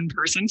being one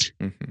person.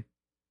 Mm-hmm.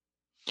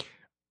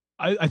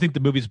 I think the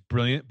movie's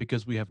brilliant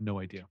because we have no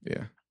idea.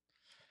 Yeah.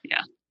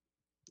 Yeah.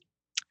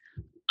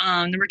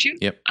 Number 2?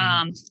 Yep.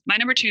 My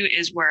number 2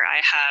 is where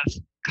I have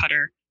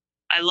Cutter.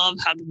 I love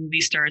how the movie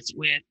starts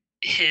with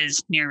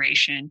his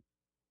narration.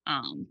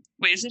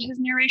 Wait, is it his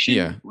narration?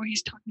 Yeah. Where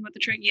he's talking about the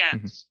trick? Yeah.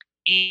 Mm-hmm.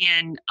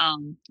 And,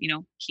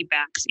 he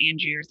backs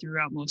Angier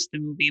throughout most of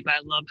the movie, but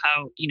I love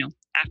how,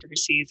 after he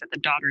sees that the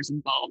daughter's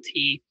involved,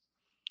 he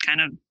kind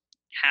of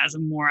has a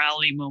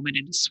morality moment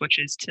and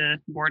switches to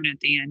Borden at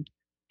the end.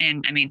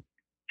 And I mean,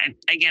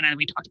 again,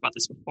 we talked about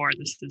this before.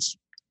 This is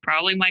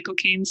probably Michael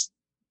Caine's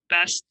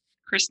best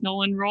Chris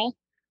Nolan role.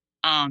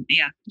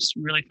 Just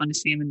really fun to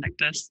see him in like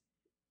this.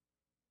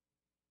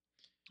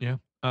 Yeah.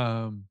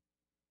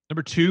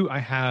 Number 2, I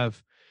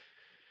have.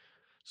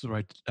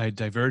 So I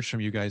diverged from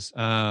you guys.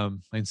 I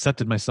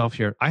incepted myself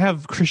here. I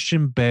have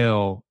Christian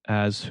Bale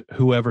as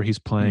whoever he's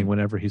playing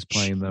whenever he's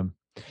playing them,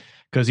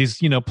 because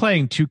he's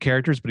playing 2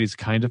 characters, but he's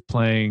kind of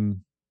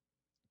playing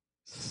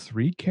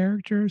 3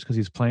 characters because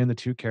he's playing the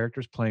 2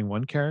 characters playing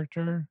 1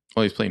 character.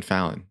 Well, he's playing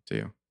Fallon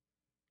too.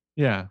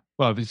 Yeah.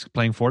 Well, he's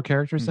playing 4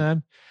 characters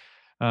then.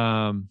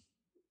 Or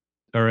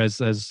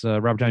as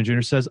Robert Downey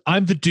Jr. says,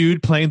 I'm the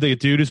dude playing the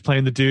dude who's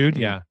playing the dude.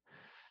 Yeah.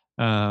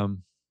 Yeah.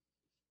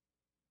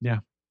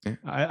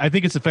 I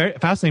think it's a very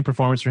fascinating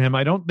performance for him.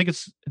 I don't think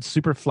it's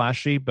super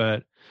flashy,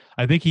 but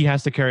I think he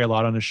has to carry a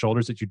lot on his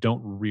shoulders that you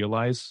don't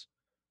realize.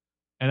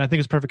 And I think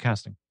it's perfect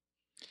casting.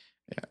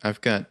 Yeah,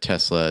 I've got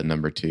Tesla at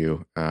number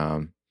 2.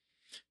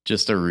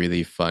 Just a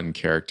really fun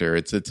character.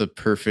 It's a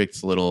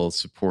perfect little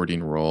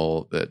supporting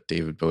role that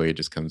David Bowie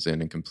just comes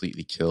in and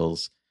completely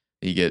kills.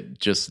 You get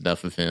just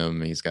enough of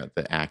him. He's got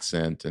the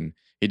accent, and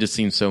he just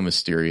seems so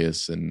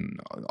mysterious, and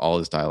all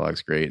his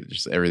dialogue's great.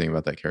 Just everything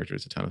about that character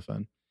is a ton of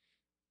fun.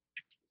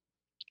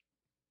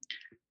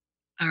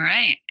 All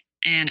right.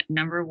 And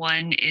number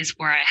 1 is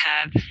where I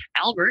have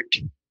Albert,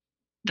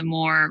 the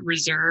more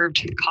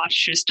reserved,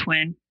 cautious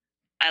twin.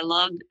 I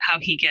love how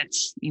he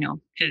gets,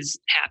 his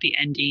happy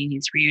ending.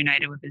 He's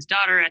reunited with his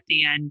daughter at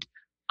the end.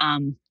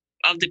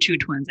 Of the 2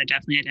 twins, I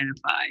definitely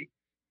identify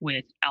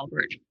with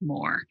Albert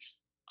more.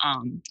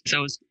 So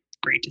it was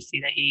great to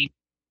see that he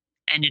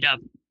ended up,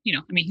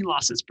 he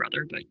lost his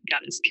brother, but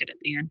got his kid at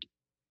the end.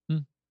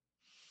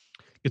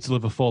 Gets to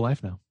live a full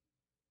life now.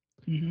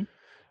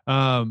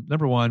 Mm-hmm.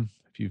 Number 1,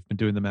 if you've been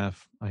doing the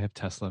math, I have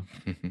Tesla.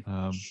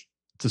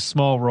 It's a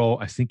small role.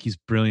 I think he's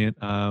brilliant.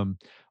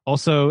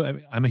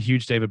 Also, I'm a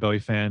huge David Bowie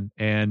fan,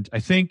 and I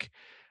think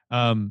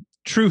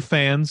true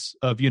fans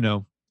of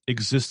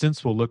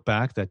existence will look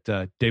back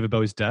that David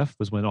Bowie's death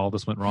was when all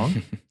this went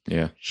wrong.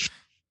 Yeah,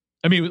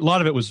 I mean, a lot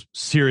of it was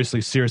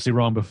seriously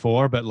wrong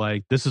before, but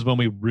like this is when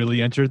we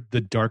really entered the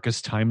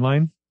darkest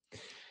timeline.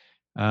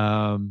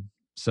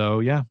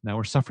 So yeah, now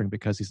we're suffering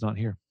because he's not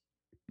here.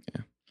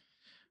 Yeah.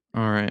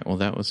 All right. Well,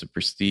 that was a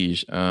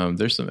Prestige.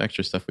 There's some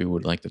extra stuff we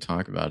would like to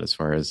talk about as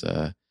far as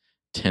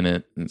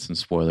Tenet and some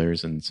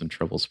spoilers and some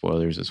Trouble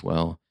spoilers as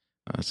well.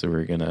 So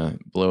we're gonna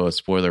blow a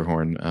spoiler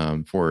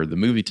horn for the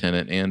movie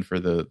Tenet and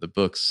for the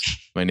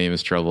books. My Name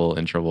is Trouble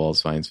and Trouble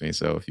Always Finds Me.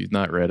 So if you've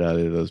not read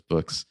either of those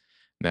books,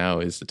 now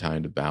is the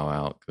time to bow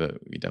out. But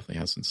we definitely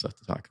have some stuff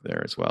to talk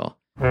there as well.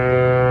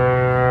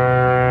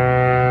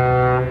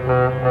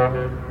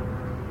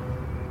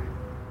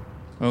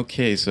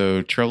 Okay,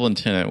 so Trouble and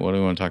Tenet. What do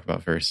we want to talk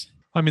about first?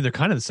 I mean, they're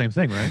kind of the same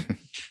thing, right?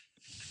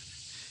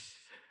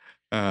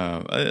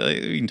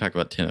 We can talk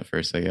about Tenet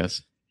first, I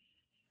guess.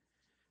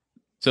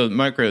 So,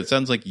 Micro, it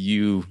sounds like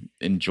you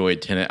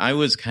enjoyed Tenet. I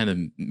was kind of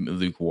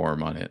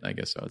lukewarm on it, I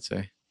guess I would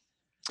say.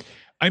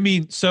 I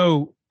mean,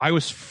 so I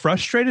was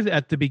frustrated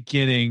at the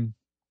beginning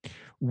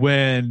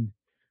when,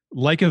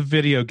 like a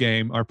video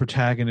game, our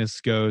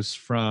protagonist goes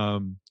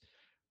from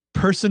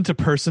person to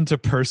person to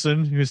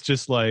person who's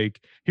just like,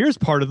 here's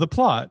part of the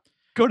plot.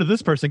 Go to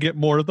this person, get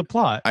more of the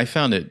plot. I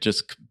found it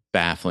just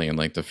baffling in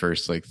like the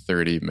first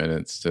 30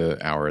 minutes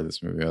to hour of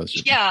this movie. I was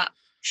just... Yeah.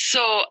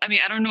 So, I mean,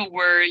 I don't know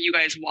where you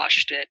guys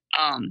watched it.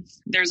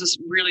 There's a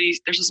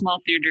small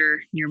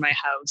theater near my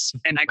house,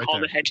 and I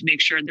called ahead to make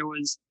sure there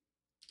was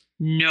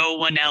no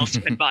one else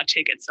who had bought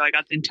tickets. So I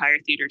got the entire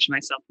theater to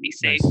myself to be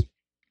safe.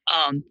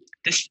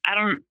 Nice. I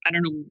don't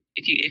know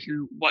if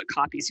you what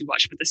copies you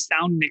watched, but the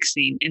sound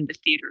mixing in the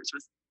theaters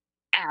was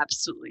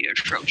absolutely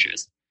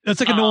atrocious. That's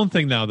like a Nolan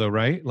thing now, though,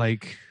 right?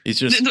 Like, it's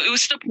just... It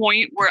was to the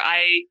point where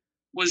I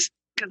was,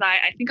 because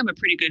I think I'm a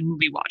pretty good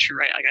movie watcher,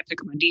 right? Like I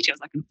pick up on details,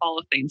 I can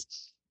follow things.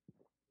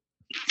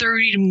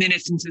 30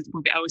 minutes into this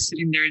movie, I was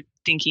sitting there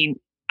thinking,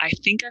 I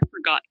think I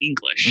forgot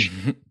English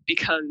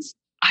because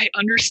I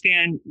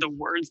understand the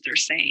words they're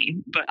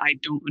saying, but I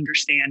don't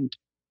understand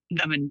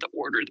them in the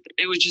order.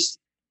 It was just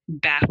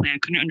baffling. I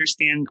couldn't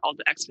understand all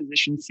the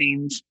exposition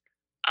scenes.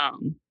 I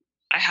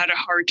had a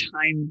hard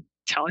time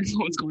telling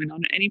what was going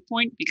on at any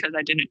point because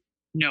I didn't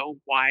know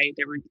why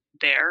they were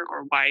there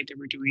or why they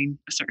were doing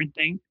a certain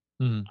thing.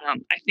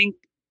 I think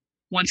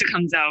once it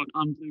comes out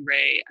on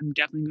Blu-ray, I'm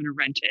definitely going to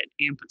rent it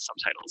and put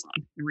subtitles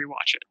on and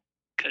rewatch it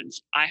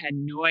because I had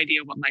no idea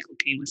what Michael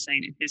Caine was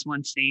saying in his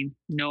one scene,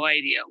 no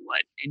idea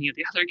what any of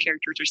the other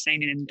characters are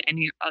saying in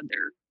any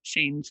other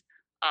scenes.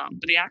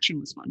 But the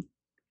action was fun.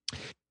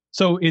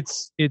 So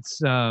it's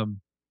I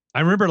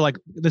remember like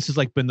this has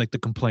like been like the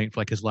complaint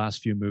for like his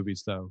last few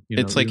movies though. You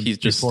know, it's like he's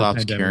just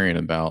stopped caring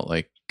about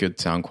like good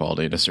sound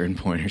quality at a certain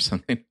point or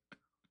something.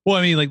 Well,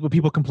 I mean, like when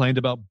people complained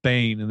about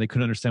Bane and they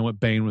couldn't understand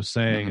what Bane was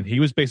saying, and he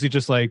was basically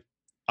just like,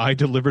 "I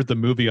delivered the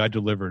movie I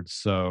delivered."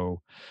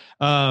 So,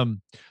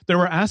 there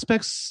were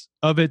aspects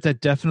of it that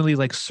definitely,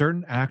 like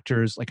certain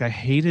actors, like I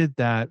hated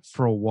that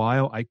for a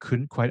while. I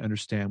couldn't quite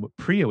understand what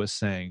Priya was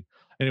saying,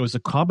 and it was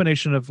a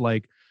combination of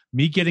like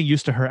me getting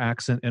used to her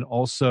accent and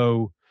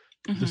also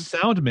the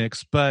sound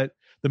mix. But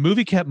the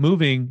movie kept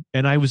moving,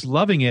 and I was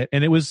loving it,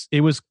 and it was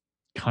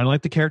kind of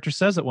like the character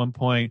says at one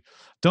point,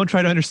 "Don't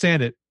try to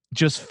understand it.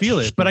 Just feel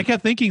it." But I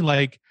kept thinking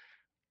like,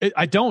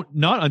 I don't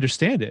not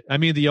understand it. I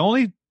mean, the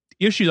only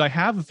issue I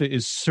have with it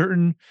is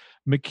certain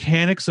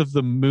mechanics of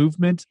the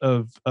movement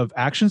of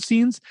action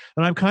scenes.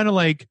 And I'm kind of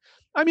like,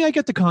 I mean, I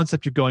get the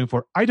concept you're going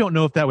for. I don't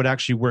know if that would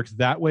actually work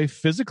that way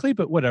physically,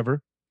 but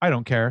whatever. I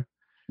don't care.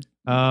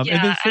 And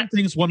then certain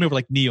things won me over,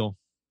 like Neil.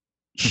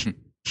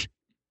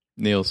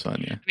 Neil's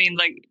fun, yeah. I mean,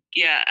 like,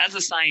 yeah, as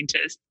a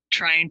scientist,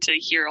 trying to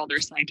hear all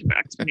their scientific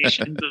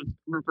explanations of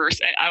reverse.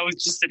 I was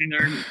just sitting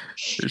there.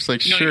 It's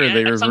like, sure,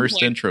 they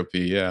reversed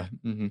entropy. Yeah.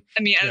 Mm-hmm.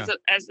 I mean,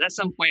 as at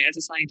some point, as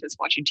a scientist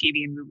watching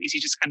TV and movies,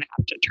 you just kind of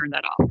have to turn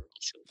that off, or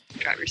else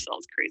you'll drive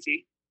yourselves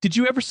crazy. Did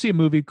you ever see a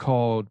movie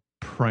called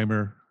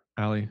Primer,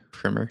 Allie?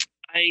 Primer?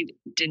 I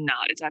did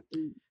not. It's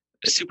actually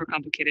a super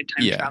complicated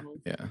time travel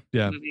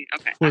movie.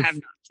 Okay, I have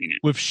not seen it.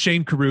 With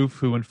Shane Carruth,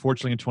 who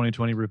unfortunately in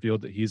 2020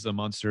 revealed that he's a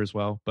monster as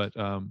well. But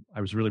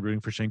I was really rooting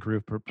for Shane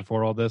Carruth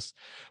before all this.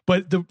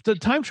 But the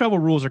time travel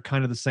rules are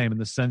kind of the same in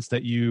the sense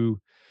that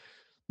you,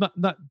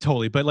 not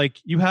totally, but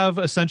like you have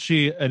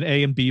essentially an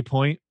A and B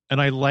point.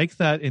 And I like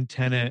that in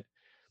Tenet,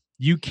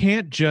 you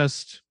can't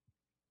just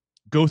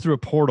go through a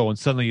portal and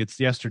suddenly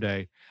it's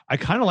yesterday. I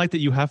kind of like that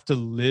you have to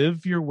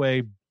live your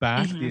way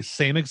back the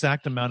same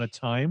exact amount of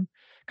time.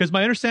 Because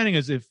my understanding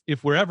is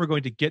if we're ever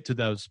going to get to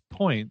those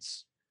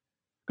points,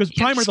 because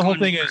Primer, the whole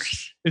thing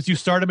is you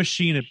start a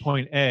machine at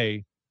point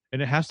A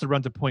and it has to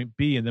run to point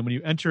B. And then when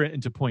you enter it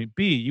into point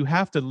B, you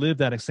have to live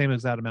that same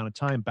exact amount of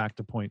time back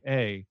to point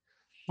A,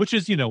 which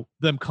is, you know,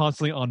 them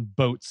constantly on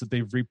boats that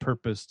they've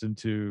repurposed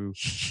into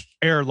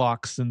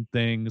airlocks and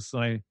things.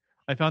 And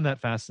I found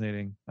that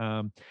fascinating.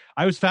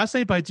 I was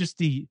fascinated by just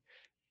the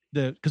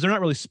because they're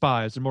not really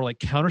spies. They're more like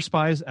counter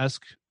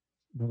spies-esque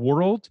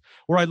world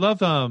where I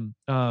love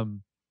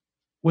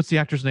what's the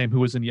actor's name who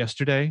was in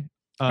Yesterday?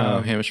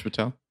 Hamish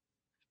Patel.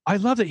 I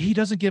love that he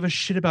doesn't give a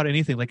shit about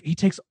anything. Like he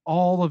takes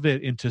all of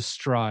it into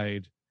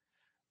stride.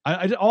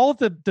 All of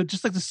the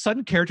just like the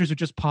sudden characters who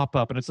just pop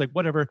up and it's like,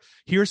 whatever,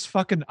 here's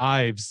fucking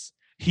Ives.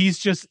 he's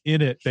just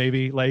in it,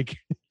 baby. Like,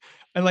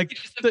 and like It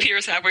just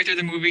appears halfway through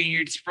the movie and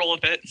you just roll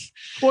with it.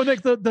 well,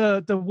 like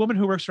the woman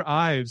who works for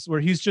Ives, where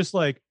he's just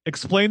like,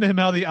 explain to him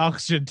how the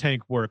oxygen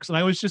tank works,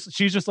 and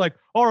she's just like,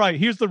 all right,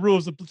 here's the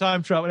rules of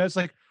time travel, and it's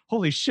like,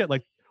 holy shit,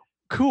 like,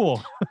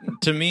 cool.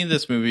 To me,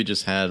 this movie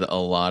just had a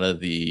lot of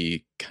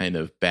the kind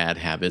of bad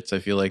habits I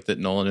feel like that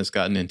Nolan has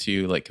gotten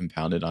into, like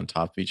compounded on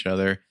top of each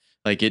other.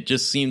 Like it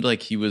just seemed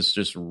like he was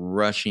just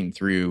rushing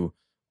through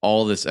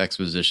all this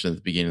exposition at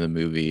the beginning of the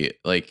movie.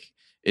 Like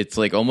it's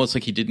like almost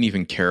like he didn't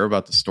even care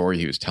about the story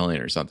he was telling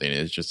or something.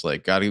 It's just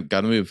like gotta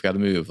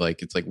move.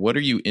 Like it's like, what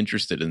are you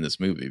interested in this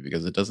movie?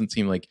 Because it doesn't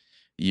seem like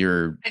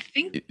you're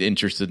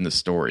interested in the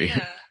story.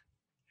 Yeah.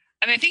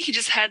 I mean, I think he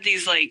just had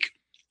these like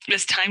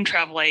this time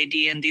travel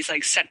idea and these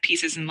like set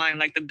pieces in mind,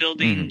 like the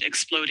building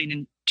exploding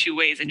in two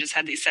ways, and just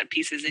had these set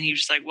pieces, and he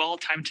was just like, well,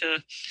 time to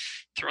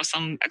throw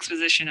some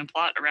exposition and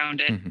plot around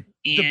it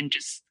and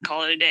just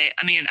call it a day.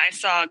 I mean, I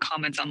saw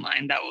comments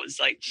online that was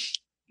like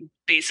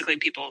basically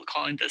people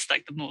calling this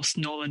like the most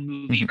Nolan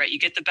movie, right? You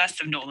get the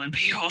best of Nolan,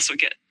 but you also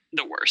get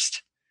the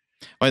worst.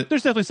 There's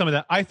definitely some of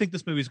that. I think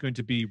this movie is going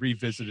to be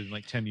revisited in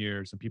like 10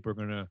 years and people are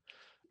going to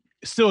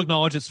still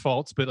acknowledge its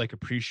faults, but like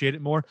appreciate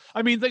it more.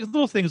 I mean, like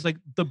little things like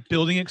the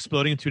building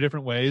exploding in two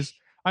different ways.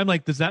 I'm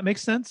like, does that make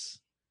sense?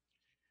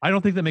 I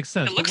don't think that makes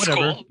sense. It looks but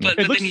whatever. cool, but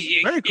it looks then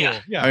very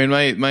cool. Yeah. I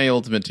mean, my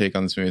ultimate take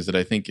on this movie is that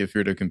I think if you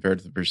were to compare it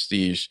to The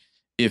Prestige,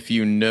 if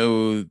you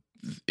know,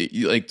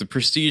 like The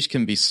Prestige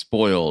can be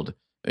spoiled,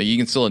 you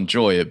can still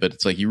enjoy it, but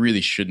it's like you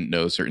really shouldn't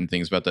know certain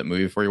things about that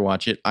movie before you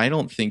watch it. I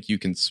don't think you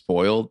can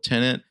spoil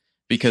Tenet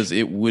because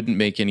it wouldn't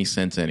make any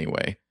sense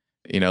anyway.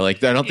 You know,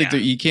 like I don't think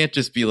that you can't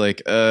just be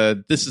like,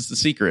 this is the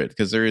secret,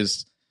 because there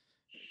is,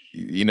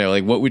 you know,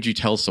 like what would you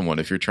tell someone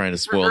if you're trying to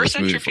spoil Reverse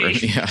this movie for him?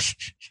 Yeah.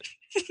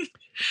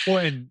 Well,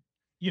 and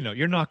you know,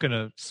 you're not going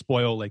to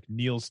spoil like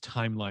Neil's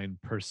timeline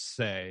per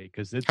se,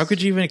 because it's. How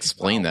could you even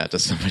explain that to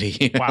somebody?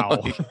 You know?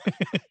 Wow.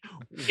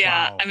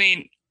 Yeah, Wow. I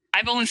mean,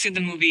 I've only seen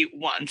the movie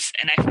once,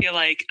 and I feel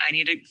like I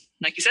need to,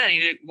 like you said, I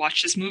need to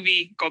watch this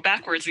movie, go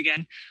backwards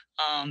again.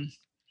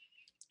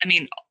 I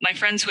mean, my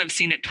friends who have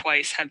seen it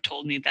twice have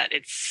told me that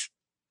it's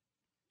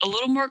a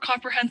little more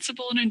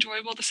comprehensible and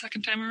enjoyable the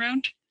second time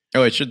around.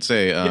 Oh, I should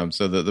say,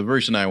 so the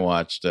version I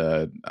watched,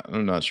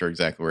 I'm not sure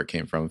exactly where it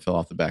came from. It fell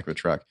off the back of a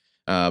truck.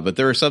 But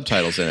there were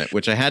subtitles in it,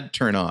 which I had to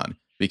turn on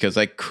because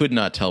I could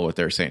not tell what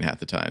they were saying half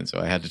the time. So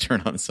I had to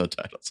turn on the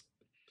subtitles.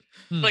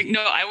 Like,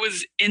 no, I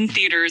was in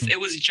theaters. It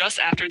was just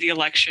after the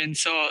election.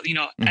 So, you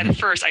know, at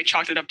first I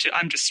chalked it up to,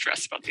 I'm just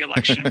stressed about the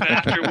election. But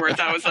afterwards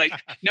I was like,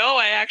 no,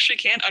 I actually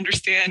can't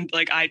understand.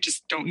 Like, I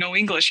just don't know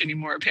English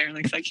anymore,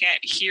 apparently, because I can't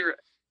hear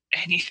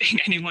anything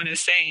anyone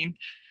is saying.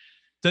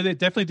 So they're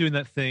definitely doing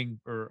that thing,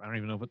 or I don't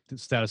even know what the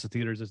status of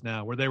theaters is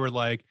now, where they were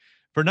like,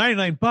 for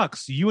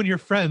 $99, you and your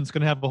friends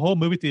can have a whole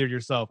movie theater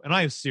yourself. And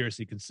I have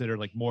seriously considered,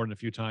 like, more than a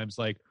few times,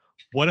 like,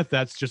 what if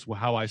that's just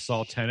how I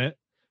saw Tenet?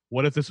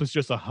 What if this was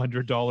just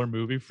 $100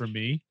 movie for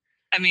me?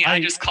 I mean,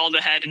 I just called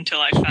ahead until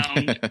I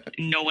found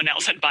no one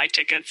else had buy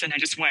tickets, and I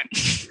just went.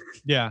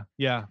 Yeah.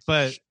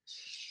 But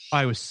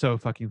I was so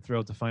fucking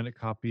thrilled to find a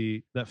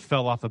copy that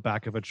fell off the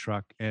back of a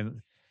truck,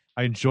 and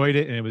I enjoyed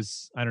it. And it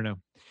was, I don't know.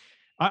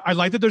 I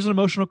like that there's an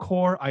emotional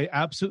core. I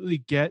absolutely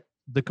get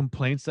the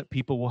complaints that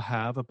people will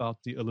have about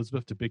the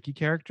Elizabeth Debicki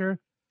character,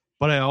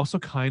 but I also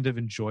kind of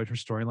enjoyed her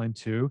storyline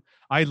too.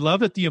 I love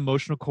that the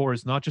emotional core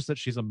is not just that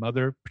she's a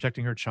mother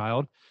protecting her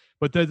child,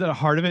 but at the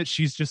heart of it,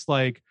 she's just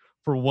like,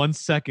 for 1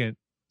 second,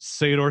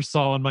 Sador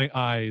saw in my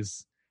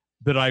eyes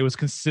that I was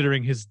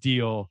considering his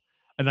deal,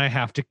 and I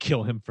have to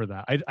kill him for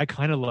that. I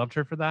kind of loved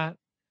her for that.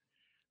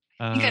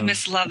 I think I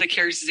missed a lot of the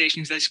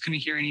characterization because I just couldn't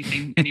hear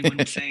anything anyone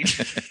was saying.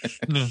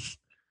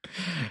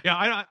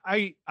 Yeah,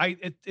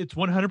 it's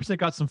 100%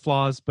 got some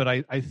flaws, but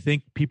I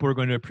think people are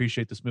going to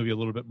appreciate this movie a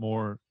little bit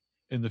more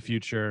in the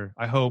future.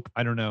 I hope.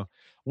 I don't know.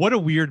 What a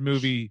weird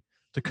movie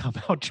to come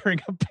out during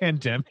a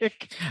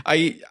pandemic.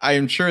 I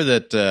am sure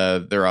that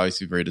they're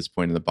obviously very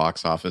disappointed in the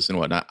box office and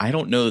whatnot. I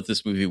don't know that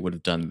this movie would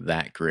have done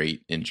that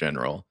great in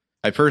general.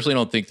 I personally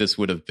don't think this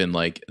would have been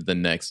like the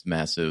next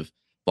massive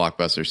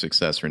blockbuster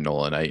success for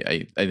Nolan.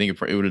 I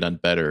think it would have done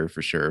better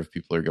for sure if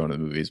people are going to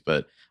the movies,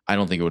 but I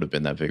don't think it would have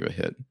been that big of a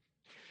hit.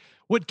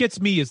 What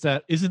gets me is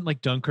that isn't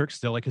like Dunkirk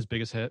still like his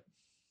biggest hit?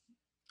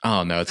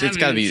 Oh no, it's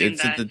got to be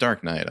The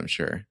Dark Knight, I'm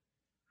sure.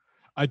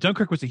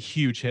 Dunkirk was a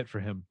huge hit for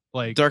him.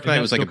 Like Dark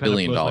Knight was like $1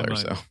 billion.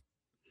 So,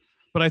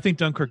 but I think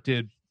Dunkirk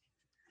did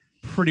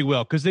pretty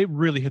well because they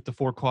really hit the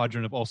 4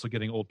 quadrant of also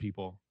getting old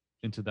people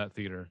into that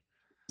theater.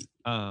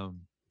 But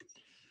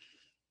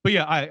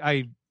yeah,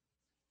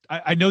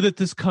 I know that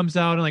this comes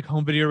out in like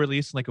home video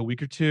release in like a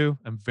week or two.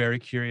 I'm very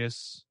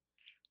curious.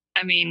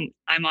 I mean,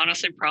 I'm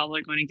honestly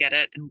probably going to get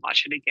it and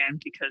watch it again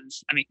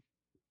because, I mean,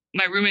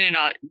 my roommate and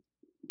I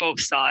both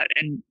saw it,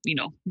 and, you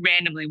know,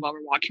 randomly while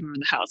we're walking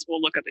around the house,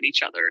 we'll look up at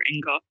each other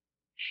and go,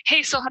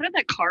 hey, so how did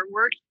that car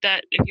work?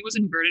 That if he was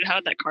inverted, how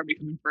did that car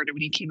become inverted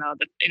when he came out?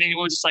 And then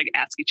we'll just like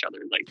ask each other,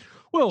 like,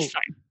 well,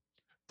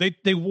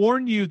 they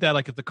warn you that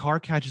like if the car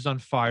catches on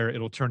fire,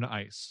 it'll turn to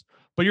ice.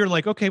 But you're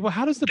like, okay, well,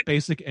 how does the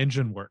basic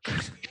engine work?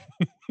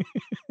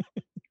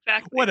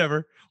 Exactly.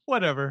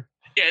 Whatever.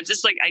 Yeah, it's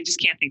just like I just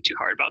can't think too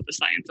hard about the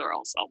science, or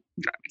else I'll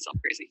drive myself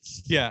crazy.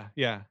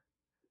 Yeah.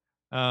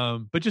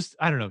 But just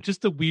I don't know,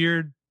 just the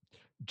weird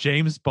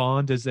James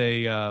Bond as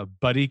a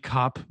buddy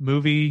cop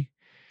movie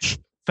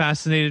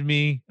fascinated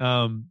me.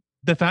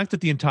 The fact that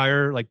the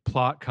entire like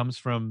plot comes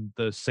from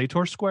the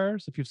Sator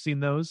squares, if you've seen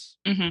those.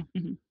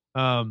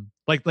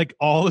 Like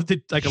all of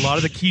the like a lot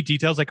of the key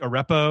details like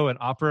Arepo and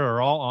Opera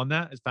are all on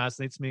that. It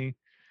fascinates me.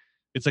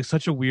 It's like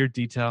such a weird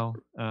detail.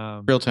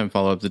 Real-time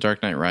follow-up. The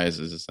Dark Knight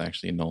Rises is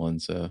actually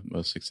Nolan's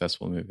most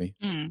successful movie.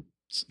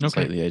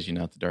 Slightly edgy,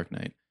 not The Dark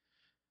Knight.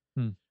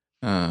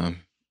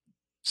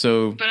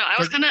 So, but I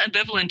was kind of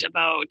ambivalent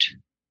about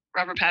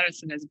Robert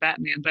Pattinson as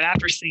Batman, but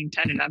after seeing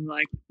Tenet, I'm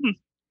like,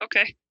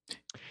 okay.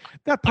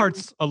 That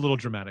part's a little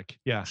dramatic.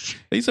 Yeah,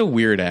 he's a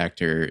weird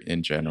actor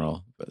in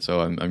general,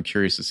 so I'm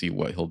curious to see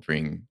what he'll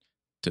bring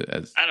to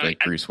as like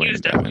Bruce Wayne. He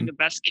was definitely the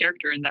best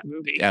character in that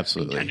movie.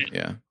 Absolutely,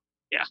 yeah.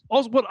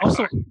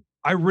 Also,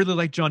 I really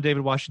like John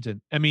David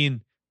Washington. I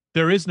mean,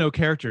 there is no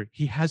character;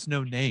 he has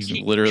no name.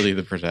 He's literally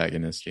the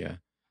protagonist. Yeah.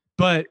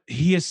 But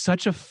he is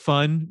such a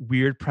fun,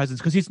 weird presence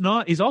because he's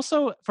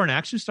also, for an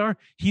action star,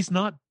 he's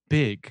not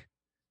big.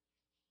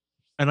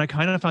 And I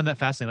kind of found that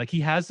fascinating. Like he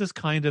has this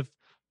kind of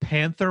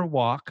panther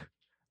walk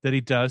that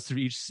he does through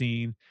each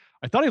scene.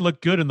 I thought he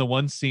looked good in the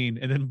one scene.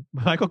 And then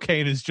Michael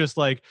Caine is just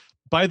like,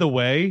 by the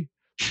way,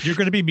 you're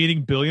going to be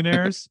meeting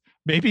billionaires.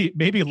 Maybe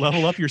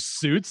level up your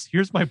suits.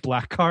 Here's my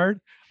black card.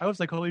 I was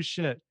like, holy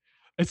shit.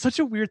 It's such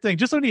a weird thing.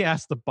 Just when he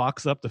asked to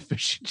box up the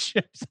fish and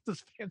chips at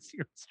this fancy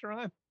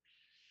restaurant.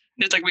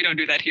 It's like, we don't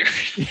do that here.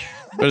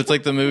 But it's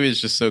like the movie is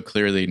just so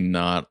clearly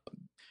not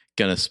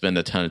gonna spend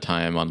a ton of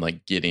time on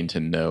like getting to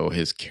know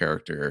his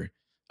character,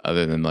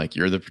 other than like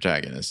you're the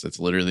protagonist. That's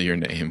literally your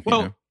name. Well,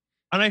 you know?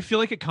 And I feel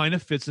like it kind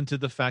of fits into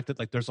the fact that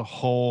like there's a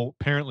whole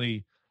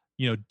apparently,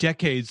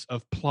 decades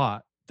of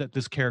plot that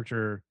this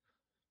character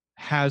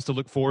has to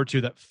look forward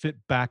to that fit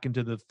back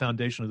into the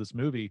foundation of this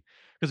movie.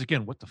 Because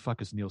again, what the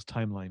fuck is Neil's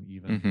timeline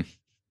even?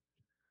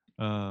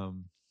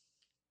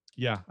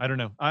 Yeah, I don't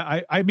know.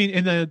 I mean,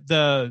 in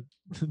the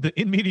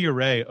In Media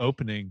Ray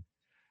opening,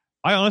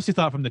 I honestly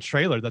thought from the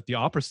trailer that the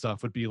opera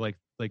stuff would be like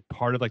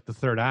part of like the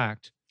third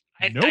act.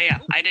 Nope.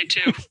 I did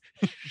too.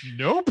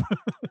 Nope.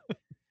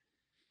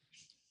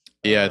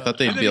 Yeah, I thought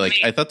they'd be like,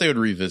 I thought they would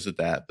revisit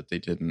that, but they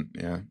didn't.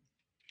 Yeah.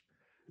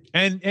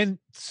 And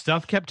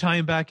stuff kept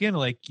tying back in,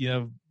 like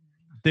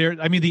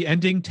the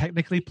ending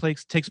technically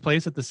takes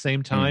place at the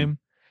same time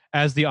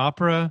as the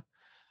opera.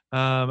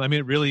 I mean,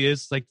 it really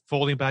is like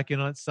folding back in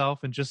on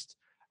itself, and just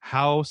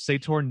how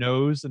Sator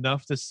knows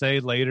enough to say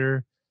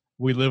later,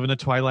 we live in a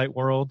Twilight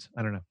world.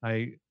 I don't know.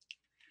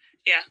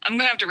 Yeah, I'm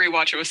going to have to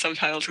rewatch it with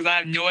subtitles because I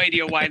have no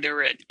idea why they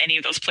were at any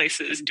of those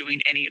places doing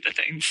any of the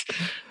things.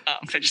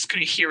 Because I just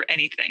couldn't hear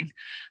anything.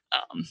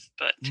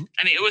 But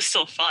I mean, it was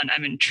still fun.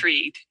 I'm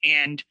intrigued.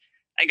 And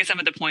I guess I'm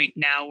at the point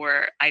now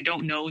where I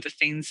don't know the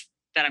things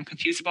that I'm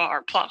confused about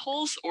are plot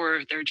holes,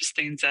 or they're just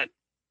things that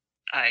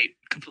I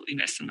completely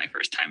missed in my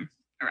first time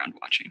around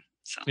watching.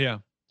 So yeah,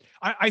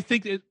 I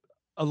think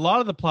a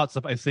lot of the plot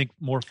stuff I think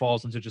more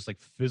falls into just like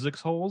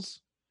physics holes,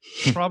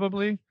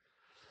 probably.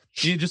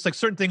 Just like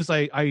certain things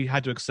I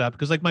had to accept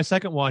because like my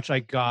second watch I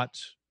got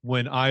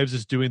when Ives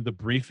is doing the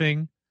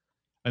briefing,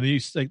 and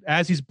then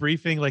as he's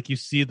briefing, like you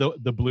see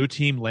the blue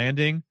team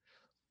landing.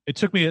 It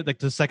took me like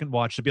the second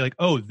watch to be like,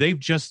 oh, they've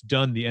just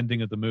done the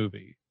ending of the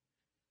movie.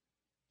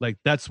 Like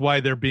that's why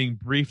they're being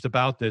briefed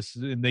about this,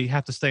 and they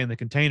have to stay in the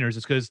containers.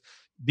 It's because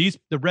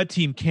the red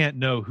team can't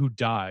know who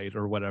died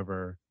or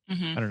whatever.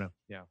 I don't know.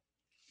 Yeah.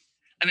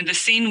 I mean, the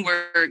scene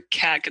where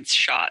Kat gets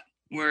shot,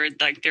 where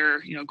like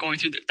they're going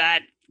through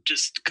that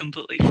just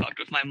completely fucked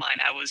with my mind.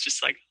 I was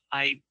just like,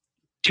 I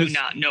do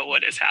not know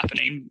what is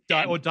happening.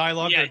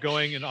 Dialogue are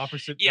going in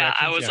opposite directions.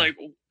 I was like,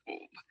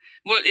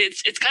 well,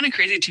 it's kind of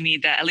crazy to me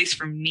that, at least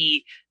for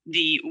me,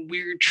 the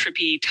weird,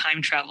 trippy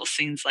time travel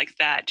scenes like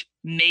that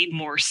made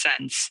more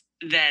sense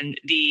than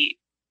the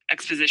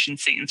exposition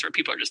scenes where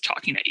people are just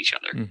talking at each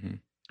other.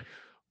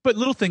 But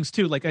little things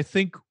too, like I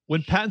think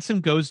when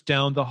Pattinson goes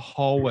down the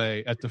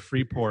hallway at the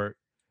Freeport,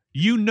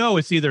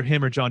 it's either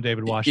him or John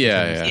David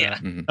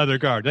Washington. Other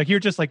guard. Like you're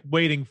just like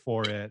waiting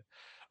for it.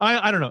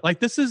 I don't know.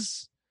 Like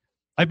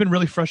I've been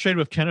really frustrated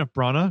with Kenneth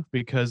Branagh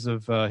because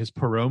of his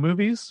Poirot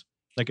movies,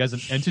 like as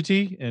an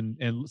entity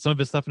and some of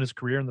his stuff in his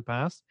career in the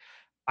past.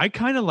 I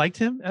kind of liked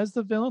him as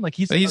the villain. Like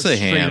he's a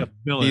ham.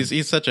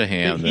 He's such a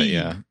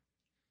ham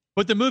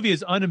But the movie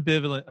is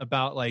unambivalent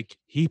about like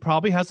he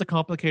probably has a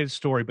complicated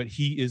story, but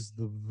he is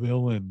the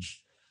villain.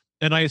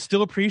 And I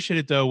still appreciate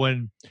it though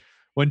when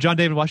John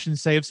David Washington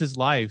saves his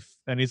life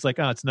and he's like,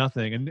 oh, it's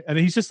nothing. And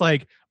he's just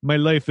like, my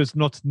life is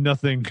not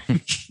nothing.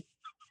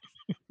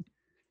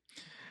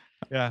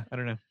 Yeah, I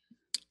don't know.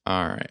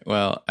 All right.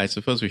 Well, I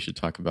suppose we should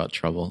talk about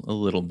Trouble a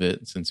little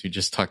bit since we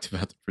just talked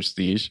about The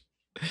Prestige.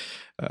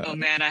 Oh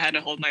man, I had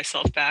to hold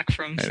myself back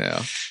from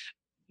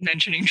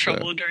mentioning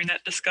Trouble during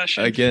that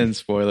discussion. Again,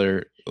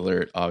 spoiler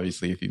alert,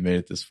 obviously, if you made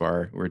it this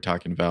far, we're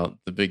talking about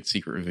the big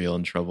secret reveal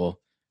in Trouble,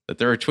 that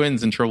there are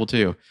twins in Trouble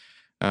too.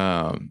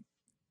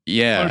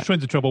 Yeah,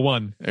 Twins in Trouble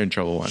 1. They're in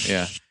Trouble 1.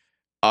 Yeah.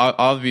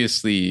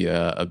 Obviously,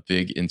 a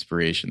big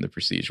inspiration the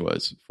Prestige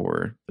was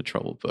for the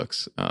Trouble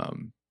books.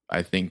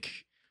 I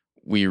think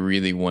we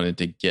really wanted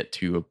to get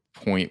to a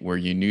point where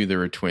you knew there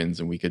were twins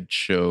and we could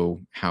show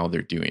how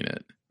they're doing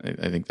it.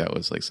 I think that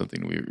was like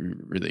something we were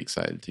really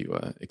excited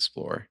to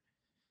explore.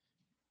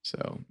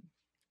 So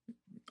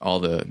all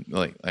the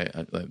like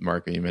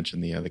Marco, you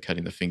mentioned the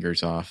cutting the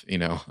fingers off.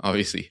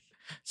 Obviously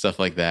stuff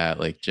like that,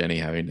 like Jenny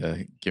having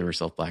to give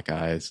herself black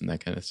eyes and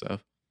that kind of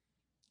stuff.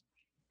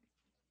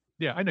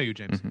 Yeah, I know you,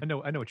 James.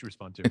 Mm-hmm. I know what you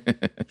respond to.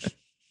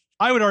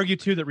 I would argue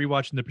too that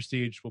rewatching The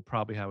Prestige will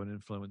probably have an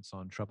influence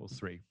on Trouble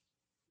 3.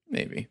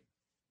 Maybe.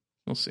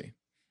 We'll see.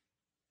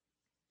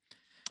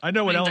 I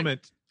know what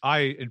element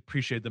I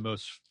appreciate the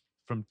most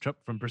from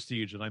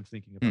Prestige, and I'm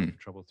thinking about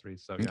Trouble 3.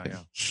 So yeah.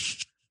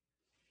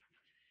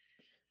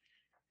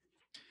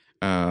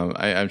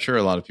 I'm sure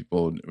a lot of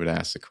people would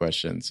ask the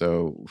question.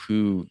 So,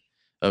 who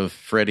of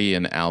Freddie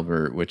and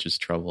Albert, which is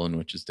trouble and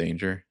which is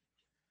danger?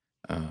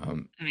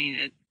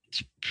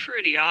 It's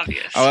pretty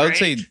obvious. I would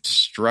say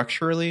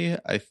structurally,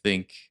 I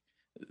think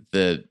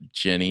that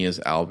Jenny is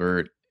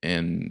Albert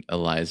and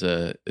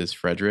Eliza is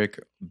Frederick,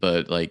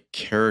 but like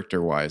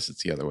character-wise,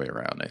 it's the other way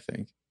around, I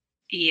think.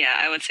 Yeah,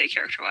 I would say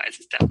character-wise,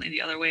 it's definitely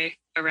the other way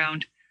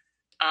around.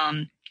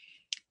 And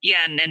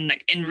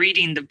like in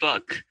reading the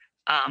book,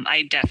 and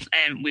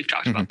we've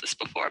talked about this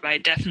before, but I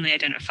definitely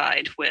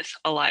identified with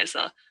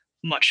Eliza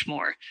much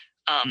more.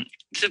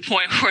 To the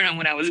point where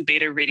when I was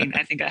beta reading,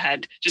 I think I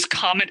had just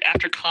comment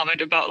after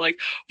comment about like,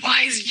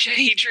 why is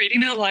Jenny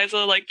treating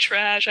Eliza like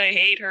trash? I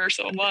hate her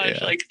so much.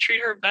 Yeah. Like,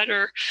 treat her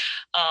better.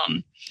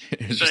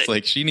 It's just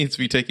like, she needs to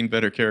be taking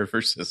better care of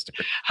her sister.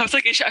 I was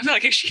like,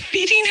 is she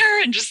feeding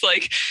her? And just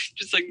like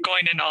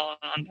going in all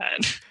on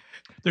that.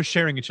 They're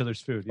sharing each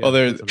other's food. Yeah,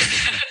 there's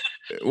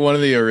one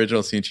of the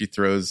original scenes, she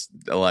throws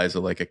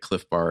Eliza like a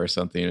Cliff Bar or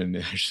something, and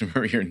I just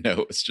remember your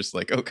note. It's just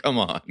like, oh, come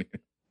on.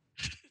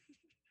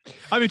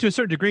 I mean, to a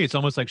certain degree, it's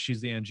almost like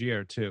she's the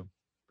Angier too,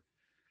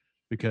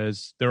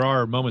 because there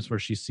are moments where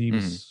she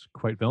seems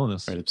quite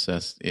villainous, quite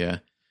obsessed. Yeah,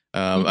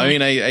 I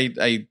mean,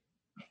 I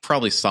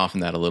probably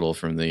softened that a little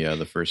from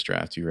the first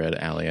draft you read,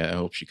 Allie. I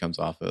hope she comes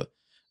off a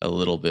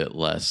little bit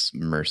less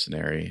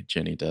mercenary.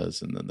 Jenny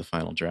does, and then the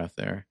final draft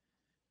there.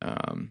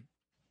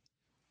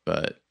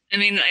 But I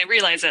mean, I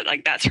realize that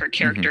like that's her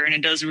character, and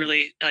it does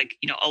really like,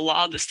 a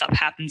lot of the stuff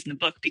happens in the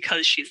book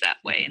because she's that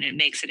way, and it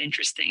makes it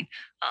interesting.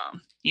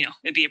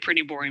 It'd be a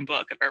pretty boring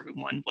book if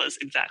everyone was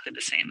exactly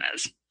the same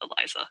as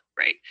Eliza,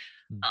 right?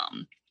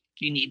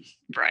 You need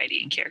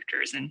variety in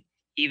characters, and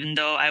even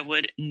though I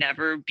would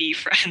never be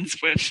friends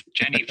with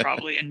Jenny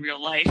probably in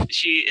real life,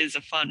 she is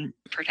a fun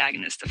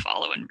protagonist to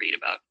follow and read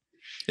about.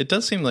 It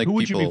does seem like who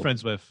would you be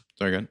friends with?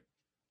 Sorry, again.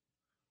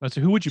 So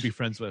who would you be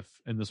friends with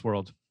in this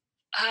world?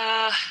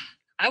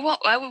 I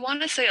would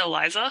want to say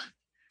Eliza.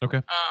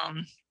 Okay.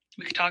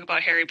 We could talk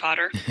about Harry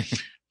Potter.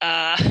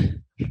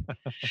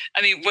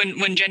 I mean,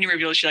 when Jenny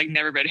revealed she like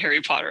never read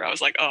Harry Potter, I was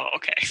like, oh,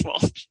 okay, well,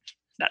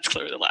 that's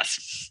clearly the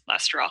last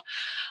straw.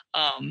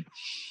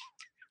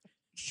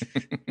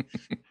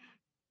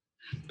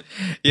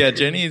 Yeah,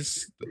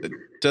 Jenny's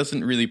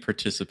doesn't really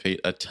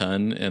participate a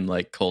ton in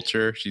like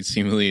culture. She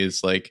seemingly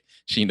is like,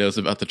 she knows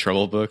about the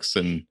Trouble books,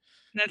 and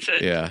that's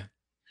it. Yeah.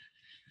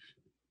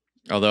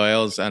 Although I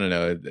don't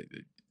know.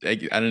 I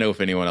don't know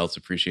if anyone else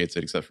appreciates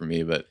it except for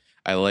me, but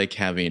I like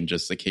having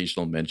just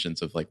occasional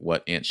mentions of like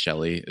what Aunt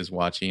Shelley is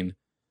watching.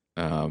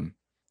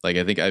 Like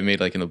I think I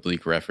made like an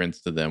oblique reference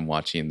to them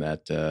watching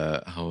that.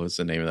 What was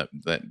the name of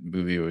that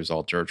movie? It was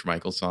all George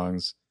Michael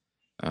songs.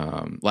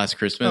 Last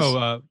Christmas.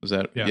 Was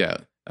that? Yeah.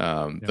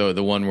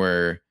 The one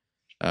where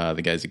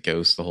the guy's a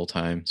ghost the whole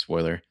time.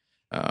 Spoiler.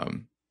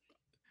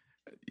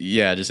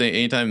 Yeah, just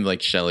anytime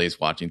like Shelley's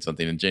watching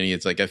something, and Jenny,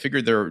 it's like I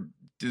figured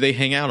they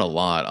hang out a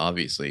lot,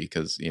 obviously,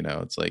 because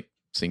it's like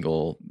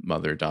single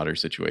mother-daughter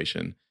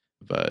situation.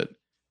 But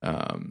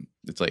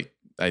it's like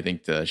I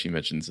think she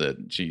mentions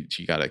that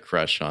she got a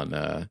crush on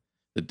the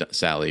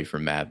Sally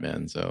from Mad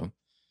Men, so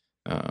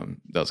that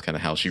was kind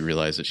of how she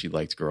realized that she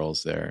liked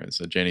girls there. And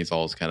so Jenny's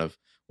always kind of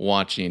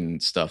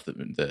watching stuff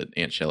that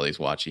Aunt Shelley's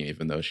watching,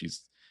 even though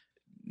she's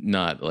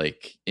not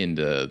like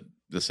into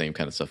the same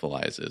kind of stuff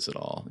Eliza is at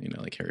all.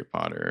 Like Harry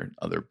Potter,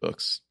 other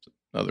books,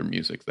 other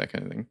music, that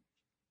kind of thing.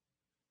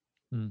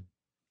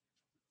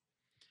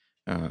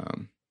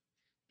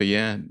 But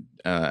yeah,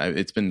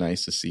 it's been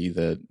nice to see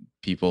that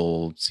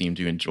people seem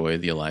to enjoy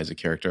the Eliza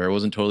character. I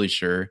wasn't totally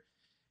sure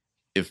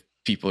if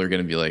people are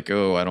going to be like,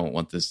 oh, I don't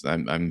want this.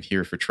 I'm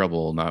here for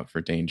trouble, not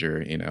for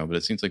danger, but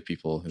it seems like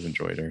people have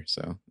enjoyed her.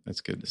 So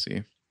that's good to see.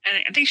 And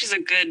I think she's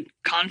a good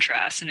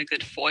contrast and a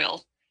good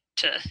foil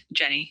to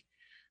Jenny.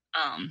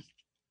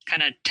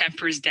 Kind of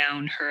tempers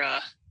down her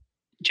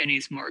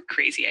Jenny's more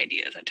crazy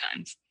ideas at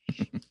times.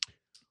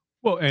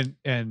 Well,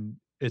 and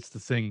it's the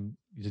thing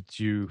that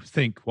you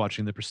think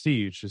watching The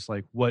Prestige is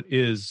like, what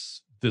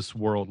is this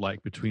world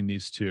like between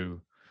these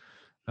two?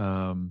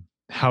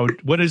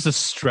 What is the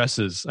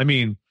stresses? I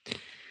mean,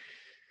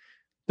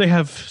 they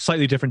have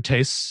slightly different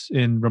tastes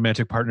in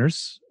romantic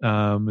partners,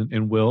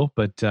 in Will,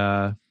 but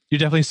you're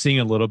definitely seeing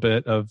a little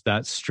bit of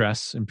that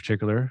stress in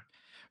particular.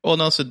 Well,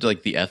 and also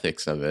like the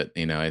ethics of it,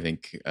 I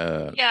think.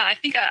 Yeah, I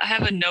think I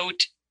have a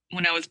note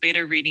when I was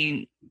beta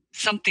reading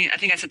something. I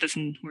think I said this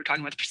when we were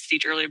talking about the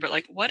Prestige earlier, but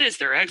like, what is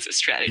their exit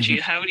strategy?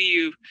 How do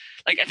you,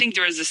 like, I think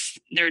there was this,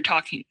 they're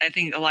talking, I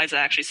think Eliza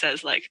actually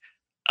says like,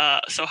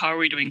 so how are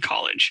we doing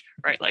college,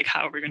 right? Like,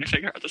 how are we going to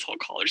figure out this whole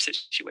college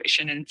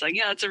situation? And it's like,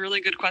 yeah, that's a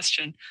really good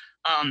question.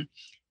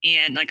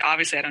 And like,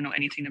 obviously I don't know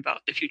anything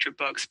about the future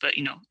books, but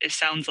it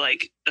sounds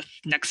like the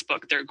next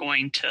book they're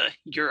going to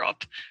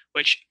Europe,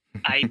 which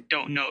I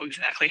don't know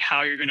exactly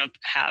how you're going to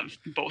have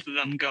both of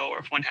them go, or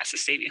if one has to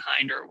stay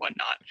behind or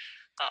whatnot.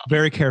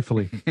 Very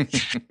carefully.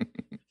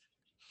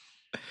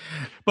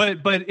 but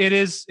it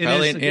is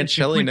and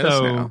Shelley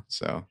knows now,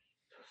 so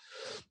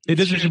it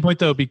is an interesting point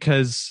though,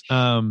 because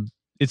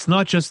it's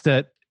not just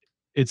that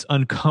it's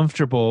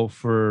uncomfortable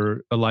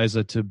for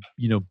Eliza to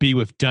be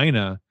with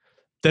Dinah.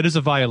 That is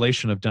a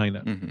violation of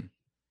Dinah.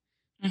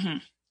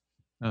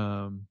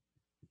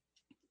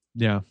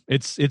 Yeah,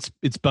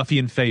 it's Buffy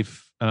and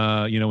Faith,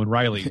 and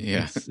Riley.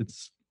 Yeah,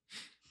 it's.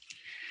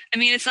 I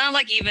mean, it's not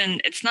like,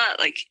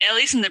 at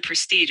least in the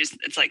Prestige,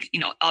 it's like,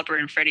 Albert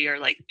and Freddie are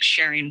like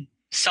sharing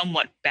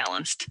somewhat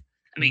balanced.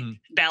 I mean,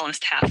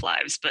 balanced half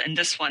lives, but in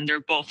this one, they're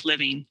both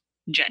living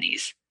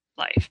Jenny's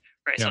life,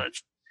 right? Yeah. So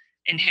it's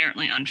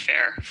inherently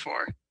unfair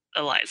for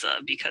Eliza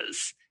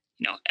because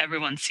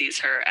everyone sees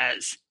her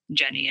as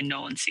Jenny and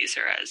no one sees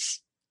her as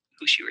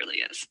who she really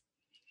is.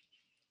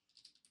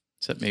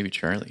 Except maybe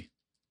Charlie.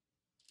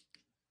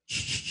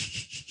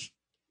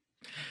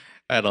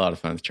 I had a lot of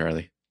fun with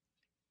Charlie.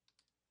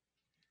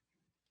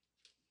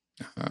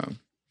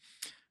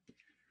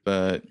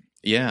 But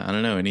yeah, I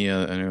don't know.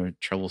 Any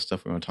trouble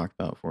stuff we want to talk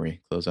about before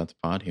we close out the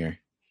pod here?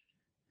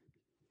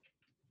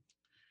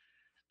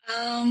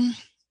 I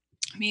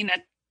mean,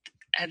 at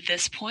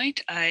this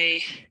point,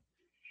 I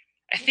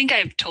think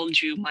I've told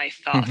you my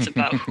thoughts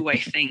about who I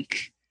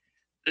think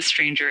the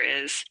stranger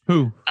is.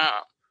 Who?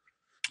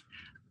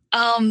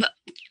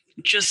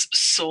 Just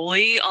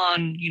solely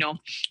on,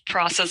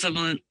 process of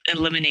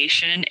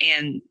elimination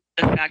and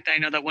the fact that I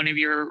know that one of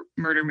your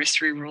murder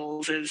mystery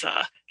rules is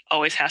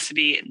always has to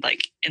be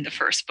like in the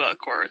first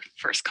book or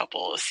first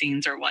couple of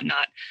scenes or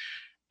whatnot.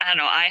 I don't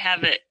know. I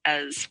have it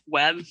as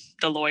Webb,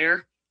 the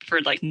lawyer,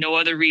 for like no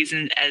other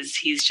reason as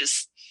he's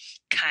just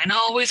kind of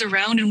always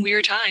around in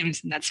weird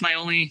times. And that's my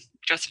only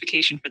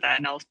justification for that.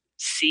 And I'll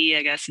see,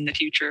 I guess, in the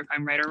future if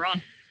I'm right or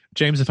wrong.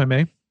 James, if I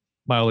may,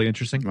 mildly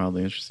interesting.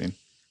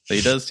 So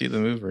he does see the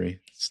move where he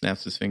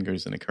snaps his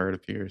fingers and a card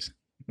appears.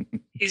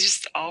 He's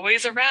just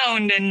always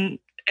around, and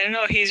I don't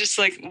know. He's just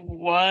like,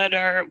 what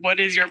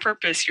is your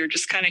purpose? You're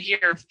just kind of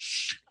here.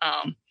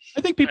 I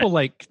think people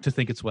like to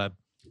think it's Webb.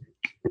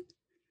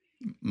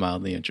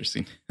 Mildly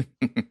interesting.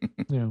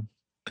 Yeah.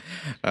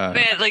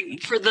 Man,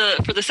 like for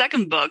the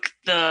second book,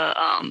 the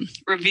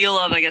reveal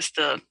of, I guess,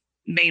 the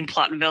main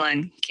plot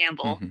villain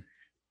Campbell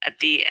at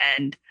the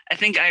end. I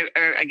think I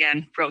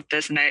again wrote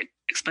this and I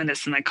explained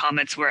this in my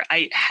comments where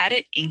I had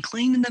an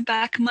inkling in the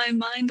back of my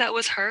mind that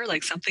was her.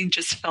 Like something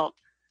just felt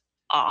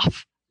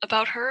off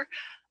about her.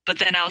 But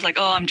then I was like,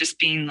 oh, I'm just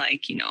being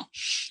like,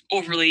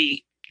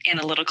 overly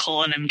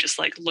analytical and I'm just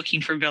like looking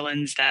for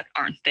villains that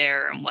aren't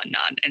there and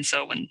whatnot. And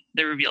so when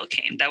the reveal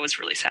came, that was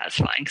really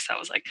satisfying because I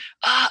was like,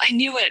 I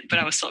knew it, but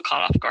I was still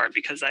caught off guard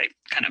because I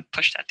kind of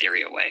pushed that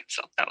theory away.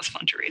 So that was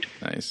fun to read.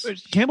 Nice.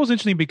 Campbell's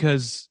interesting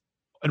because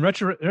in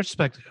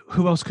retrospect,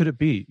 who else could it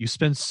be? You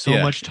spend so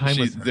much time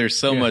with her. There's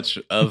so much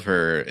of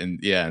her,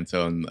 and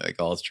so I'm like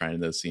always trying in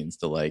those scenes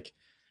to like,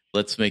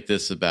 let's make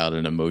this about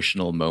an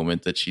emotional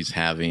moment that she's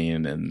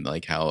having and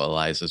like how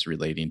Eliza's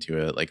relating to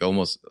it. Like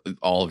almost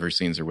all of her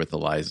scenes are with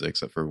Eliza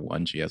except for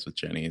one she has with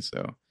Jenny.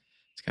 So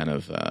it's kind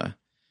of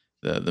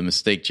the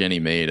mistake Jenny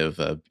made of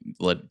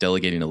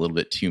delegating a little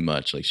bit too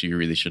much. Like she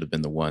really should have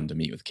been the one to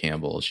meet with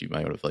Campbell. She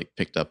might have like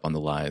picked up on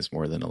the lies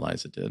more than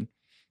Eliza did.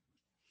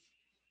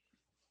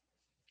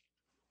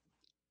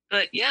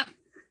 But yeah,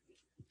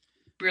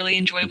 really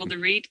enjoyable to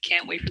read.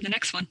 Can't wait for the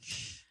next one.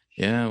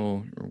 Yeah,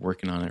 well, we're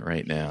working on it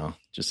right now,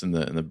 just in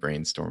the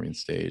brainstorming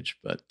stage.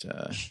 But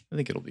I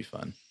think it'll be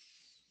fun.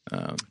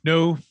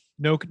 No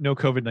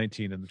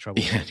COVID-19 in the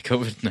Trouble. Yeah,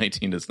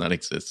 COVID-19 does not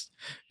exist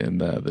in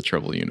the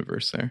Trouble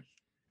universe. There.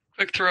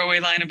 Quick throwaway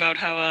line about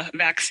how a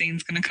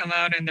vaccine's going to come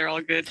out and they're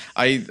all good.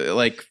 I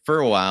like for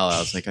a while I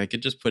was like I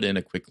could just put in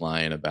a quick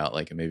line about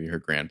like maybe her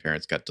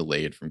grandparents got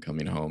delayed from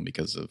coming home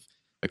because of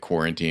a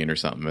quarantine or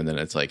something, and then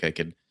it's like I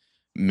could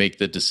make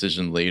the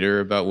decision later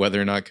about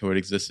whether or not COVID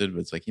existed. But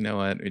it's like, you know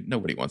what?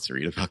 Nobody wants to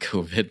read about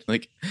COVID.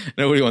 Like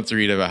nobody wants to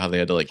read about how they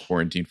had to like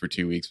quarantine for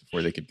 2 weeks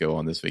before they could go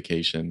on this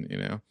vacation.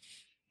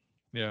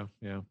 Yeah.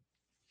 Yeah.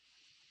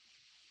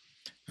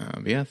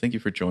 Thank you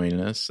for joining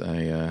us.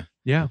 I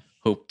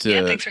hope to.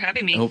 Yeah, thanks for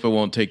having me. I hope it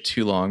won't take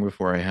too long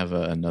before I have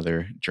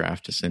another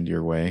draft to send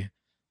your way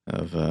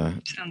of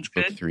Sounds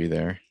book good. 3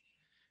 there.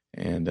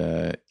 And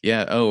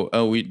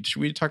should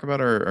we talk about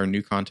our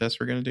new contest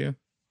we're gonna do?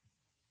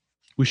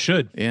 We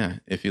should. Yeah,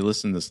 if you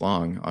listen this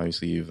long,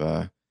 obviously you've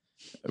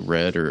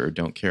read or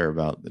don't care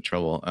about the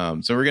Trouble.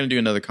 So we're going to do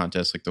another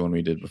contest like the one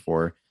we did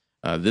before.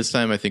 This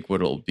time, I think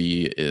what it'll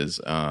be is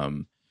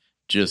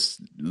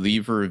just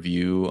leave a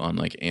review on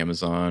like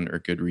Amazon or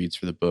Goodreads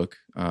for the book.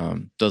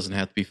 Doesn't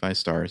have to be 5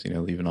 stars,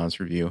 leave an honest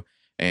review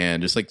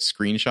and just like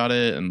screenshot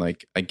it. And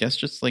like, I guess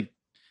just like,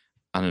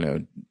 I don't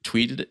know,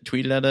 tweet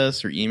it at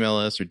us or email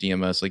us or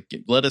DM us. Like,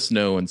 let us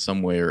know in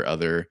some way or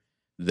other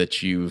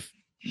that you've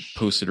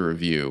posted a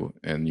review,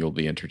 and you'll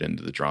be entered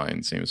into the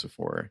drawing, same as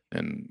before.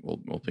 And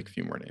we'll pick a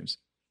few more names.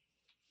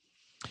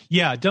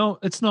 Yeah,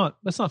 let's not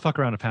fuck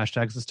around with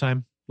hashtags this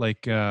time.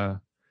 Like,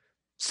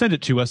 send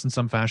it to us in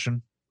some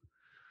fashion.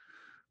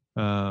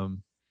 Yeah,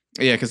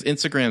 because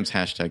Instagram's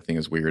hashtag thing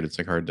is weird. It's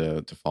like hard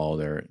to follow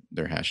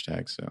their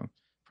hashtag. So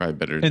probably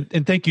better.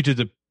 And thank you to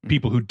the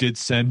people who did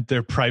send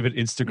their private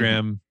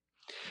Instagram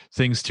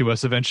things to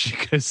us eventually,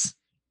 because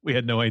we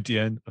had no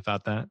idea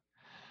about that.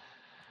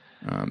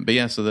 But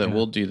yeah, so that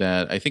we'll do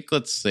that. I think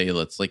let's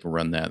like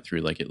run that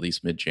through like at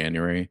least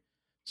mid-January.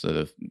 So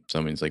that if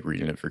someone's like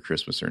reading it for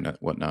Christmas or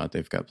whatnot,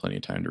 they've got plenty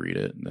of time to read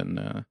it. And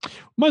then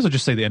might as well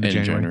just say the end of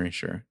January.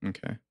 Sure.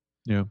 Okay.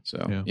 Yeah.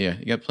 So yeah,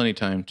 you got plenty of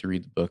time to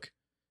read the book.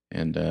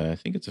 And I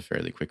think it's a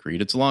fairly quick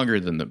read. It's longer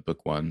than the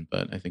book one,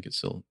 but I think it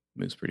still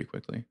moves pretty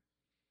quickly.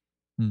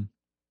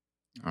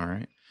 All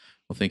right.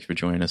 Well, thank you for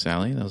joining us,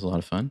 Allie. That was a lot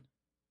of fun.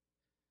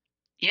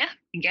 Yeah.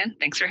 Again,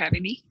 thanks for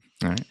having me.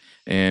 All right.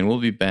 And we'll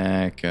be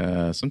back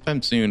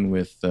sometime soon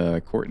with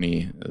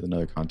Courtney,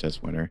 another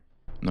contest winner.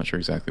 I'm not sure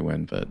exactly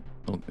when, but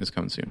it's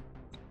coming soon.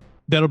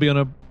 That'll be on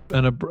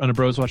a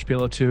Bros Watch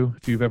PLO 2,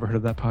 if you've ever heard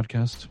of that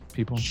podcast,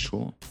 people.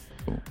 Cool.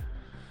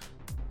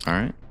 All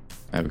right.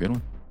 Have a good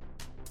one.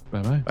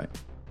 Bye-bye. Bye.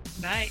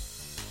 Bye.